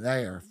I mean,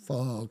 they are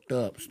fucked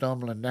up,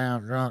 stumbling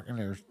down drunk, and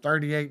there's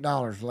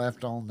 $38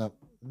 left on the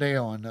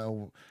deal.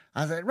 And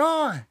I said,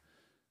 Roy,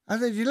 I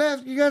said, you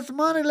got some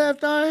money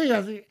left on here?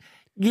 I said,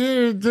 get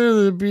it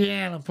to the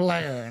piano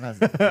player. And I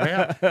said,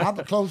 well, I'm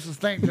the closest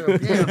thing to a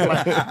piano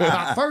player.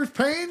 My first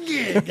paying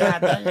gig,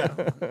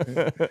 goddamn.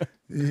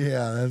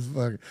 Yeah, that's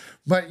fucking.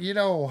 But you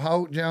know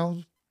Holt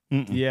Jones?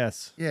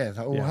 Yes. Yes,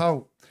 old Yeah.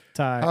 Holt.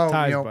 Ty's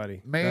Holt,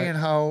 buddy. Me right? and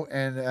Holt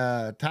and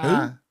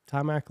Ty.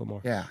 Ty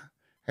McLemore. Yeah.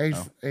 He's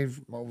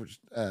from over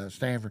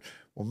Stanford.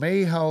 Well,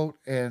 me, Holt,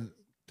 and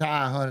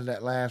Ty hunted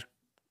that last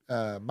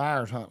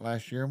buyer's hunt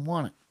last year and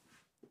won it.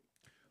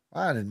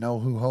 Well, I didn't know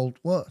who Holt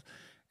was.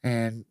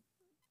 And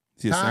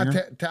Is he a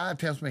singer? Ty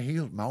tells me, he's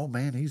a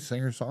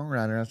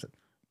singer-songwriter. I said,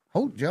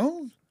 Holt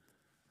Jones?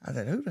 I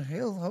said, who the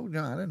hell is Holt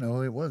Jones? I didn't know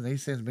who it was. And he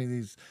sends me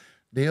these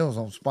deals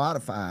on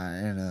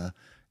Spotify,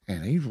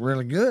 and he's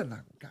really good. And I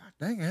go, God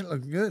dang, that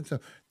looks good. So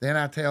then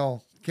I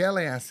tell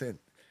Kelly, I said,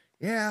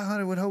 yeah, I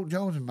hunted with Holt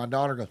Jones. And my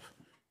daughter goes,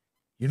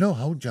 you know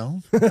Holt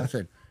Jones? I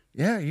said,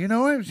 yeah, you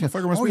know him? She said,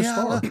 Motherfucker must be a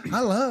star.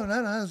 I love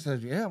that. I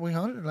said, yeah, we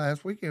hunted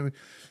last weekend.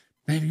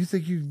 Man, you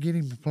think you can get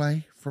him to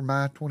play for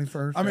my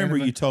 21st? I remember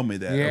you told me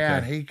that. Yeah,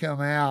 and Okay. he come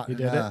out. He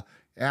and, did it?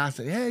 I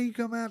said, yeah, you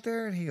come out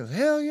there? And he goes,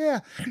 hell yeah.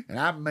 And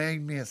I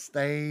made me a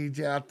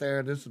stage out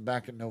there. This is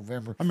back in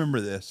November. I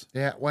remember this.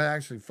 Yeah, well,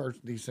 actually, 1st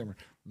of December.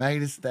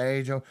 Made a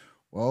stage. Oh,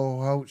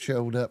 Holt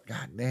showed up.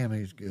 God damn,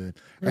 he's good.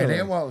 Really? And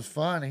then what was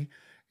funny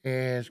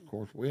is, of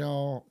course,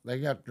 they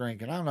got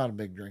drinking. I'm not a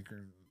big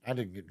drinker. I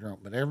didn't get drunk,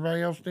 but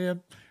everybody else did.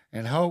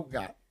 And Holt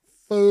got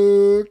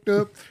fucked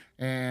up.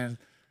 And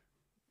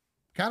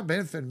kind of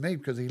benefited me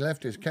because he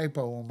left his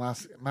capo on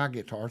my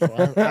guitar,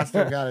 so I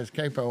still got his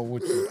capo,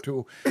 which is a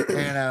tool.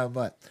 And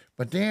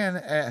but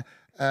then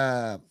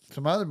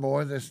some other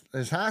boy, this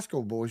high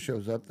school boy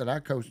shows up that I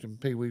coached in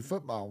Pee Wee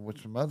football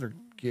with some other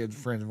kids,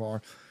 friends of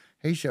ours.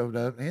 He showed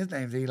up, and his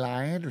name's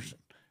Eli Anderson.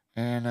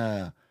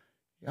 And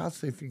y'all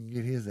see if you can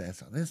get his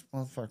ass on this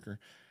motherfucker.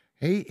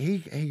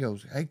 He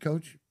goes, "Hey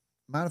coach,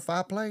 mind if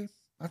I play?"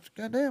 I said,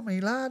 "Goddamn,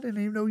 Eli, I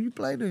didn't even know you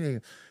played it." He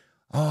goes,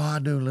 "Oh, I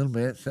do a little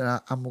bit." Said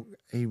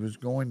he was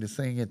going to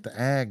sing at the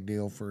Ag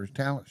deal for his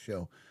talent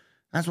show.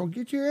 I said, "Well,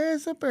 get your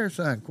ass up there,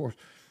 son." Of course,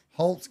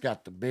 Holt's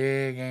got the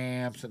big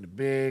amps and the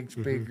big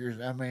speakers.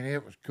 I mean,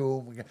 it was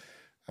cool.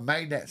 I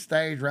made that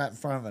stage right in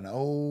front of an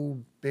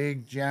old,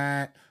 big,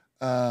 giant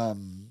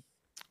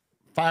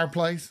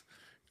fireplace.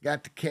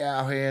 Got the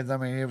cow heads. I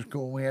mean, it was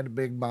cool. We had a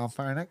big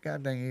bonfire. And that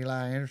goddamn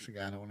Eli Anderson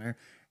got on there,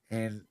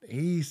 and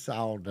he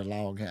sawed the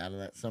log out of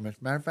that so much.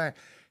 Matter of fact,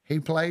 he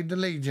played the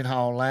Legion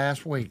Hall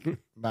last week.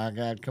 My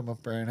God, come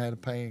up there and had a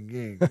paying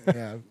gig.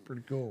 Yeah, it was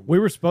pretty cool. We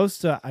were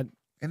supposed to.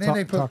 And then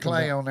they put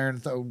Clay on there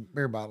and throw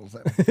beer bottles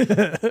at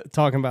him.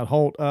 Talking about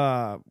Holt,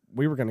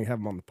 we were going to have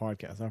him on the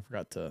podcast. I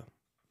forgot to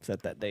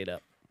set that date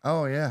up.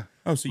 Oh, yeah.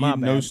 Oh, so My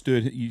you bad.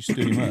 stood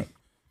him up.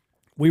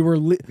 We were.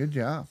 Good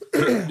job.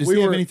 Does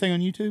he have anything on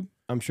YouTube?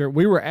 I'm sure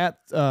we were at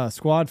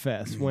Squad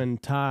Fest when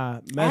Ty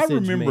messaged me. I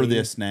remember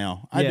this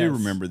now. I do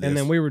remember this. And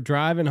then we were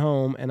driving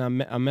home, and I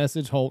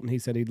messaged Holt, and he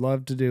said he'd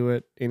love to do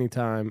it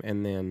anytime.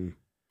 And then,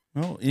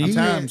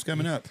 anytime's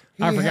coming up.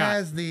 He I forgot.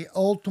 has the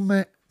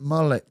ultimate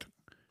mullet.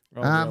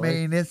 I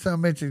mean, this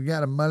son bitch has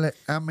got a mullet.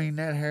 I mean,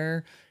 that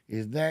hair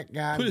is that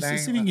goddamn. See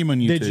if you can get him on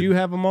YouTube. did you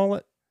have a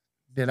mullet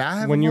Did I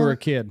have when a you were a mullet?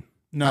 kid?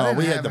 No,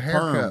 we had have the a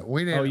haircut. perm.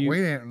 We didn't. you- we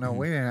didn't. No,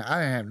 we didn't. I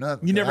didn't have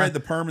nothing. You never had the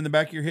perm in the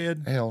back of your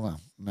head? Hell no.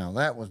 No,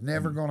 that was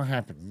never going to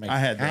happen to me. I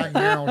had that. I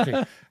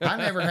guarantee. I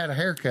never had a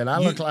haircut. I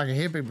looked like a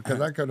hippie because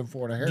I couldn't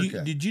afford a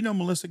haircut. Did you know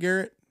Melissa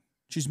Garrett?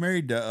 She's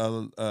married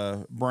to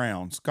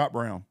Scott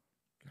Brown.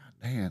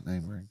 Damn,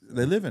 name ring.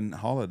 They live in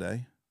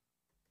Holiday.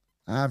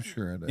 I'm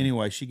sure I did.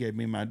 Anyway, she gave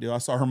me my deal. I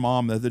saw her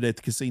mom the other day at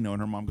the casino,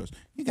 and her mom goes,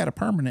 "You got a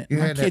permanent You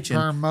in my had kitchen."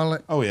 that perm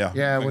mullet? Oh yeah,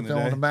 Yeah, back with in the the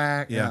on day. the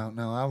back. Yeah.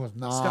 No, I was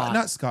not.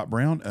 Not Scott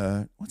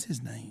Brown. What's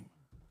his name?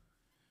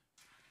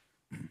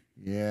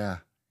 Yeah.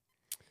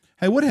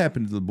 Hey, what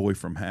happened to the boy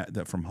from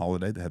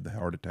Holiday that had the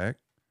heart attack?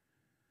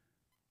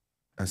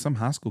 Some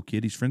high school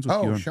kid. He's friends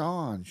with you.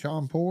 Sean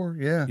Poor.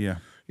 Yeah.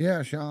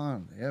 Yeah.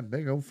 Sean. Yeah,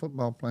 big old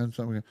football playing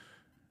something.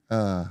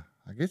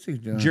 I guess he's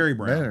doing Jerry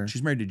Brown. better.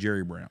 She's married to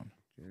Jerry Brown.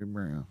 Jerry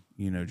Brown.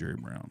 You know Jerry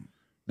Brown.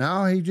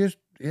 No, he just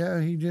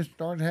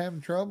started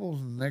having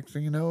troubles, and next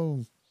thing you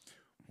know,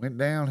 went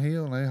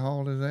downhill, and they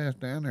hauled his ass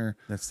down there.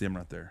 That's them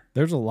right there.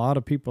 There's a lot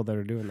of people that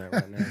are doing that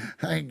right now.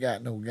 I ain't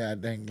got no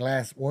goddamn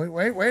glass. Wait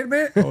a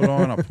minute. Hold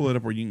on, I'll pull it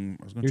up where you can.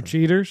 You're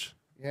cheaters.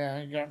 Yeah, I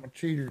ain't got my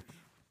cheaters.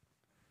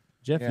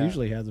 Jeff Yeah.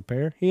 usually has a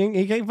pair.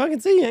 He can't fucking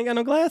see. He ain't got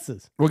no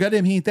glasses. Well,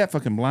 goddamn, he ain't that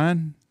fucking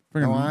blind.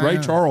 Fucking No, I Ray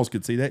am. Charles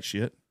could see that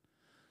shit.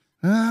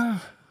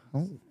 Well,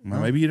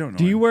 maybe you don't know.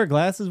 Do you him. wear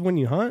glasses when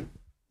you hunt?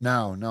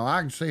 No,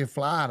 I can see a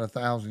fly at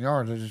 1,000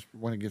 yards. I just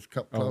when it gets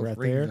close. right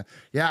reading. there?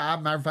 Yeah,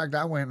 matter of fact,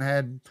 I went and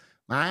had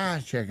my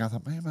eyes checked. I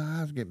thought, man,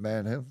 my eyes get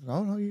bad.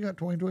 Oh no, you got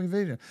 20/20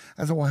 vision.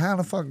 I said, well, how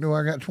the fuck do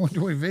I got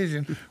 20/20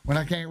 vision when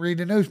I can't read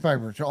the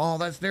newspaper? So,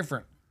 that's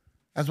different.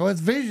 That's what it's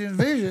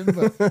vision,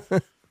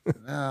 but.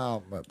 I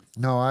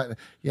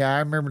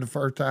remember the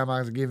first time I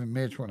was giving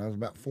Mitch when I was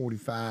about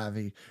 45.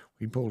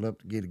 He pulled up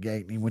to get a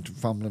gate and he went to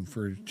fumbling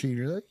for his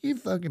cheater. Like, you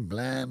fucking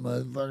blind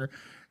motherfucker.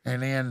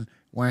 And then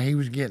when he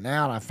was getting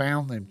out, I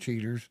found them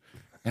cheaters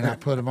and I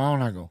put them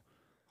on. I go,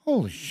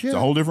 holy shit. It's a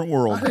whole different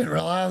world. I didn't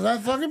realize I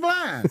was fucking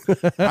blind.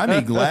 I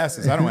need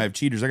glasses. I don't have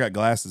cheaters. I got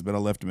glasses, but I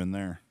left them in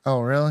there. Oh,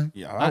 really?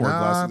 Yeah, I wear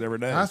glasses every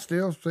day. I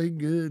still see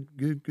good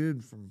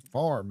from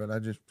far, but I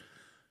just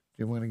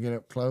didn't want to get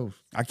up close.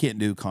 I can't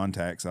do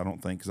contacts. I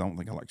don't think I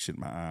like shit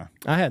in my eye.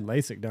 I had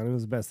LASIK done. It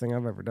was the best thing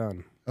I've ever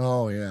done.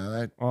 Oh,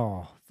 yeah.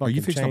 Oh, Are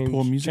you fucking fixing to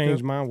pull music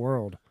changed up? my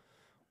world.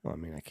 Well, I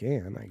mean, I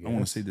can. I guess. I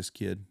want to see this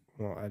kid.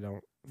 Well, I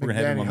don't. We're gonna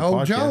have him Daddy on the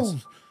Holt podcast.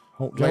 Jones.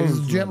 Holt Ladies Jones,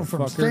 and gentlemen,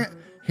 from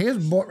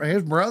motherfucker.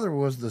 his brother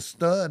was the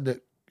stud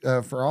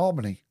for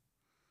Albany.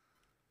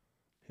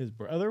 His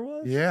brother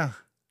was. Yeah.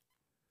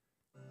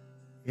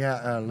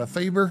 Yeah,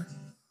 Lefebvre.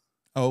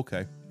 Oh,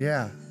 okay.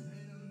 Yeah.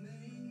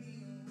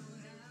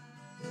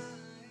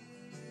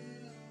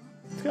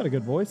 He's got a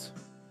good voice.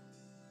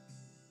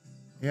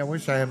 Yeah, I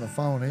wish I had my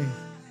phone.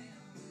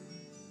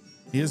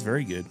 He is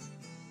very good.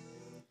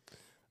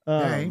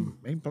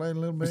 He played a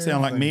little bit. You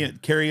sound like me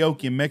at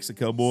karaoke in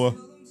Mexico, boy.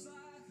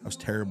 That was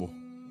terrible.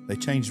 They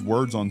changed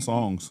words on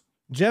songs.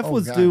 Jeff Oh,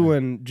 was God.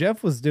 doing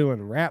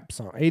rap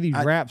song,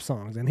 80s rap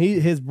songs, and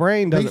his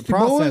brain doesn't Beastie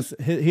process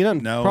he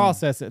doesn't No.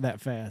 process it that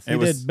fast. He It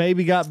was- did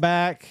Baby Got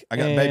Back. I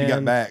got Baby Got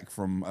and Back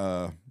from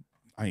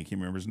I can't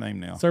remember his name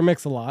now. Sir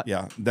Mix-a-Lot.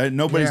 Yeah,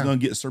 nobody's Yeah. going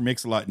to get Sir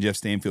Mix-a-Lot and Jeff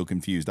Stanfield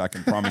confused. I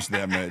can promise you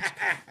that much.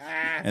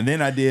 And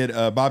then I did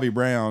Bobby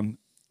Brown,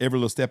 Every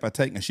Little Step I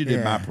Take. I should have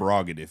did My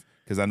Prerogative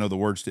because I know the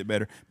words fit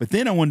better. But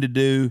then I wanted to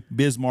do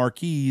Biz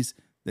Marquis,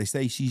 They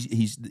say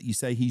you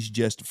say he's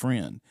just a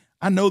friend.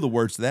 I know the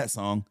words to that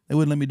song. They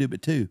wouldn't let me do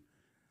it two.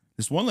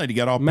 This one lady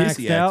got all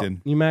pissy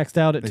acting. You maxed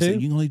out at They 2? said,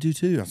 you can only do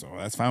 2. I said, well,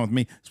 that's fine with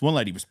me. This one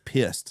lady was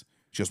pissed.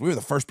 She goes, we were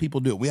the first people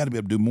to do it. We had to be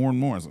able to do more and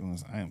more. I said,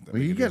 I don't think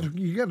Well, you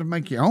got to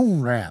make your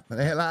own rap.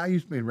 Hell, I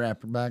used to be a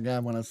rapper by a guy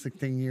when I was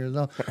 16 years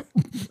old.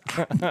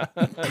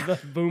 The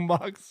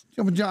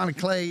boombox. Johnny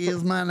Clay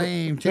is my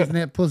name. Chasing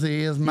that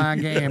pussy is my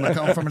game. I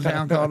come from a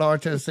town called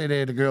Archer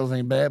City. The girls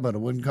ain't bad, but I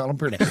wouldn't call them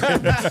pretty.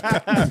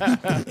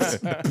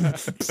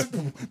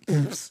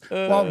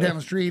 Walk down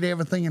the street,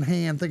 everything in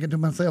hand, thinking to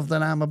myself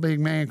that I'm a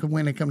big man. Cause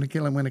when it come to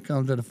killing, when it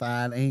comes to the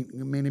fight, ain't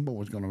many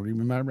boys gonna read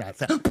me my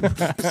rights.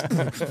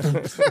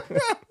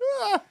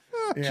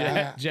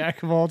 Yeah.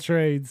 Jack of all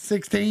trades.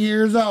 16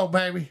 years old,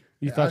 baby.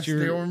 You thought you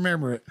were still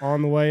remember it.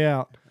 on the way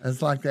out.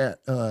 It's like that.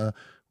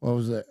 What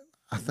was it?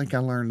 I think I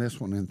learned this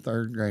one in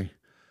 3rd grade.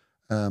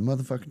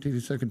 Motherfucking titty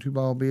sucking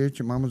 2-ball bitch.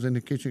 Your mama's in the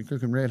kitchen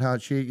cooking red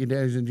hot shit. Your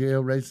daddy's in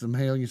jail raising some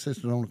hell. Your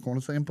sister's on the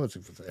corner saying pussy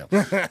for sale.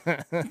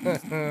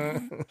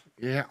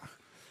 Yeah.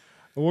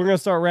 Well, we're gonna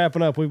start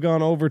wrapping up. We've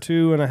gone over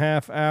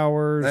 2.5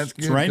 hours. That's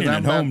good. It's raining 'cause at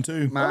I'm home, about-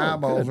 too. My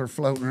eyeballs are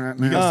floating right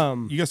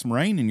now. You got some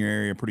rain in your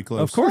area pretty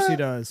close. Of course he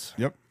does.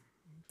 Yep.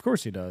 Of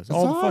course he does.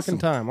 All the awesome. fucking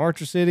time.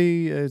 Archer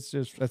City,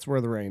 that's where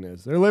the rain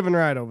is. They're living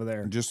right over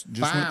there. Just went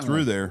Finally.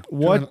 through there.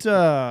 What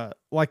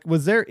like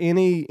was there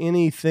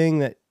anything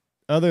that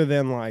other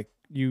than like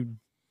you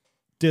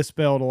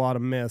dispelled a lot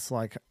of myths,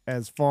 like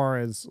as far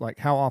as like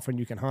how often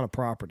you can hunt a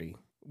property?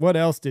 What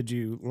else did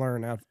you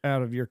learn out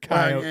of your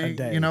coyote a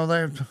day?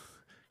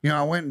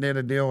 I went and did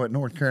a deal at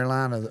North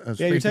Carolina.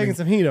 Yeah, you're taking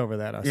some heat over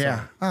that. I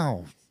Yeah.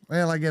 saw. Oh,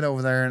 well, I get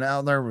over there, and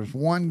out there was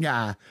one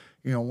guy,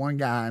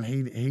 and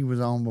he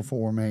was on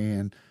before me,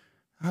 and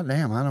oh,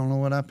 damn, I don't know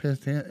what I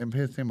pissed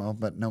him off,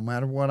 but no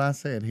matter what I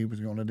said, he was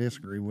going to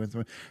disagree with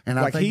me. And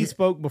Like I think he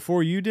spoke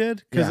before you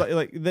did, because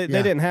Yeah. they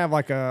didn't have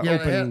like a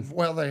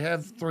open. They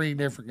had 3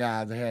 different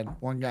guys. They had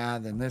one guy,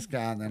 then this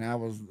guy, and then I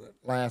was the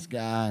last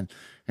guy,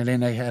 and then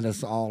they had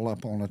us all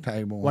up on a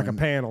table, like a and,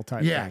 panel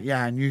type. Yeah, thing.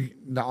 yeah, and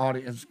the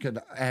audience could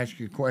ask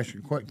you a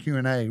question,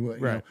 Q&A,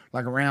 Right.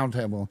 like a round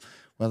table.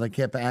 Well, they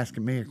kept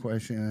asking me a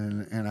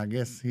question, and I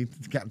guess he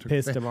got to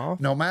Pissed him off?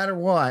 No matter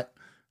what,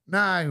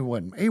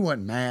 no, he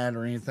wasn't mad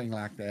or anything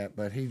like that,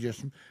 but he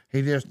just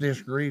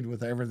disagreed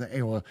with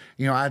everything. Well,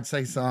 I'd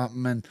say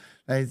something, and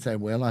they'd say,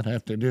 well, I'd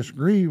have to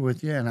disagree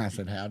with you, and I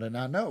said, how did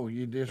I know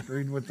you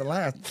disagreed with the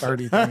last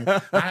 30 things?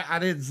 I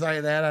didn't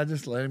say that. I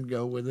just let him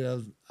go with it. I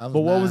was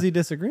But what nice. was he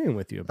disagreeing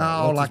with you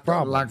about? Oh, What's his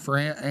problem? like for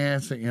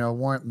instance,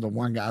 the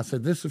one guy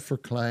said, "This is for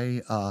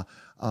Clay.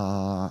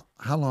 How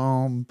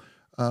long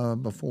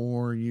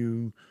before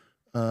you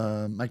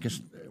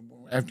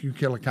after you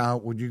kill a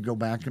coyote, would you go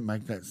back and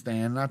make that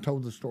stand?" And I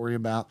told the story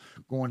about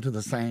going to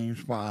the same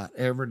spot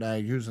every day,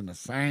 using the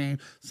same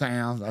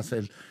sounds. I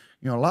said,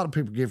 a lot of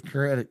people give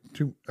credit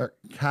to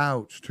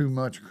coyotes too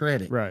much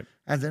credit. Right.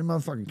 I said,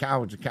 motherfucking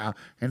coyote's a cow.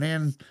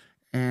 And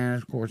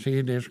of course,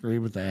 he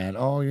disagreed with that.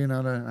 Oh,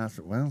 I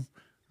said, well,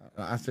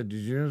 I said, did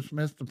you just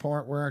miss the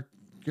part where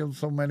I killed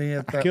so many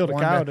at that I killed a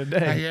one cow day?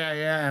 today.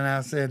 Yeah. And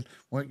I said,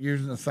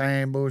 using the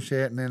same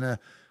bullshit. And then,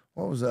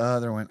 what was the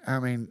other one? I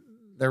mean,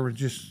 there was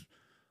just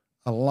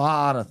a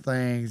lot of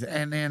things.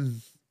 And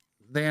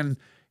then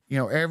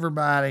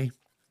everybody,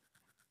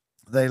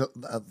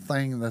 a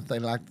thing that they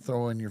like to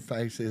throw in your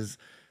face is,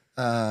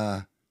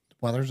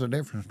 well, there's a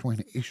difference between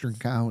an Eastern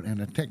coyote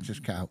and a Texas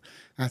coyote.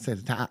 I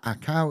said, a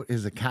coyote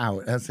is a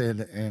coyote. I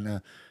said,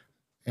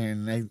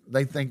 and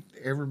they think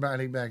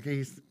everybody back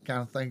east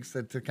kind of thinks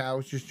that the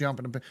coyote's just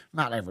jumping.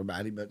 Not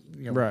everybody, but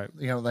Right.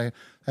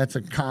 That's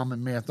a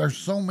common myth. There's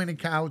so many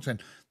coyotes,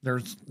 and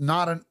there's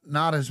not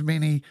as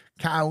many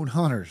coyote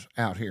hunters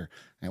out here,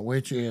 and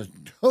which is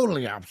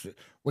totally opposite.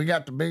 We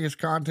got the biggest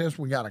contest.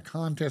 We got a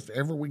contest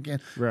every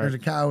weekend. Right. There's a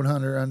coyote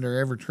hunter under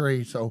every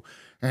tree. So,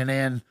 and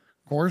then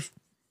of course,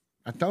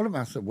 I told him,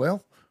 I said,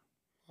 well,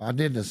 I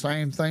did the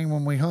same thing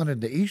when we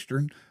hunted the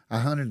Eastern. I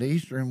hunted the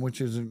Eastern,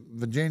 which is in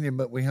Virginia,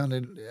 but we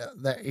hunted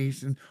that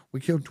Eastern. We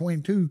killed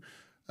 22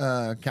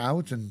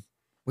 coyotes, and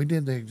we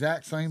did the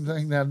exact same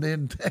thing that I did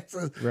in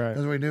Texas Right.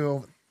 as we do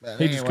over. But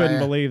He just couldn't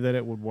believe that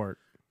it would work.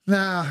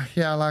 No,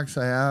 yeah, like I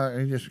say,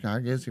 I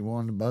guess he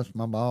wanted to bust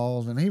my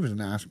balls, and he was a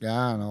nice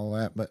guy and all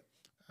that, but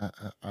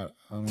I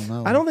don't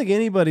know. I don't think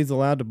anybody's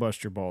allowed to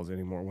bust your balls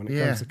anymore when it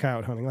Yeah. comes to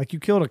coyote hunting. Like you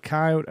killed a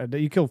coyote,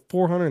 you killed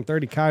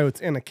 430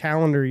 coyotes in a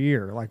calendar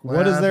year. Like Well,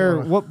 what is that's there?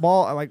 what- What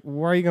ball? Like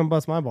where are you gonna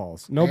bust my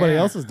balls? Nobody Yeah.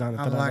 else has done it.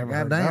 I'm That like, I've ever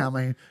heard goddamn. about.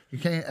 I mean, you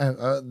can't.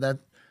 That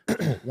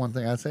one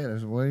thing I said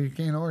is, well, you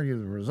can't argue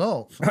the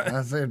results.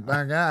 I said,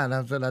 by God,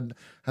 I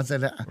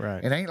said,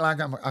 Right. It ain't like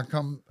I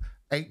come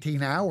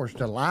 18 hours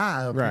to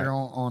lie up Right. here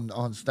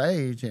on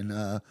stage,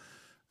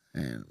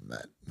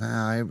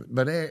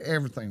 but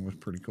everything was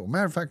pretty cool.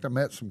 Matter of fact, I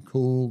met some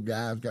cool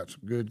guys, got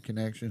some good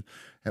connections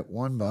at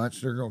one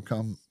bunch. They're gonna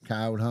come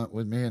coyote hunt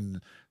with me, and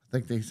I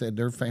think they said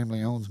their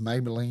family owns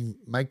Maybelline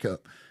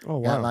makeup.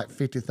 Oh, Got wow. like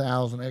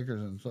 50,000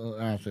 acres, and so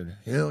I said,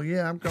 hell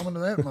yeah, I'm coming to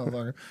that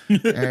motherfucker.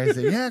 And he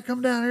said, yeah,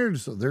 come down here.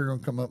 So they're gonna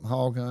come up and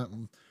hog hunt.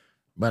 And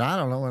But I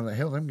don't know where the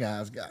hell them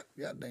guys got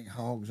dang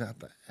hogs out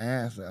the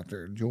ass out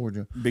there in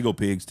Georgia. Big old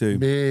pigs too.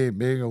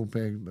 Big old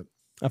pigs. But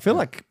I feel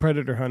like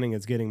predator hunting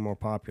is getting more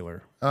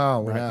popular.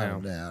 without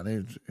a doubt.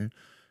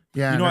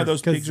 Yeah. You know why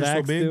those Because pigs are so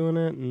Zach's big? doing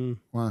it. And,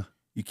 Why?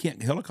 You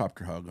can't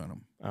helicopter hug on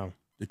them. oh,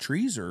 The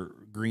trees are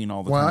green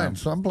all the Well, time. in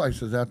some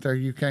places out there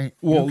you can't.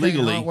 Well, you can't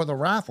legally. hunt with a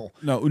rifle.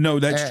 No,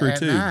 that's true at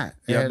too. night.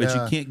 Yeah, And, but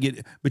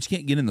you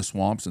can't get in the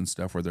swamps and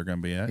stuff where they're going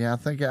to be at. Yeah, I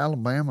think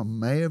Alabama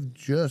may have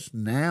just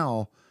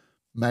now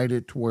made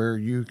it to where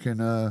you can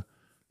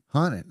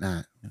hunt at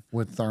night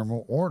with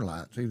thermal or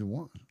lights, either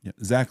one. Yeah.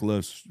 Zach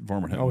loves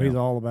varmint hunting. oh, he's now.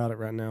 all about it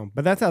right now.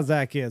 But that's how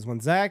Zach is. When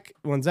Zach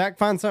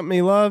finds something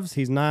he loves,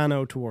 he's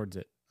 9-0 towards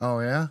it. Oh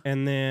yeah,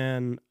 And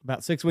then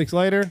about 6 weeks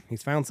later,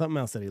 he's found something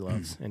else that he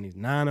loves, and he's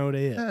 9-0 to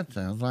it. that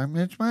sounds like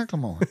Mitch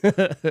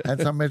McLemore.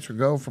 That's how Mitch would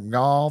go from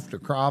golf to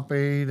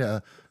crappie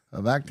to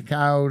back to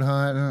coyote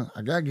hunting.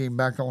 I gotta get him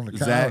back on the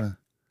Zach, coyote.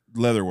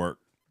 leatherwork,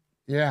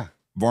 Yeah.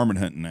 varmint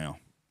hunting now.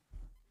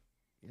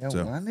 Yeah,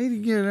 So, well, I need to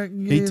get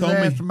He his told me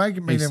ass to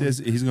making me he them. says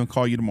he's going to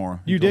call you tomorrow.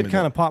 He You told did me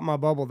kind that. of pop my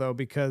bubble though,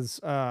 because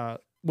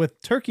with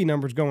turkey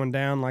numbers going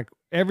down, like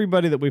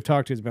everybody that we've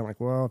talked to has been like,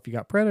 well, if you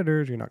got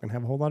predators, you're not going to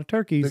have a whole lot of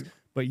turkeys,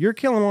 but you're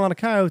killing a lot of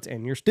coyotes,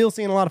 and you're still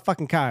seeing a lot of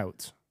fucking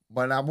coyotes.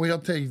 But I will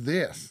tell you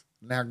this.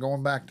 Now,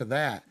 going back to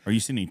that, Are you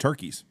seeing any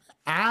turkeys?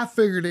 I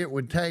figured it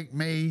would take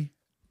me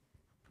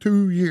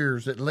 2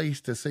 years at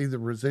least to see the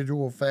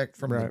residual effect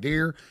from the Right.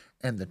 deer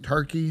and the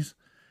turkeys.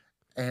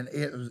 And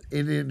it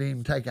didn't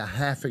even take a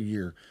half a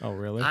year. Oh,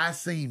 really? I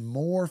seen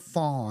more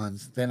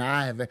fawns than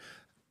I have.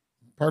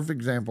 Perfect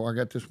example. I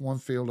got this one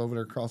field over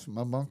there across from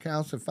my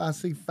bunkhouse. If I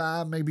see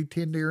 5, maybe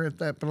 10 deer at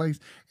that place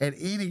at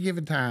any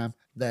given time,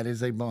 that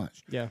is a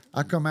bunch. Yeah.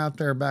 I come out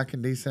there back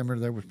in December.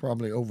 There was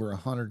probably over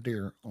 100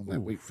 deer on that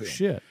wheat field.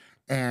 Shit.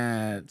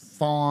 And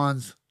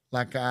fawns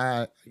like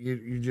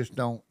you just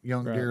don't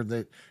young Right. deer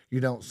that you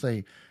don't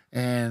see.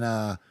 And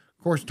of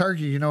course,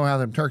 turkey. You know how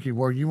them turkey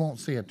where you won't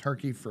see a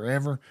turkey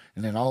forever,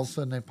 and then all of a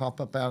sudden they pop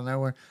up out of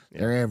nowhere.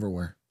 They're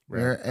everywhere.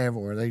 They're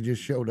everywhere. They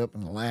just showed up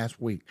in the last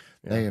week.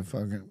 They have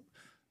fucking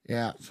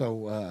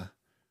So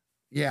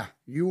yeah,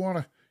 you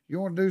wanna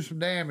do some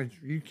damage.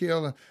 You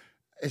kill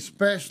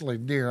especially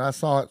deer. I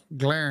saw it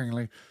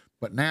glaringly,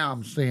 but now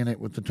I'm seeing it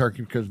with the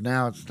turkey because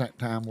now it's that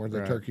time where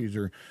the turkeys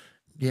are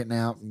getting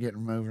out and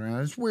getting moving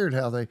around. It's weird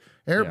how they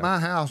at my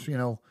house,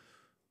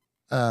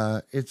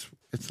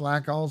 it's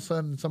like all of a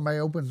sudden somebody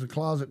opens the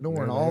closet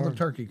door and all the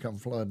turkey come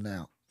flooding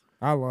out.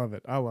 I love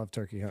it. I love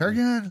turkey hunting.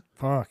 Turkey hunting?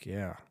 Fuck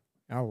yeah.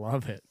 I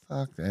love it.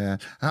 Fuck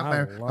that.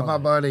 I love My it.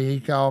 buddy, he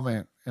called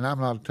me, and I'm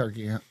not a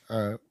turkey.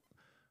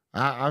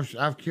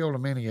 I've killed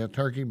many a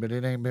turkey, but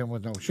it ain't been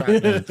with no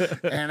shotgun.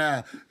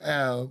 And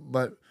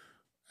but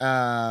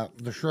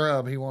the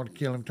shrub, he wanted to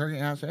kill him turkey.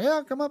 And I said,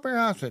 hell, come up here.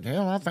 I said,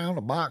 hell, I found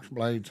a box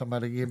blade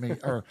somebody give me,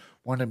 or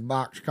one of them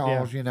box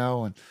calls, and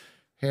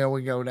hell,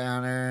 we go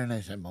down there, and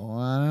they said, boy,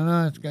 I don't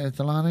know, it's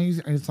a lot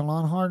easier, it's a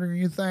lot harder than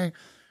you think.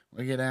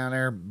 We get down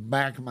there,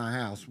 back of my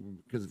house,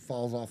 because it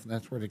falls off, and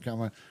that's where they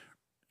come in.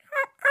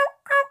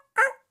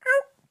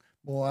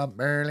 Boy, I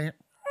barely,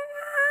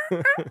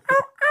 and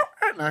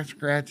I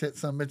scratch that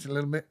son bitch a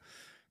little bit,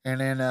 and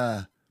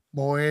then,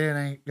 boy, it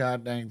ain't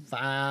goddamn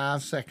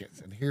 5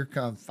 seconds, and here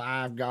come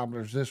 5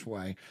 gobblers this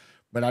way,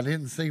 but I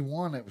didn't see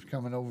one that was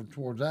coming over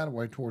towards that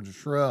way, towards the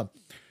shrub,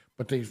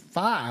 but these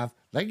 5,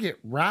 they get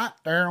right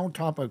there on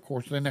top of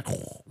course, then they,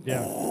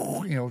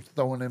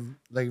 throwing them,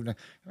 leaving them.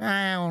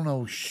 I don't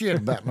know shit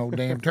about no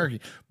damn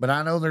turkey, but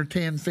I know they're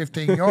 10,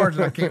 15 yards,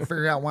 and I can't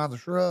figure out why the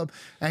shrub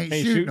ain't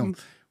shooting them.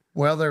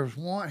 Well, there was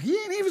one. He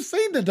ain't even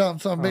seen the dumb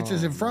son of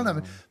bitches in front of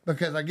him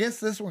because I guess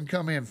this one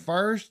come in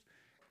first,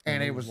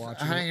 and it was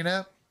hanging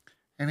up,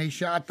 and he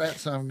shot that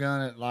son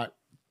gun at like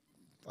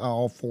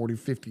 40,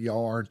 50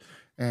 yards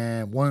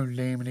and wounded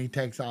him, and he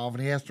takes off,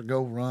 and he has to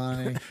go run,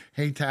 and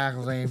he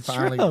tackles him,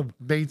 finally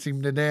beats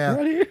him to death.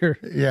 Right here.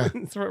 Yeah.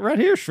 It's right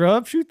here,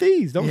 shrub. Shoot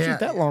these. Don't shoot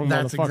that long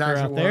that's motherfucker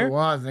exactly out what there. it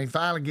was, and he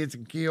finally gets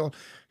him killed.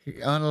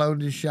 He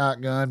unloaded his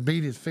shotgun,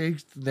 beat his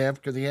figs to death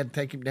because he had to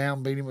take him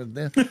down, beat him with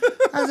this.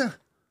 I said,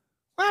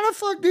 why the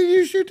fuck did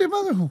you shoot them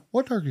other?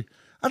 What turkey?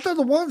 I thought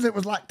the ones that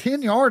was like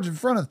 10 yards in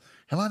front of.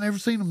 Hell, I never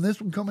seen them. This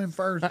one come in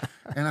first.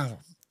 And I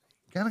was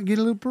kind of get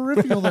a little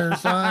peripheral there,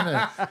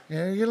 son. Get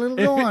a little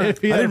going. I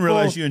didn't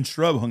realize you and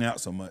Shrub hung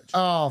out so much.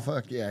 Oh,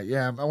 fuck yeah.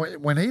 Yeah.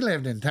 When he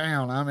lived in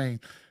town, I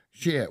mean,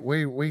 shit,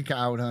 we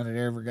coyote hunted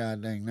every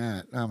goddamn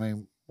night. I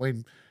mean,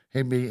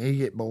 he'd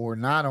get bored,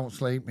 and I don't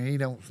sleep, and he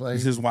don't sleep.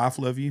 Does his wife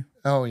love you?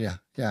 Oh, yeah.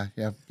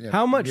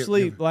 How much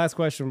sleep? Last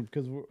question,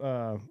 because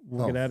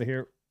we'll get out of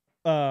here.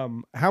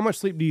 How much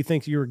sleep do you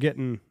think you were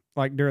getting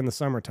like during the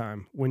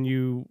summertime when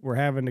you were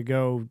having to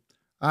go?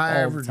 I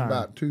average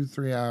about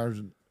 2-3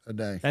 hours a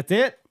day. That's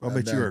it? I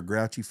bet you were a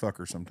grouchy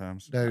fucker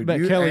sometimes. Dude, I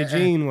bet Kelly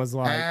Jean was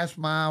like, ask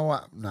my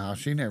wife. No,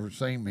 she never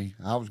seen me.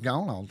 I was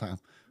gone all the time.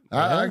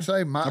 Like I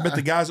say, I bet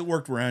the guys that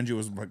worked around you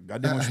was like, I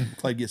didn't want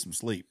Clay to get some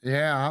sleep.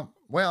 Yeah,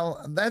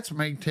 well, that's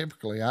me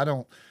typically.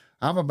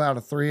 I'm about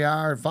a 3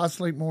 hour. If I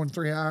sleep more than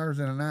 3 hours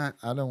in a night,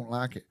 I don't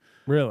like it.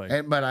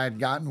 Really? But I had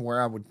gotten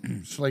where I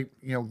would sleep,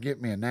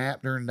 get me a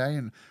nap during the day,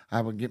 and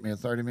I would get me a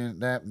 30-minute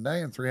nap a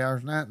day and 3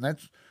 hours a night. And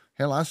that's,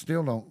 hell, I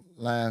still don't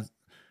last.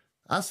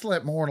 I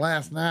slept more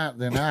last night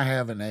than I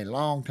have in a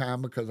long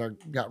time because I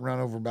got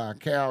run over by a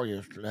cow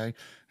yesterday.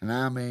 And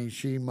I mean,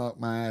 she mucked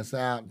my ass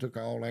out and took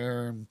all the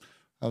air, and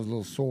I was a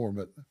little sore,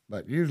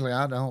 but usually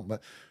I don't.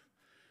 But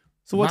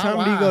so what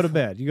time do you go to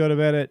bed? You go to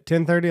bed at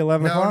 10:30,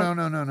 11 o'clock?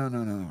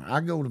 No.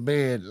 I go to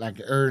bed like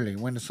early.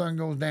 When the sun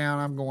goes down,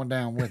 I'm going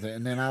down with it.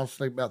 And then I'll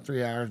sleep about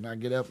 3 hours, and I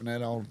get up, and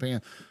that all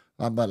depends.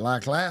 But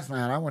like last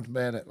night, I went to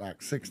bed at like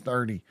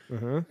 6:30,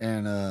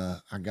 and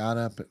I got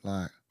up at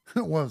like,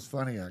 it was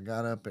funny, I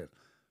got up at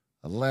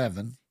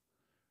 11,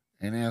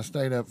 and then I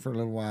stayed up for a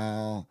little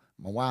while.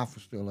 My wife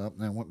was still up,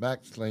 and then went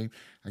back to sleep.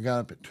 I got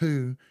up at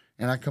 2,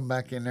 and I come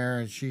back in there,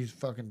 and she's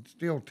fucking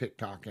still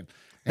tick-tocking.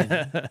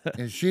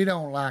 And she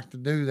don't like to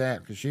do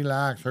that because she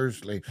likes her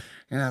sleep.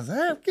 And I said,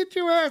 hey, get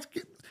your ass,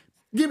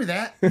 give me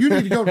that. You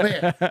need to go to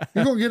bed.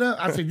 You're going to get up.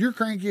 I said, you're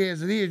cranky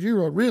as it is.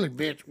 You're a really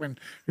bitch when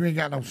you ain't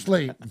got no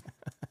sleep.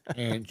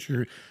 And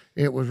sure,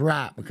 it was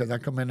right because I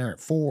come in there at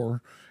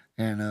 4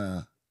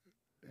 and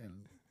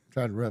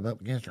tried to rub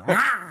up against her.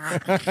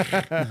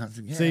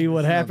 Said, yeah, see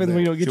what happens when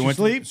you don't get your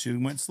sleep? She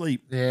went to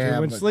sleep. Yeah. She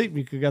went to sleep.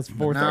 You could got some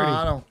 4:30. No,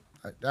 I don't.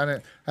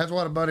 That's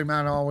what a buddy of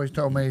mine always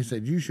told me. He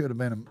said, you should have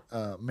been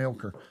a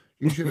milker.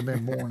 You should have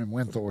been born in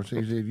Winthorpe. He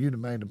said, you'd have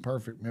made the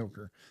perfect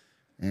milker.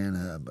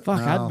 And but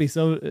fuck, no. I'd be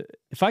so.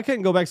 If I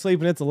couldn't go back to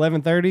sleep and it's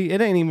 11:30,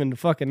 it ain't even the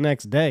fucking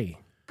next day,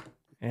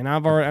 and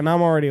I'm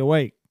already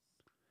awake.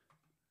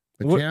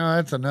 But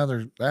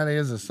that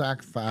is a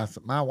sacrifice.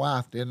 My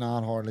wife did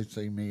not hardly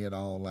see me at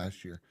all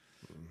last year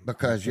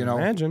because,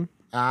 Imagine.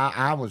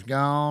 I was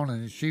gone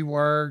and she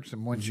works,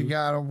 and when she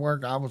got to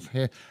work, I was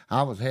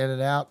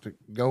headed out to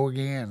go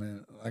again,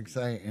 and like I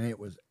say, and it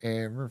was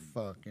every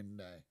fucking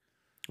day.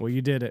 Well,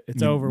 you did it.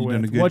 It's over you with.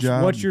 done a good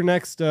job. What's your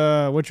next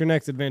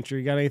adventure?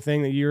 You got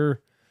anything that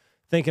you're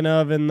thinking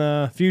of in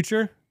the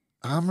future?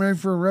 I'm ready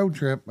for a road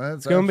trip.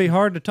 It's going to be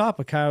hard to top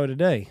a Coyote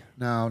Day.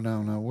 No.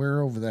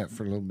 We're over that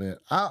for a little bit.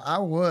 I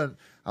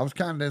was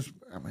kind of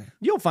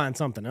you'll find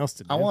something else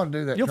to do. I want to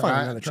do that. You'll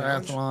find another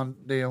triathlon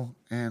deal,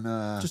 and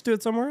just do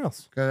it somewhere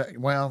else.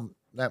 Well,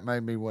 that may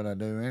be what I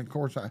do. And of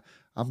course, I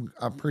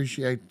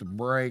appreciate the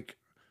break.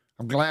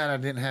 I'm glad I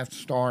didn't have to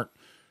start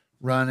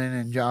running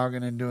and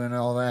jogging and doing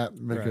all that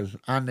because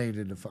I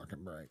needed a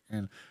fucking break.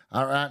 And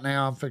right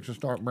now, I'm fixing to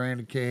start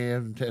branding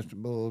calves and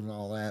testing bulls and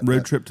all that.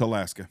 Road trip to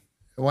Alaska.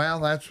 Well,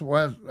 that's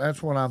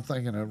what I'm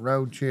thinking. A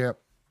road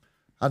trip.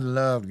 I'd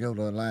love to go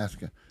to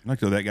Alaska. I'd like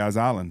to go to that guy's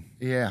island.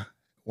 Yeah.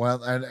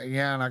 Well, and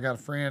I got a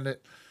friend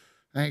at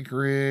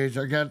Anchorage.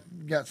 I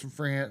got some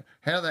friends.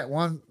 Had that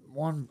one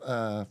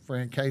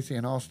friend, Casey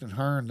and Austin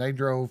Hearn. They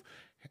drove.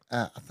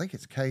 I think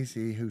it's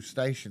Casey who's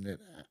stationed at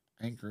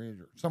Anchorage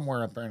or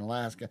somewhere up there in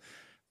Alaska.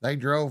 They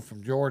drove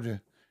from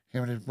Georgia.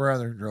 Him and his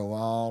brother drove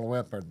all the way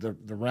up there.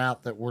 The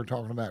route that we're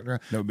talking about.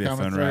 That would be a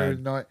fun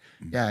ride.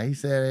 Yeah, he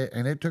said it,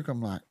 and it took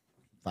them like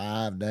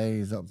 5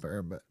 days up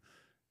there, but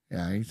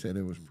yeah, he said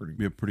it was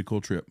Be a pretty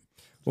cool trip.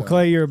 Well,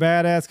 Clay, you're a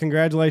badass.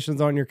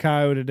 Congratulations on your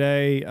Coyote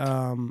Day.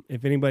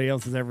 If anybody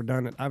else has ever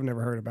done it, I've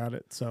never heard about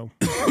it, so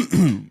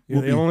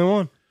you're the only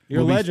one.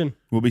 You're a legend.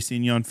 We'll be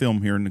seeing you on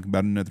film here in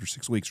about another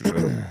 6 weeks or so.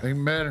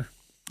 even better.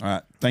 All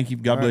right. Thank you.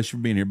 God bless you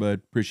for being here,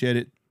 bud. Appreciate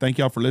it. Thank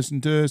y'all for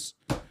listening to us.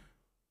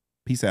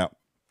 Peace out.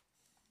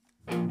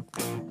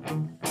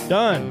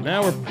 Done.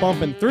 Now we're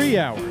bumping 3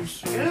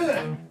 hours.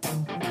 Good.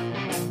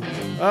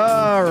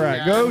 All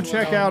right. Go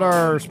check out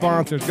our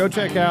sponsors. Go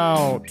check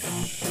out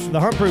the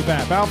Hunt Proof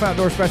app, Alpha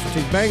Outdoor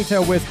Specialties,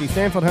 Bangtail Whiskey,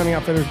 Stanfield Hunting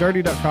Outfitters,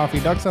 Dirty Duck Coffee,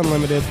 Ducks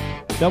Unlimited,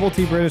 Double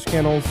T British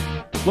Kennels,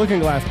 Looking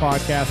Glass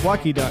Podcast,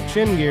 Lucky Duck,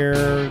 Shin Gear,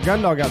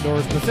 Gundog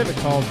Outdoors, Pacific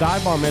Calls,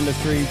 Dive Bomb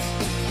Industries,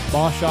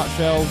 Boss Shot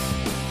Shells,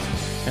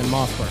 and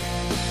Mossberg.